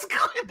moving? What's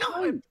going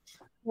on?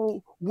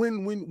 Well,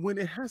 when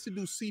it has to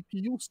do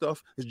CPU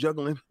stuff, it's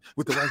juggling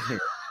with the right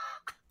hand.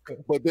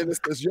 But then it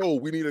says, yo,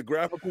 we need a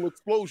graphical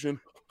explosion.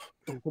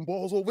 Throw some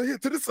balls over here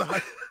to the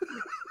side.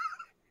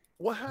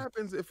 What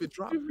happens if it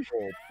drops the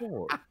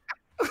ball?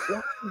 What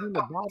happens when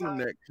the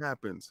bottleneck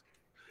happens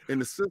in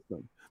the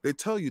system? They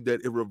tell you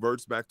that it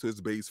reverts back to its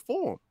base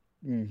form.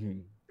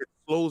 It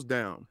slows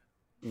down.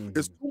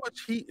 There's too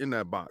much heat in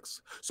that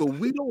box. So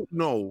we don't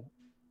know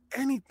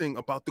anything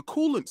about the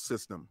coolant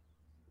system.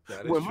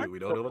 That is true. We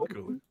don't know about the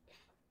coolant.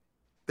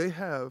 They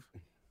have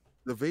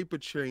the vapor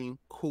chain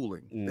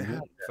cooling. They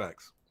have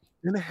facts.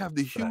 Then they have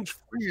the huge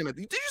fan.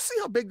 Did you see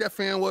how big that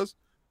fan was?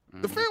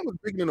 The fan was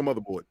bigger than the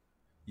motherboard.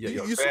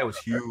 Yeah, the fan was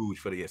huge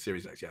for the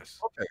Series X,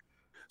 yes. Okay.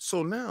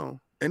 So now,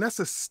 and that's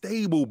a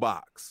stable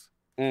box.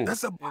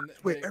 That's a box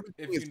where everything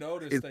if you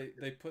notice,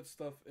 they put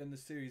stuff in the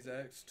Series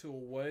X to a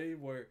way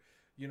where,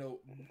 you know,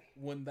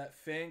 when that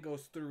fan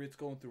goes through, it's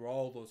going through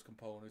all those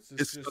components.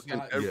 It's just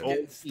not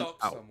getting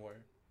stuck somewhere.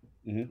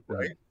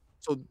 Right?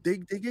 So they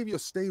gave you a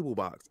stable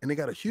box, and they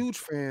got a huge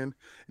fan, and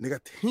they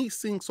got heat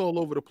sinks all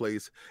over the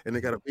place, and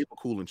they got a vapor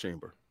cooling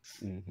chamber.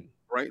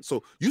 Right?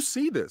 So you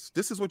see this.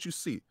 This is what you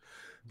see.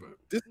 Right.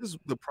 This is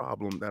the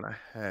problem that I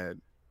had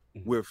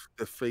with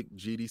the fake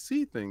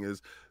GDC thing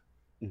is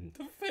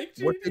the fake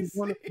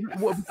GDC.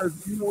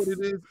 Because you know what it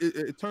is?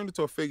 It turned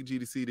into a fake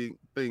GDC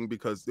thing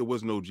because there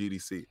was no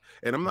GDC.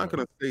 And I'm not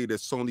going to say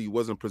that Sony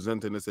wasn't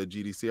presenting this at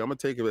GDC. I'm going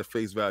to take it at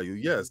face value.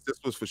 Yes, this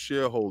was for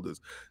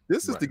shareholders.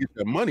 This is to get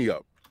their money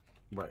up.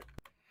 Right.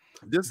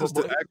 This is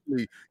to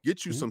actually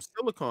get you some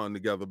silicon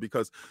together,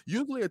 because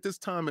usually at this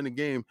time in the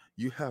game,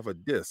 you have a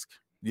disc,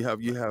 you have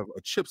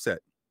a chipset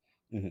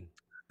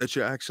that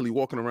you're actually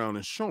walking around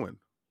and showing,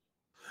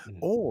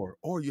 or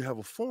you have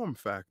a form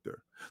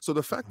factor. So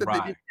the fact that they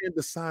can't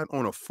decide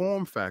on a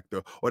form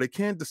factor, or they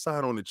can't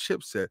decide on a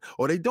chipset,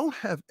 or they don't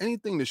have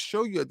anything to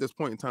show you at this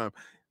point in time,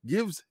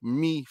 gives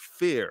me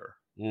fear.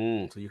 So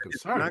you're concerned.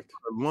 It's not going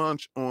to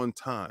launch on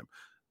time.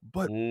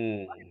 But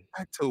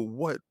back to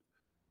what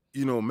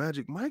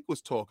Magic Mike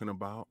was talking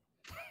about.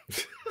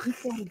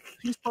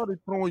 He started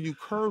throwing you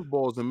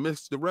curveballs and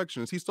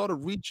misdirections. He started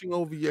reaching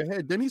over your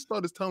head. Then he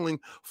started telling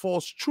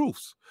false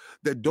truths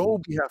that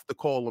Dolby have to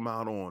call him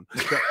out on,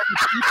 that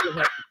other people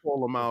have to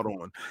call him out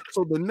on.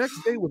 So the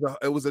next day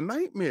was a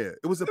nightmare.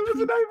 It was a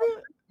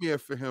nightmare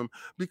for him,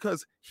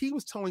 because he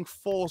was telling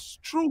false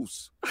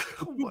truths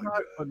that you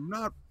guys are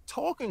not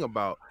talking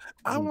about.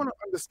 I want to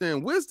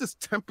understand, where's this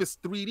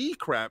Tempest 3D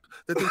crap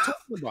that they're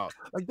talking about?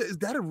 Like, is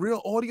that a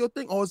real audio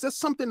thing, or is that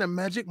something that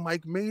Magic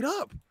Mike made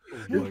up?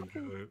 All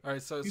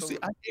right, so see,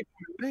 I gave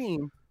him the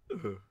name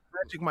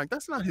Magic Mike.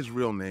 That's not his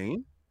real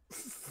name.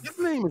 His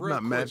name is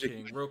not Magic.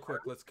 King, real quick,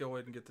 let's go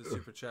ahead and get the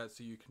super chat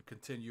so you can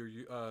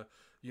continue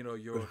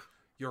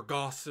your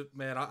gossip,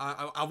 man.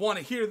 I want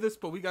to hear this,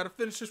 but we got to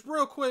finish this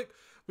real quick.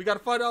 We got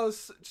a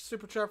 $5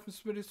 super chat from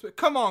Smitty.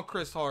 Come on,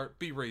 Chris Hart,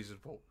 be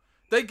reasonable.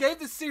 They gave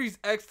the Series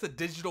X to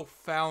Digital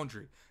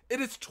Foundry. It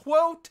is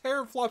 12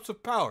 teraflops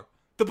of power.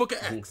 The Book of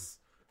X.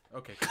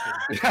 Okay,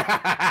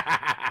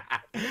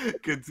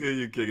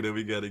 continue, King. Then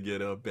we got to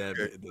get a bad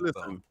bit.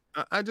 Listen,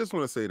 I just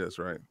want to say this,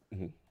 right?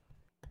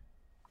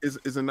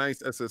 It's a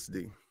nice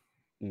SSD,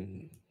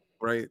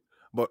 right?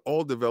 But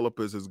all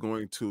developers is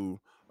going to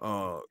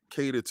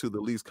cater to the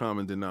least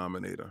common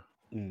denominator.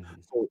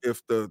 So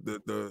if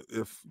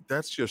if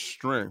that's your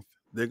strength,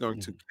 they're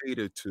going to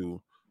cater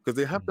to, because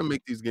they have to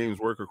make these games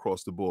work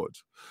across the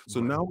boards.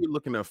 So now we're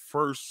looking at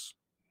first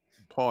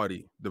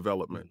party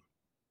development,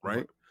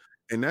 right?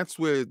 And that's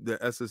where the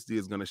SSD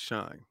is going to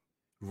shine.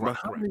 But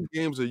how many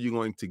games are you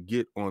going to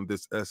get on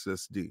this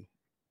SSD?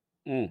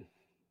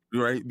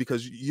 Right?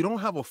 Because you don't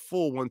have a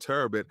full 1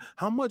 terabyte.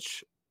 How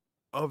much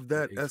of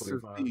that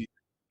SSD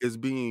is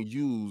being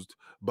used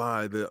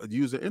by the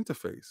user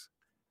interface?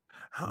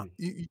 How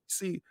you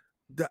see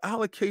the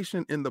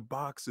allocation in the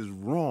box is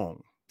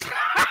wrong.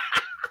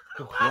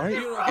 Right?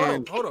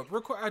 Hold up,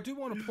 real quick. I do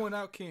want to point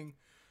out, King,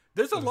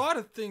 there's a lot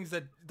of things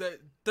that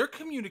their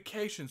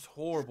communication's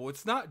horrible.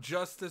 It's not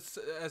just this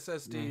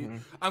SSD.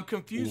 I'm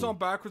confused on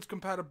backwards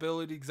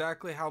compatibility,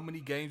 exactly how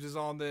many games is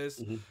on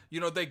this. You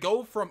know, they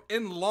go from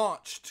in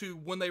launch to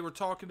when they were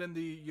talking in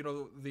the, you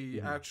know, the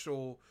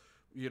actual,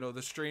 you know,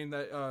 the stream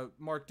that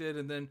Mark did,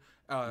 and then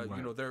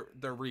you know,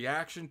 their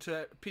reaction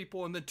to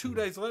people, and then 2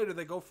 days later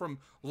they go from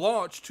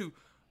launch to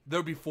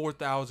there'll be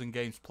 4,000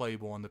 games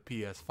playable on the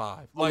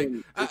PS5. Like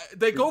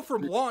they go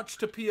from launch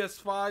to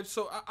PS5,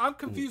 so I'm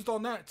confused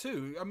on that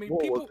too. I mean,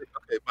 people.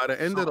 Okay, by the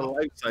end of the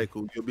life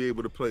cycle, you'll be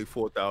able to play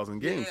 4,000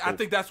 games. I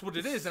think that's what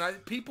it is,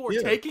 and people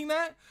are taking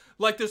that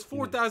like there's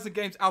 4,000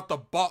 games out the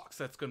box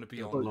that's going to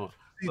be on launch.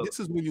 See, this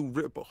is when you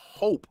rip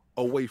hope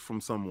away from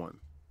someone.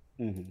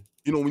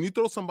 You know, when you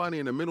throw somebody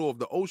in the middle of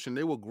the ocean,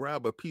 they will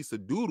grab a piece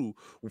of doodle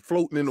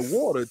floating in the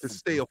water to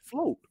stay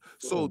afloat.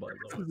 So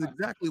this is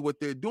exactly what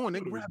they're doing.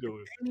 They're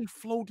grabbing any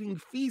floating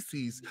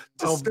feces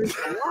to stay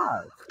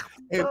alive.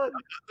 And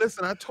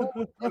listen, I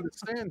totally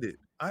understand it.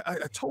 I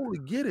totally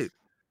get it.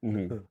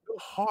 Your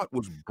heart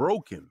was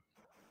broken.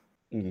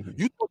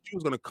 You thought you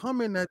was going to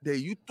come in that day.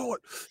 You thought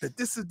that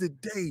this is the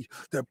day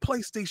that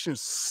PlayStation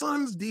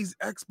sons these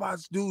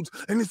Xbox dudes,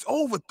 and it's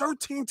over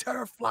 13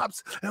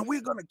 teraflops, and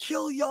we're going to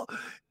kill y'all.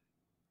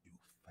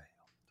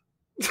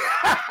 You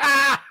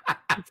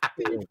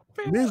failed.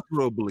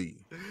 Miserably.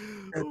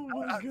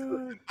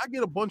 I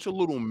get a bunch of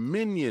little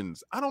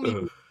minions. I don't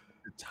even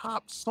the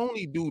top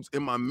Sony dudes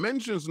in my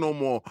mentions no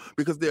more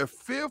because they're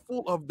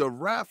fearful of the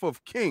wrath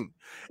of King.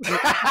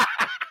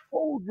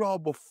 Told y'all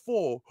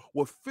before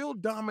what Phil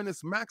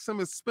Dominus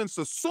Maximus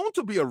Spencer, soon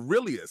to be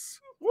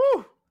Aurelius,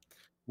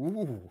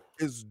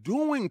 is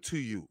doing to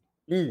you.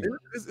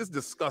 It's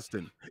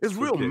disgusting. It's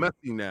real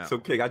messy now. So,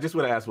 King, I just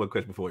want to ask one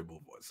question before we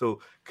move on.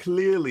 So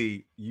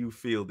clearly, you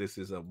feel this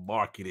is a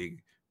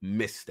marketing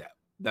misstep.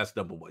 That's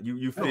number one.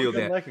 You feel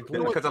that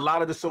because a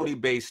lot of the Sony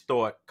base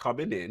thought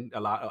coming in.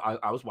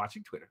 I was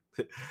watching Twitter,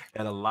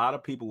 and a lot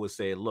of people were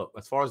saying, "Look,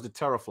 as far as the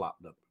teraflop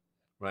number,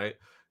 right?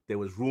 There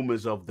was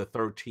rumors of the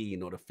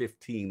 13 or the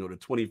 15 or the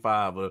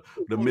 25 or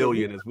the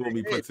million, as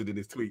Wilmy puts it in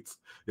his tweets.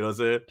 You know what I'm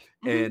saying?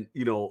 And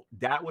you know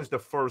that was the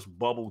first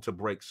bubble to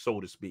break, so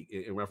to speak,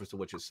 in reference to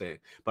what you're saying.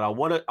 But I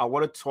want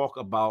to talk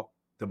about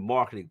the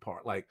marketing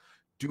part. Like,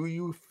 do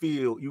you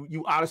feel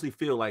you honestly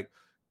feel like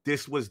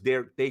this was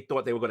they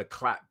thought they were going to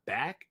clap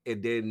back,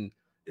 and then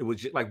it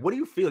was just like, what do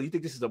you feel? You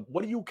think this is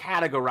what do you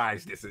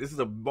categorize this? This is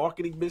a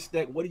marketing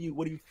mistake. What do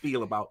you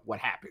feel about what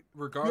happened?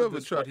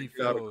 Regardless what he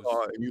feels.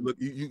 And you look,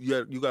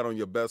 you got on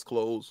your best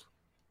clothes,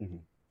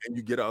 and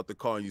you get out the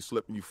car and you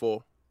slip and you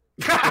fall.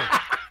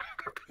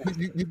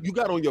 you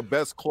got on your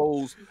best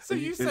clothes. So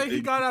you say he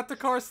got out the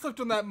car,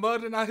 slipped on that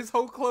mud, and now his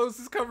whole clothes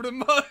is covered in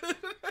mud.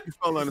 You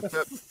fell on the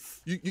step.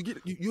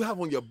 You have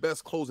on your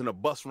best clothes, and a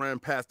bus ran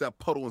past that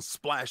puddle and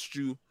splashed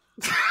you.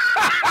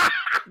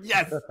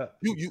 Yes.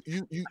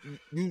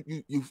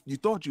 You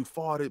thought you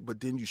farted, but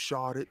then you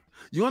shot it.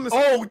 You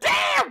understand? Oh,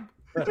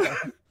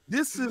 damn!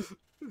 This is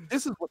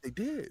what they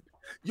did.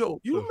 Yo,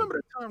 you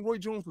remember the time Roy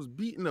Jones was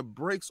beating the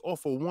brakes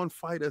off of one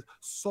fighter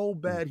so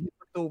bad he went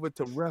over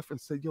to ref and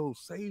said, "Yo,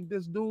 save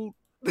this dude."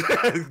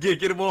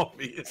 Get him off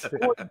me.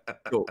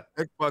 Yo,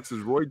 Xbox is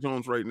Roy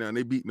Jones right now, and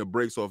they beating the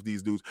brakes off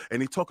these dudes,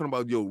 and they talking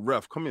about, "Yo,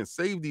 ref, come in,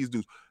 save these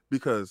dudes,"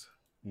 because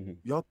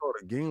y'all thought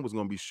a game was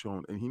gonna be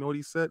shown, and you know what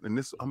he said? And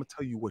this, I'm gonna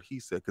tell you what he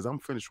said because I'm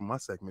finished with my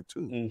segment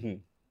too.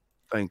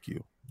 Thank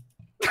you.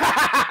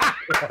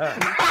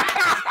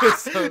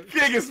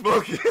 King is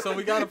smoking. So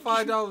we got a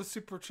 $5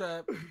 super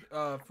chat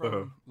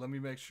from. Let me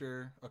make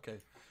sure. Okay,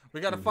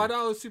 we got a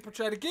 $5 super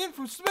chat again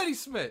from Smitty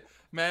Smith.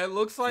 Man, it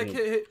looks like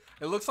it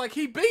looks like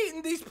he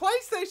beating these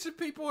PlayStation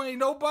people. Ain't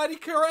nobody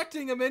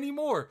correcting him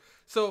anymore.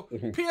 So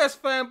PS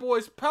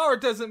fanboys, power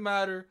doesn't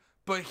matter.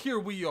 But here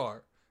we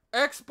are.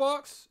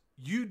 Xbox,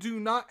 you do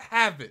not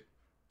have it.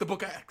 The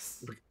Book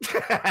X.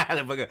 All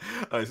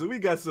right, so we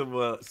got some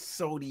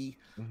Sony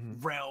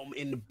realm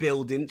in the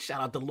building.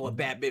 Shout out to Lord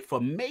Badbit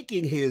for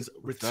making his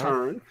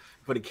return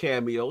for the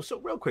cameo. So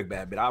real quick,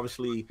 Badbit,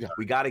 obviously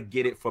we got to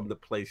get it from the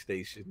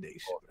PlayStation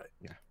Nation, right?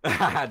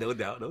 Yeah. no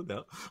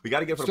doubt. We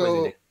got to get it from the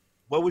PlayStation Nation.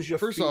 What was your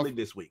feeling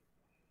this week?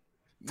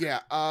 Yeah,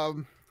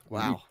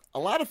 wow. A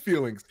lot of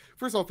feelings.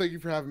 First of all, thank you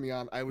for having me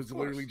on. I was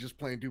literally just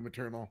playing Doom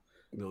Eternal.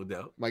 No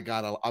doubt. My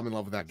God, I'm in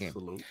love with that game.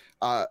 Absolutely.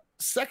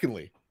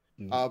 Secondly,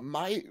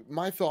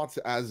 my thoughts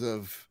as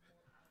of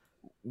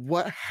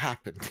what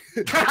happened?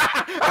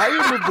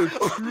 I am a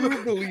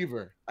true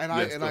believer, and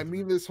I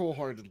mean this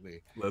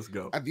wholeheartedly. Let's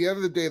go. At the end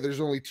of the day, there's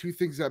only two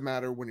things that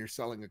matter when you're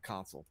selling a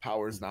console.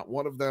 Power is not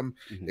one of them.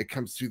 It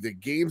comes to the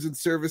games and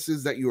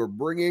services that you are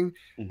bringing,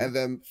 and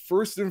then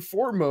first and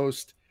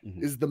foremost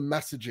is the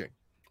messaging.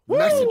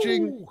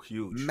 Messaging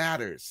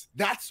matters.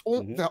 That's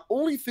the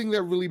only thing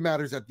that really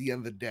matters at the end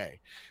of the day.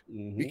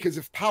 Because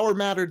if power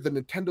mattered, the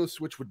Nintendo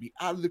Switch would be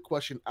out of the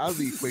question, out of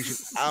the equation,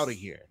 out of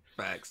here.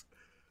 Facts.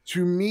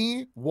 To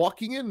me,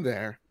 walking in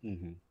there,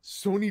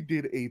 Sony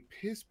did a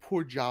piss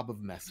poor job of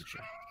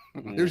messaging.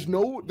 There's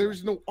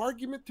no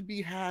argument to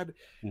be had.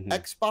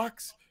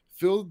 Xbox,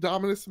 Phil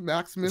Dominus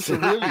Maximus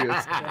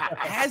Aurelius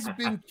has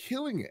been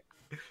killing it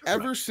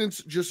ever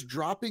since just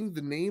dropping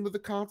the name of the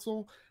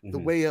console, the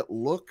way it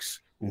looks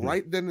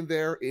right then and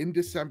there in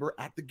December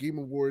at the Game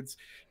Awards,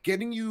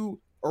 getting you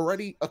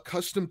already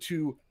accustomed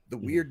to the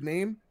weird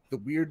name, the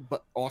weird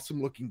but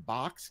awesome looking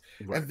box,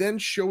 and then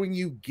showing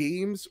you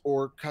games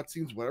or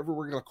cutscenes, whatever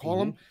we're going to call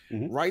them,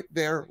 right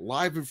there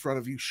live in front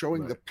of you,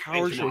 showing the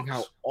power, showing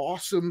how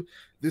awesome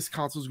this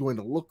console is going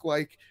to look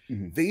like.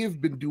 They have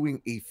been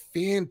doing a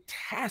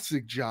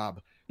fantastic job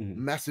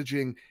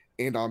messaging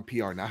and on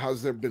PR. Now,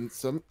 has there been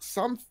some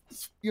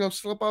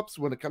slip ups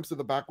when it comes to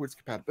the backwards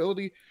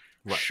compatibility?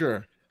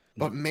 Sure.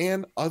 But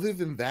man, other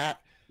than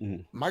that,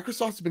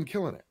 Microsoft's been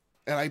killing it.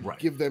 And I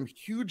give them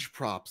huge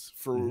props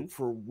for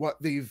what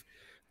they've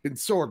been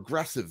so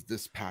aggressive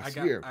this past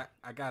year.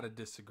 I gotta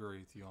disagree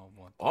with you on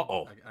one.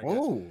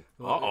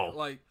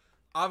 Like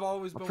I've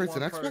always been Prince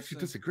one and person. Xbox, you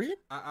disagree?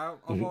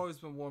 I've always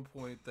been one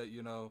point that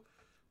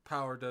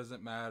power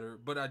doesn't matter,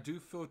 but I do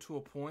feel to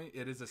a point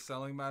it is a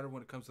selling matter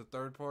when it comes to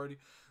third party.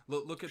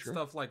 Look at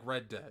stuff like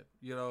Red Dead.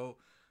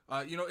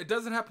 It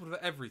doesn't happen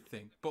with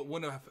everything, but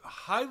when a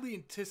highly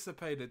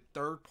anticipated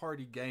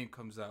third-party game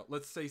comes out,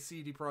 let's say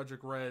CD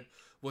Projekt Red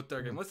with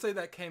their game, let's say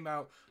that came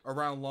out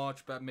around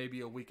launch, about maybe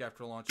a week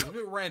after launch, if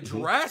it ran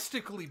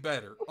drastically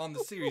better on the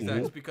Series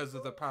X because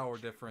of the power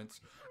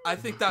difference, I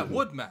think that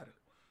would matter.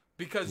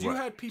 Because you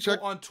had people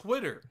on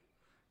Twitter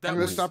that I'm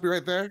going to stop you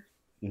right there.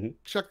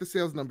 Check the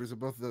sales numbers of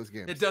both of those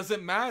games. It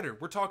doesn't matter.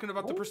 We're talking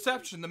about the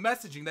perception, the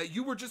messaging that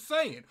you were just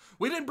saying.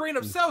 We didn't bring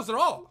up sales at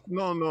all.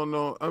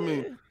 No. I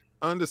mean,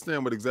 I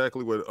understand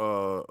exactly what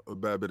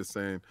Babbitt is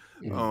saying.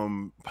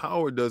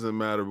 Power doesn't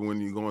matter when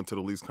you go into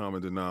the least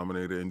common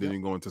denominator, and then you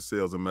go into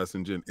sales and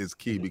messaging is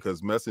key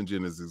because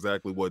messaging is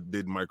exactly what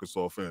did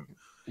Microsoft in.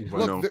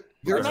 Look,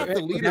 they're not the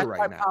leader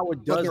right now,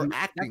 but they're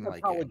acting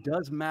like power it.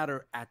 does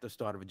matter at the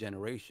start of a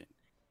generation.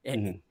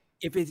 And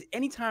if it's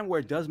any time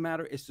where it does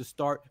matter, it's to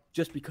start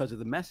just because of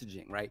the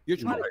messaging, right? You're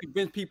trying to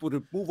convince people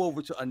to move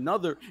over to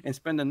another and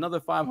spend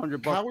another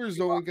 $500. Power is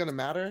only going to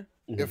matter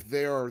if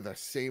they are the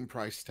same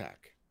price tag.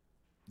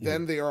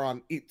 Then they are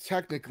on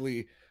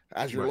technically,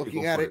 as you're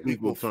looking at it,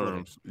 equal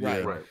terms.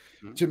 Right.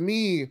 To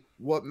me,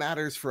 what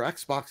matters for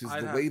Xbox is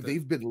the way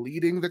they've been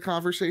leading the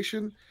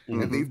conversation,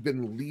 and they've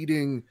been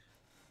leading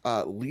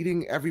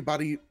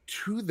everybody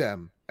to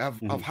them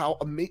of how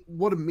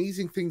what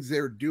amazing things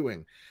they're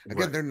doing.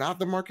 Again, they're not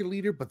the market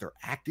leader, but they're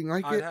acting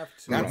like it.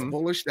 That's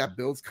bullish. That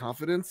builds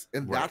confidence,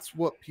 and that's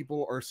what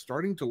people are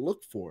starting to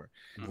look for.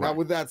 Now,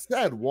 with that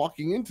said,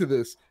 walking into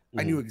this,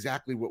 I knew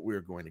exactly what we were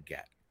going to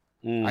get.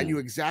 I knew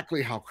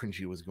exactly how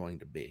cringy it was going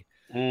to be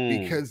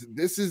because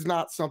this is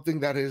not something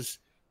that has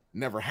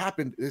never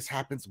happened. This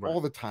happens all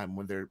the time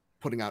when they're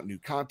putting out new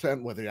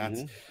content, whether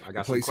that's the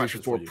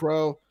PlayStation 4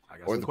 Pro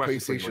or the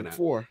PlayStation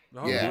 4.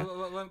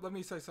 Let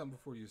me say something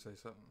before you say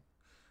something.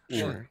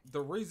 Sure.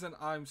 The reason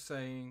I'm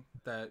saying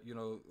that,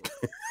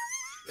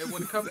 and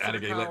when it comes to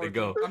Alligator, the power, let it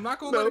go. I'm not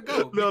going to let it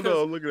go.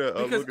 No, look at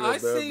that. Because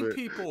I've seen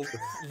people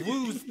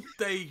lose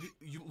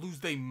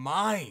their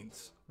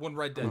minds when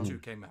Red Dead 2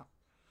 came out.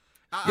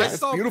 It's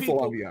beautiful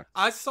on the X.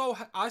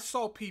 I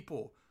saw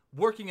people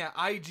working at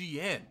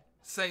IGN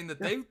saying that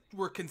they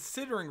were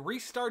considering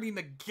restarting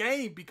the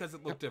game because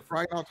it looked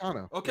different. Right,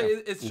 Altano. Okay,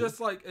 it's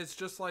just like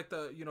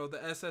the the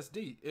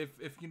SSD. If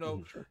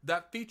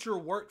that feature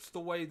works the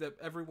way that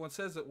everyone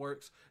says it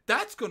works,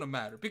 that's gonna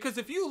matter. Because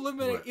if you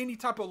eliminate any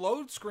type of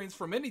load screens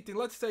from anything,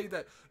 let's say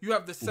that you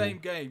have the same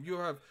game, you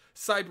have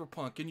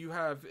Cyberpunk, and you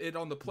have it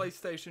on the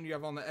PlayStation, you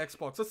have on the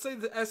Xbox. Let's say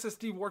the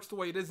SSD works the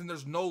way it is, and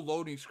there's no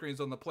loading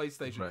screens on the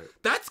PlayStation.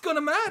 That's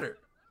gonna matter.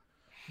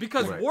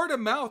 Because word of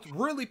mouth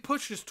really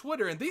pushes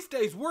Twitter, and these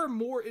days we're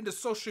more into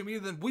social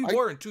media than we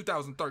were in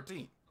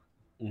 2013.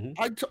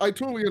 I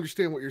totally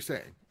understand what you're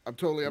saying.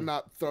 I'm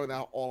not throwing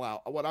out all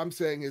out. What I'm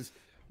saying is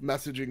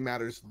messaging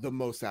matters the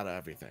most out of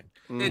everything.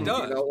 It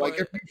does. Like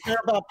if you care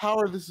about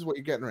power, this is what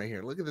you're getting right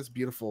here. Look at this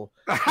beautiful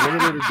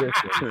limited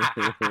edition.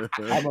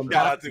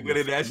 Shout out to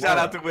Winnie that. Shout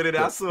out to Winnie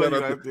that.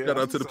 Shout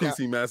out to the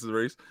PC Masters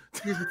race.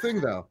 Here's the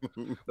thing, though.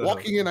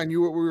 Walking in, I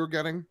knew what we were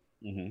getting.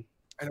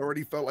 I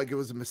already felt like it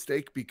was a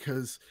mistake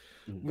because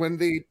when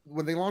they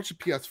launched the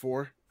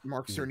PS4,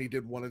 Mark Cerny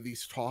did one of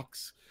these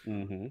talks,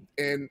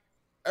 and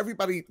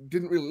everybody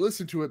didn't really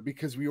listen to it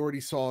because we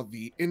already saw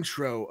the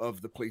intro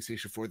of the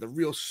PlayStation 4, the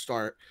real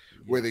start,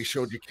 where they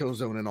showed you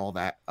Killzone and all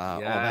that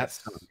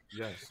stuff.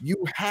 Yes. You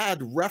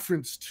had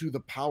reference to the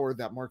power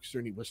that Mark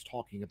Cerny was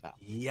talking about.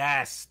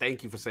 Yes.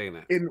 Thank you for saying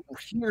that. And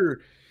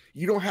here,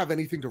 you don't have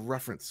anything to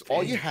reference.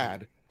 All you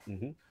had,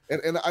 and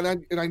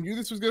I knew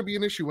this was going to be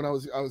an issue when I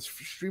was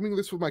streaming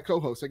this with my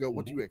co-host. I go,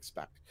 "What do you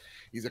expect?"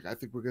 He's like, "I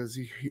think we're going to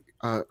see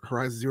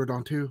Horizon Zero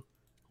Dawn 2.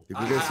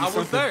 I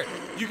was there.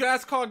 You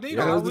guys called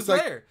Dino. I was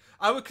there.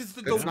 Because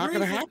it's not going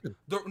to happen.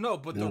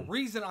 The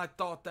reason I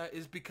thought that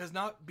is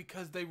not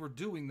because they were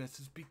doing this,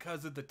 is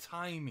because of the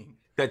timing.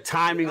 The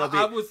timing of it.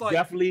 I was like,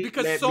 definitely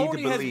because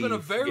Sony has been a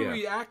very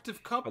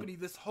reactive company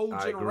this whole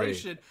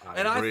generation,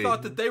 and I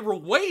thought that they were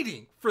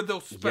waiting for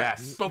those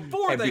specs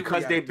before they.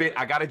 Because they've been.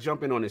 I got to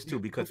jump in on this too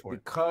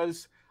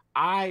because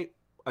I.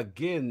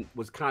 Again,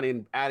 was kind of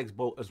in Addict's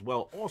boat as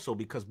well. Also,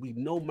 because we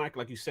know,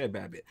 like you said,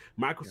 Babbitt,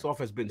 Microsoft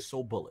has been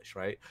so bullish,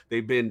 right?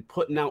 They've been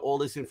putting out all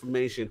this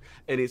information,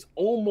 and it's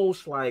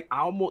almost like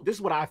this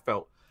is what I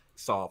felt,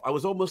 Solve. I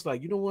was almost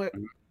like, you know what?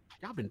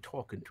 Y'all been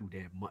talking too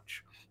damn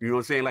much. You know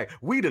what I'm saying? Like,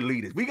 we the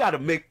leaders. We got to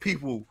make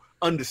people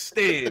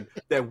understand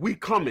that we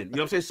coming. You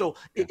know what I'm saying? So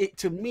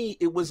to me,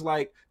 it was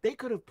like they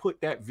could have put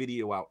that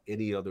video out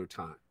any other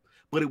time,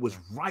 but it was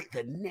right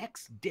the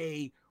next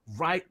day,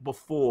 right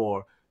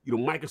before.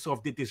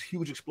 Microsoft did this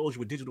huge explosion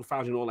with Digital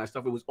Foundry and all that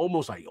stuff. It was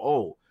almost like,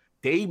 oh,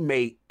 they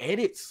may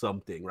edit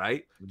something,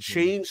 right?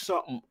 Change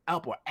something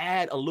up or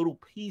add a little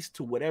piece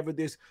to whatever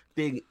this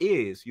thing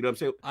is. You know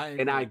what I'm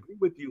saying? I agree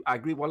with you. I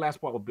agree. One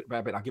last part,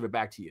 Babbitt, I'll give it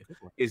back to you,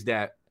 is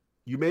that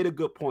you made a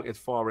good point as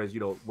far as,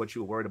 what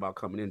you were worried about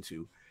coming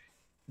into.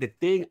 The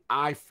thing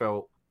I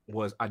felt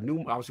was we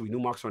knew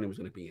Mark Cerny was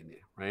going to be in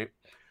there, right?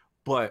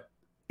 But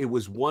it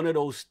was one of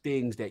those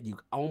things that you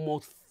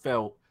almost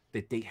felt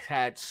that they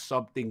had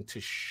something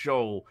to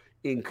show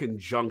in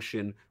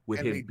conjunction with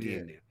him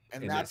being there.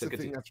 And that's the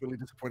thing that's really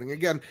disappointing.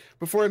 Again,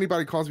 before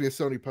anybody calls me a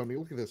Sony pony,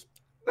 look at this.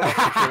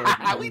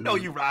 We know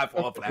you ride for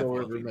all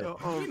platforms. We know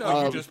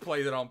you just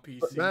played it on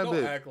PC.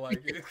 Don't act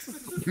like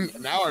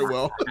it. Now I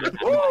will.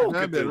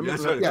 Let me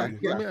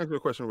ask you a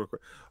question real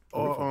quick.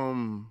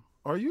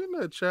 Are you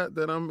in that chat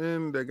that I'm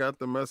in that got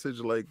the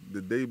message like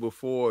the day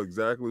before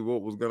exactly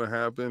what was going to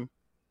happen?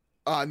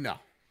 No.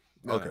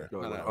 Okay.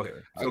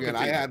 Again,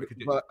 I had,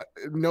 but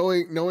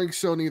knowing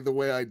Sony the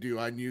way I do,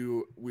 I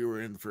knew we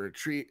were in for a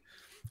treat.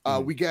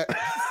 We get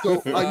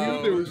so I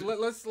knew there was.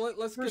 Let's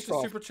get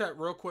the super chat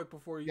real quick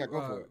before you.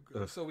 Go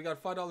for it. So we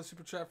got $5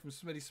 super chat from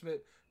Smitty Smith.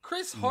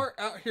 Chris Hart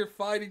out here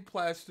fighting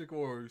plastic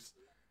wars.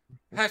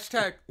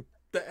 Hashtag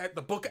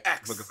the Book of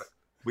X.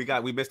 We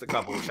missed a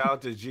couple. Shout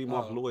out to G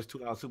Mark Lewis,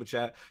 $2 super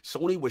chat.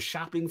 Sony was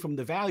shopping from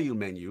the value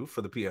menu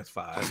for the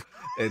PS5.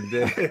 And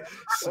then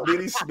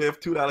Smitty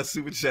Smith, $2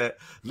 super chat.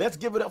 Let's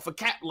give it up for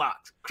Cat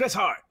Locks. Chris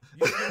Hart.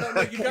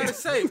 You gotta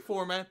say it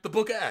for, man. The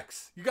Book of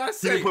X. You gotta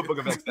say it. You didn't put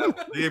Book of X down.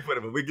 You didn't put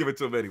it, but we give it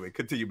to him anyway.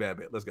 Continue,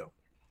 Babbitt. Let's go.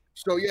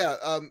 So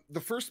the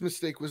first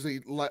mistake was they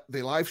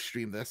live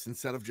streamed this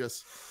instead of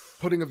just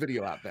putting a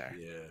video out there.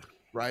 Yeah.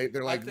 Right?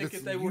 They're like, I think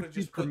if they would have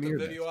just put the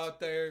video out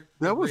there,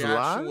 that was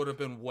live. Would have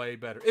been way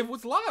better. It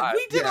was live.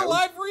 We did a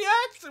live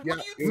reaction. Yeah,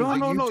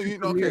 no.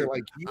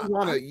 Like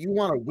you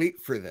wanna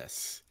wait for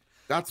this.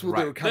 That's what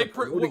they were kind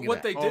of.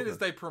 What they did is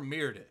they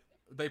premiered it.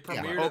 They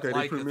premiered it.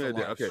 Like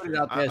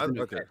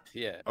okay.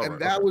 Yeah. And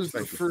that was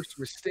the first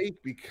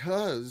mistake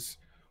because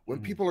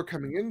when people are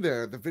coming in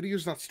there, the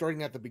video's not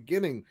starting at the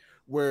beginning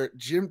where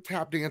Jim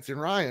tap dancing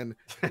Ryan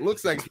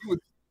looks like he was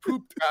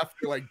pooped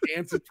after like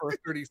dancing for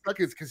 30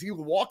 seconds because he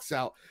walks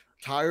out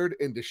tired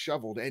and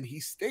disheveled and he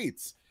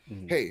states,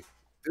 hey,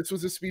 this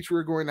was a speech we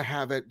were going to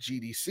have at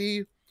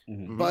GDC,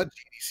 but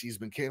GDC's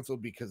been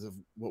canceled because of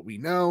what we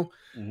know.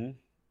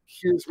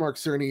 Here's Mark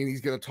Cerny and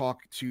he's going to talk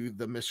to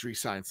the Mystery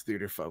Science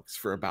Theater folks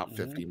for about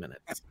 50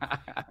 minutes.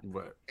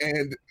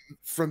 And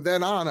from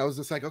then on, I was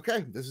just like,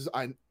 okay,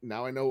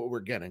 now I know what we're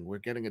getting. We're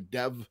getting a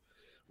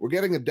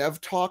dev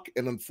talk,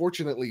 and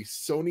unfortunately,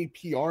 Sony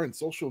PR and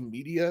social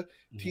media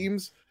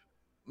teams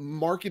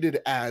marketed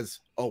as,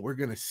 "Oh, we're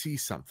gonna see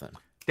something."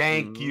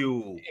 Thank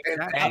you.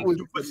 And Thank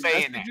you for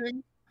saying that.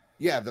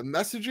 Yeah, the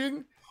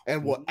messaging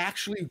and what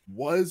actually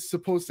was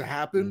supposed to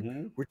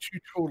happen were two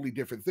totally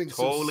different things.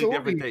 Totally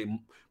different thing.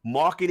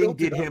 Marketing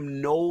did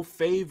him no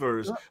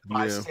favors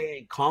by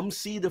saying, "Come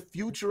see the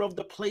future of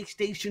the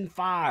PlayStation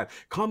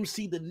 5. Come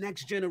see the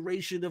next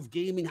generation of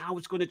gaming, how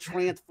it's going to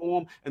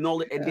transform and all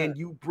that." And then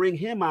you bring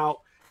him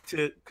out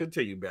to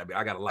continue, baby.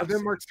 I got a lot. And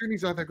then Mark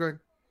Cerny's out there going,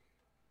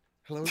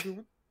 "Hello,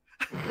 everyone.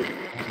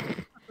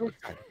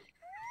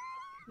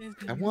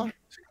 I want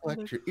to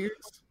collect your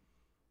ears.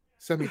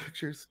 Send me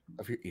pictures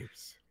of your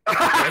ears." And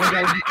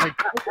I was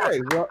like,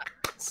 okay, well,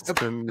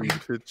 send me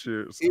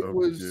pictures of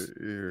your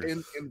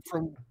ears. And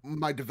from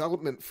my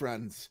development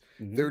friends,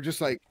 they were just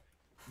like,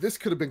 this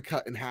could have been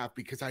cut in half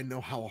because I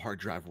know how a hard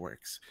drive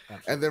works.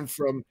 Absolutely. And then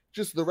from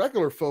just the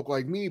regular folk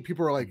like me,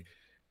 people are like,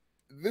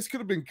 this could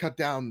have been cut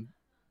down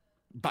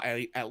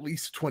by at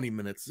least 20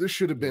 minutes. This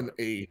should have been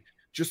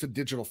just a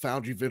Digital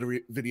Foundry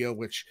video,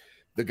 which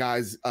the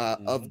guys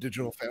of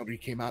Digital Foundry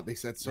came out. They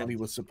said Sony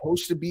was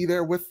supposed to be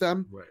there with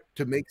them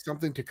to make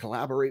something to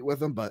collaborate with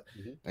them, but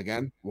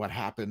again, what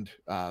happened?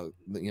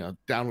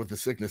 Down with the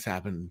sickness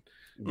happened.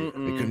 They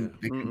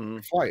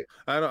couldn't fight.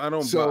 I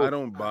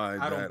don't buy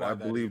that. I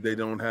believe they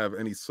don't have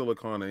any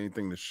silicon or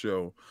anything to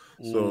show.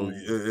 So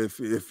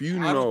if you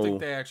know, I don't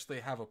think they actually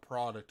have a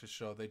product to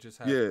show. They just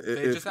have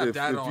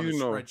data on a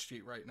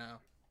spreadsheet right now.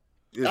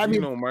 If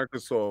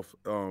Microsoft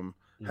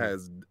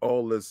has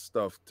all this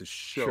stuff to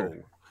show.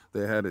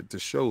 They had it to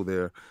show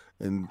there,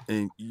 and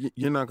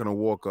you're not going to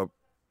walk up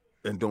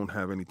and don't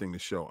have anything to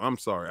show. I'm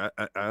sorry.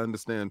 I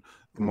understand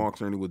Mark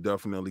Cerny would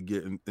definitely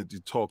get and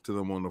to talk to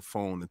them on the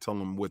phone and tell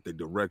them what the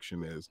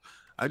direction is.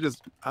 I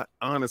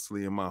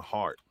honestly, in my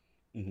heart,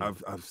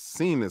 I've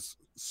seen this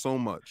so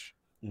much.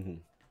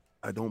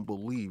 I don't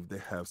believe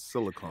they have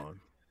silicon.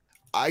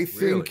 I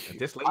think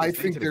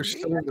they're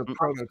still in the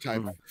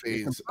prototype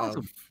phase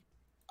of.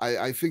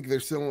 I think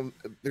they're still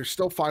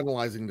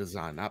finalizing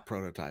design, not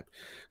prototype.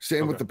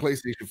 Same with the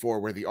PlayStation 4,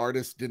 where the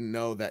artist didn't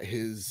know that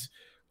his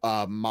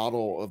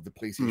model of the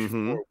PlayStation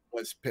 4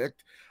 was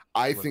picked.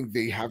 I think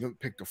they haven't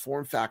picked a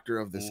form factor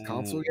of this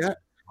console yet.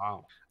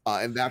 Wow.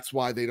 And that's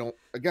why they don't.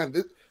 Again,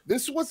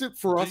 this wasn't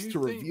for us to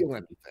reveal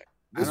anything.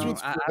 I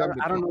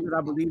don't know that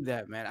I believe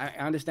that, man. I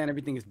understand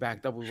everything is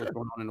backed up with what's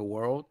going on in the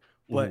world,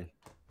 but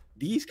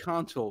these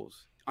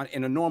consoles,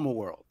 in a normal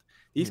world,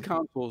 these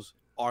consoles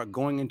are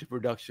going into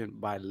production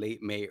by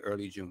late May,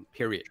 early June,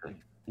 period.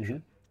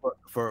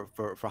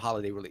 For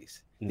holiday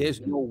release.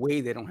 There's no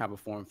way they don't have a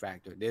form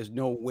factor. There's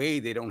no way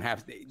they don't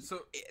have.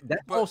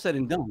 That's all said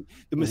and done.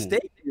 The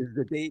mistake is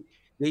that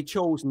they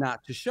chose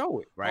not to show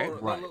it. Right.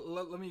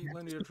 Let me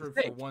interrupt for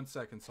 1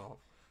 second, Saul.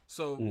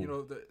 So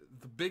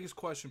the biggest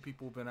question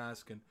people have been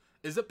asking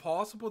is: it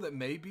possible that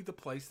maybe the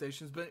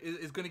PlayStation's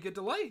is going to get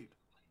delayed?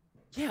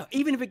 Yeah,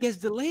 even if it gets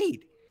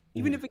delayed,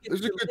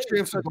 there's a good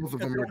chance that both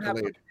of them are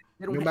delayed.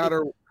 No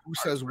matter who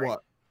says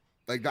what.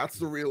 Like that's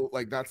the real,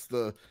 that's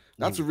the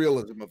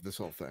realism of this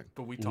whole thing.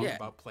 But we talk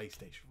about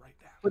PlayStation right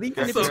now. But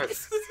even if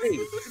it's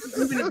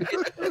delayed,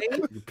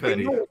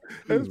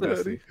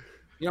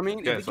 you know what I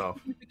mean?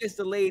 If it gets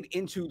delayed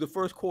into the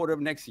first quarter of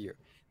next year,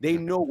 they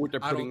know what they're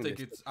putting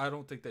I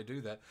don't think they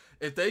do that.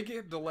 If they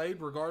get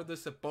delayed,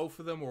 regardless if both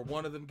of them or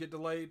one of them get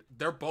delayed,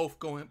 they're both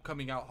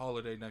coming out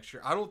holiday next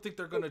year. I don't think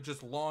they're going to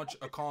just launch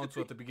a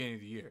console at the beginning of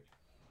the year.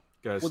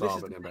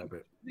 Whatever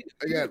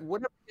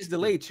is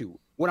delayed to.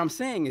 What I'm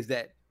saying is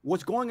that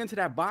what's going into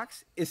that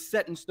box is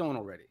set in stone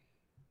already,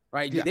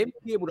 right? Yeah. They may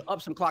be able to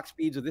up some clock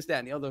speeds or this, that,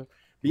 and the other.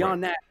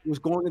 Beyond that, what's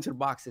going into the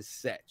box is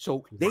set.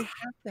 So they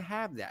have to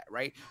have that,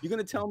 right? You're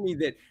going to tell me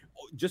that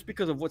just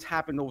because of what's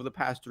happened over the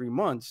past 3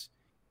 months,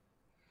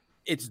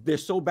 they're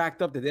so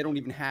backed up that they don't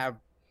even have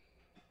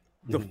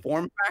the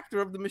form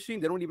factor of the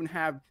machine. They don't even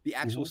have the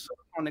actual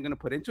silicon they're going to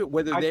put into it.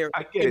 Whether they're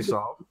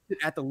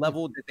at the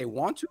level that they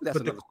want to. That's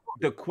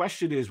the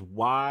question is,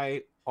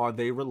 why are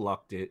they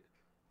reluctant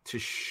to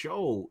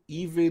show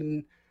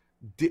even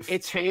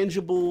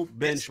tangible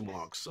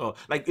benchmarks? So,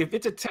 like, if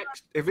it's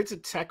a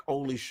tech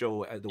only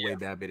show, as the way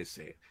that bit is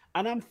said,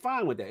 and I'm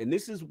fine with that. And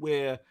this is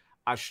where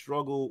I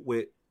struggle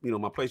with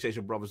my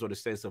PlayStation brothers, or the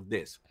sense of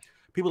this.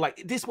 People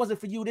like, this wasn't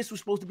for you. This was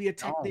supposed to be a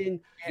tech thing.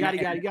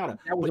 Yada yada yada.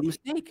 That was a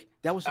mistake.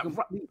 That was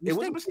it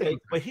was a mistake.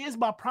 But here's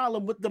my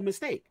problem with the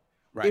mistake.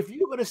 Right. If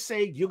you're gonna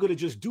say you're gonna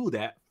just do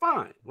that,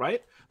 fine,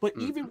 right? But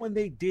even when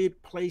they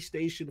did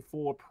PlayStation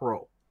 4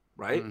 Pro,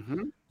 right?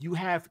 You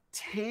have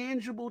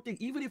tangible things.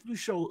 Even if you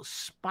show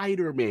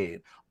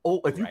Spider-Man,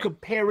 if you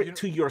compare it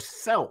to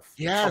yourself,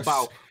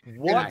 about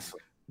what,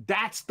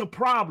 that's the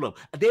problem.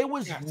 There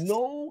was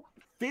no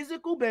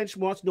physical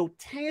benchmarks, no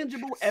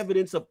tangible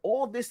evidence of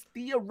all this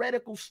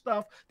theoretical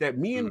stuff that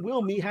me and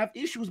Wilmy have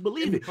issues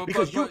believing,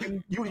 because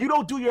you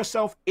don't do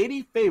yourself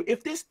any favor.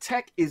 If this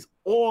tech is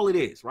all it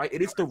is, right,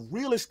 and it's the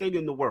realest thing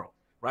in the world,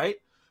 right,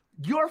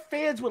 your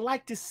fans would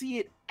like to see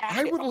it.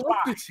 I would love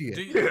to see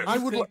it. I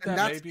would, and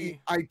that's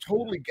I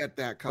totally get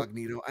that,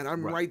 Cognito, and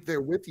I'm right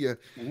there with you.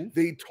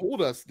 They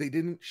told us, they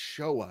didn't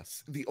show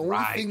us. The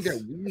only thing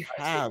that we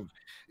have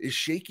is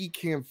shaky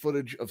cam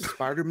footage of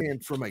Spider-Man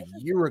from a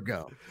year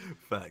ago.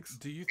 Facts.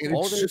 Do you think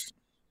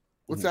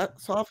what's that,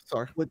 Soft?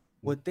 Sorry.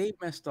 What they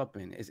messed up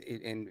in is,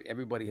 and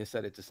everybody has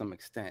said it to some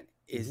extent,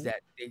 is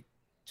that they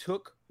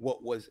took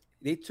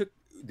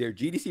their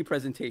GDC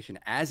presentation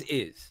as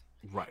is.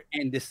 Right.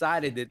 And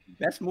decided that the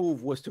best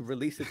move was to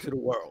release it to the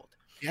world.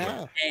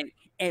 Yeah.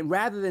 And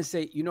rather than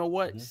say, you know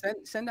what,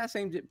 send that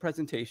same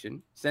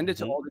presentation, send it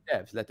to all the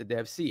devs, let the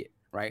devs see it.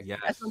 Right. Yes.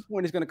 At some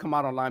point, it's going to come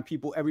out online.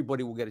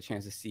 Everybody will get a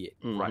chance to see it.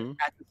 Right.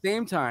 At the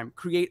same time,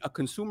 create a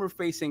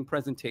consumer-facing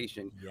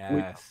presentation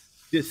which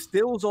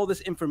distills all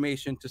this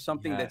information to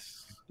something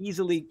that's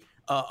easily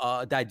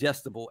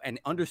digestible and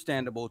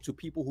understandable to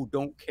people who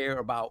don't care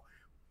about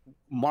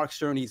Mark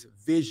Cerny's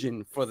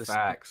vision for the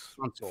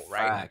console,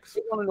 right?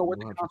 They want to know what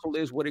the console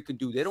is, what it could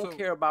do. They don't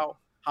care about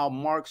how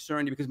Mark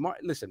Cerny, because Mark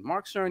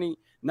Cerny,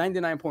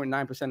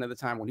 99.9% of the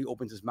time when he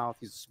opens his mouth,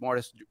 he's the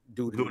smartest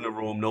dude in the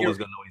room. No one's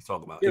gonna know what he's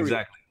talking about. Period.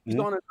 Exactly. He's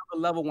on another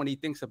level when he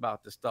thinks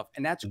about this stuff,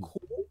 and that's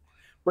cool.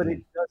 but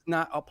it does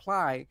not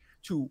apply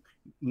to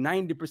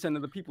 90%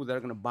 of the people that are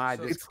going to buy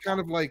this. It's kind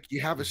of like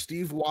you have a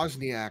Steve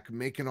Wozniak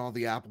making all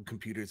the Apple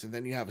computers, and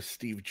then you have a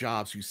Steve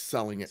Jobs who's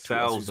selling it to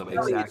us.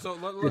 Exactly. So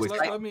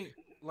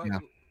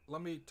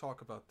let me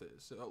talk about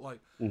this.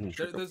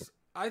 There's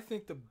I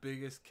think the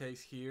biggest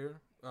case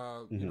here,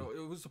 you know,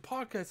 it was a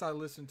podcast I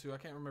listened to. I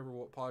can't remember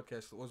what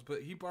podcast it was,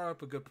 but he brought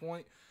up a good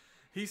point.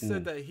 He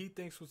said that he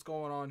thinks what's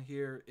going on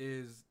here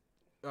is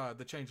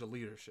the change of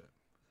leadership.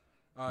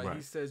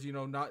 He says, you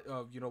know, not,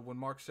 you know, when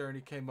Mark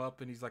Cerny came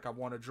up and he's like, I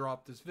want to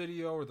drop this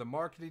video, or the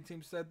marketing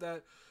team said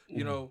that,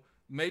 you know,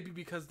 maybe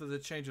because of the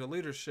change of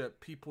leadership,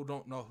 people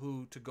don't know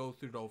who to go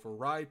through to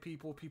override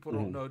people. People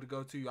don't know who to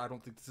go to. I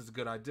don't think this is a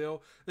good idea.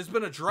 There's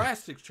been a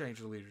drastic change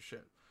of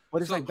leadership.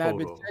 But it's like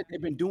Babbitt said,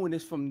 they've been doing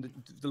this from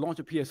the launch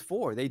of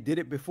PS4. They did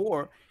it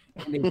before,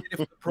 and they did it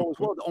for the Pro as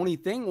well. The only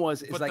thing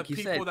was, is like you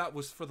said, the people that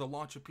was for the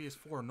launch of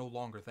PS4 are no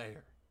longer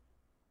there.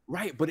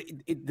 Right, but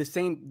they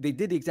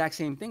did the exact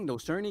same thing though.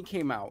 Cerny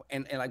came out,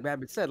 and like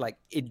Babbitt said, like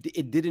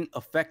it didn't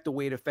affect the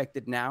way it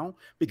affected now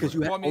because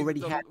you already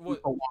had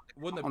people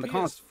when the on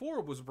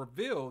PS4 was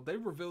revealed, they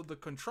revealed the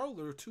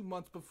controller 2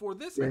 months before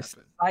this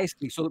happened.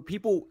 Precisely. So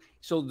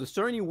the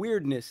Cerny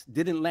weirdness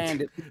didn't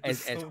land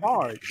as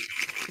hard.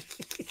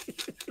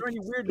 Cerny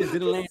weirdness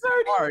didn't land as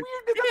hard.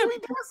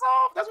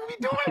 That's what we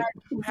doing.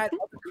 You had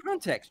other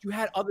context. You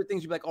had other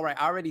things. You'd be like, all right,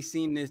 I already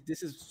seen this.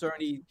 This is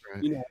Cerny,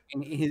 you know,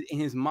 in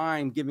his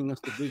mind giving us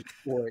the vision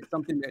for it.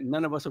 Something that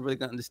none of us are really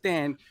gonna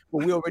understand,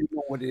 but we already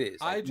know what it is.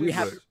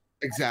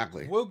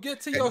 Exactly. We'll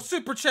get to your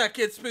super chat,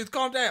 Kid Smooth.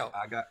 Calm down.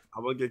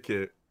 I'm gonna get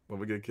Kid. Let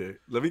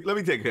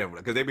me take care of it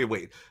because they've been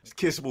waiting.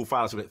 Kid Smooth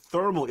files with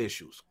thermal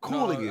issues,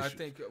 cooling issues. I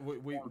think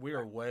we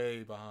are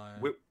way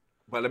behind.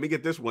 But let me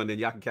get this one, then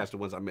y'all can catch the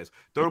ones I missed.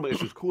 Thermal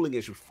issues, cooling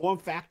issues, form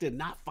factor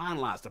not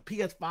finalized. The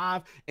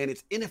PS5 and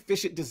its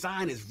inefficient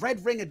design is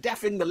red ring of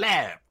death in the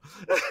lab.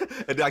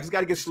 And I just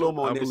got to get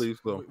Slow-Mo on this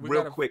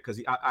real quick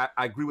because I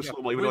agree with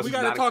Slow-Mo. We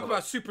got to talk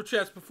about super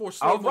chats before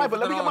Slow-Mo. All right, but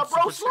let me get my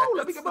bro Slow.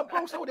 Let me get my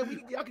bro Slow. Then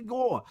y'all can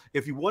go on.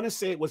 If you want to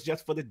say it was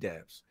just for the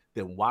devs,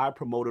 then why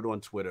promote it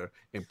on Twitter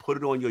and put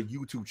it on your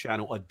YouTube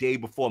channel a day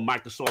before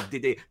Microsoft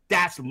did it?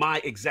 That's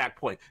my exact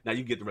point. Now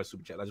you get the rest of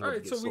the chat. All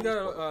right, so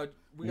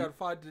we got to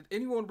find. Did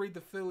anyone read the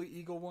Philly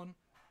Eagle one?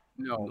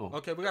 No.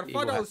 Okay, we got a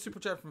 $5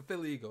 super chat from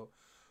Philly Eagle.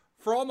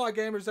 For all my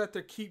gamers out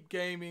there, keep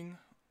gaming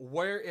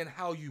where and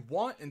how you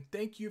want, and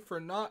thank you for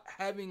not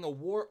having a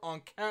war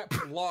on cap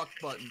lock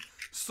button.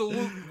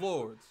 Salute,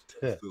 lords.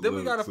 Then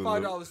we got a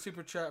 $5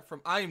 super chat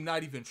from I am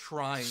not even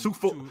trying.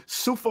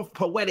 Super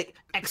Poetic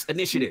X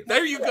Initiative.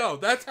 There you go.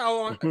 That's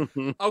how.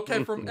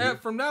 Okay, from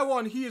now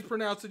on, he is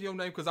pronouncing your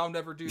name because I'll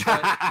never do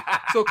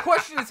that. So,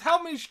 question is,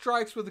 how many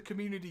strikes will the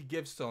community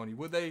give Sony?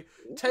 Will they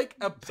take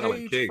a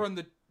page from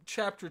the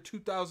chapter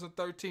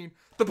 2013,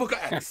 the Book of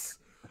X?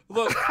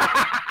 Look,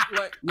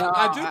 like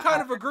I do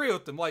kind of agree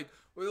with them. Like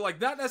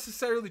not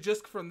necessarily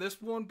just from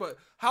this one, but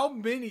how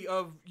many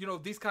of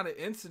these kind of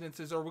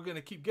incidences are we going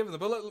to keep giving them?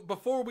 But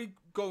before we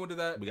go into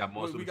that, we got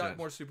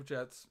more super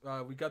chats.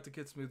 We got the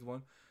Kid Smooth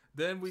one.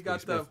 Then we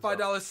got the $5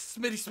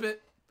 Smitty Smith.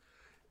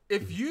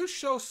 If you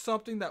show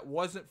something that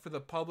wasn't for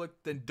the public,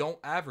 then don't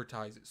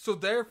advertise it. So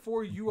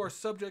therefore, you are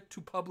subject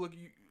to public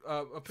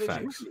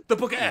opinion. Facts. The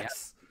Book of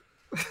X.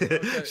 Okay.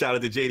 Shout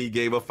out to JD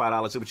Gamer,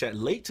 $5 super chat.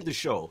 Late to the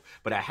show,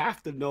 but I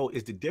have to know,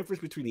 is the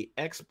difference between the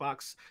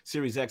Xbox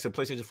Series X and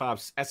PlayStation 5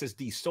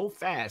 SSD so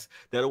fast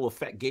that it will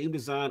affect game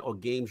design or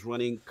games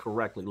running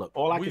correctly? Look,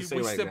 all I can say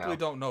right now, we simply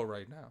don't know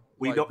right now.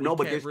 We don't know,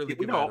 but there's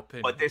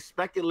opinion.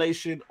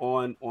 speculation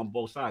on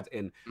both sides.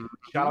 And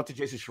shout out to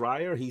Jason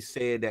Schreier. He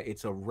said that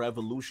it's a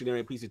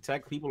revolutionary piece of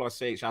tech. People are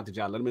saying, shout out to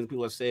John Letterman,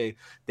 people are saying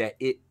that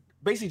it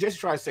basically just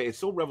try to say it's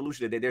so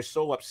revolutionary that they're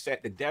so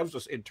upset. The devs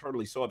are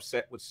internally so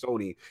upset with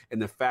Sony and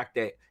the fact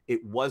that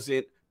it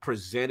wasn't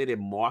presented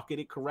and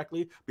marketed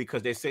correctly,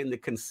 because they're saying the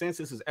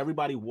consensus is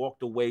everybody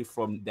walked away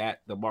from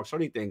the Mark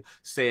Cerny thing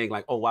saying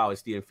like, oh wow,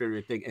 it's the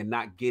inferior thing, and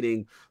not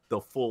getting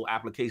the full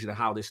application of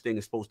how this thing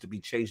is supposed to be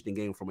changed in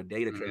game from a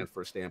data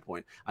transfer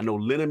standpoint. I know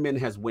Linneman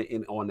has went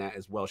in on that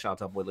as well. Shout out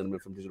to boy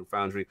Linneman from Digital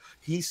Foundry.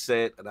 He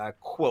said, and I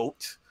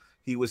quote,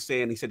 he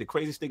said the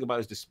craziest thing about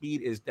it is the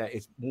speed is that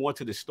it's more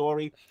to the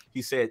story.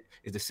 He said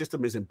is the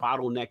system isn't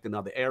bottlenecked in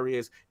other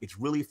areas. It's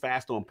really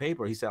fast on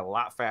paper. He said a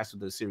lot faster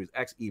than the Series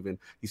X even.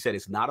 He said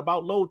it's not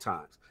about load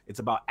times. It's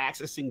about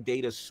accessing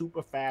data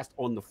super fast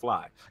on the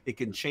fly. It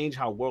can change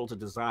how worlds are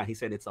designed. He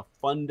said it's a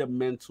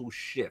fundamental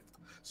shift.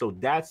 So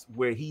that's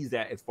where he's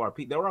at as far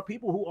as there are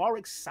people who are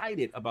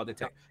excited about the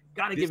tech.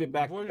 Got to give it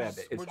back. We're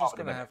just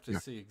going to have to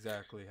see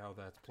exactly how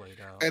that's played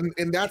out.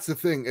 And that's the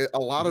thing. A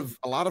lot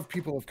of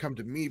people have come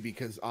to me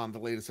because on the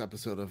latest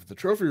episode of the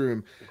Trophy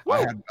Room, I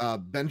had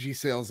Benji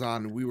Sales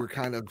on. We were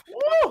kind of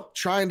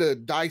trying to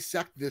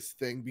dissect this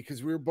thing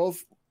because we were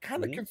both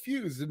kind of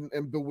confused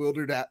and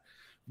bewildered at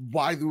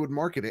why they would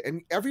market it.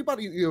 And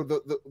everybody,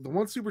 the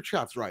one super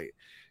chat's right.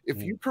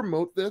 If you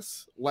promote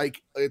this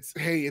like it's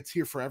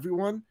here for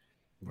everyone,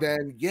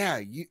 then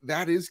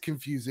that is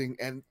confusing,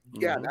 and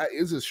that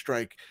is a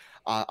strike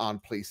on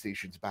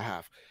PlayStation's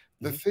behalf.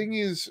 The thing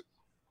is,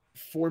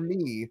 for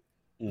me,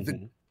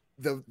 Mhm.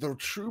 the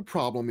true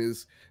problem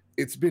is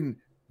it's been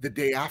the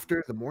day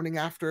after, the morning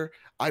after.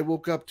 I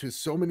woke up to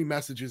so many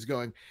messages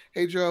going,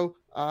 "Hey Joe,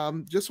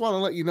 just want to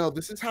let you know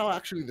this is how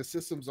actually the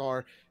systems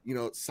are,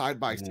 side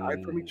by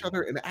side from each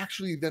other." And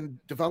actually, then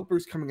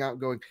developers coming out and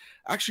going,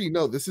 "Actually,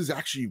 no, this is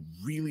actually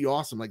really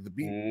awesome." Like the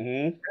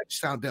beat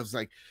sound devs,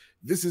 like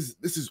this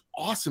is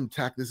awesome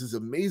tech. This is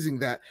amazing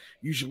that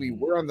usually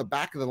we're on the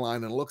back of the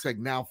line, and it looks like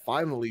now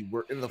finally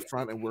we're in the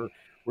front and we're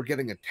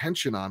getting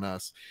attention on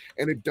us.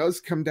 And it does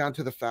come down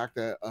to the fact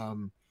that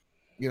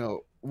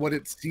what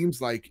it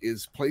seems like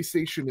is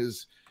PlayStation,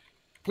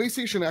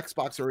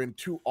 Xbox are in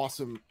two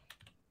awesome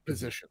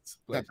positions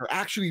that they're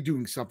actually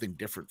doing something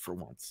different for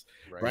once,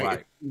 right?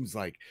 It seems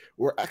like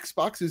where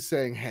Xbox is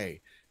saying,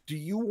 "Hey, do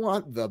you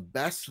want the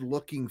best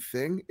looking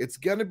thing? It's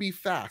going to be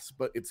fast,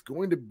 but it's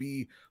going to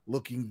be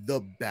looking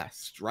the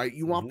best, right?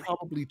 You want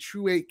probably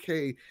true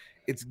 8K,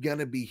 it's going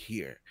to be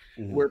here."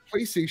 Where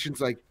PlayStation's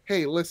like,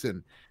 "Hey,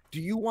 listen,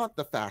 do you want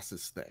the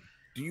fastest thing?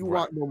 Do you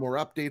want no more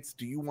updates?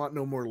 Do you want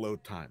no more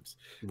load times?"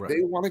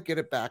 They want to get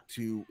it back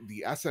to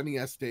the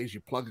SNES days.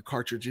 You plug a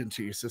cartridge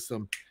into your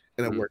system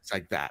and it works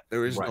like that.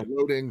 There is no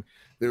loading.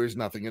 There is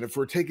nothing. And if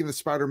we're taking the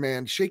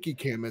Spider-Man shaky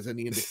cam as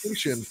any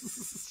indication,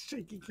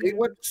 they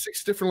went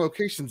 6 different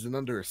locations in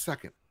under a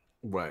second.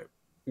 Right.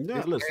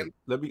 Yeah, listen,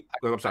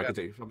 I'm sorry,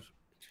 continue.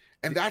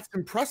 And that's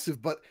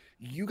impressive, but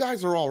you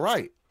guys are all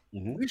right.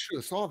 We should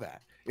have saw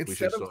that.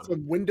 Instead of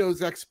some Windows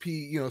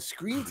XP,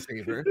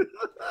 screensaver,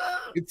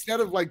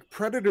 instead of like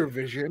Predator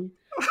Vision,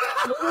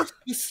 there's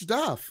this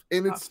stuff.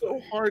 And it's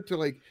so hard to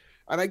like,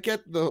 and I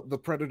get the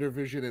Predator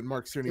Vision and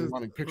Mark Cerny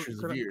wanting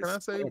pictures of ears.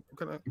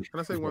 Can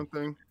I say one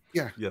thing?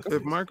 Yeah. Yes,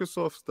 if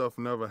Microsoft stuff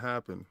never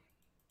happened,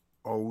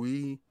 are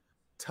we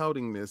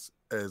touting this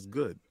as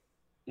good?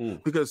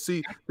 Because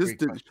see, this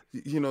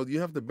you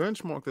have the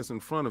benchmark that's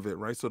in front of it,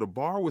 right? So the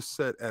bar was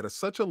set at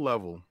such a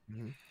level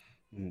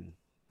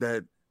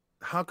that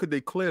how could they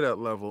clear that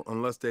level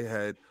unless they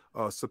had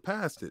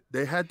surpassed it?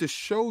 They had to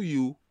show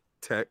you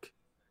tech.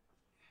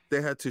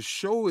 They had to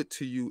show it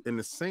to you in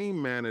the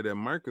same manner that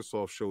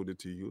Microsoft showed it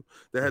to you.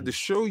 They had to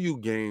show you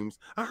games.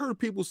 I heard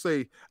people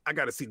say, "I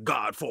got to see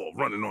Godfall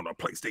running on a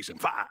PlayStation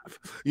 5,"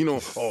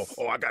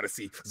 or "I got to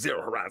see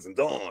Zero Horizon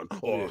Dawn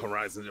or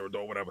Horizon Zero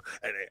Dawn, whatever."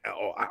 And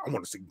I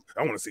want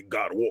to see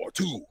God of War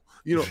 2.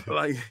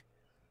 Like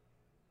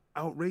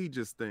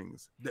outrageous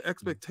things. The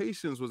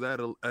expectations was at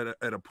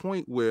a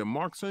point where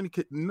Mark Cerny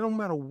could, no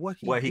matter what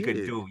he could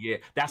do,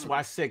 that's why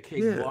I said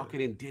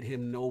marketing did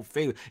him no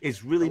favor.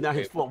 It's really not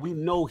his fault. We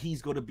know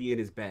he's going to be in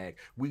his bag.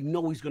 We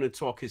know he's going to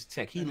talk his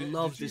tech. He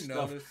loves this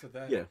stuff.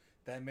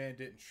 That man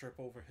didn't trip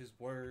over his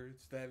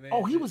words. That man.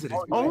 He was in his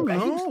bag. Oh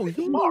no,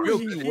 he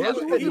was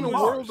in the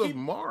world of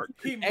Mark.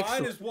 He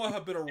might as well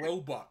have been a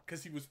robot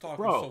because he was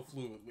talking so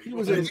fluidly. He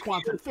was in his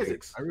quantum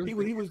physics. He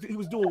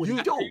was doing what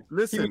he do.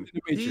 Listen,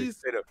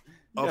 he's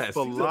a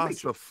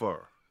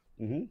philosopher.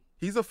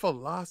 He's a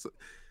philosopher.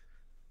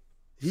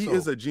 He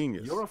is a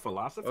genius. You're a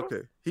philosopher?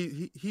 Okay.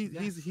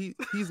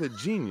 He's a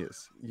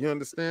genius. You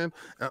understand?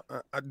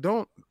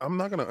 I'm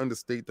not gonna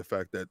understate the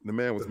fact that the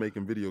man was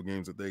making video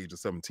games at the age of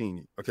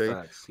 17. Okay.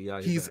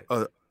 He's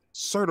a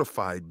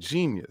certified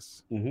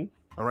genius.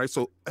 All right.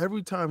 So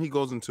every time he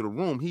goes into the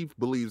room, he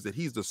believes that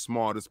he's the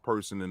smartest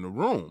person in the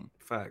room.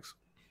 Facts.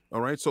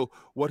 All right. So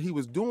what he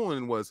was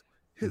doing was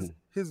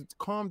his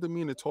calm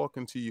demeanor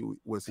talking to you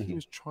was he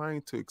was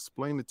trying to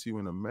explain it to you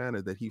in a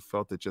manner that he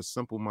felt that just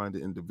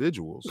simple-minded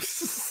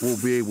individuals will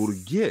be able to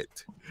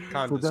get.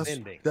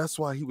 Condescending. So that's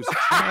why he was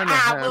trying to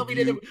have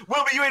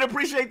Wilmy, you ain't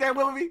appreciate that,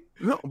 Wilmy?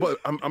 No,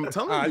 but I'm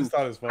telling you. I just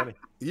thought it was funny.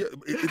 Yeah,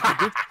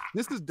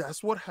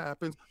 that's what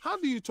happens. How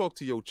do you talk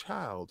to your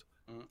child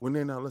when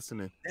they're not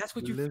listening? That's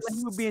what you feel like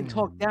you were being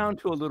talked down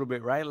to a little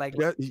bit, right? Like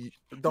that,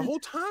 the whole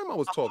time I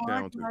was talked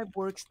down to. Life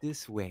works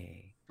this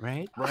way.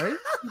 Right?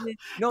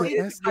 No,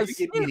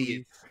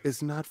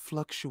 it's not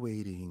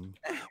fluctuating.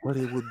 What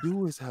it will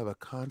do is have a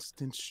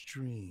constant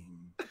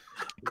stream.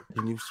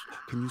 Can you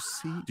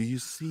see? Do you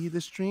see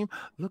the stream?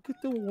 Look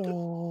at the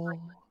wall.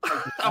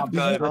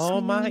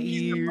 All my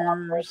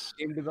ears.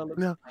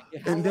 Now,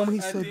 and then he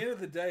said, at the end of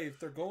the day, if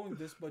they're going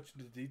this much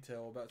into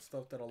detail about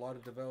stuff that a lot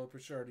of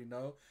developers already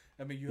know,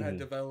 I mean, you had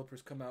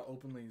developers come out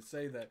openly and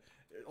say that.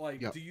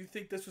 Like, do you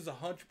think this was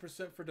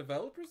 100% for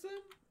developers then?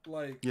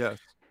 Like, yes.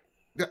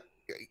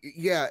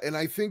 Yeah, and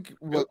I think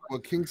what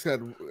King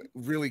said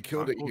really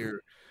killed it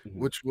here,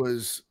 which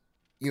was,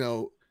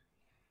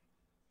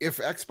 if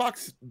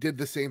Xbox did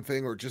the same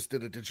thing or just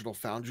did a Digital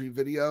Foundry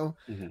video,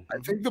 I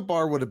think the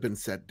bar would have been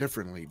set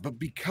differently. But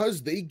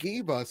because they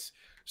gave us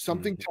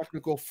something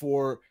technical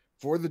for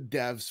the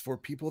devs, for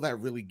people that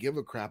really give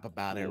a crap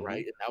about it,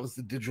 right? And that was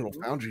the Digital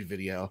Foundry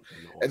video.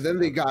 And then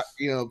they got,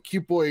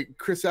 cute boy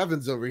Chris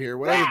Evans over here.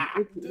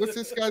 What's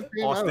this guy's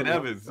name? Austin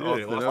Evans.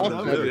 Austin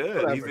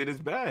Evans. He's in his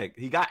bag.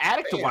 He got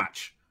Addict to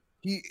watch.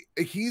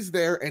 He's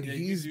there and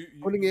he's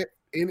putting it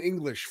in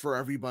English for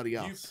everybody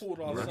else. You pulled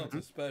off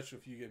something special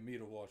if you get me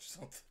to watch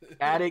something.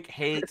 Addict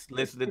hates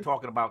listening,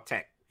 talking about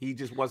tech. He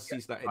just wants to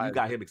see stuff, and you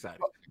got him excited.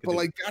 But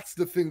like that's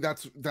the thing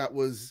that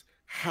was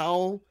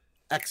how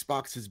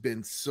Xbox has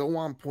been so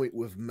on point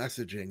with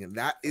messaging, and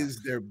that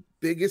is their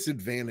biggest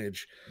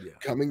advantage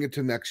coming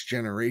into next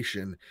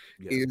generation,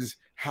 is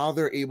how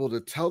they're able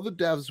to tell the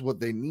devs what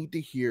they need to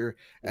hear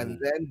and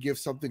then give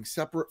something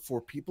separate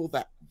for people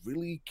that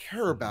really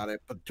care about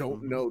it but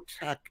don't know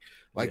tech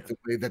like the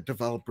way that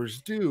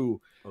developers do,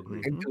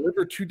 and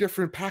deliver two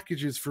different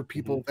packages for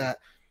people that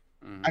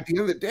at the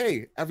end of the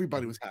day,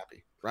 everybody was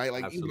happy, right?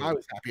 Like even I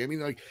was happy. I mean,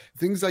 like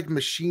things like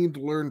machine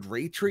learned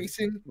ray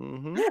tracing,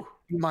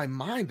 in my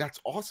mind, that's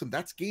awesome.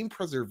 That's game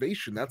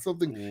preservation. That's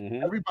something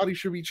everybody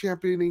should be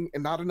championing,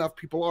 and not enough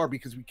people are,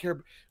 because we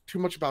care too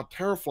much about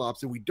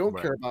teraflops and we don't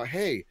care about,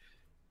 hey,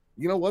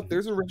 you know what?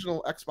 There's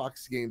original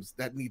Xbox games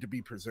that need to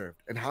be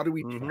preserved. And how do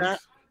we do that?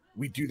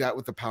 We do that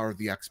with the power of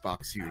the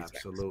Xbox Series.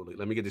 Absolutely.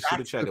 Let me get the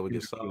super chat that we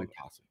just saw, and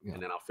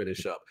then I'll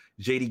finish up.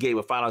 JD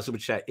Gamer, $5 super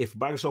chat. If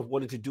Microsoft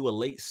wanted to do a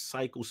late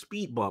cycle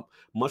speed bump,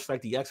 much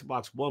like the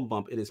Xbox One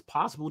bump, it is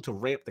possible to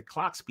ramp the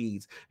clock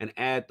speeds and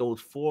add those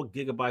 4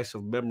 gigabytes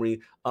of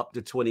memory up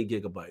to 20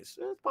 gigabytes.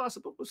 It's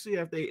possible. We'll see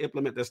if they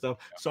implement that stuff.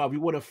 So if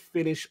you want to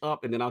finish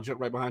up, and then I'll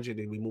jump right behind you,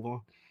 then we move on.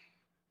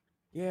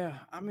 Yeah,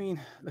 I mean,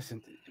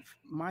 listen,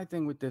 my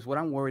thing with this, what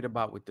I'm worried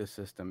about with this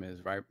system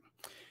is, right,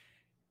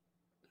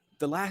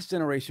 the last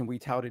generation, we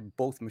touted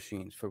both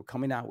machines for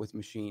coming out with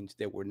machines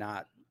that were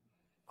not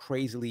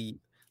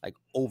crazily like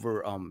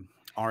over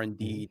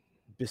R&D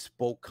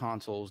bespoke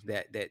consoles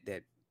that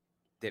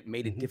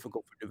made it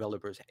difficult for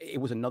developers. It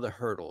was another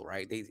hurdle,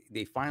 right?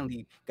 They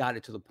finally got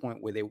it to the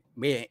point where they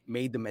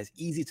made them as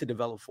easy to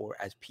develop for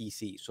as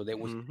PC. So there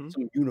was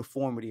some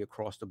uniformity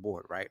across the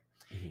board, right?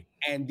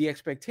 And the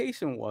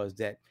expectation was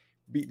that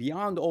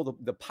beyond all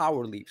the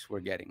power leaps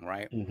we're getting,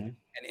 right, and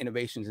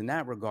innovations in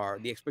that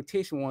regard, the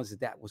expectation was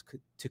that was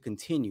to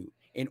continue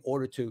in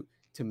order to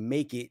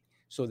make it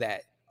so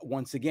that,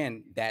 once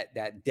again,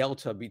 that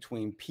delta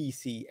between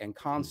PC and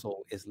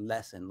console is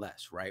less and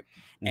less, right?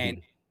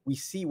 And we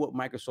see what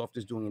Microsoft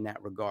is doing in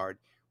that regard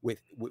with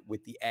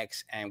the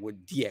X and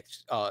with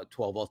DX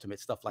 12 Ultimate,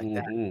 stuff like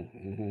that. And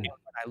when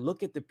I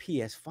look at the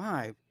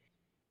PS5,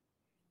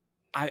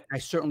 I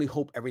certainly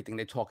hope everything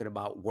they're talking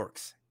about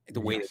works the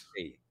way they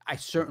say. I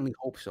certainly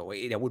hope so.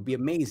 That would be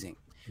amazing.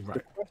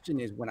 The question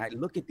is, when I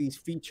look at these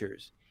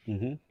features,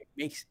 it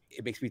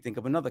makes me think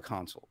of another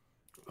console.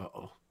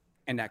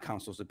 And that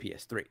console's the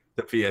PS3.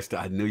 The PS3.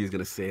 I knew he was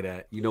gonna say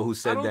that. You know who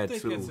said that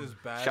too?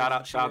 Shout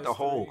out to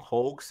Hulk.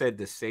 Hulk said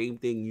the same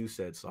thing you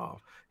said,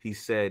 Saul. He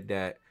said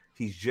that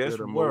he's just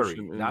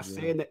worried. Not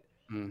saying that.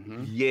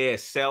 Yeah,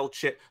 cell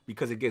chip.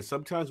 Because again,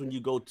 sometimes when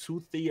you go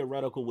too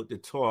theoretical with the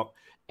talk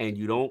and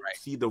you don't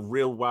see the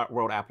real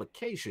world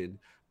application,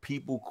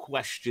 people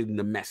question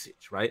the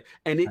message, right?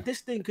 And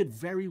this thing could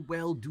very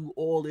well do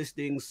all this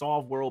thing,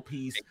 solve world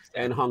peace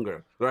and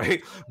hunger,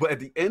 right? But at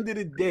the end of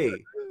the day,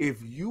 if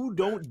you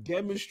don't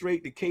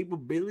demonstrate the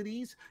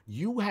capabilities,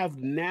 you have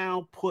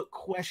now put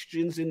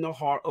questions in the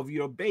heart of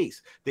your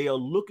base. They are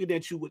looking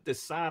at you with the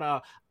side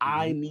of,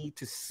 I need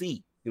to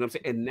see. You know what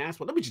I'm saying? And that's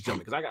what, let me just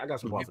jump in, because I got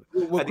some positive.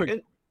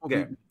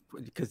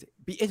 Because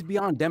it's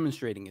beyond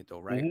demonstrating it, though,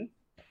 right?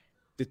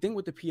 The thing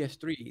with the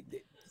PS3,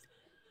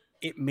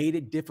 it made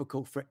it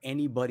difficult for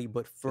anybody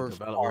but first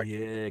party.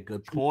 Yeah,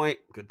 good point.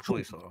 Good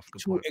point, Sauce.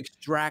 To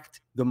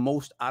extract the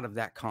most out of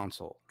that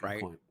console,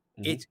 right?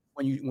 It's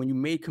when you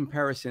made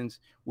comparisons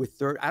with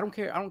third. I don't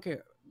care.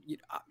 When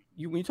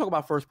you talk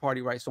about first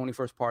party, right? Sony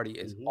first party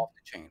is off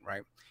the chain,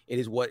 right? It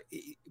is what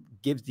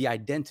gives the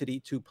identity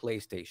to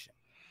PlayStation.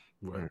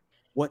 Right.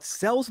 What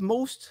sells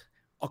most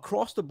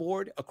across the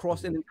board,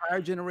 across an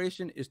entire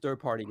generation, is third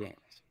party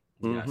games.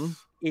 Yes.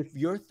 If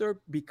you're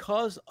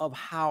because of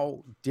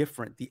how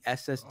different the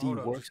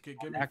SSD works. Just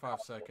give me 5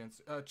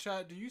 seconds.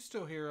 Chad, do you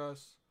still hear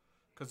us?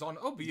 Because on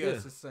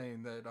OBS it's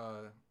saying that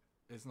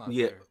it's not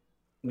there.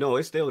 No,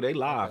 it's still, they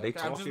live. Okay. They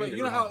talking.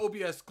 You know how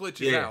OBS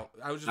glitches out.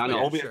 I was just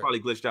know OBS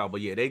probably glitched out,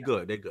 but yeah, they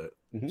good. They good.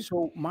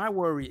 So my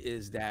worry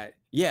is that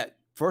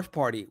first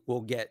party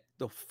will get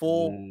the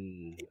full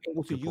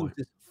able to use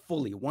this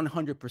fully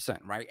 100%,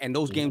 right? And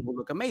those games will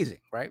look amazing,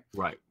 right?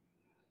 Right.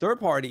 Third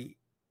party,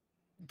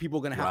 people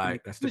are going to have to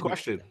make that's the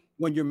question.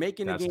 When you're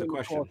making a game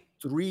called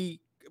 3,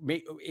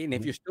 and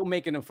if you're still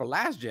making them for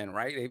last gen,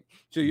 right?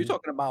 So you're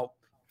talking about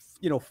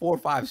 4 or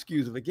 5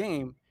 SKUs of a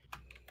game.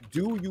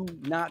 Do you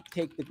not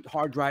take the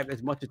hard drive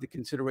as much into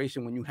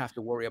consideration when you have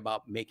to worry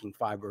about making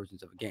 5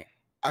 versions of a game?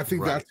 I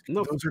think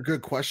those are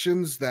good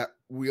questions that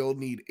we'll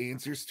need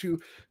answers to.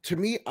 To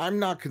me, I'm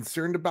not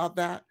concerned about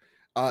that.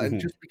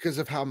 And just because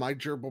of how my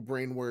gerbil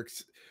brain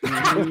works,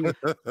 I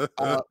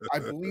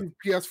believe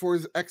PS4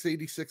 is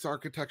x86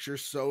 architecture,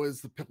 so is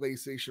the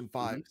PlayStation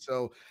 5.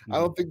 So I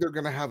don't think they're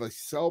going to have a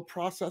cell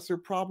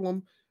processor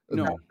problem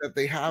that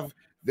they have.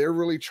 They're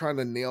really trying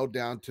to nail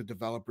down to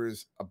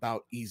developers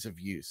about ease of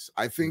use.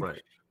 I think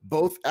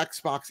both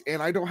Xbox, and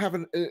I don't have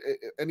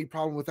any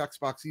problem with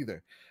Xbox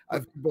either. I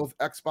think both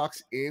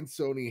Xbox and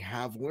Sony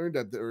have learned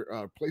that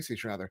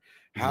PlayStation rather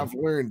have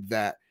learned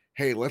that,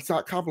 hey, let's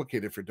not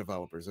complicate it for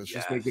developers. Let's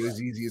just make it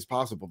as easy as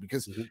possible,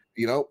 because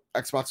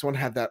Xbox One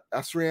had that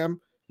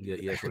SRAM, Yeah,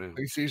 yes, ma'am.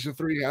 PlayStation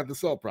 3 had the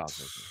cell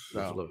processor. So,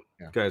 Absolutely.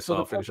 yeah. Okay, So so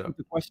I'll finish up.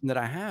 the question that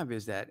I have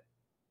is that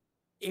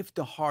if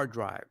the hard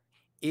drive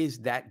is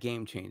that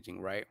game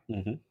changing, right?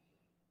 Mhm.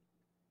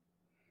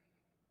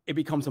 It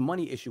becomes a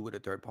money issue with a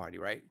third party,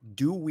 right?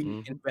 Do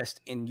we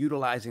invest in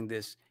utilizing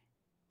this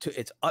to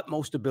its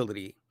utmost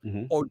ability,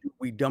 Mhm. or do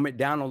we dumb it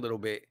down a little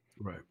bit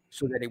Right.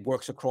 so that it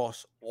works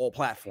across all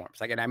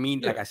platforms? Like, and I mean,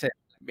 Yeah. like I said,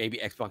 maybe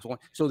Xbox One.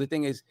 So the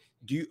thing is,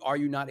 are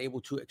you not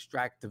able to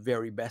extract the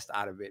very best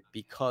out of it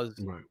because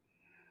Right.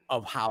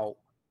 of how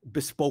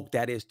bespoke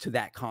that is to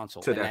that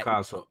console? To that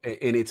console.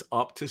 And it's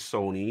up to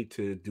Sony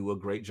to do a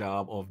great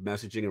job of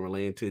messaging and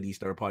relaying to these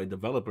third-party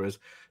developers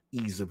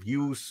ease of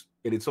use.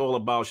 And it's all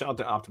about, shout out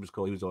to Optimus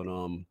Cole. He was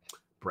on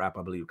Brap,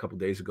 I believe, a couple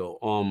days ago.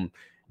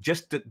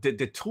 Just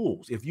the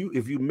tools. If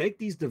you make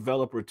these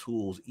developer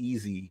tools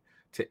easy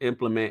to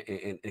implement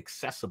and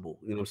accessible,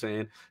 you know what I'm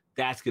saying?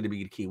 That's going to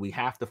be the key. We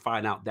have to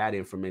find out that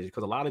information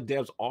because a lot of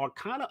devs are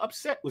kind of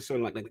upset with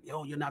certain like,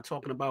 yo, you're not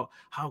talking about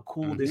how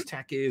cool this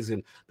tech is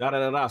and da da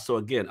da da. So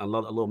again, a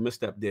little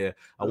misstep there.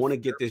 I want to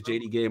get this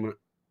JD Gamer,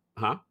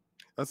 huh?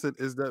 I said,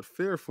 is that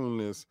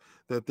fearfulness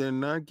that they're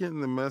not getting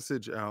the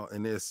message out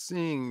and they're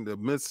seeing the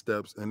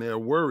missteps and they're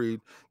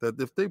worried that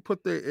if they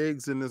put their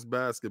eggs in this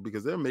basket,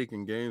 because they're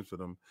making games for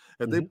them,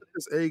 if they put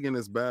this egg in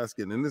this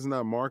basket and it's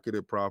not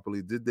marketed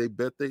properly, did they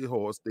bet their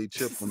horse they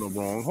chipped on the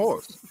wrong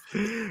horse?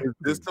 Is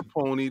this the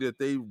pony that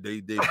they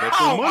bet their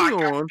money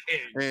on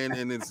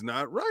and it's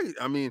not right?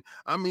 I mean,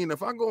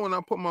 if I go and I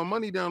put my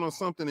money down on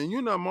something and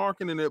you're not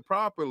marketing it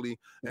properly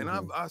and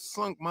I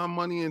sunk my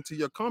money into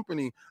your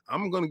company,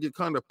 I'm gonna get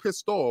kind of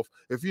pissed off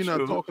if you're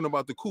not talking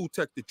about the cool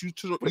tech that you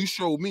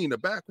showed me in the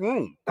back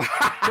room.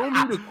 Show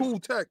me the cool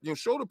tech.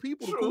 Show the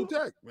people the cool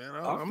tech, man.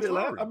 I'm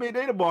sorry. I mean,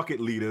 they're the market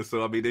leader,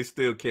 so I mean, they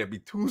still can't be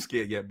too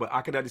scared yet. But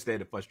I can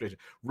understand the frustration.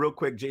 Real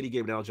quick, JD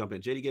Gamer, I'll jump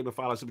in. JD Gamer,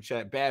 follow super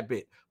chat. Bad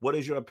bit. What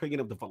is your opinion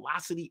of the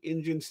Velocity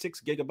Engine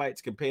 6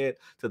 GB compared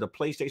to the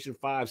PlayStation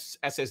 5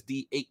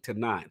 SSD 8 to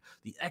 9?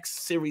 The X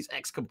Series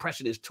X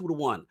compression is 2 to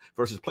 1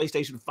 versus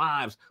PlayStation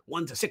 5's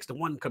 1 to 6 to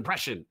 1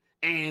 compression.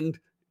 And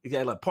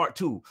like part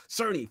 2,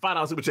 Cerny,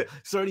 $5 super chat.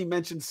 Cerny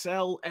mentioned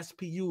cell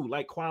SPU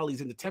like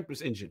qualities in the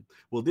Tempest engine.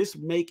 Will this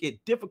make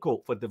it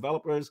difficult for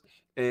developers?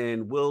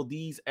 And will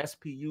these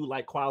SPU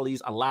like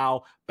qualities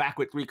allow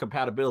backward 3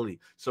 compatibility?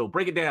 So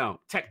break it down,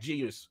 tech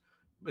genius,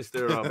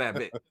 Mr. Bad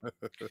Bit.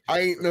 I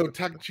ain't no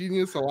tech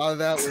genius. A lot of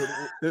that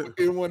was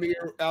in one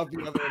ear, out the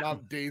other, and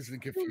I'm dazed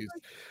and confused.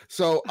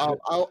 So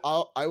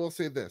I will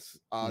say this: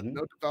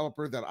 no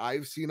developer that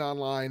I've seen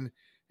online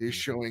is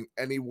showing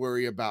any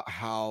worry about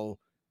how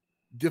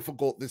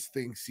difficult this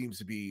thing seems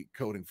to be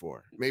coding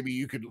for. Maybe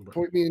you could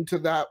point me into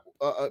that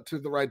to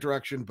the right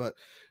direction, but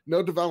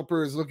no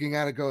developer is looking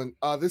at it going,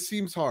 this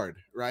seems hard,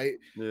 right?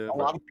 Yeah, a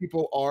lot of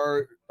people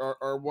are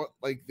what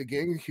like the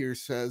gang here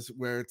says,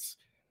 where it's,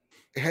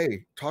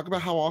 hey, talk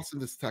about how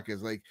awesome this tech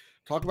is, like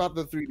talk about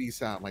the 3D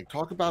sound, like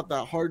talk about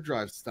that hard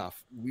drive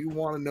stuff. We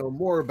want to know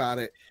more about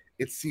it.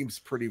 It seems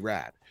pretty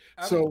rad.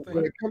 So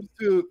when it comes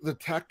to the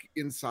tech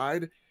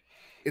inside,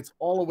 it's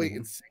all a wait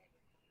and see.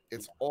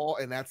 It's all,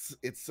 and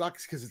it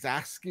sucks because it's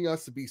asking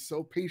us to be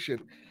so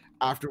patient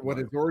after what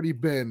has already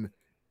been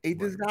a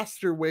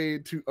disastrous way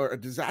to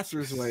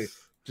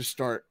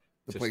start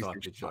the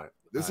PlayStation.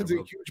 This is a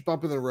huge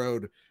bump in the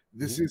road.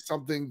 This is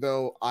something,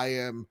 though,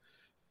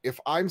 if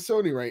I'm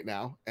Sony right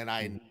now, and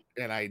I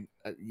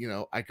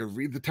could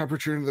read the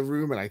temperature in the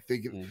room, and I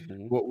think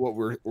what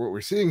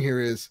we're seeing here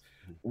is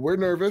we're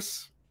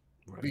nervous.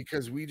 Right.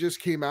 Because we just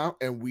came out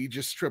and we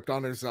just stripped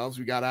on ourselves.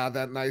 We got out of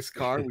that nice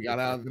car. We got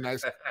out of the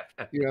nice,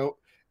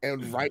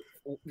 and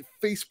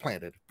face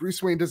planted.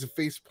 Bruce Wayne doesn't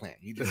face plant.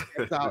 He just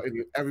gets out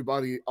and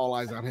everybody, all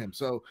eyes on him.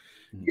 So,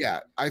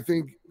 yeah, I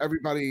think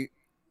everybody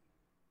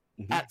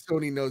at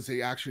Sony knows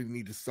they actually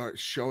need to start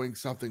showing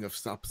something of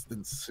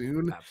substance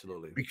soon.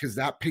 Absolutely. Because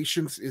that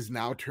patience is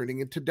now turning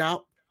into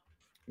doubt.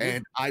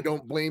 And I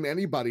don't blame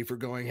anybody for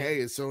going, hey,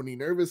 is Sony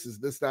nervous? Is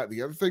this, that,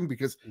 the other thing?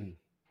 Because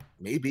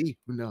maybe,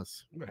 who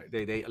knows? Right.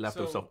 They left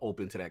themselves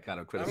open to that kind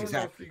of criticism.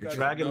 Exactly.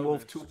 Dragon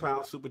Wolf,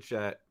 £2 super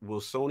chat. Will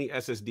Sony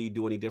SSD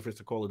do any difference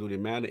to Call of Duty?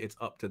 Man, it's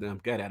up to them.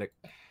 Get at it.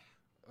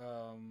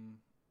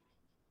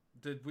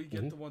 Did we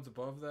get the ones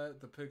above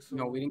that? The Pixel?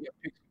 No, we didn't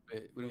get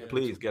Pixel Bit.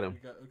 Please get them.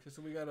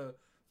 So we got a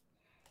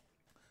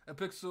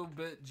Pixel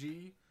Bit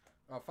G.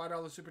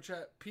 $5 super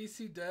chat.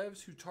 PC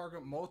devs who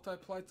target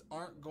multiplights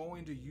aren't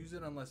going to use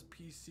it unless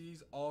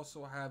PCs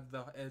also have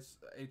the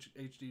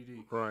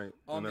HDD. Right.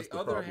 On the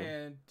other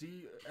hand,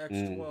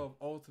 DX12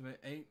 Ultimate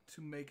ain't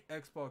to make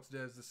Xbox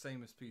devs the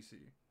same as PC.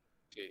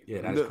 Yeah,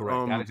 that's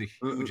correct. That is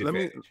a huge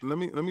advantage. Let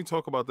me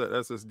talk about that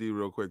SSD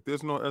real quick.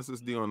 There's no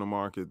SSD on the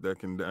market that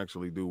can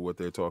actually do what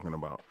they're talking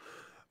about.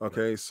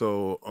 Okay,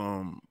 so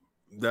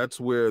that's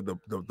where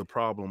the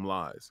problem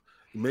lies.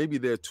 Maybe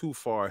they're too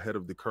far ahead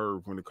of the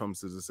curve when it comes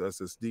to this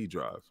SSD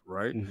drive,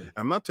 right?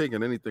 I'm not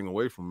taking anything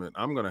away from it.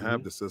 I'm going to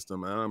have the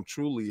system, and I'm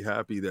truly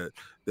happy that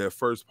their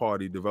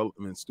first-party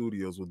development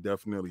studios will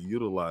definitely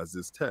utilize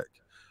this tech.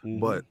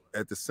 But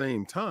at the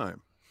same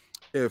time,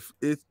 if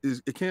it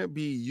can't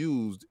be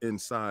used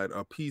inside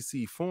a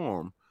PC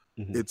form,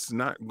 it's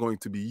not going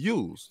to be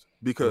used,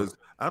 because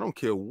I don't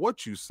care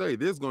what you say,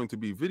 there's going to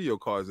be video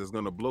cards that's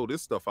going to blow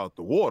this stuff out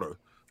the water.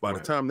 By the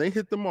time they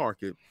hit the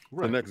market,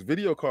 the next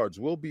video cards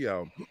will be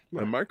out,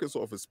 and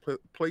Microsoft is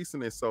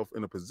placing itself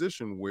in a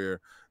position where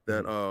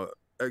that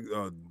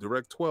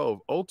Direct 12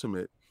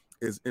 Ultimate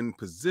is in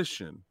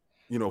position,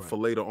 you know, for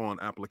later on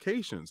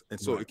applications, and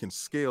so it can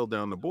scale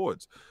down the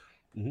boards.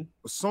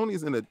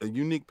 Sony's in a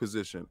unique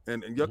position,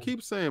 and y'all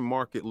keep saying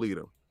market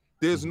leader.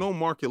 There's no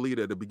market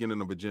leader at the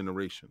beginning of a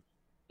generation.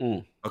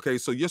 Okay,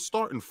 so you're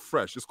starting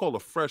fresh. It's called a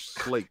fresh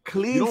slate.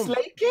 Clean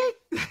slate,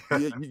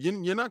 kid.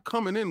 You're not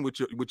coming in with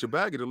your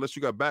baggage unless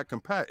you got back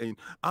compat, and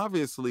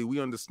obviously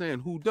we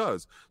understand who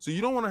does. So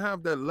you don't want to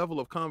have that level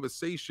of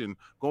conversation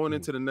going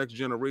into the next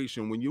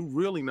generation when you're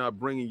really not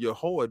bringing your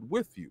horde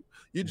with you.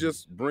 You're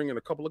just bringing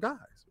a couple of guys,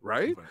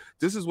 right?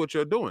 This is what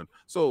you're doing.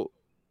 So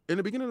in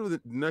the beginning of the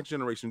next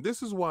generation,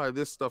 this is why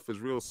this stuff is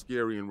real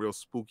scary and real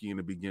spooky in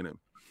the beginning,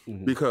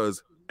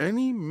 because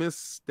any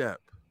misstep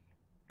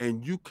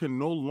and you can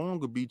no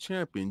longer be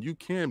champion. You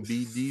can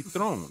be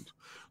dethroned.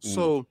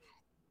 So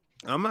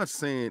I'm not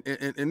saying,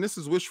 and this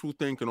is wishful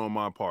thinking on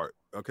my part.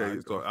 Okay,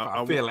 so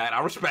I feel that.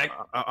 I respect.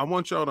 I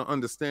want y'all to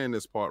understand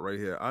this part right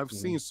here. I've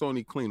seen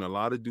Sony clean a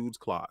lot of dudes'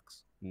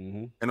 clocks,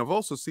 and I've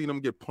also seen them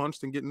get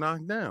punched and get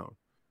knocked down.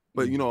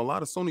 But you know, a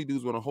lot of Sony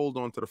dudes want to hold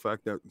on to the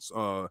fact that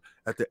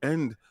at the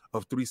end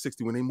of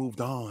 360, when they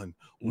moved on,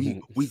 we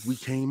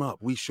came up,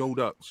 we showed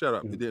up. Shut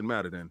up, it didn't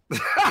matter then.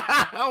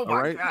 Oh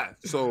my God.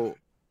 So,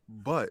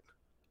 but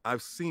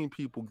I've seen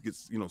people get,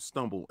 you know,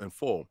 stumble and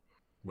fall.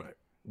 Right.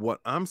 What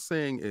I'm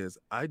saying is,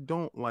 I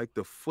don't like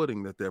the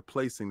footing that they're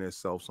placing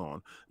themselves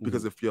on,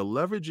 because if you're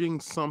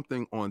leveraging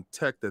something on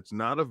tech that's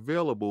not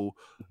available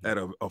at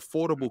an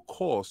affordable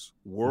cost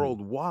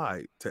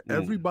worldwide to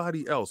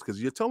everybody else,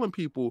 because you're telling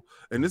people,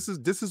 and this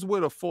is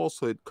where the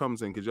falsehood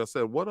comes in, because y'all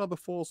said, what other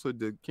falsehood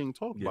did King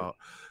talk about?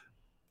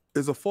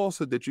 Is a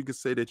falsehood that you could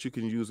say that you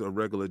can use a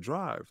regular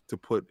drive to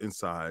put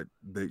inside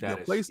your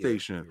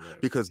PlayStation,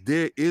 because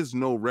there is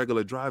no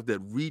regular drive that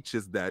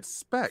reaches that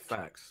spec.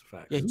 Facts.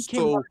 Yeah, he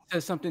came up and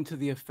said something to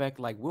the effect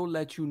like, we'll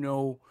let you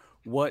know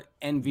what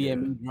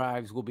NVMe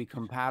drives will be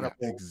compatible.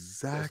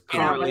 Exactly.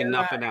 Currently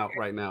nothing out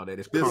right now. That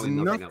is there's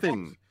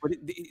nothing. But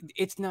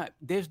it's not.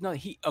 There's not.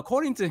 He,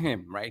 according to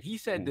him, right? He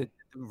said that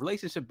the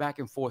relationship back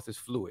and forth is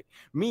fluid,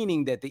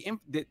 meaning that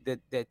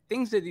that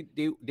things that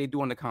they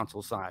do on the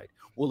console side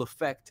will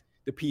affect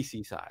the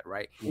PC side,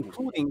 right?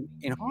 Including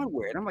in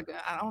hardware. And I'm like,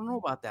 I don't know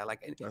about that.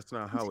 Like, that's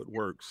not how it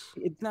works.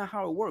 It's not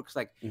how it works.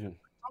 Like.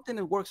 Something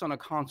that works on a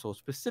console,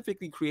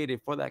 specifically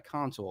created for that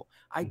console,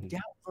 I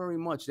doubt very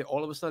much that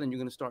all of a sudden you're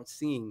going to start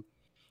seeing,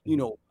 you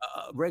know,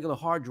 regular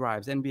hard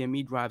drives,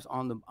 NVMe drives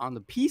on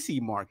the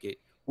PC market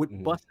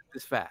with buses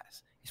this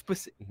fast.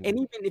 And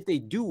even if they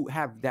do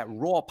have that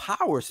raw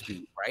power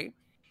speed, right?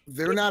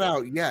 They're not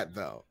out yet,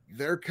 though.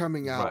 They're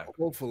coming out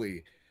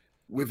hopefully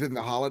within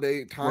the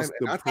holiday time.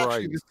 And that's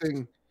actually the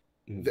thing.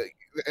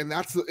 And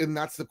that's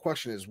the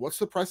question is, what's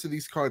the price of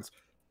these cards?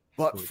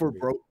 But for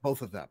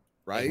both of them.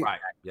 Right.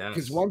 Yeah.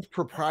 Because one's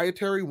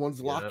proprietary,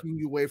 one's locking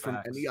you away from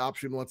any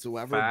option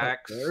whatsoever. But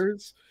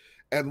theirs,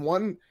 and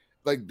one,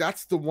 like,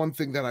 that's the one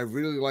thing that I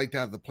really liked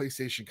out of the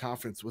PlayStation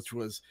conference, which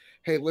was,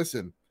 hey,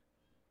 listen,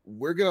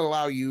 we're gonna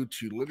allow you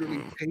to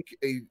literally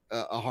take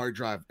a hard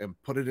drive and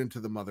put it into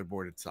the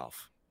motherboard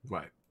itself.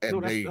 Right.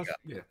 And there you go.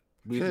 Yeah.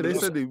 They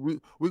said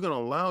we're gonna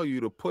allow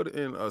you to put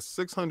in a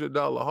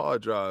 $600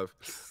 hard drive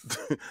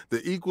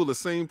to equal the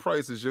same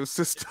price as your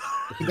system.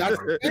 That's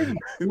the thing.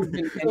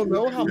 You don't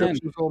know how much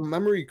those old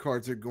memory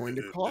cards are going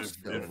to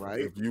cost, though, right?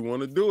 If you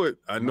want to do it,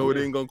 I know it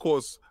ain't gonna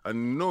cost. I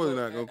know it's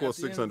not gonna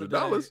cost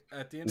 $600.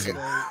 At the end of the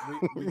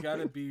day, we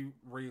gotta be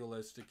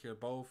realistic here.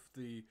 Both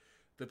the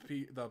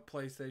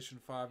PlayStation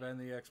 5 and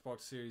the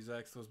Xbox Series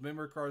X, those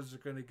memory cards are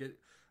gonna get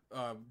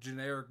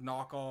generic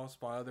knockoffs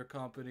by other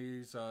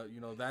companies.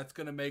 You know, that's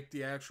going to make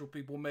the actual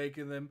people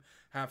making them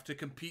have to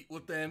compete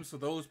with them, so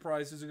those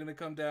prices are going to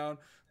come down.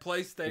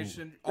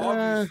 PlayStation,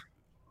 obviously,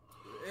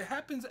 it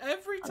happens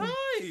every time.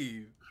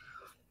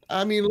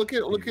 I mean, look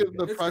at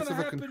the price of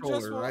a controller,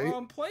 just right?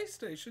 On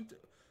PlayStation,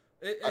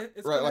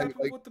 it's going to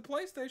happen with the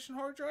PlayStation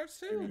hard drives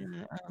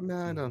too. No,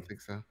 I don't think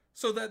so.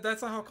 So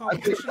that's not how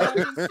competition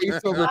happens.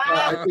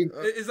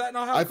 Is that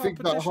not how? I think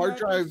the hard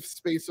drive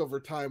space over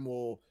time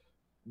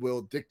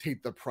will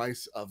dictate the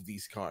price of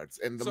these cards,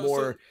 and the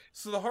more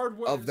the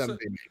hardware of them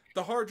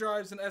the hard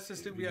drives and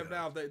SSD we have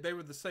now, they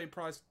were the same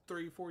price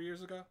 3-4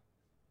 years ago.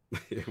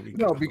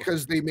 No,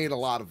 because they made a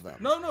lot of them.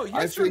 No,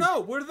 yes or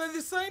no? Were they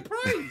the same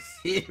price?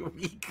 Here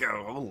we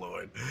go. Oh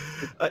Lord.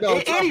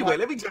 Anyway,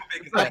 let me jump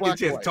in because I can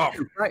just talk.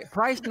 Right,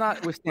 price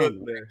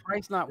notwithstanding.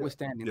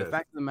 The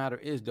fact of the matter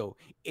is, though,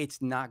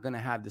 it's not going to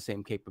have the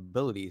same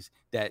capabilities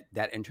that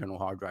internal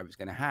hard drive is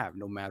going to have,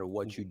 no matter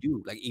what you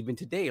do. Like even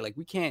today, like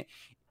we can't.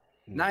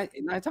 9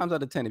 times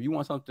out of 10, if you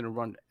want something to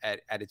run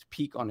at its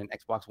peak on an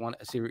Xbox One,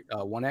 a Series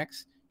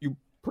 1X, you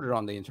put it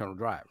on the internal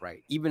drive,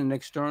 right? Even an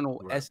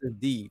external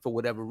SSD, for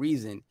whatever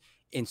reason,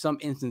 in some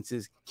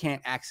instances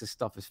can't access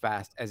stuff as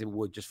fast as it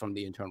would just from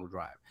the internal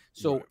drive.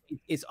 So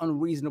it's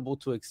unreasonable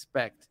to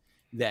expect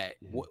that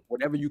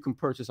whatever you can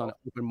purchase on the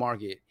open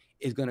market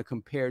is going to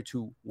compare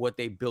to what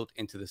they built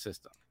into the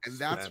system. And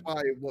that's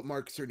why what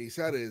Mark Cerny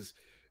said is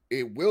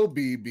it will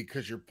be,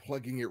 because you're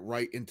plugging it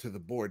right into the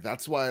board.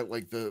 That's why,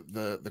 like,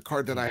 the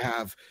card that I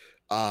have,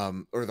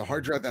 or the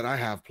hard drive that I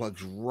have,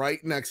 plugs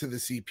right next to the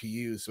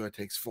CPU, so it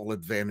takes full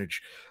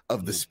advantage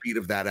of the speed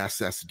of that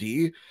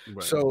SSD.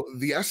 So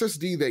the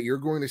SSD that you're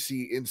going to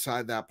see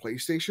inside that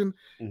PlayStation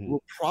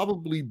will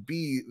probably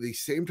be the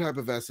same type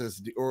of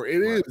SSD, or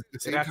it is the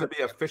same. It has to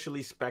be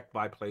officially spec'd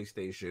by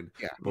PlayStation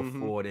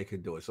before they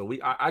can do it. So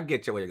I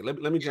get you.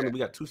 Let me jump in. We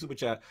got 2 super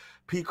chat.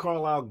 P.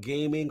 Carlisle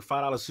Gaming,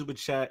 $5 super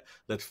chat.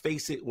 Let's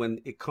face it,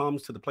 when it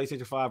comes to the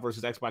PlayStation 5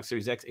 versus Xbox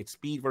Series X, it's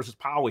speed versus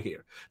power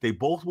here. They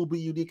both will be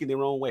unique in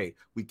their own way.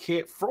 We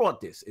can't fraud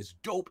this. It's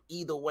dope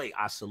either way.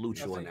 I salute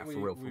you on that,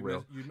 for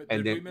real.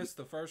 We missed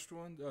the first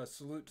one.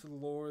 Salute to the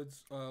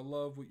Lords.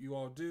 Love what you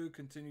all do.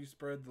 Continue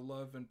spread the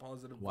love and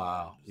positive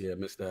vibes. Yeah,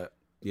 missed that.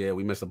 Yeah,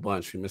 we missed a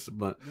bunch. We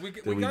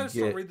gotta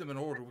still read them in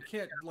order. We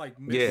can't like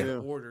miss the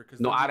order.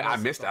 No, I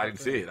missed it. I didn't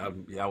see it.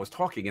 I was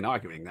talking and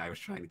arguing. I was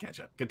trying to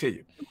catch up.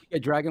 Continue.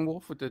 Dragon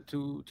Wolf with the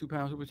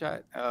 £2 super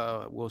chat.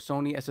 Will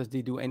Sony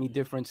SSD do any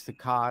difference to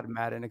COD,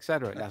 Madden,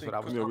 etc.? That's what I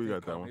was. Yeah, we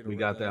got that one. We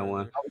got that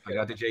one. I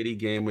got the JD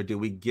Gamer. Did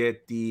we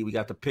get the? We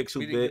got the Pixel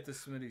we bit. didn't get the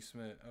Smitty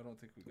Smith. I don't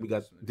think we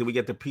got. Did we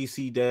get the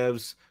PC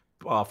devs?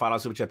 $5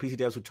 super chat. PC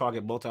devs who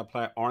target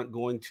multiplayer aren't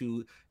going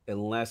to,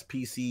 unless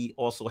PC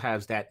also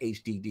has that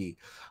HDD.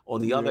 On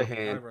the other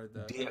hand,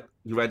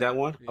 you read that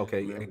one? Yeah,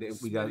 okay,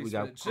 we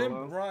got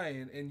Jim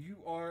Bryan, and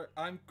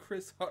I'm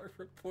Chris Hart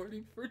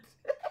reporting for.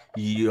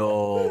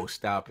 Yo,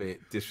 stop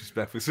it,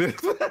 disrespectful.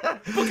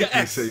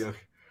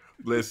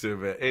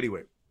 Listen, man.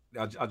 Anyway,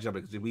 I'll jump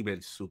in because we've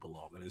been super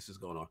long and this is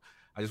going on.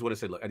 I just want to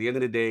say, look, at the end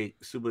of the day,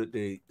 super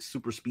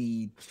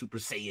speed, Super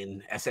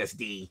Saiyan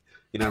SSD,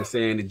 you know what I'm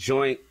saying? The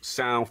joint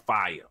sound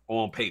fire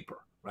on paper,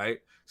 right?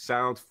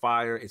 Sounds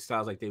fire. It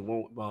sounds like they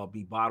won't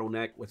be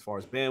bottlenecked as far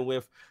as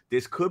bandwidth.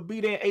 This could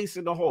be their ace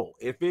in the hole.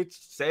 If it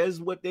says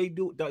what they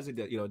do, does it?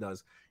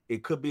 Does.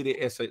 It could be the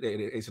ace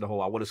in the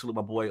hole. I want to salute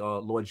my boy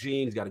Lord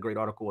Gene. He's got a great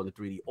article on the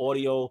 3D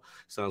audio.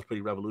 Sounds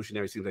pretty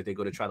revolutionary. Seems like they're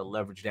going to try to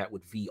leverage that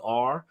with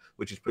VR,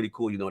 which is pretty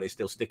cool. They're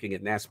still sticking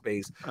in that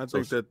space. I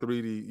think that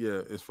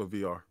 3D, is for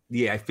VR.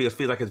 Yeah, it feels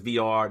like it's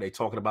VR. They're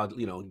talking about,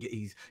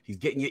 he's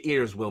getting your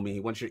ears, Wilmy.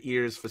 He wants your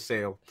ears for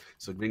sale.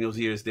 So bring those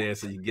ears there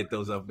so you get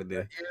those up in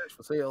there. Ears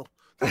for sale.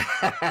 You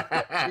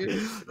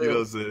know what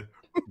I'm saying?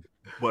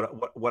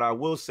 But what I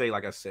will say,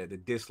 like I said, the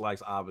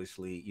dislikes,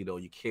 obviously,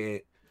 you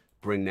can't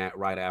bring that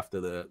right after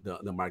the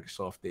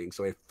Microsoft thing.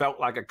 So it felt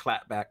like a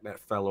clapback that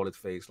fell on its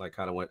face, like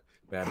kind of what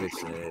Babbitt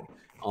said.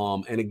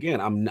 And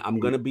again, I'm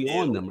gonna be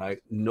on them, right?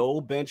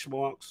 No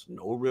benchmarks,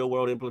 no real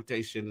world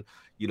implementation.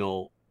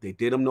 They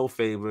did them no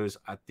favors.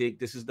 I think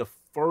this is the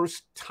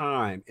first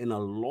time in a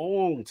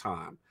long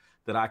time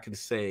that I can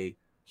say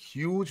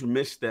huge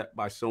misstep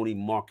by Sony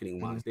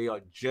marketing wise. They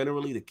are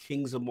generally the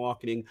kings of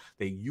marketing.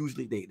 I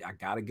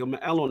gotta give them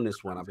an L on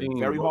this one. I've been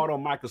very hard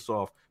on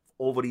Microsoft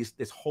over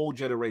this whole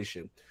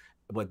generation.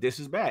 But this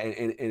is bad.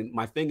 And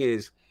my thing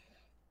is,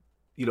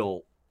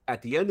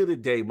 at the end of the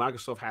day,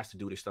 Microsoft has to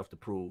do this stuff to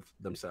prove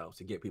themselves,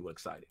 to get people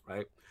excited,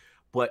 right?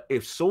 But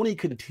if Sony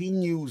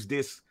continues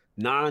this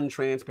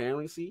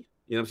non-transparency,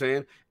 you know what I'm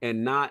saying,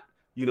 and not,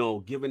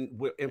 giving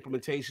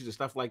implementations and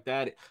stuff like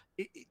that,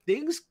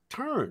 things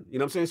turn, you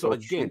know what I'm saying? So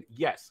again,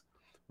 yes,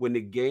 when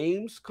the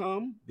games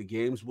come, the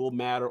games will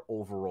matter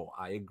overall.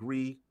 I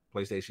agree,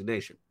 PlayStation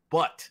Nation.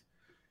 But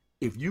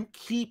if you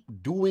keep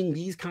doing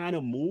these kind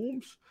of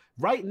moves,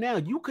 right now,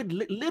 you could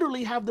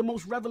literally have the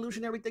most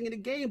revolutionary thing in the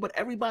game, but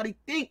everybody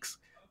thinks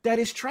that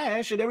it's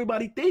trash, and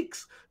everybody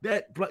thinks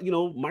that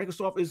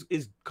Microsoft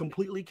is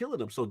completely killing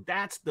them. So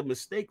that's the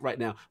mistake right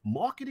now.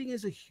 Marketing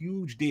is a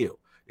huge deal.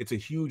 It's a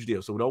huge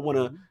deal. So we don't want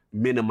to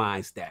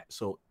minimize that.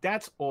 So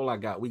that's all I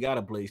got. We got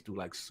to blaze through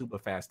like super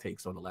fast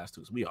takes on the last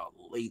two. So we are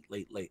late.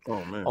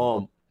 Oh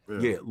man.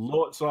 Yeah,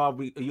 Lord, so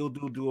you'll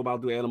do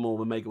about do Animal.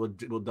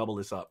 We'll double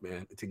this up,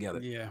 man, together.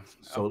 Yeah.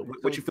 So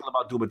what you feel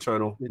about Doom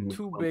Eternal? The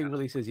two big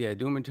releases,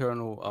 Doom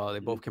Eternal. They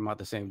both came out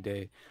the same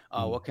day.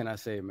 What can I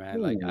say,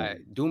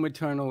 man? Doom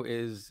Eternal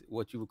is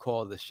what you would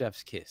call the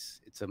chef's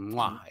kiss. It's a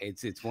mwah.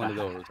 It's one of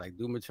those. Like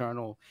Doom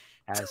Eternal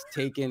has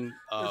taken.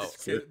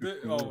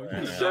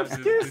 Chef's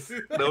kiss.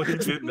 No, he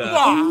did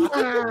not.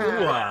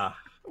 Mwah.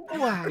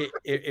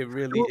 It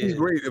really it would is be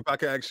great if I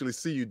could actually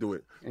see you do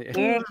it.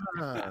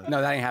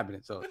 No, that ain't happening.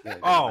 So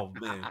oh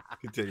man,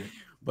 continue.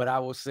 But I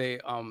will say,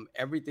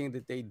 everything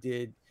that they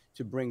did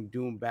to bring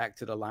Doom back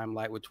to the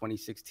limelight with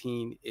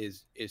 2016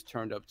 is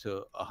turned up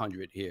to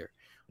 100 here.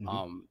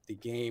 The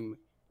game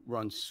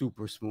runs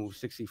super smooth,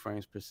 60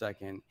 frames per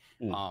second.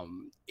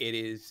 It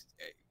is.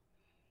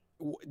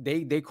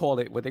 They call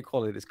it, what they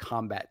call it is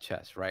combat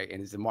chess, right?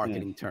 And it's a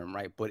marketing term,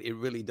 right? But it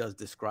really does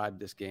describe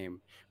this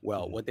game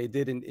well. What they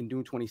did in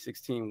Doom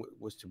 2016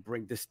 was to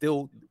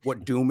distill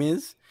what Doom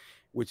is,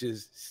 which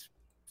is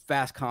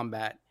fast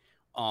combat,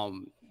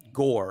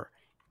 gore,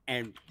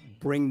 and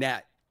bring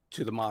that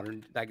to the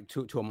modern, like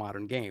to a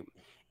modern game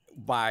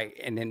by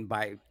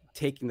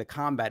taking the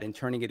combat and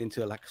turning it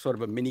into like sort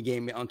of a mini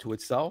game unto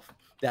itself.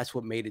 That's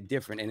what made it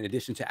different. In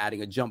addition to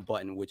adding a jump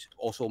button, which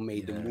also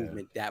made the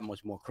movement that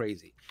much more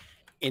crazy.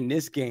 In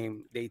this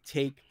game, they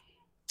take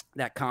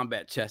that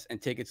combat chess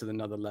and take it to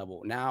another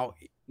level. Now,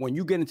 when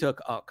you get into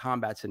a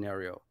combat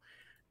scenario,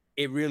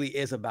 it really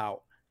is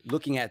about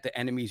looking at the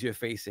enemies you're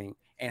facing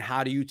and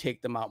how do you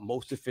take them out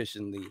most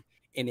efficiently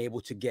and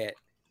able to get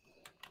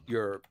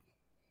your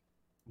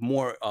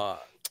more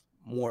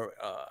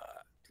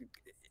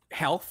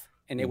health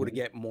and able to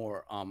get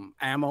more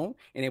ammo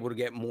and able to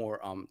get more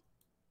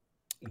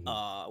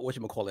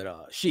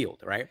shield,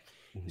 right?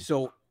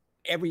 So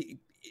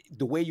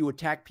the way you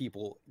attack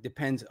people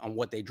depends on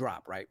what they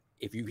drop, right?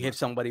 If you hit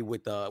somebody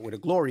with a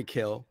glory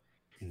kill,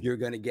 you're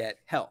gonna get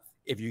health.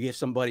 If you hit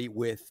somebody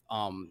with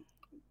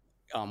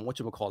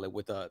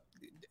with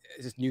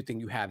this new thing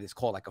you have, it's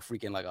called like a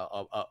freaking like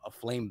a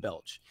flame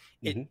belch.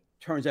 It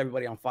turns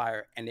everybody on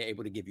fire and they're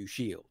able to give you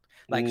shield.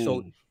 Like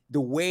so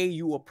the way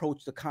you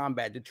approach the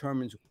combat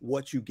determines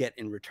what you get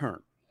in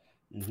return.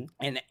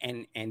 And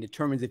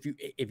determines if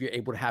you're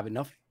able to have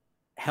enough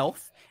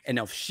health,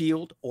 enough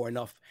shield, or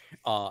enough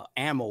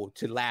ammo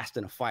to last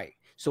in a fight.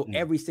 So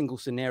every single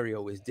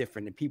scenario is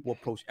different, and people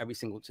approach every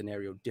single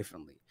scenario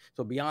differently.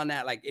 So beyond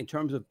that, like in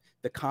terms of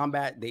the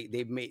combat,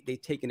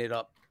 they've taken it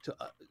up to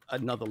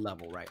another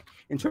level, right?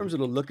 In terms of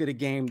the look of the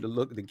game,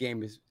 the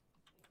game is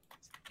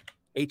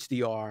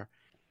HDR,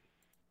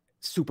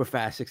 super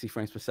fast, 60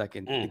 frames per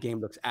second. The game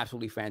looks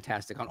absolutely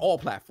fantastic on all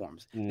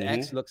platforms. The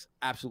X looks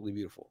absolutely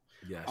beautiful.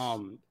 Yes.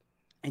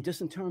 And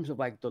just in terms of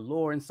like the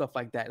lore and stuff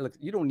like that, look,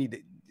 you don't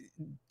need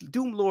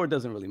Doom lore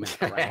doesn't really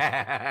matter, right?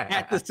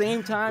 At the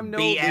same time, though,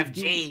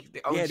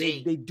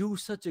 they do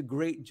such a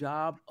great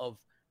job of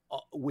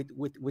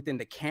within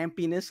the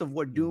campiness of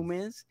what Doom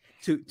is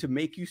to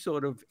make you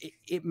sort of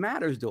it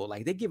matters though.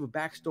 Like they give a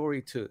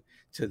backstory to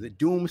the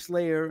Doom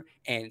Slayer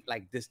and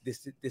like this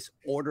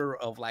order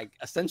of like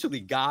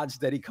essentially gods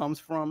that he comes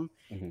from,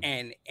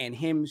 and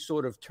him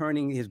sort of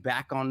turning his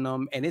back on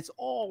them, and it's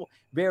all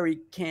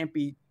very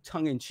campy,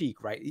 tongue in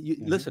cheek, right?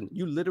 Listen,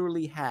 you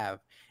literally have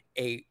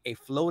a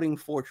floating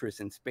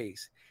fortress in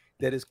space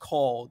that is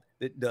called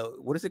the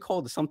what is it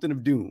called? The something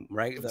of Doom,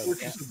 right? The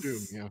Fortress of Doom,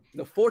 yeah.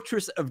 The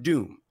Fortress of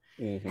Doom.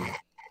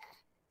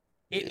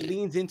 It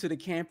leans into the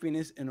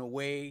campiness in a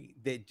way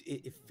that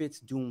it fits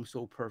Doom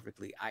so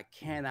perfectly. I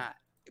cannot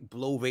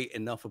blovate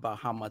enough about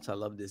how much I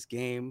love this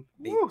game.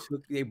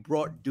 They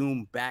brought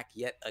Doom back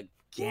yet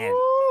again.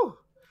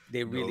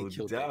 They really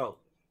killed it.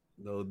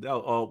 No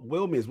doubt.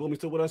 Wilmy, is Wilmy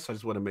still with us? I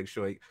just want to make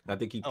sure. I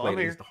think he played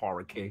as the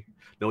horror king.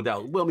 No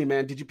doubt. Wilmy,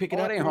 man, did you pick it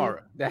up? It ain't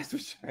horror. That's for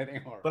sure. It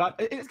ain't horror. But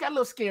it's got a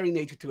little scary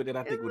nature to it that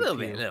I think would appeal.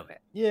 A little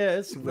bit. Yeah,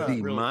 it's not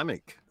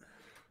demonic.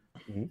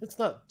 It's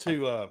not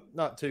too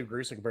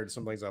gruesome compared to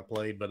some things I've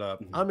played, but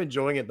I'm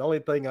enjoying it. The only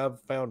thing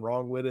I've found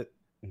wrong with it,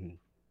 and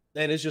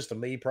it's just a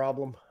me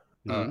problem.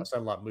 I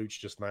sound like Mooch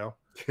just now.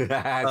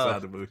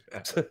 Mooch.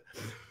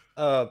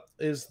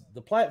 Is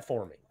the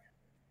platforming.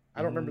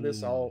 I don't remember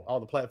this all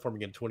the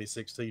platforming in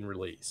 2016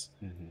 release.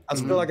 I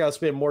feel like I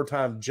spend more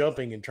time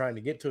jumping and trying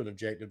to get to an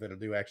objective than I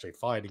do actually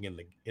fighting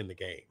in the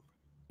game.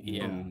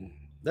 Yeah,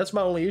 that's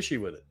my only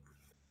issue with it.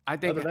 I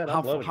think.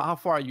 How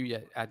far are you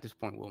yet at this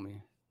point,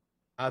 Wilmy?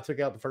 I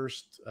took out the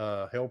first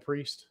Hell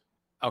Priest.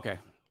 Okay,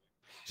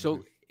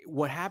 so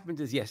what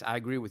happens is, yes, I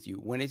agree with you.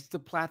 When it's the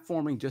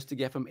platforming just to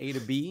get from A to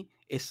B,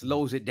 it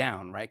slows it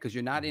down, right? Because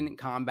you're not in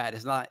combat.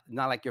 It's not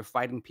like you're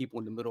fighting people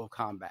in the middle of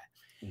combat.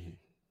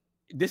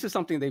 This is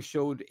something they've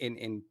showed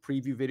in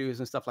preview videos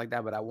and stuff like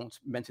that, but I won't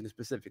mention it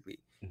specifically.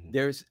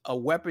 There's a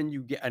weapon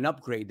you get, an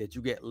upgrade that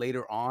you get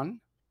later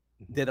on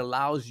that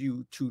allows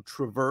you to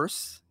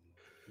traverse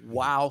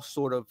while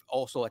sort of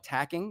also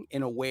attacking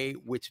in a way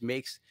which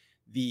makes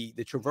the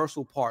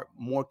traversal part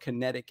more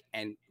kinetic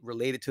and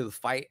related to the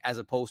fight as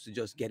opposed to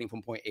just getting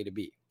from point A to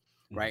B,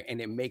 right? And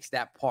it makes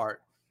that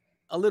part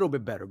a little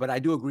bit better. But I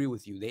do agree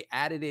with you. They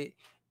added it.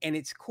 And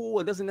it's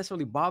cool. It doesn't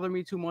necessarily bother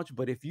me too much,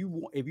 but if you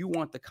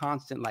want the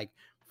constant like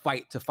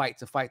fight,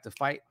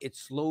 it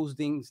slows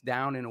things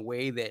down in a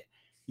way that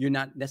you're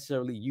not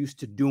necessarily used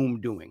to Doom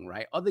doing,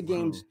 right? Other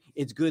games,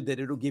 it's good that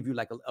it'll give you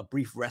like a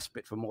brief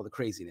respite from all the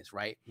craziness,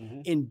 right?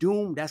 In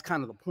Doom, that's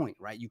kind of the point,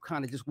 right? You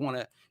kind of just want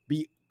to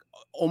be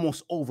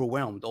almost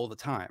overwhelmed all the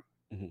time.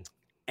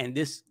 And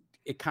this,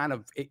 it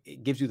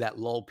gives you that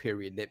lull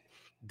period that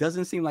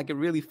doesn't seem like it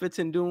really fits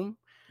in Doom.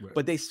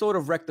 But they sort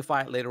of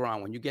rectify it later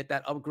on. When you get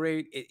that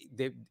upgrade,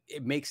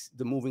 it makes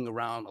the moving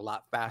around a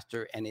lot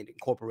faster and it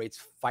incorporates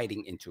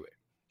fighting into it.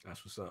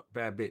 That's what's up.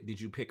 Bad Bit,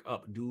 did you pick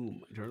up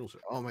Doom Eternal?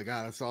 Oh my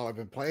God, that's all I've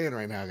been playing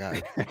right now,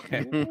 guys.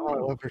 I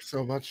love her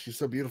so much. She's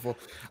so beautiful.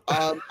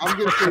 I'm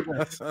gonna say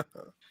this.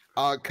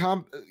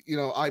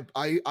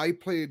 I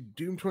played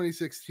Doom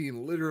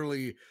 2016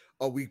 literally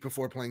a week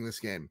before playing this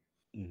game.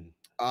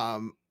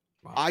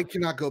 I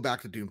cannot go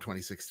back to Doom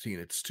 2016.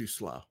 It's too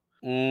slow.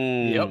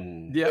 Yep.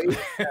 They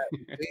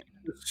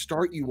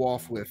start you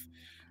off with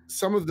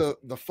some of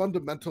the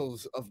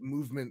fundamentals of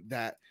movement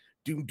that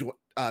Doom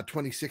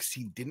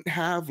 2016 didn't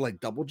have, like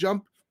double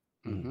jump.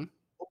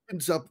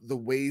 Opens up the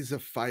ways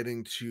of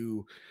fighting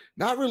to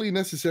not really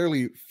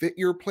necessarily fit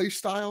your play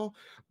style,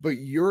 but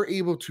you're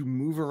able to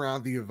move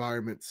around the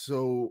environment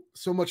so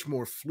much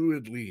more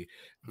fluidly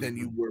than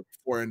you were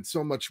before, and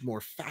so much more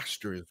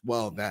faster as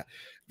well, that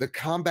the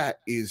combat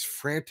is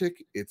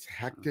frantic, it's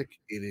hectic,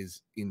 it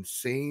is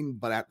insane,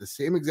 but at the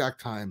same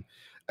exact time,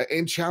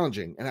 and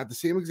challenging, and at the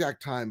same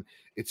exact time,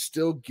 it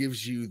still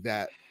gives you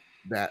that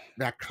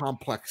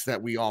complex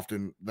that we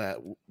often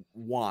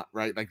want,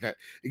 right? Like that,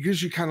 it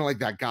gives you kind of like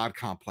that god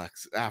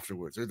complex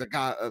afterwards, or the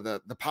god,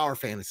 the power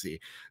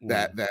fantasy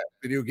that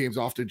video games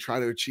often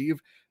try to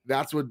achieve.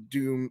 That's what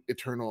Doom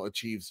Eternal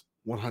achieves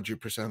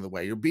 100% of the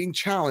way. You're being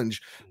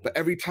challenged, but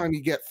every time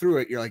you get through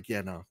it, you're like,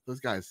 yeah, no,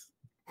 those guys,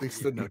 they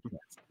stood no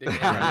chance. They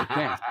had no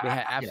chance. They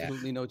had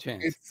absolutely no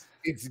chance.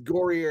 It's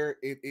gorier.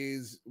 It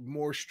is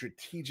more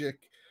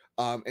strategic.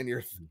 And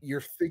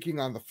you're thinking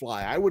on the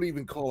fly. I would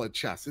even call it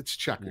chess. It's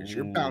checkers.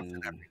 You're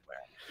bouncing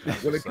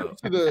everywhere. When it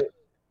comes to the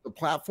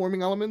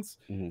platforming elements,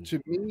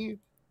 to me,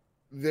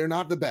 they're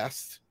not the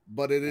best,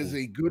 but it is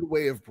a good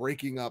way of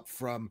breaking up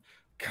from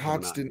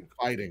constant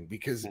fighting.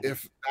 Because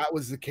if that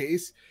was the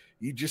case,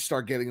 you just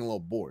start getting a little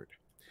bored.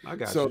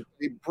 So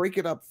they break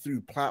it up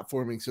through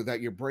platforming so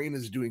that your brain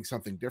is doing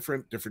something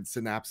different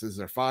synapses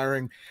are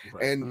firing,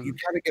 and you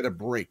kind of get a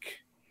break.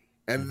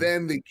 And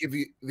then they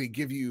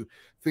give you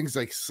things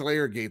like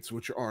Slayer Gates,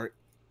 which are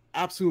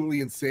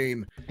absolutely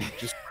insane,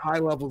 just high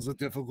levels of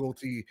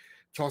difficulty,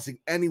 tossing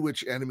any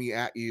which enemy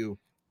at you.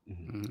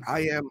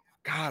 I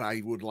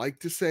would like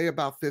to say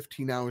about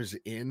 15 hours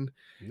in.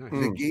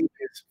 The game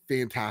is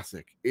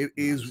fantastic. It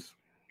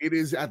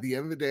is at the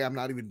end of the day, I'm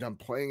not even done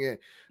playing it.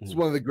 It's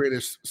one of the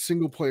greatest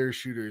single player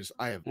shooters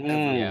I have ever.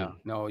 Yeah,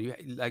 no, you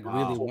like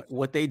really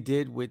what they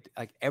did with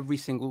like every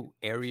single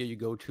area you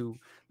go to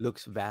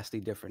looks vastly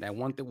different. And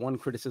one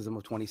criticism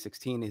of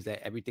 2016 is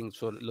that everything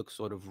looks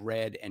sort of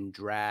red and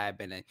drab,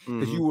 and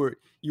because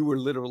you were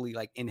literally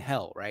like in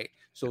hell, right?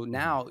 So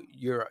now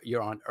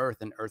you're on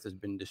Earth, and Earth has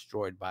been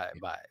destroyed by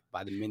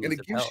the minions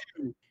of hell.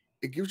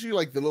 It gives you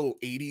like the little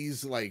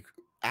 80s like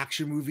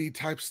action movie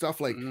type stuff.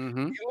 Like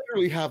you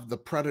literally have the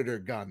Predator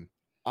gun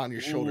on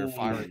your shoulder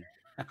firing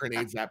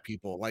grenades at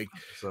people. Like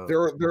there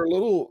are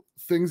little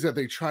things that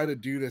they try to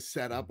do to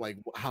set up like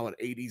how an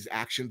 80s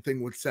action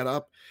thing would set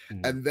up,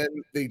 and then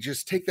they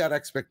just take that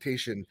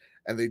expectation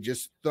and they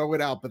just throw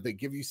it out, but they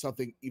give you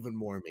something even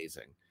more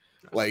amazing.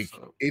 Like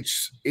it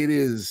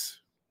is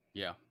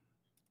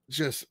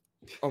just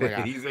oh my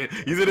god. he's in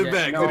the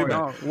back.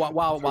 No.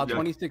 While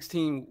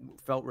 2016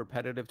 felt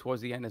repetitive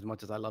towards the end, as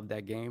much as I love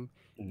that game,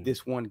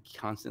 this one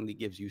constantly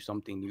gives you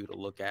something new to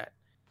look at.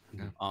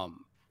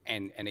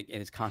 And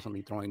it's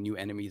constantly throwing new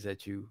enemies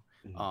at you,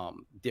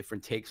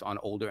 different takes on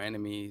older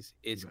enemies.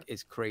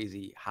 It's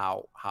crazy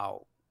how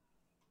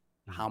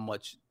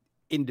much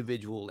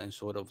individual and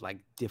sort of like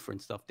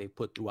different stuff they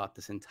put throughout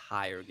this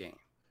entire game.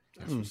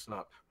 That's what's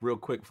up. Real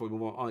quick before we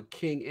move on,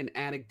 King and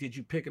Attic, did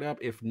you pick it up?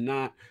 If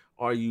not,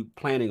 are you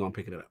planning on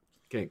picking it up?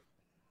 King.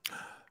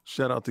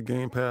 Shout out to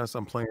Game Pass.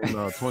 I'm playing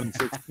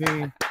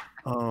 2016.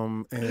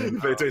 And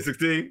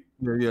 2016.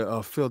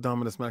 Phil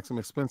Dominus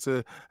Maximus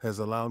Spencer has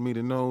allowed me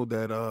to know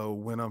that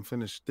when I'm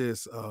finished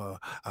this,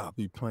 I'll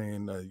be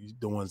playing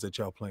the ones that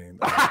y'all playing.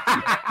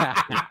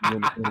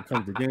 When it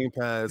comes to Game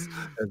Pass,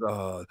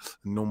 as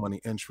no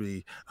money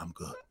entry, I'm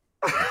good.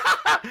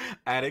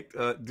 Addict,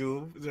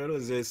 Doom,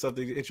 is there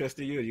something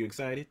interesting you? Are you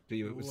excited?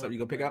 Something you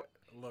gonna pick up?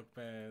 Look,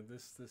 man,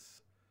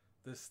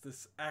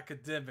 this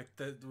academic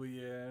that we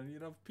in,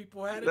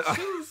 people had to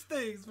choose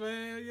things,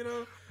 man. You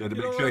know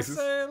what I'm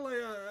saying? Like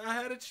I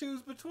had to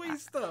choose between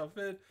stuff,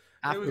 and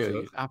I feel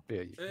you.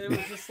 It was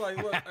just like,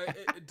 look,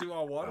 do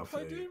I want to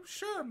play Doom?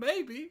 Sure,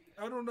 maybe.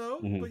 I don't know,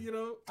 but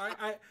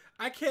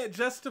I can't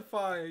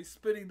justify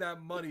spending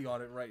that money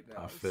on it right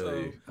now. I feel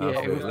you.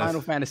 With Final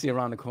Fantasy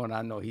around the corner,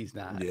 I know he's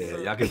not. Yeah,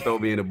 y'all can throw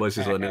me in the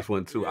bushes on this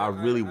one too. I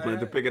really wanted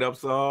to pick it up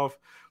soft,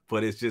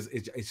 but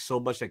it's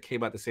so much that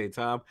came out at the same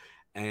time.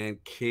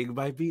 And King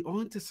might be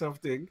onto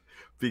something,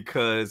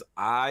 because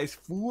I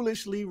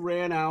foolishly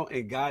ran out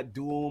and got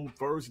Doom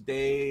first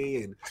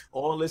day and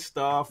all this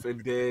stuff,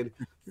 and then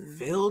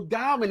Phil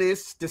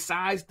Dominus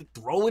decides to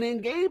throw it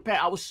in Game Pass.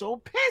 I was so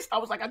pissed. I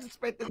was like, I just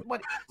spent this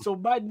money. So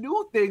my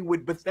new thing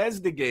with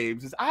Bethesda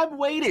games is I'm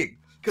waiting,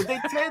 because they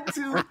tend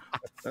to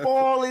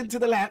fall into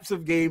the laps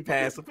of Game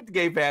Pass. So put the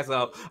Game Pass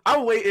up.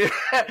 I'm waiting.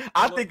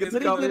 I think it's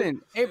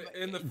coming.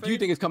 Do you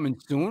think it's coming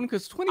soon?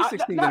 Because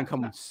 2016 didn't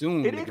come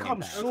soon. It didn't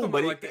come soon,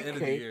 but like the end of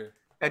the year.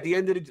 At the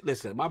end of the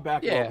listen, my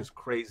backlog is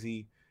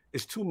crazy.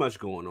 It's too much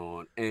going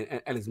on,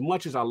 and as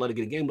much as I love to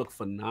get a game look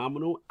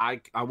phenomenal, I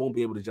won't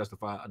be able to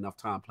justify enough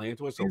time playing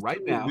to it. So right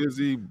now,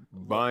 busy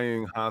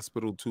buying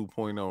Hospital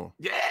 2.0.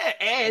 Yeah,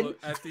 and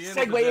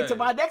segue into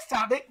my next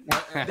topic.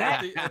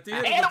 At the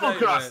end Animal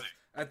Crossing.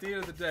 At the end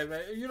of the day, man,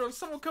 if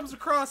someone comes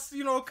across,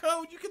 a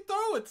code, you can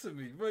throw it to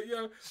me. But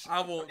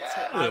I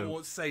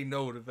won't say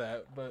no to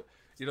that. But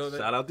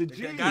shout out to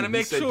G. Gotta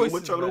make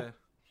choices, man.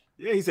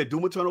 Yeah, he said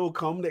Doom Eternal will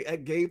come to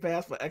Game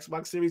Pass for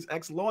Xbox Series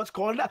X launch.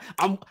 Calling it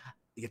out.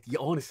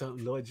 You're on to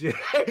something, Lord Jim.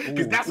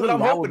 Because that's what I'm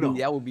hoping on.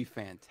 That would be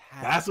fantastic.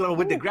 That's what I'm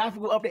with the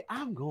graphical update.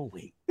 I'm going to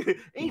wait.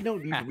 Ain't no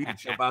need for me to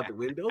jump out the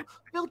window.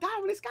 Phil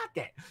Diamond has got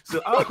that.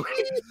 So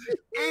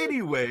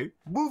anyway,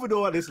 moving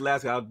on. This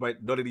last guy,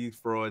 none of these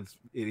frauds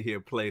in here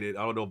played it.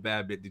 I don't know,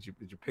 Bad Bit. Did you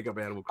pick up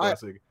Animal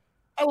Crossing?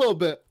 A little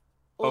bit.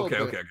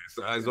 Okay.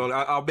 So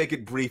I'll make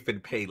it brief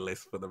and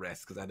painless for the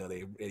rest because I know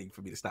they're waiting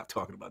for me to stop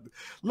talking about this.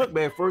 Look,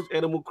 man, first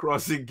Animal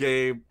Crossing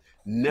game.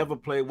 Never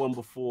played one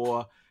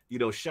before. You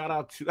know, shout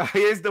out to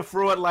here's the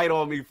fraud light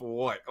on me for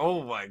what?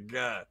 Oh my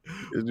god!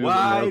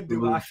 Why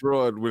do I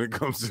fraud when it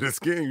comes to this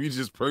game? You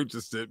just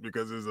purchased it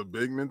because it's a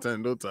big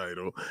Nintendo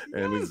title,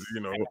 and it's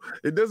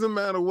it doesn't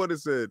matter what it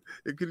said.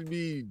 It could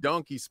be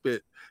Donkey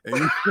Spit,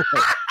 and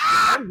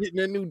I'm getting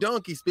a new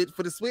Donkey Spit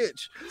for the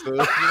Switch. So you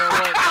know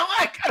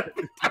what?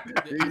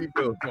 There you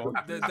go.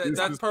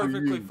 That's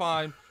perfectly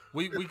fine.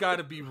 We got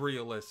to be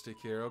realistic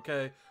here,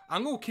 okay?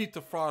 I'm gonna keep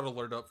the fraud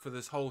alert up for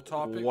this whole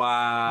topic.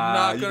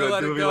 Wow, you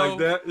gonna do me like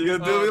that? You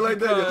gonna do me like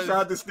that? Yo, shout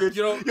out to Stitch.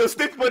 Yo,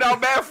 Stitch put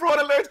out mad fraud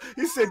alerts.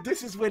 He said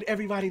this is when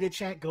everybody in the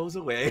chat goes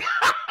away.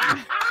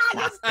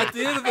 At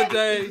the end of the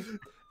day,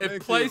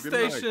 if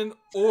PlayStation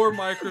or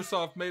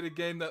Microsoft made a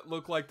game that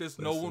looked like this,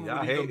 no one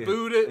would even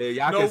boot it.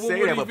 Yeah, y'all can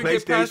say that, but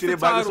PlayStation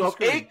and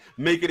Microsoft ain't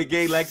making a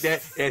game like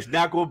that. It's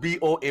not going to be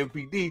on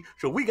MPD,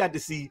 so we got to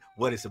see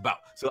what it's about.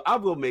 So I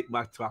will make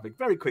my topic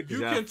very quick.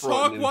 You can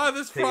talk while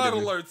this fraud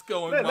alert's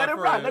going. Let it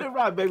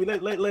ride, baby. Let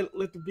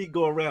the beat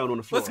go around on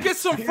the floor. Let's get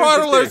some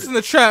fraud alerts in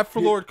the chat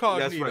for Lord Cognito.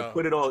 That's right.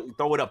 Put it on.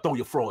 Throw it up. Throw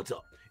your frauds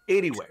up.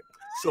 Anyway,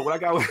 so what I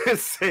got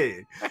was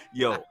saying,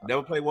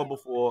 never played one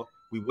before.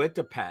 We went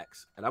to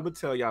PAX, and I'm gonna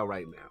tell y'all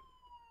right now,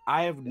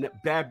 I have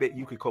Bad Bit.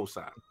 You could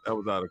co-sign. That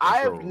was out of control.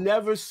 I have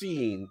never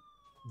seen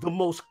the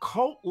most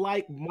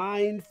cult-like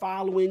mind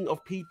following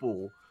of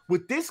people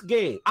with this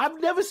game.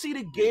 I've never seen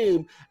a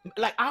game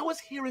like I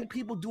was hearing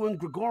people doing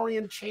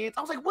Gregorian chants.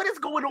 I was like, what is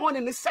going on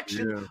in this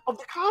section of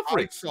the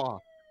conference?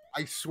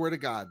 I swear to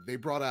God, they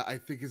brought out. I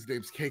think his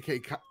name's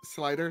KK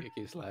Slider.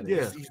 KK Slider.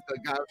 Yeah, he's the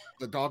guy,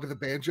 the dog of the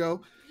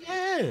banjo.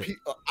 Yeah,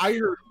 I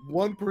heard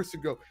one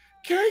person go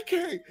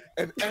KK,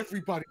 and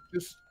everybody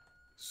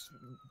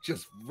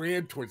just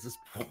ran towards this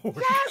porch.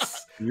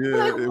 Yes.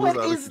 Yeah, like, what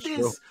is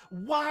this?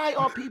 Why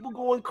are people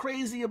going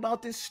crazy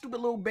about this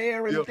stupid little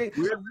bear and thing?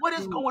 What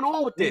is going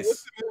on with this?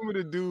 What's the name of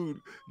the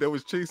dude that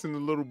was chasing the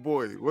little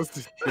boy? What's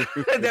the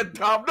name? That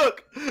Tom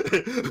Nook.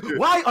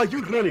 Why are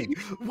you running?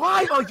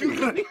 Why are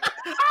you running?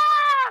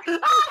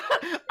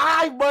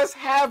 I must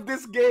have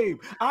this game.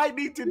 I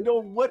need to know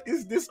what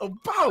is this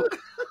about.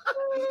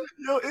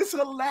 Yo, it's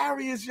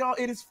hilarious, y'all.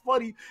 It is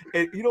funny.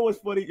 And you know what's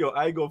funny? Yo,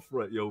 I ain't gonna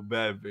front,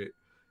 Bad Bit.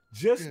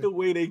 Just the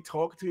way they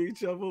talk to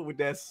each other with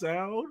that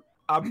sound,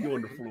 I'll be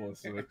on the floor,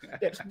 son. Wait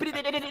a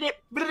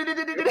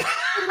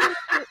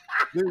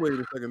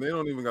second. They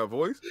don't even got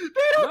voice? They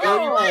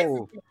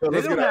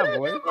don't have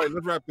voice. All right,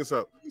 let's wrap this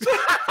up.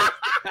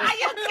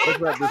 Let's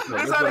wrap this up.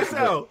 That's how they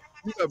sound.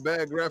 You got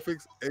bad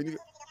graphics and you...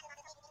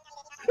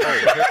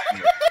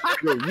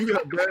 you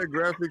got bad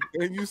graphics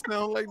and you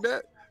sound like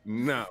that?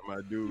 Nah,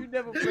 my dude. You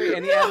never played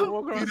any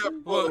Animal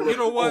Crossing? Well,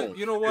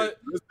 you know what?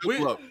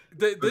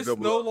 This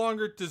no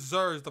longer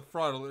deserves the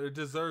fraud alert. It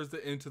deserves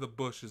the into the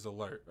bushes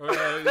alert. All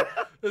right?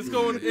 It's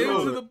going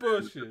into the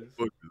bushes.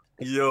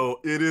 Yo,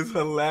 it is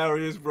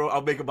hilarious, bro.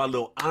 I'm making my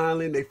little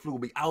island. They flew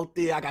me out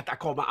there. I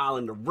call my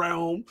island the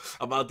realm.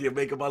 I'm out there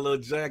making my little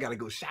jug. I gotta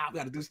go shop.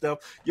 Gotta do stuff.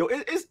 Yo,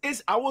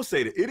 it's. I will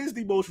say that it is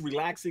the most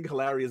relaxing,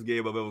 hilarious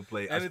game I've ever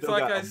played. And I it's still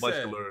like got I a bunch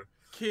said, to learn.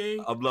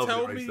 King, I'm loving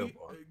tell it right me, so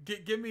far.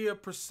 give me a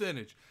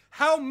percentage.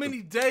 How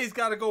many days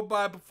got to go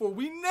by before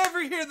we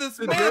never hear this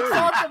man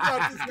talk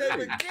about this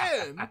game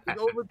again?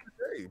 It's over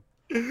today.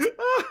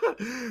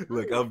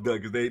 Look, I'm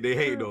done because they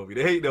hating on me.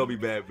 They hating on me,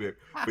 Bad Bit.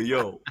 But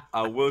yo,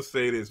 I will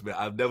say this, man.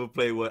 I've never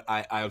played one.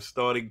 I am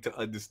starting to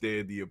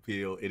understand the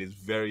appeal. It is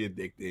very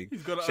addicting.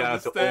 He's gonna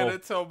understand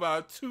it till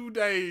about 2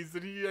 days,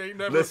 and he ain't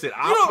never. Listen,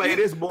 I'll play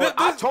this more.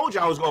 I told you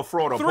I was gonna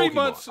fraud on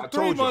Pokemon.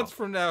 3 months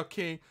from now,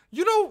 King.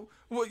 You know,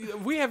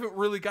 we haven't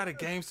really got a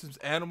game since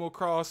Animal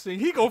Crossing.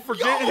 He gonna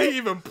forget he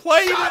even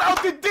played it. Shout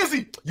out to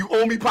Dizzy. You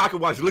owe me pocket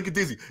watching. Look at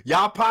Dizzy.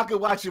 Y'all pocket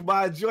watching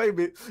my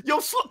enjoyment. Yo,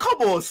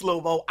 come on,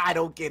 Slow-Mo. I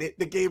don't get it.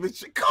 The game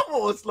is come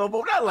on,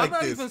 Slow-Mo. Not like this.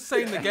 I'm not even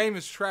saying the game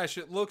is trash.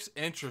 It looks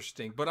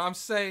interesting, but I'm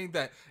saying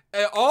that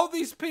all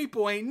these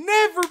people ain't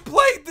never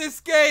played this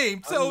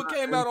game till it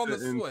came out on the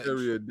Switch.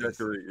 Interior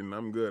decorating.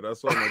 I'm good. I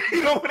saw my.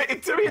 You know what?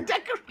 Interior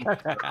decorating.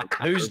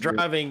 Who's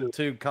driving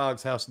to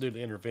Cog's house to do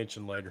the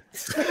intervention later?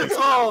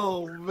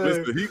 Oh man,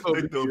 listen,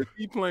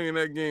 he playing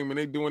that game and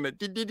they doing that.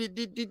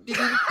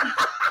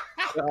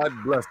 God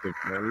bless him,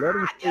 man. Let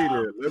him stay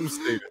there. Let him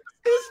stay there.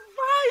 It's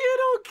fire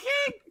though,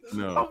 King.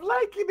 No. I'm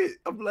liking it.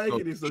 I'm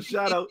liking it. So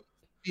shout out.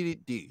 You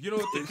know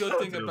what the good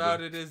thing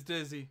about it is,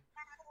 Dizzy?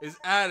 Is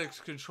addicts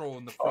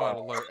controlling the fraud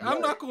alert.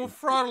 I'm not going to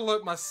fraud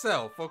alert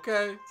myself,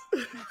 okay?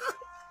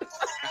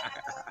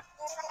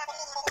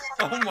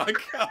 Oh my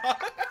God.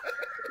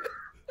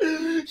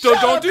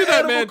 Don't do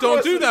that, man.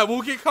 Don't do that.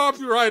 We'll get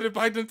copyrighted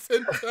by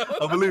Nintendo.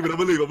 I believe it. I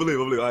believe.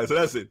 All right, so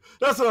that's it.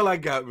 That's all I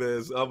got,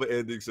 man. So I'm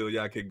ending so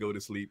y'all can go to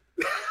sleep.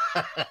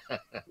 You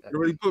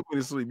already put me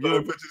to sleep. You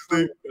already put you to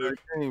sleep. That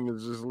game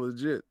is just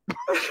legit.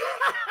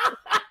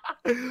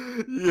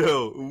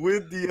 Yo,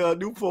 with the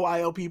new full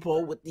ILP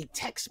poll with the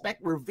tech spec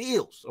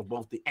reveals of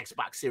both the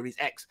Xbox Series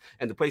X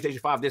and the PlayStation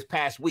 5 this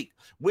past week,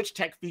 which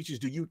tech features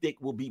do you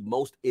think will be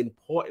most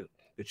important?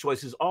 The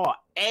choices are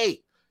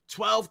A,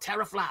 12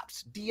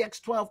 teraflops,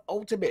 DX12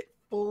 Ultimate,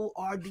 full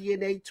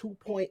RDNA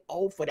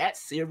 2.0 for that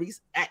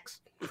Series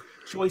X.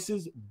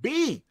 Choices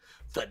B,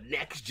 the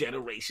next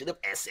generation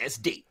of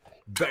SSD,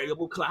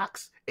 variable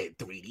clocks, and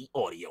 3D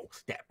audio,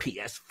 that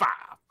PS5.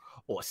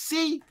 Or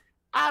C,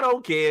 I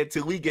don't care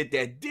till we get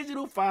that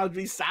Digital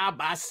Foundry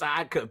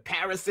side-by-side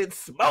comparison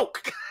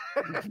smoke.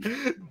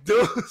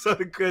 Those are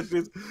the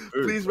questions.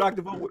 Please rock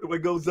the vote when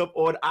it goes up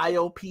on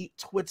ILP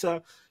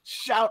Twitter.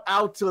 Shout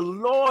out to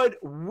Lord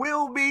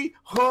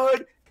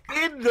Wilmyhood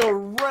in the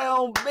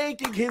realm,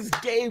 making his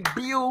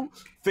debut.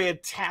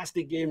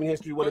 Fantastic gaming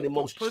history, one of the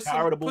most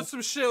charitable. Put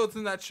some shields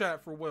in that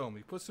chat for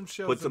Wilmy. Put some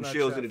shields in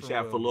the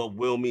chat for Lord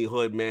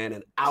Wilmyhood, man.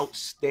 An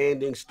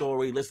outstanding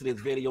story. Listen to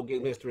his video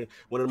game history.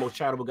 One of the most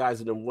charitable guys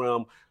in the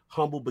realm.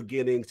 Humble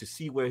beginnings. To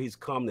see where he's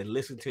come and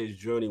listen to his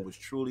journey was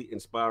truly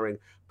inspiring.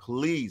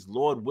 Please,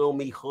 Lord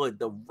Wilmyhood,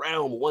 the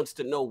realm wants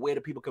to know where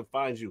the people can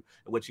find you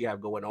and what you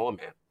have going on,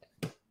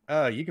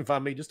 man. You can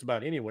find me just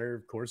about anywhere,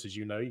 of course, as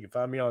you know. You can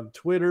find me on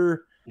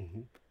Twitter,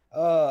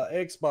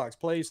 Xbox,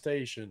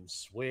 PlayStation,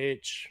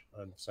 Switch,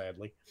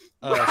 sadly,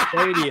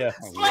 Stadia,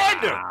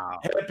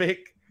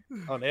 Epic,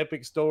 on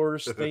Epic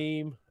Stores,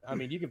 Steam. I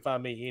mean, you can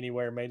find me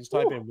anywhere, man. Just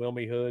type in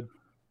Wilmyhood.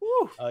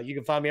 You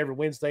can find me every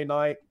Wednesday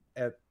night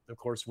at, of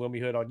course,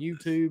 Wilmyhood on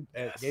YouTube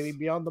at Gaming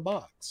Beyond the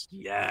Box.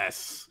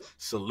 Yes,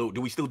 salute.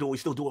 Do we still do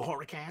a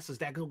horror cast? Is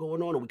that going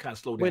on, or we kind of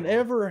slow down?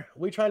 Whenever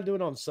we try to do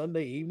it on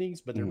Sunday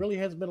evenings, but there really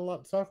hasn't been a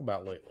lot to talk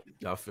about lately.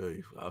 I feel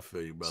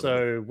you, brother.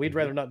 So we'd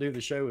rather not do the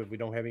show if we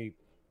don't have any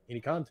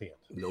content.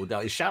 No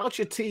doubt. And shout out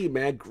your team,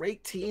 man.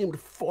 Great team, the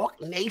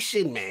Fork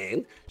Nation,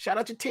 man. Shout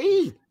out your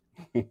team.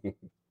 You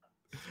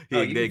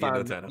can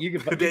find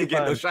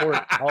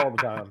Fork all the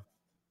time.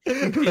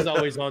 He's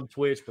always on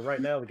Twitch, but right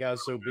now the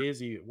guy's so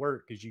busy at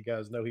work because you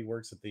guys know he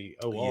works at the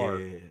OR.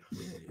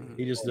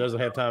 He just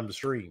doesn't have time to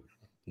stream.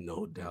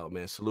 No doubt,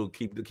 man. Salute.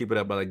 Keep it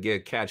up, brother.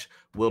 Again, catch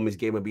Wilmy's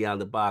Gaming Beyond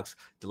the Box.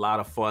 It's a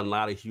lot of fun, a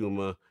lot of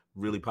humor,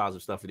 really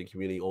positive stuff in the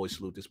community. Always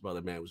salute this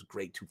brother, man. It was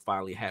great to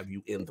finally have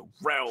you in the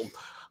realm.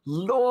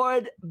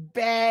 Lord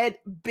Bad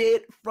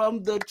Bit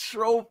from the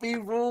Trophy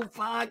Room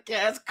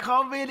Podcast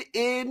coming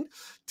in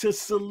to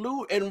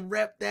salute and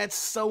rep that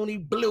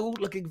Sony blue.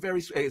 Looking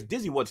very hey,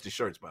 Dizzy wants the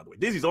shirts, by the way.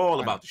 Dizzy's all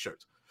about the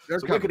shirts.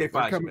 Where can they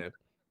find you, man?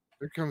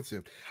 They're coming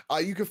soon.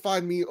 You can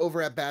find me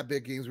over at Bad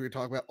Bit Games, where we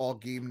talk about all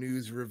game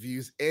news,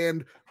 reviews,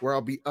 and where I'll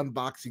be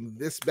unboxing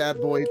this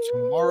bad boy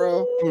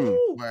tomorrow. Where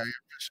I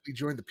officially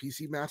joined the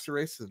PC Master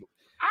Race.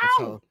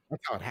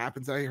 That's how it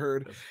happens, I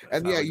heard.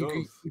 And yeah, you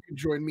can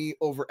join me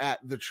over at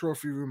the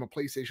Trophy Room, a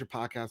PlayStation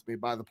podcast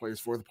made by the players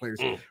for the players.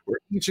 Where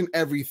each and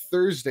every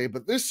Thursday,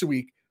 but this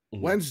week,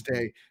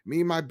 Wednesday, me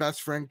and my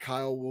best friend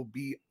Kyle will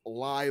be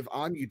live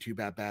on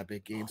YouTube at Bad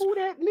Bit Games. Who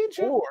that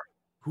ninja? Or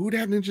Who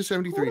Dat Ninja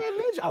 73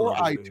 or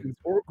iTunes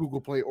or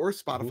Google Play or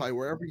Spotify,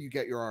 wherever you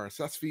get your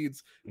RSS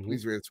feeds.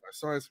 Please rate us 5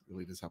 stars.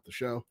 Really does help the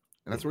show.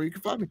 And that's where you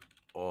can find me.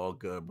 All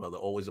good, brother.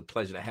 Always a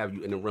pleasure to have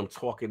you in the room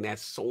talking that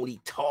Sony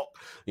talk.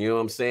 You know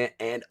what I'm saying?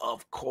 And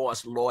of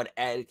course, Lord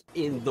Addict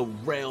in the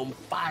realm,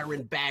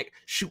 firing back,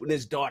 shooting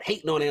his dart,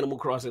 hating on Animal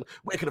Crossing.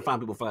 Where can the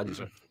people find you,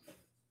 sir?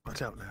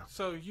 Watch out now.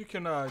 So you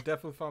can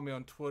definitely find me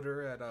on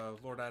Twitter at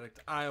Lord Addict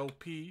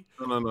ILP.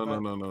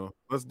 No.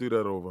 Let's do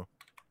that over.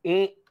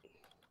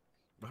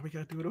 Why we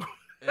gotta do it over?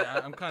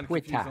 Yeah, I'm kind of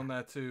confused on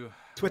that too.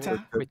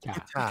 Twitter. You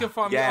can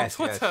find me on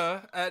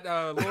Twitter at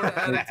Lord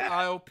Addict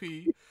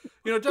ILP.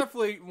 You know,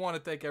 definitely want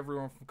to thank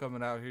everyone for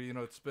coming out here. You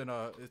know, it's been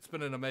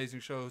an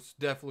amazing show. It's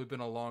definitely been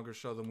a longer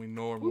show than we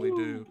normally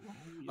do.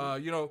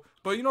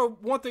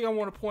 One thing I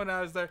want to point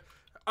out is that,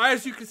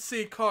 as you can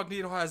see,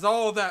 Cognito has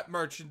all that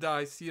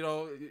merchandise. You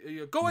know,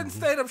 go ahead and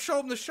stand up,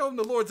 show them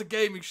the Lords of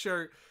Gaming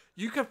shirt.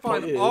 You can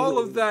find all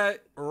of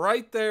that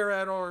right there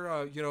at our,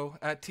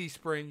 at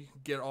Teespring. You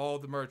can get all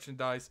the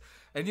merchandise.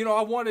 And,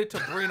 I wanted to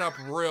bring up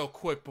real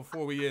quick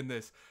before we end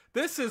this.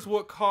 This is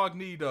what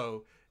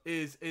Cognito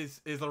is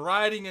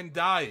riding and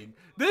dying.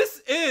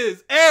 This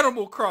is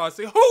Animal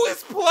Crossing. Who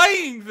is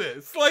playing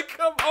this? Like,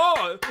 come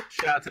on.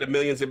 Shout out to the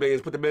millions and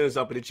millions. Put the millions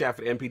up in the chat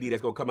for the MPD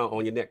that's going to come out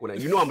on your neck.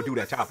 You know I'm going to do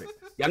that topic.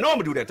 Y'all know I'm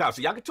going to do that topic.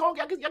 So y'all can talk.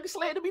 Y'all can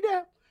slander me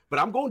there. But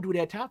I'm going to do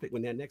that topic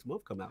when that next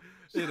month come out.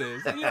 It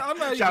is. I'm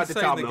not even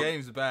saying the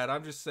game's bad.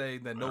 I'm just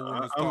saying that no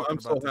one was talking I'm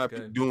so about happy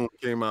this game. Doom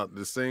came out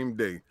the same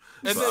day.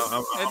 And so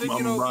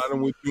I'm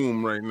riding with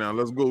Doom right now.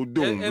 Let's go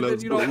Doom. And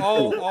then,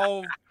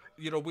 all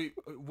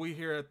we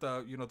here at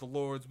the the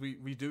Lords,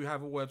 we do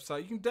have a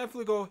website. You can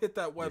definitely go hit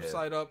that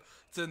website up.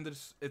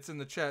 It's in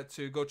the chat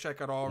too. Go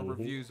check out all our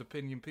reviews,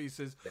 opinion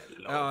pieces.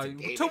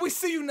 Until we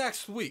see you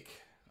next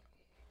week.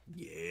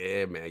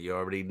 Yeah, man, you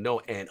already know.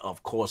 And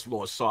of course,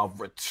 Lord Saul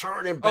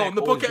returning back. Oh, and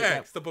the Book of always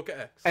X. The Book of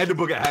X. And the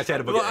Book of X.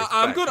 The Book of X.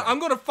 I'm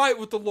gonna fight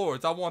with the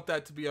Lords. I want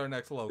that to be our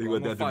next logo. You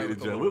want that to be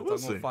the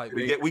Lords. We'll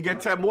see. We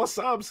get 10 more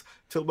subs,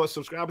 10 more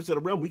subscribers to the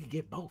realm. We can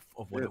get both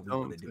of what we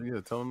want to do.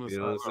 Yeah, tell them. You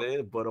know what I'm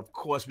saying? But of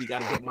course, we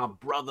got to get my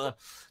brother,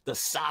 the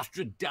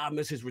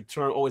Sostradamus, his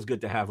return. Always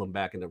good to have him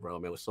back in the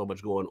realm, man. With so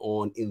much going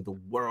on in the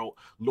world.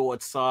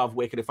 Lord Sav,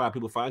 where can they find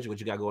people find you? What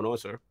you got going on,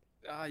 sir?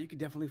 You can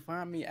definitely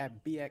find me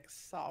at BX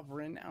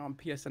Sovereign on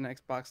PSN,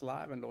 Xbox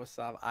Live, and Lord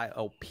Sav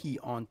ILP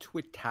on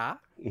Twitter.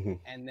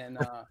 And then,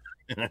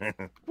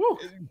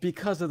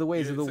 because of the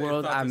ways of the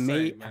world, I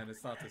made. Man,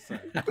 it's not the same.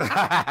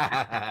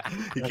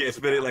 You can't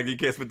spit it like you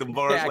can't spit the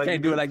bars. Yeah, I like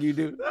can't do it like you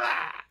do.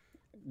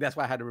 That's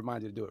why I had to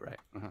remind you to do it right.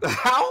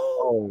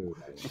 Oh,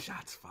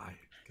 shots fired.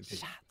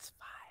 Shots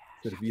fired.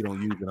 If you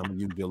don't use it, I'm gonna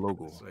use your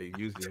logo. So you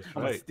use it.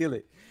 I'm gonna steal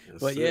it.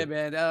 But yeah,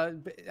 man,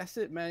 that's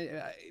it,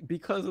 man.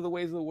 Because of the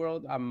ways of the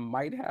world, I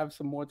might have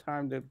some more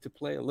time to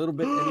play a little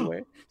bit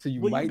anyway. So you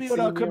might see me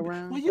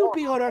around. Will you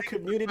be on our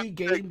community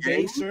game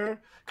day, sir?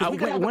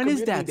 When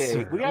is that,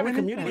 sir? We have a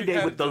community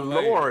day with the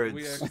Lords.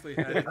 We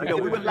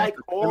would like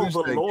all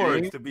the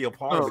Lords to be a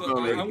part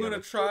of it. I'm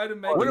gonna try to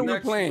make it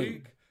next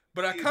week.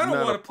 But I kind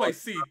of want to play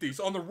Sea Thieves.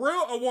 On the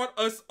real, I want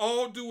us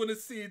all doing a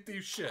Sea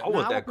Thieves shit.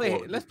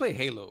 Let's play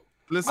Halo.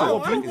 Listen, I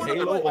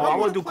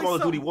want to do Call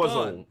of Duty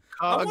Warzone.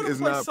 Cog is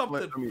not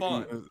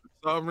fun.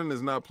 Sovereign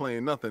is not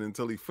playing nothing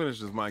until he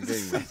finishes my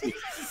game.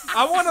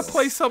 I want to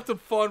play something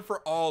fun for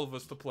all of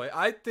us to play.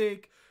 I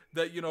think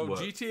that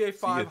GTA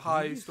 5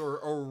 Heist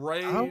or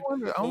Raid.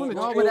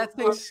 But that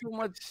takes so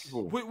much.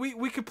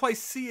 We could play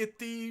Sea of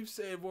Thieves,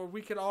 where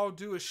we could all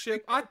do a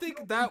shit. I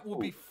think that will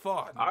be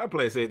fun. I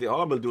play Sea of Thieves.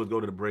 All I'm gonna do is go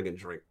to the Bring and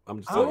Drink. I'm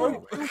just telling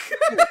you.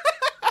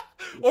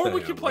 Or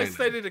we can play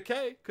State of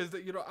Decay because I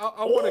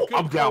want a good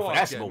co-op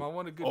game. I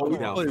want a good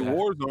co-op play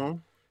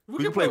Warzone.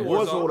 We can play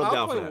Warzone.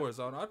 I'll play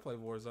Warzone. I'd play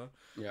Warzone.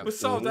 Yeah. But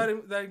so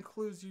that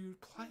includes you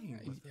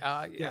playing.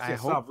 I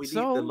hope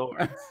so.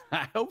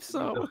 I hope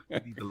so. We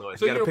need the Lord.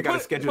 So you gotta pick out a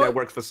schedule that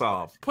works for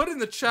Solve. Put in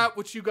the chat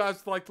what you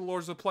guys like the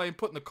Lords to play, and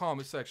put in the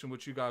comment section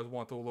what you guys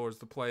want the Lords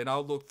to play, and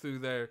I'll look through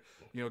there.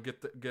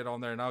 Get on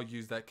there, and I'll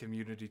use that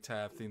community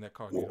tab thing that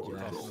Carnito was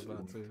talking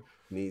about too.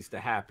 Needs to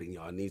happen,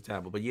 y'all. Needs to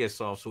happen. But yeah,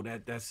 so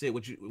that's it.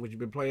 What you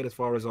been playing as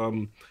far as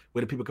where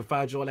the people can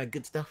find you, all that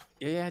good stuff?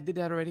 Yeah, I did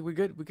that already. We're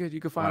good.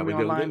 You can find me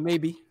online,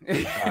 maybe.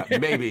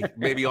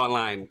 maybe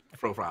online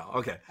profile.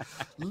 Okay.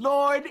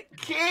 Lord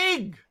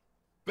King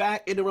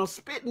back in the room,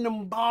 spitting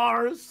them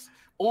bars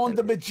on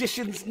the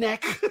magician's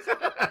neck.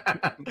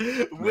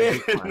 Where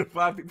can the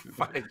five people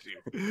find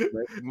you?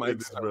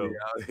 Mike's out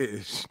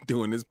here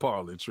doing his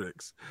parlor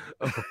tricks.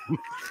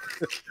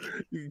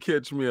 You can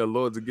catch me at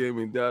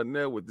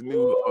lordsofgaming.net with the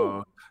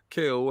new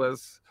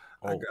KOS.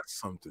 I got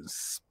something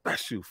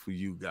special for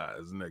you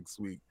guys next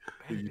week.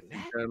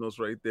 Channels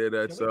right there.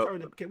 That's up.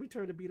 Can we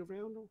turn the beat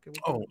around?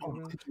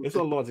 It's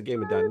on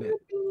lordsofgaming.net.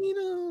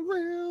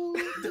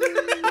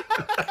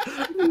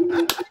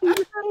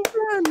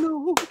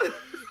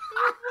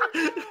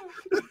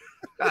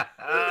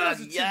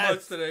 Too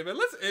much today, man.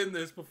 Let's end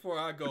this before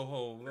I go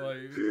home.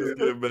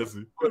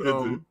 Messy.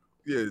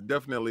 Yeah,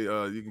 definitely.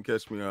 You can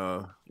catch me.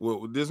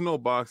 Well, there's no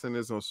boxing,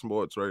 there's no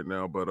sports right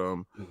now, but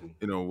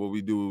what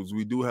we do is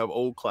we do have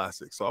old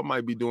classics. So I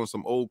might be doing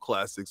some old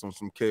classics on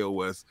some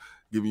KOS,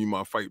 giving you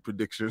my fight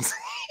predictions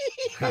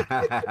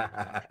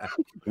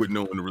with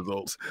knowing the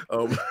results.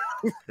 I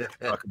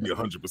could be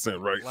 100%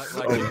 right.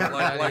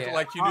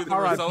 Like you knew the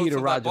results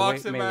of that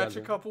boxing match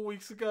a couple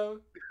weeks ago.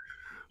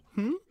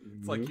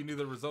 It's like you knew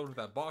the result of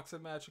that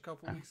boxing match a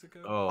couple weeks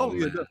ago. Oh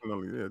yeah,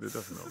 definitely.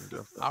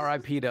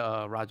 R.I.P.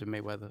 to Roger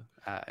Mayweather.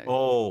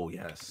 Oh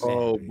yes.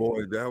 Oh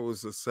boy, that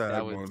was a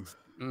sad one.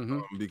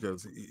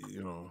 Because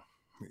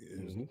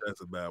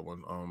that's a bad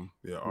one.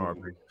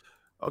 R.I.P.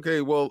 Okay,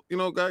 well,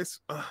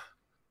 guys,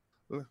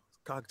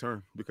 cock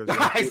turn because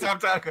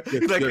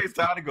it's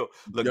time to go.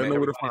 Look, y'all know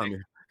where to find me.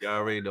 Y'all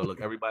already know.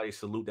 Look, everybody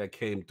salute that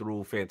came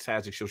through.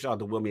 Fantastic show. Shout out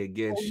to Wilmy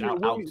again.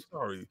 Shout out.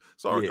 Sorry.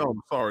 Shout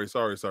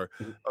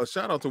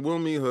out to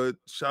Wilmyhood.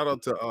 Shout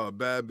out to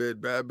Bad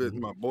Bit,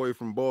 my boy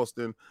from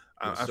Boston.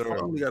 I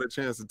finally got a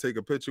chance to take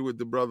a picture with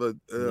the brother.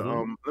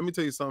 Let me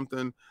tell you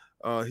something.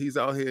 He's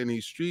out here in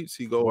these streets.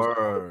 He goes.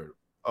 Word.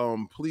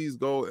 Please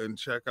go and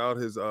check out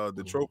his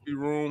the trophy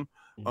room.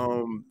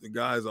 The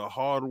guy's a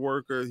hard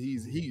worker. He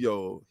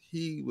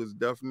was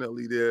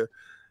definitely there,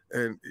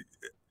 and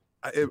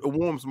it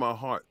warms my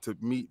heart to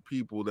meet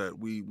people that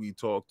we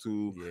talk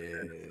to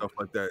and stuff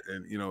like that.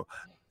 And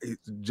he's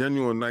a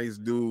genuine nice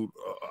dude.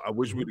 I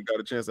wish we'd have got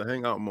a chance to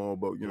hang out more,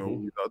 but he's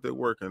out there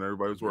working.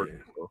 Everybody was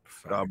working. So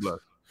God bless.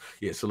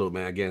 Yeah, salute,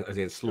 man.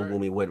 Again, salute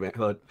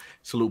Wilmyhood.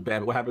 Salute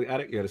Bad. What happened,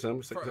 Attic? Yeah,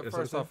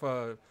 first off,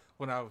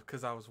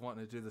 because I was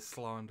wanting to do the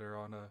slander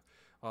on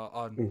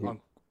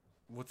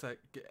what's that?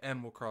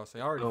 Animal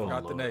Crossing. I already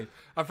forgot the name.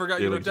 I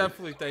forgot.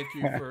 Definitely thank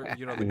you for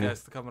the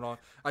guests coming on.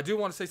 I do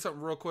want to say something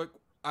real quick.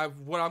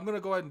 What I'm going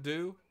to go ahead and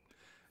do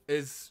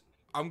is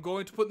I'm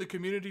going to put in the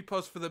community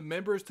post for the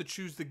members to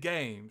choose the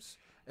games,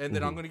 And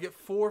then I'm going to get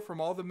 4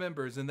 from all the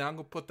members, and then I'm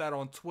going to put that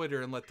on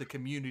Twitter and let the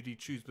community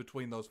choose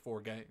between those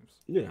 4 games.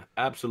 Yeah,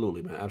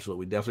 absolutely, man.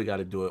 Absolutely. We definitely got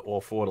to do it.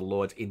 All 4 of the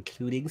Lords,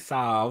 including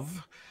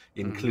Sav.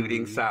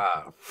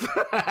 Sav.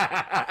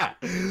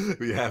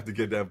 We have to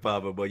get that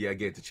popping. But yeah,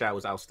 again, the chat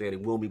was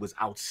outstanding. Wilmy was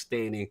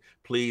outstanding.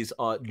 Please,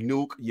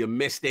 Nuke, you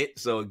missed it.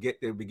 So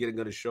get the beginning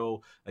of the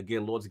show.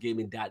 Again,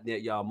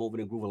 lordsgaming.net. Y'all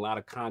moving and grooving. A lot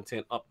of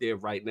content up there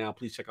right now.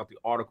 Please check out the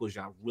articles.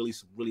 Y'all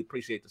really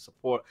appreciate the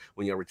support.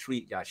 When y'all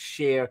retweet, y'all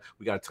share.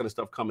 We got a ton of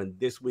stuff coming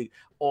this week.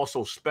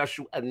 Also,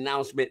 special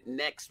announcement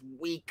next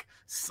week.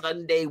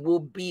 Sunday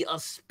will be a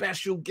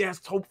special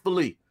guest,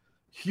 hopefully.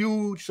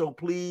 Huge. So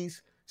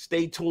please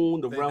stay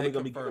tuned. They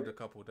confirmed a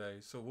couple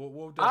days, so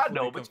we'll I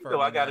know, but you know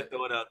I got to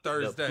throw it up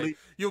Thursday.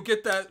 You'll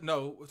get that.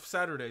 No,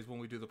 Saturdays when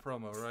we do the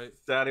promo, right?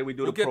 Saturday we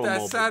do the promo. You'll get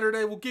that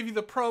Saturday. We'll give you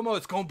the promo.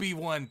 It's gonna be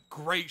one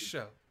great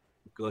show.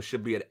 It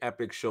should be an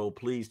epic show.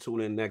 Please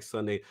tune in next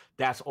Sunday.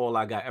 That's all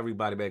I got.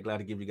 Everybody, man, glad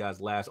to give you guys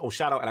last. Oh,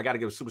 shout out, and I got to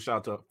give a super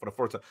shout out for the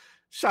first time.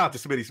 Shout out to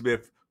Smitty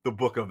Smith, the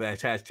Booker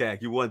match.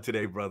 # you won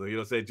today, brother. You know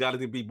what I'm saying?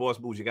 Jonathan B. Boss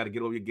Moves, you got to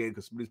get over your game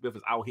because Smitty Smith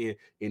is out here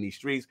in these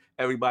streets.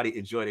 Everybody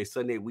enjoy their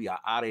Sunday. We are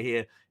out of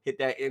here. Hit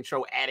that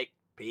intro, addict.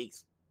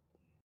 Peace.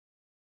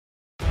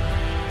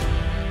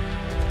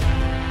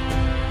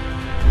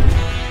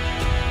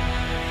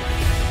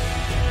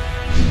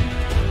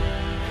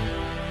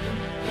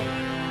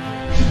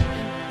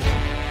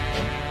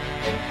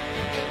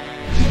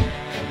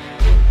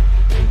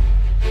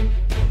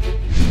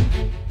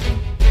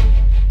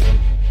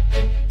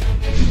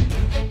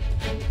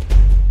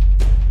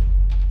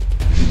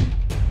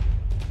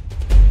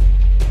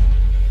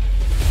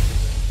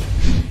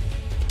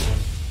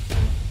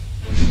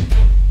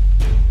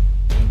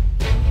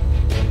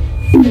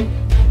 you